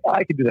 Because like,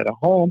 I could do that at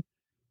home.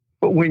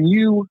 But when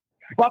you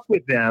fuck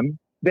with them,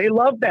 they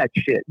love that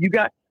shit. You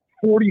got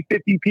 40,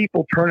 50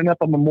 people turning up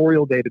on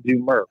Memorial Day to do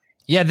Murph.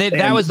 Yeah,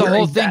 that was the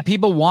whole thing.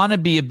 People want to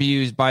be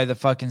abused by the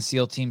fucking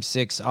SEAL Team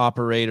 6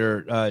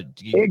 operator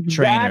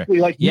trainer.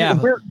 Like, yeah,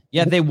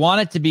 they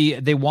want it to be.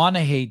 They want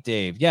to hate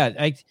Dave. Yeah,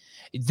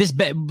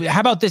 how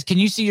about this? Can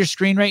you see your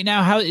screen right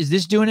now? How is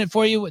this doing it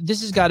for you?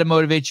 This has got to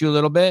motivate you a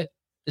little bit.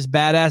 This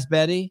badass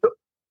Betty,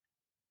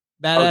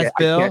 badass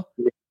Bill.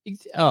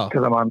 Oh,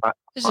 because I'm on my.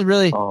 This is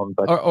really,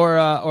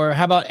 or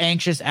how about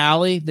Anxious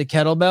Allie, the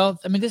kettlebell?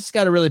 I mean, this has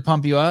got to really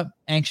pump you up.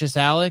 Anxious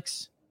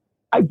Alex.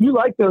 I do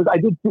like those.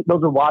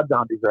 Those are WOD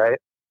zombies, right?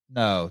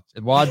 No,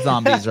 WOD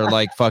zombies are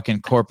like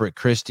fucking corporate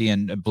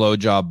Christian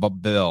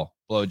blowjob Bill.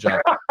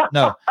 Blowjob.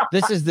 No,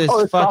 this is this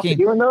fucking.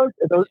 Doing those?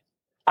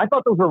 I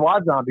thought those were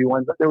WOD zombie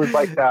ones, but there was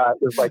like,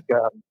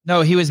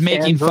 no, he was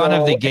making fun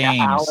of the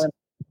games.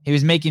 He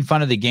was making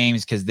fun of the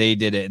games because they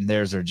did it, and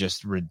theirs are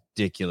just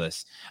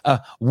ridiculous.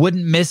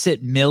 Wouldn't miss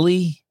it,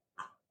 Millie.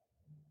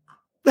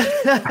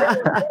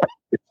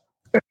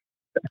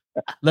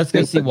 Let's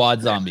go see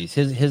WOD zombies.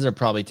 His are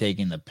probably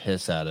taking the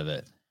piss out of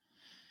it.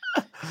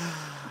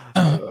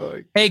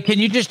 Hey, can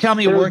you just tell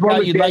me a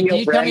workout you'd like? Can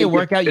you tell me a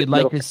workout you'd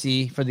like to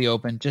see for the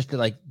open? Just to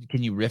like,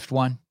 can you riff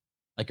one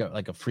like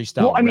a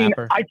freestyle? Well, I mean,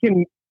 rapper?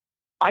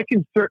 I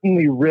can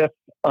certainly riff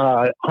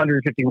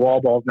 150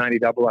 wall balls, 90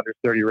 double under,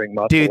 30 ring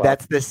muscle. Dude,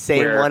 that's the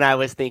same one I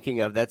was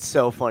thinking of. That's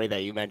so funny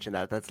that you mentioned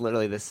that. That's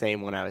literally the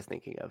same one I was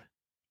thinking of.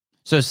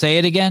 So say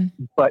it again.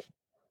 But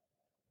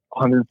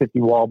 150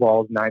 wall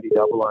balls, 90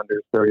 double unders,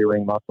 30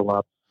 ring muscle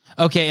ups.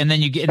 Okay, and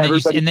then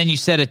you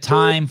set a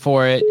time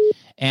for it,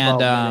 and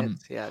 12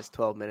 minutes. Yeah, it's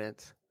 12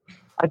 minutes.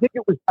 I think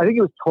it was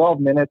 12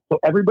 minutes. So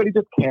everybody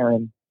just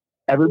carrying.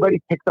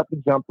 Everybody picks up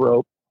the jump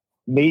rope.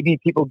 Maybe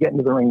people get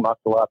into the ring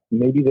muscle up.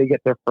 Maybe they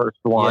get their first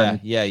one.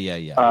 Yeah.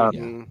 You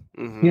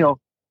know,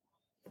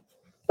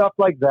 stuff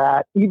like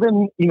that.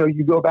 Even, you know,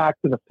 you go back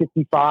to the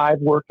 55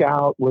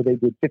 workout where they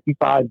did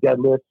 55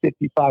 deadlift,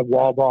 55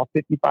 wall ball,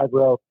 55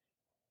 row,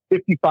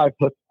 55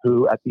 hook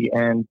through at the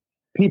end.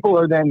 People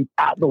are then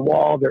at the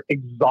wall. They're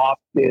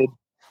exhausted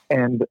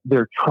and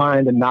they're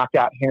trying to knock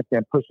out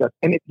handstand push-ups.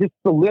 And it just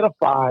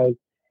solidifies,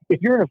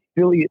 if you're an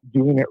affiliate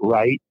doing it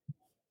right,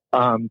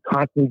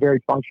 constantly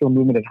very functional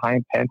movement at high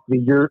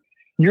intensity,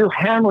 you're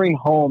hammering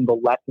home the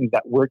lessons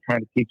that we're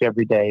trying to teach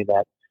every day,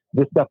 that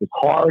this stuff is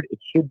hard. It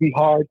should be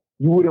hard.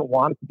 You wouldn't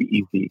want it to be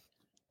easy.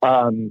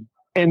 And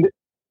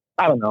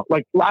I don't know,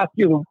 like last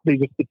year,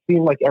 it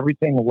seemed like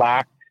everything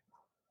lacked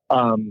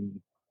the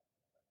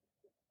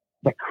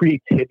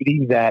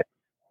creativity that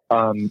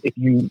if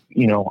you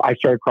know, I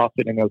started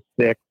CrossFit in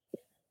 2006.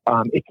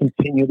 It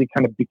continually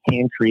kind of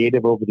became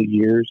creative over the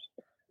years,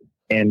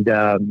 and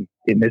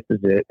it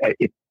misses it.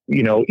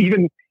 You know,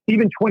 even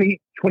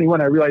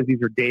 2021, I realized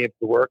these are day of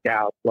the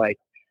workouts. Like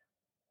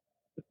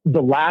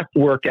the last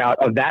workout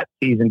of that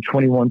season,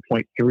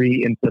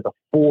 21.3 into the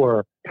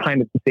 4,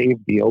 kind of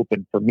saved the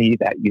Open for me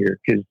that year.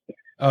 Because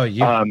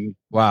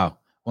wow.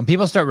 When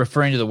people start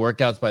referring to the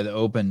workouts by the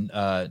Open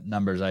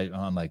numbers,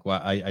 I'm like,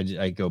 wow,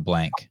 I go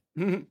blank.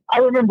 I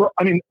remember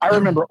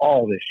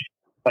all this shit.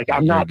 Like,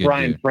 I'm not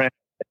Brian Friend.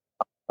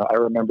 I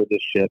remember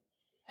this shit.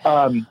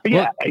 But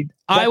yeah,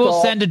 I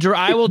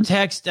will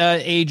text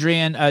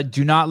Adrian.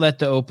 Do not let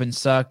the Open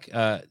suck.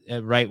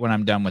 Right when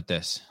I'm done with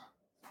this.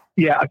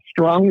 Yeah, a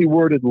strongly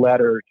worded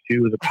letter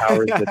to the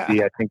powers that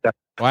be. I think that.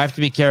 Well, I have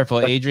to be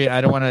careful, Adrian.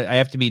 I don't want to. I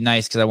have to be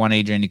nice because I want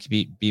Adrian to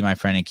be my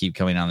friend and keep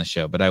coming on the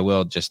show. But I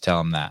will just tell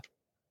him that.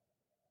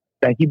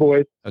 Thank you,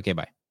 boys. Okay,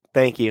 bye.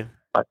 Thank you.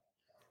 Bye.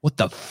 What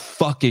the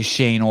fuck is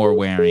Shane Orr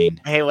wearing?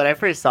 Hey, when I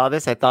first saw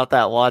this, I thought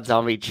that Wad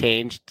Zombie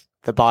changed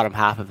the bottom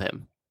half of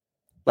him,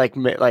 like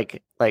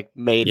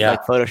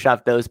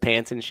photoshopped those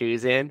pants and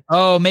shoes in.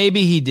 Oh,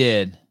 maybe he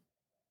did.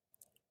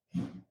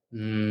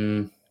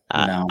 No,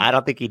 I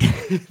don't think he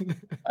did.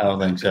 I don't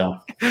think so.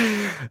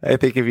 I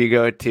think if you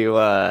go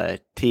to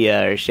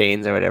Tia or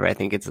Shane's or whatever, I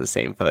think it's the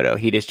same photo.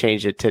 He just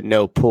changed it to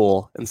no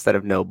pool instead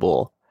of no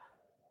bull.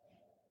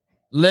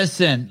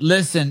 Listen,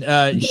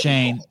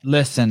 Shane.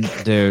 Listen,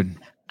 dude.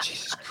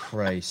 Jesus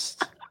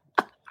Christ.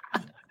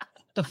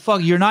 The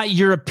fuck? You're not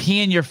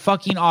European. You're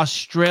fucking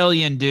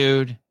Australian,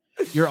 dude.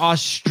 You're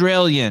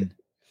Australian.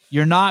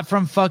 You're not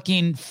from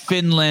fucking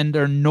Finland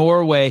or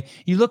Norway.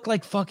 You look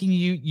like fucking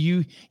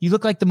you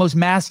look like the most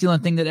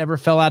masculine thing that ever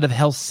fell out of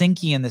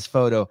Helsinki in this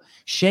photo.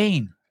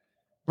 Shane,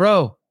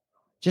 bro,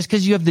 just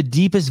because you have the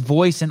deepest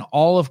voice in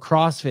all of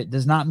CrossFit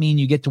does not mean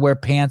you get to wear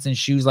pants and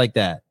shoes like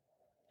that.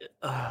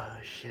 Oh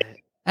shit.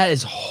 That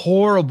is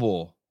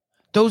horrible.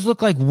 Those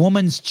look like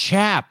woman's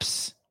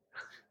chaps.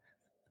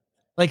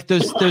 Like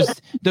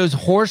those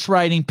horse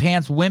riding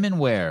pants women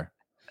wear.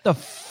 The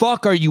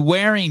fuck are you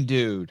wearing,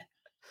 dude?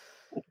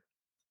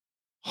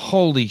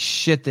 Holy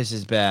shit, this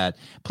is bad.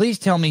 Please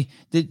tell me,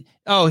 did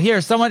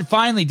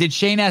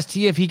Shane ask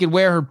Tia if he could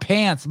wear her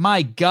pants?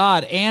 My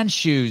God, and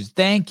shoes.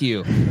 Thank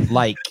you.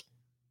 Like,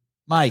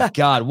 my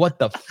God, what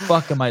the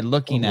fuck am I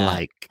looking at?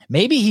 Like,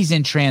 maybe he's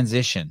in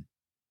transition.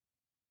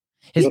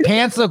 His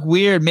pants look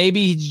weird.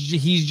 Maybe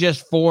he's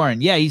just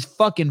foreign. Yeah, he's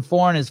fucking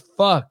foreign as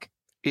fuck.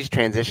 He's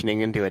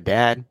transitioning into a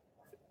dad.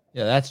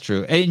 Yeah, that's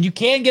true. And you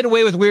can get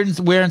away with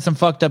wearing some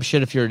fucked up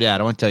shit if you're a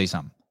dad. I want to tell you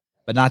something.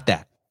 But not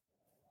that.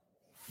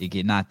 You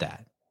get not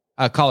that.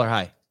 Caller,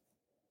 hi.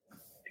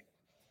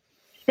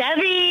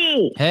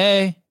 Sevy.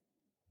 Hey.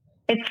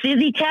 It's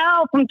Susie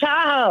Tell from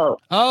Tahoe.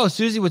 Oh,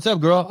 Susie, what's up,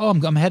 girl? Oh,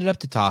 I'm headed up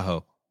to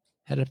Tahoe.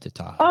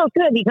 Oh,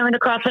 good. You going to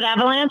CrossFit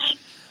Avalanche?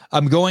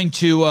 I'm going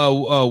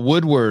to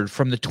Woodward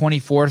from the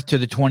 24th to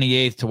the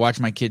 28th to watch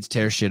my kids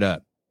tear shit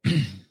up.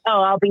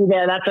 Oh, I'll be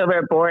there. That's over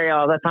at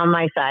Boreal. That's on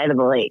my side of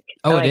the lake.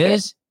 Oh, it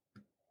is?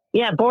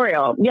 Yeah,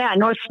 Boreal. Yeah,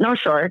 North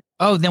Shore.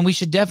 Oh, then we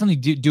should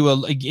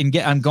definitely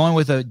I'm going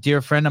with a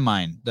dear friend of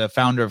mine, the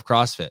founder of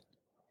CrossFit.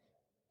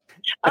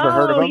 Ever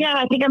heard of him? Yeah,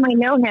 I think I might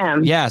know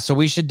him. Yeah, so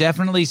we should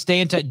definitely stay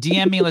in touch.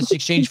 DM me, let's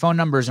exchange phone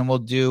numbers, and we'll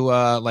do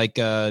like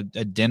a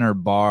dinner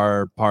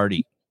bar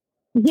party.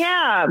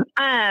 Yeah,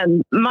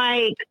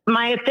 my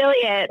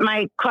affiliate,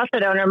 my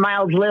CrossFit owner,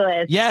 Miles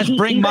Lewis. Yes,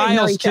 bring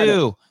Miles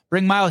too.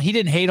 Bring Miles. He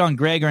didn't hate on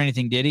Greg or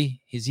anything, did he?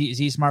 Is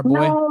he a smart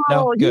boy?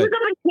 No, he good. was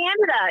up in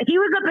Canada. He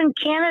was up in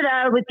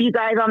Canada with you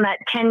guys on that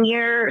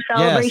 10-year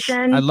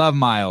celebration. Yes, I love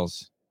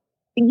Miles.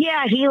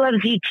 Yeah, he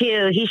loves you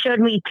too. He showed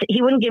me.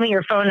 He wouldn't give me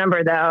your phone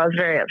number though. I was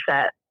very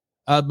upset.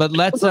 But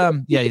let's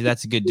yeah,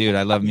 that's a good dude.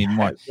 I love him even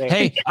more.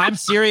 Hey, I'm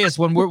serious.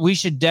 We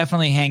should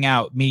definitely hang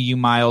out. Me, you,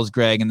 Miles,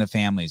 Greg, and the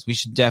families. We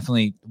should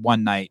definitely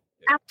one night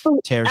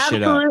tear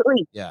shit up.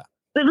 Absolutely. Yeah.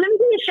 But let me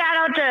give a shout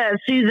out to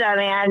Souza,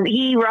 man.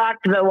 He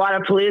rocked the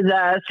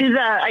Wadapalooza.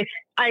 Souza,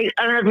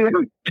 I don't know if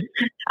you.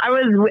 I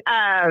was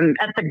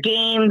at the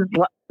games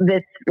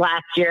this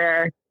last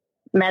year.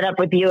 Met up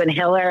with you and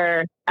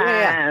Hiller.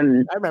 I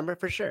remember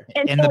for sure.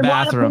 In the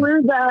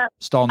bathroom,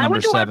 stall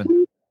number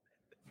 7.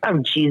 Oh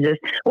Jesus!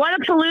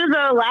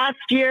 Wadapalooza last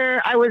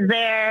year. I was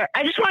there.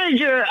 I just wanted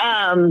your.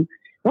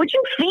 What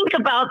you think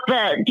about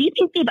do you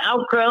think they've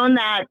outgrown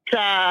that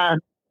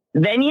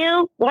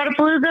venue,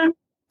 Wadapalooza?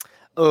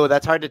 Oh,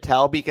 that's hard to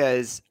tell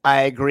because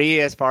I agree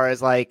as far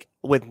as like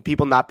with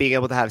people not being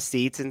able to have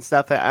seats and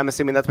stuff. I'm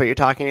assuming that's what you're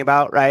talking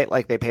about, right?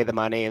 Like they pay the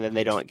money and then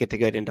they don't get to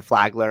get into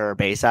Flagler or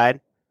Bayside.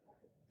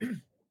 But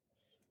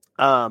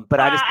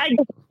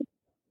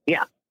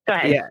yeah, go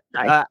ahead.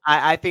 Yeah,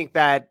 I think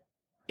that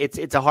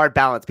it's a hard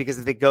balance because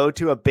if they go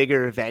to a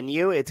bigger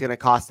venue, it's going to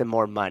cost them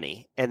more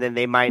money, and then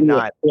they might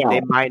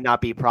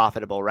not be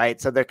profitable,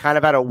 right? So they're kind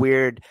of at a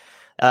weird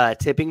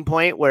tipping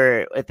point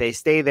where if they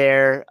stay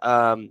there,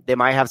 they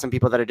might have some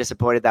people that are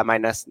disappointed that might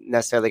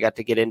necessarily got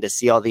to get in to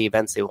see all the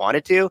events they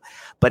wanted to.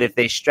 But if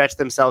they stretch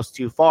themselves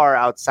too far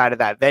outside of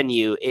that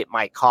venue, it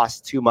might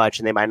cost too much,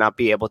 and they might not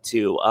be able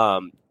to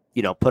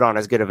put on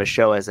as good of a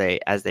show as they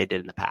did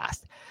in the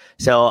past.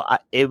 So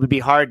it would be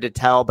hard to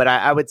tell, but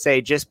I would say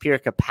just pure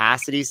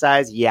capacity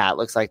size. Yeah, it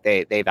looks like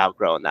they've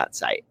outgrown that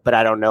site, but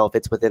I don't know if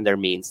it's within their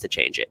means to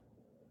change it.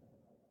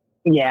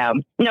 Yeah,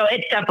 no,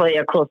 it's definitely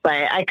a cool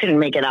site. I couldn't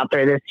make it out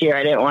there this year.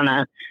 I didn't want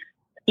to.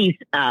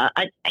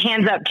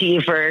 Hands up to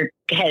you for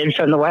headed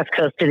from the West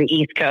Coast to the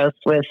East Coast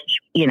with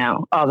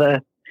all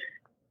the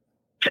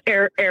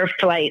air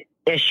flight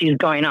issues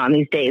going on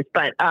these days.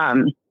 But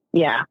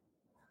yeah,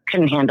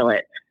 couldn't handle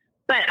it.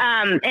 But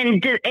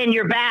and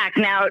you're back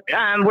now.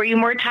 Were you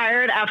more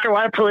tired after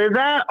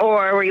Wadapalooza,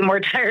 or were you more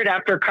tired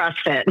after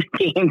CrossFit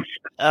games?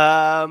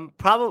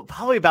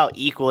 Probably about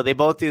equal. They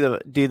both do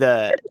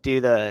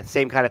the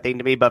same kind of thing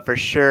to me, but for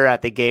sure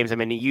at the games. I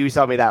mean, you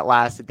saw me that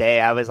last day.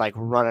 I was like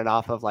running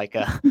off of like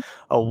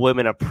a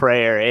women of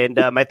prayer, and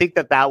I think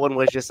that one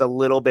was just a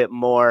little bit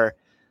more.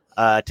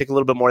 Took a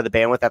little bit more of the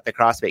bandwidth at the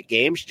CrossFit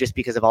games, just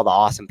because of all the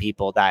awesome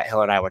people that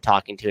Hill and I were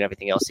talking to and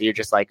everything else. So you're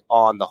just like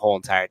on the whole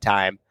entire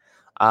time.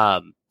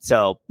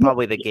 So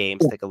probably the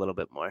games take a little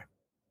bit more.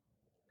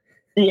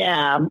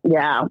 Yeah.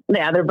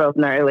 They're both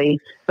gnarly,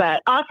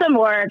 but awesome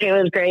work. It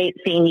was great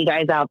seeing you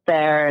guys out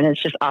there, and it's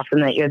just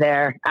awesome that you're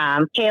there.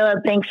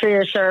 Caleb, thanks for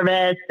your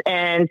service,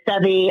 and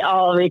Sevi,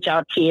 I'll reach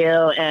out to you,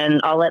 and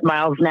I'll let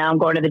Miles know I'm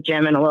going to the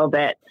gym in a little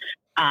bit.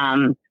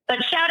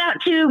 But shout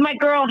out to my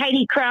girl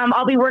Heidi Crum.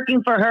 I'll be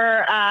working for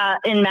her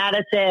in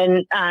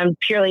Madison,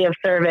 purely of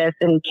service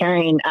and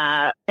carrying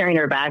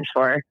her bags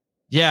for her.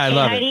 Yeah, I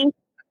love Heidi? it.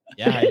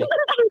 Yeah, Heidi.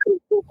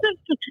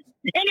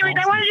 Anyways,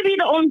 I wanted to be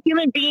the only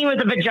human being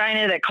with a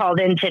vagina that called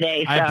in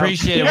today. So. I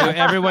appreciate it.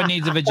 Everyone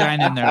needs a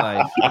vagina in their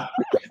life.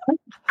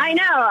 I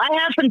know. I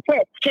have some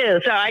tits too,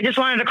 so I just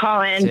wanted to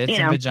call in. Tits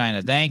and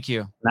vagina. Thank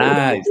you.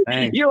 Nice.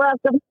 Thanks. You're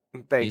welcome.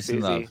 Thanks,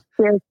 Susie.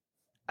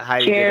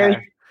 Cheers.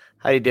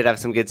 Heidi did have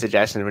some good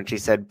suggestions when she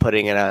said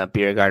putting in a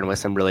beer garden with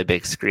some really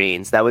big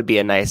screens. That would be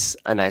a nice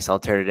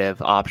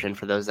alternative option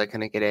for those that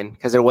couldn't get in,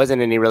 because there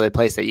wasn't any really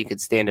place that you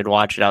could stand and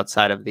watch it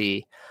outside of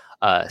the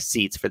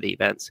seats for the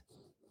events.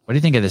 What do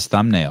you think of this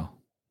thumbnail?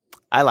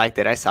 I liked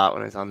it. I saw it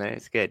when it was on there.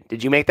 It's good.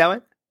 Did you make that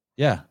one?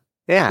 Yeah.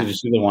 Did you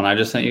see the one I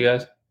just sent you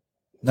guys?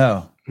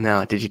 No.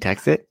 Did you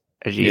text it?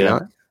 Or did you email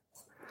it?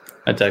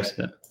 I texted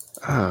it.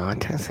 Oh, I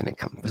texted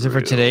it. Was it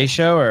for today's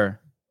show or?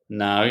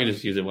 No, you can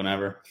just use it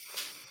whenever.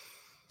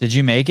 Did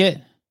you make it?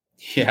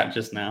 Yeah,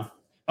 just now.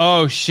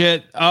 Oh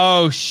shit!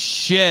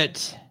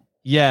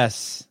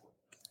 Yes,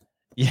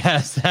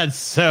 that's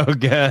so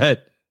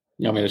good.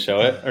 You want me to show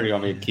it, or do you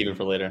want me to keep it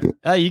for later?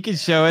 Oh, you can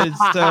show it.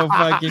 It's so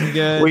fucking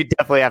good. We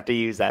definitely have to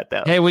use that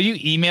though. Hey, will you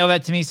email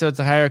that to me so it's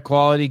a higher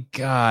quality?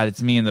 God,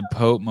 it's me in the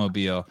Pope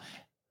Mobile.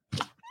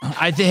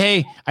 I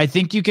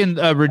think you can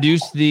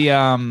reduce the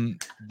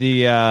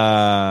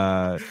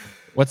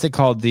what's it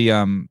called,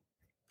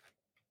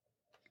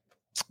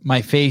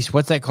 my face.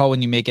 What's that called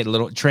when you make it a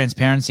little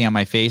transparency on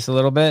my face a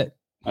little bit?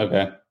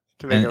 Okay.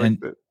 To make it like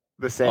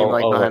the same,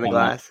 behind the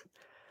glass.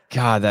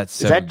 God, that's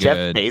so good. Is that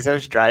good. Jeff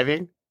Bezos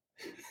driving?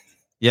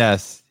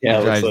 Yes. Yeah,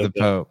 he drives like the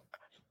Pope.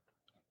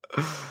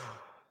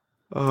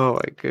 Oh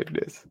my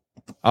goodness.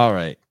 All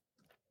right.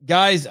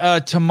 Guys,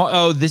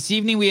 tomorrow, this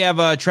evening we have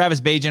Travis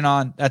Bajan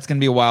on. That's going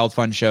to be a wild,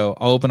 fun show.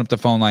 I'll open up the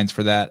phone lines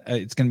for that.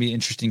 It's going to be an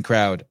interesting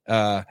crowd.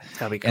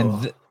 That'll be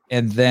cool.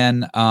 And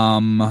then,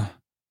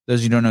 those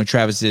of you who don't know,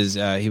 Travis is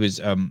he was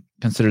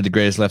considered the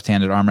greatest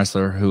left-handed arm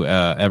wrestler who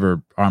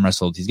ever arm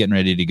wrestled. He's getting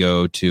ready to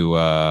go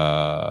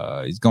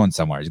to he's going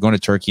somewhere. He's going to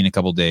Turkey in a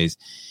couple of days,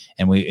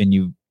 and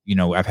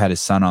I've had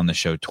his son on the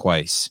show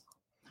twice,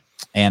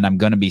 and I'm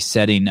going to be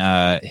setting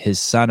his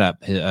son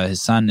up.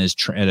 His son is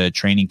at a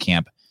training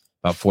camp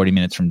about 40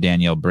 minutes from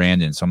Danielle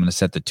Brandon, so I'm going to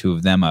set the two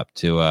of them up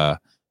to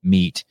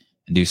meet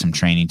and do some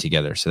training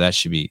together. So there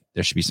should be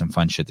some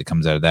fun shit that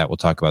comes out of that. We'll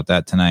talk about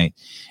that tonight,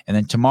 and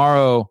then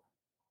tomorrow.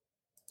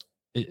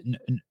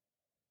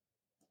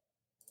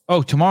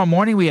 Tomorrow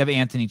morning we have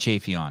Anthony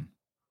Chafee on.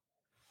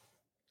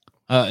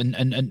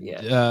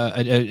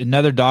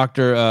 Another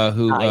doctor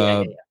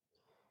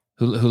who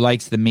who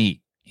likes the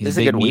meat. He's This is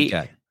a good week.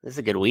 This is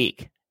a good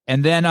week.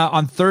 And then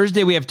on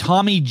Thursday, we have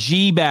Tommy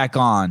G back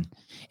on.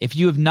 If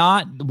you have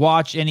not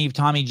watched any of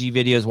Tommy G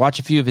videos, watch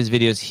a few of his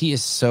videos. He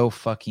is so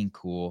fucking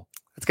cool.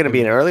 It's going to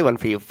be an early one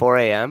for you, 4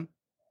 a.m.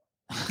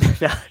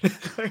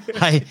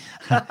 I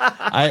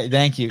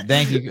thank you,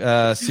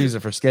 Sousa,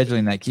 for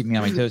scheduling that. Keep me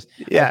on my toes.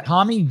 Yeah.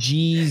 Tommy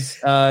G's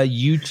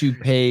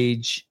YouTube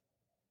page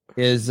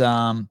is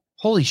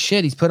holy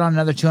shit. He's put on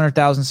another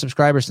 200,000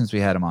 subscribers since we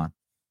had him on.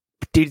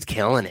 Dude's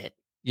killing it.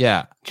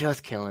 Yeah,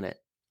 just killing it.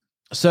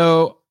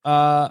 So,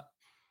 look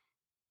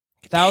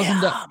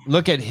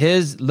at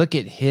his.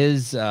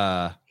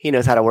 He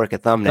knows how to work a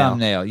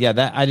thumbnail. Yeah,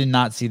 that I did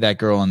not see that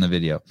girl in the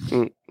video.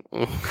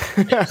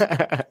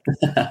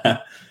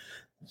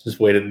 Just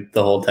waited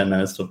the whole 10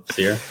 minutes to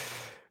see her.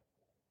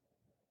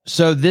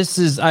 So this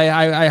is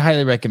I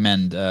highly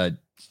recommend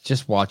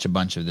just watch a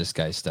bunch of this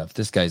guy's stuff.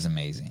 This guy's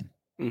amazing.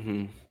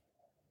 Mm-hmm.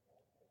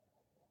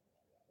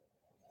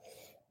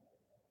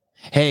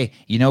 Hey,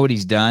 you know what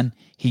he's done?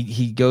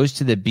 He goes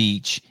to the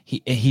beach.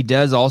 He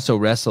does also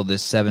wrestle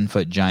this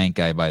 7-foot giant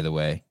guy, by the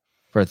way,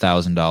 for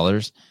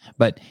 $1,000.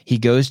 But he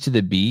goes to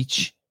the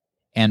beach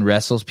and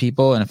wrestles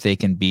people, and if they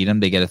can beat him,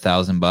 they get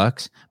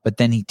 $1,000. But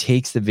then he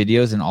takes the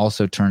videos and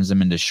also turns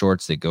them into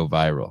shorts that go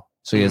viral.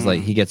 So he has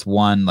he gets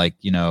one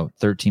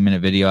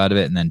 13-minute video out of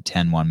it, and then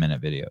 10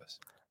 1-minute videos.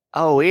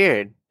 Oh,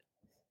 weird.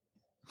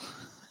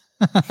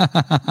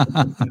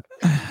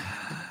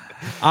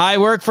 I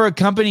work for a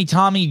company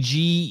Tommy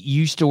G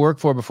used to work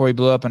for before he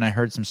blew up, and I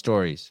heard some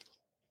stories.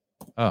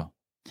 Oh,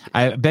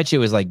 I bet you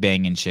it was like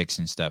banging chicks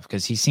and stuff,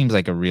 because he seems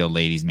like a real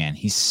ladies' man.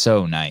 He's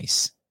so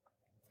nice.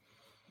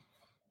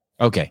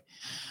 Okay.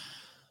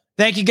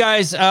 Thank you,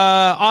 guys.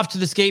 Off to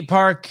the skate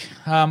park.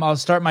 I'll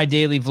start my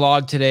daily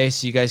vlog today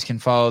so you guys can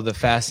follow the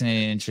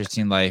fascinating,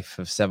 interesting life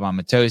of Sevan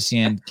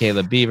Matosian,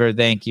 Caleb Beaver.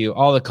 Thank you.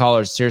 All the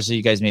callers. Seriously,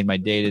 you guys made my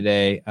day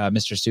today.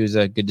 Mr.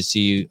 Sousa, good to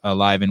see you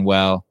alive and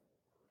well.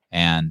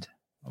 And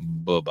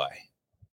bye-bye.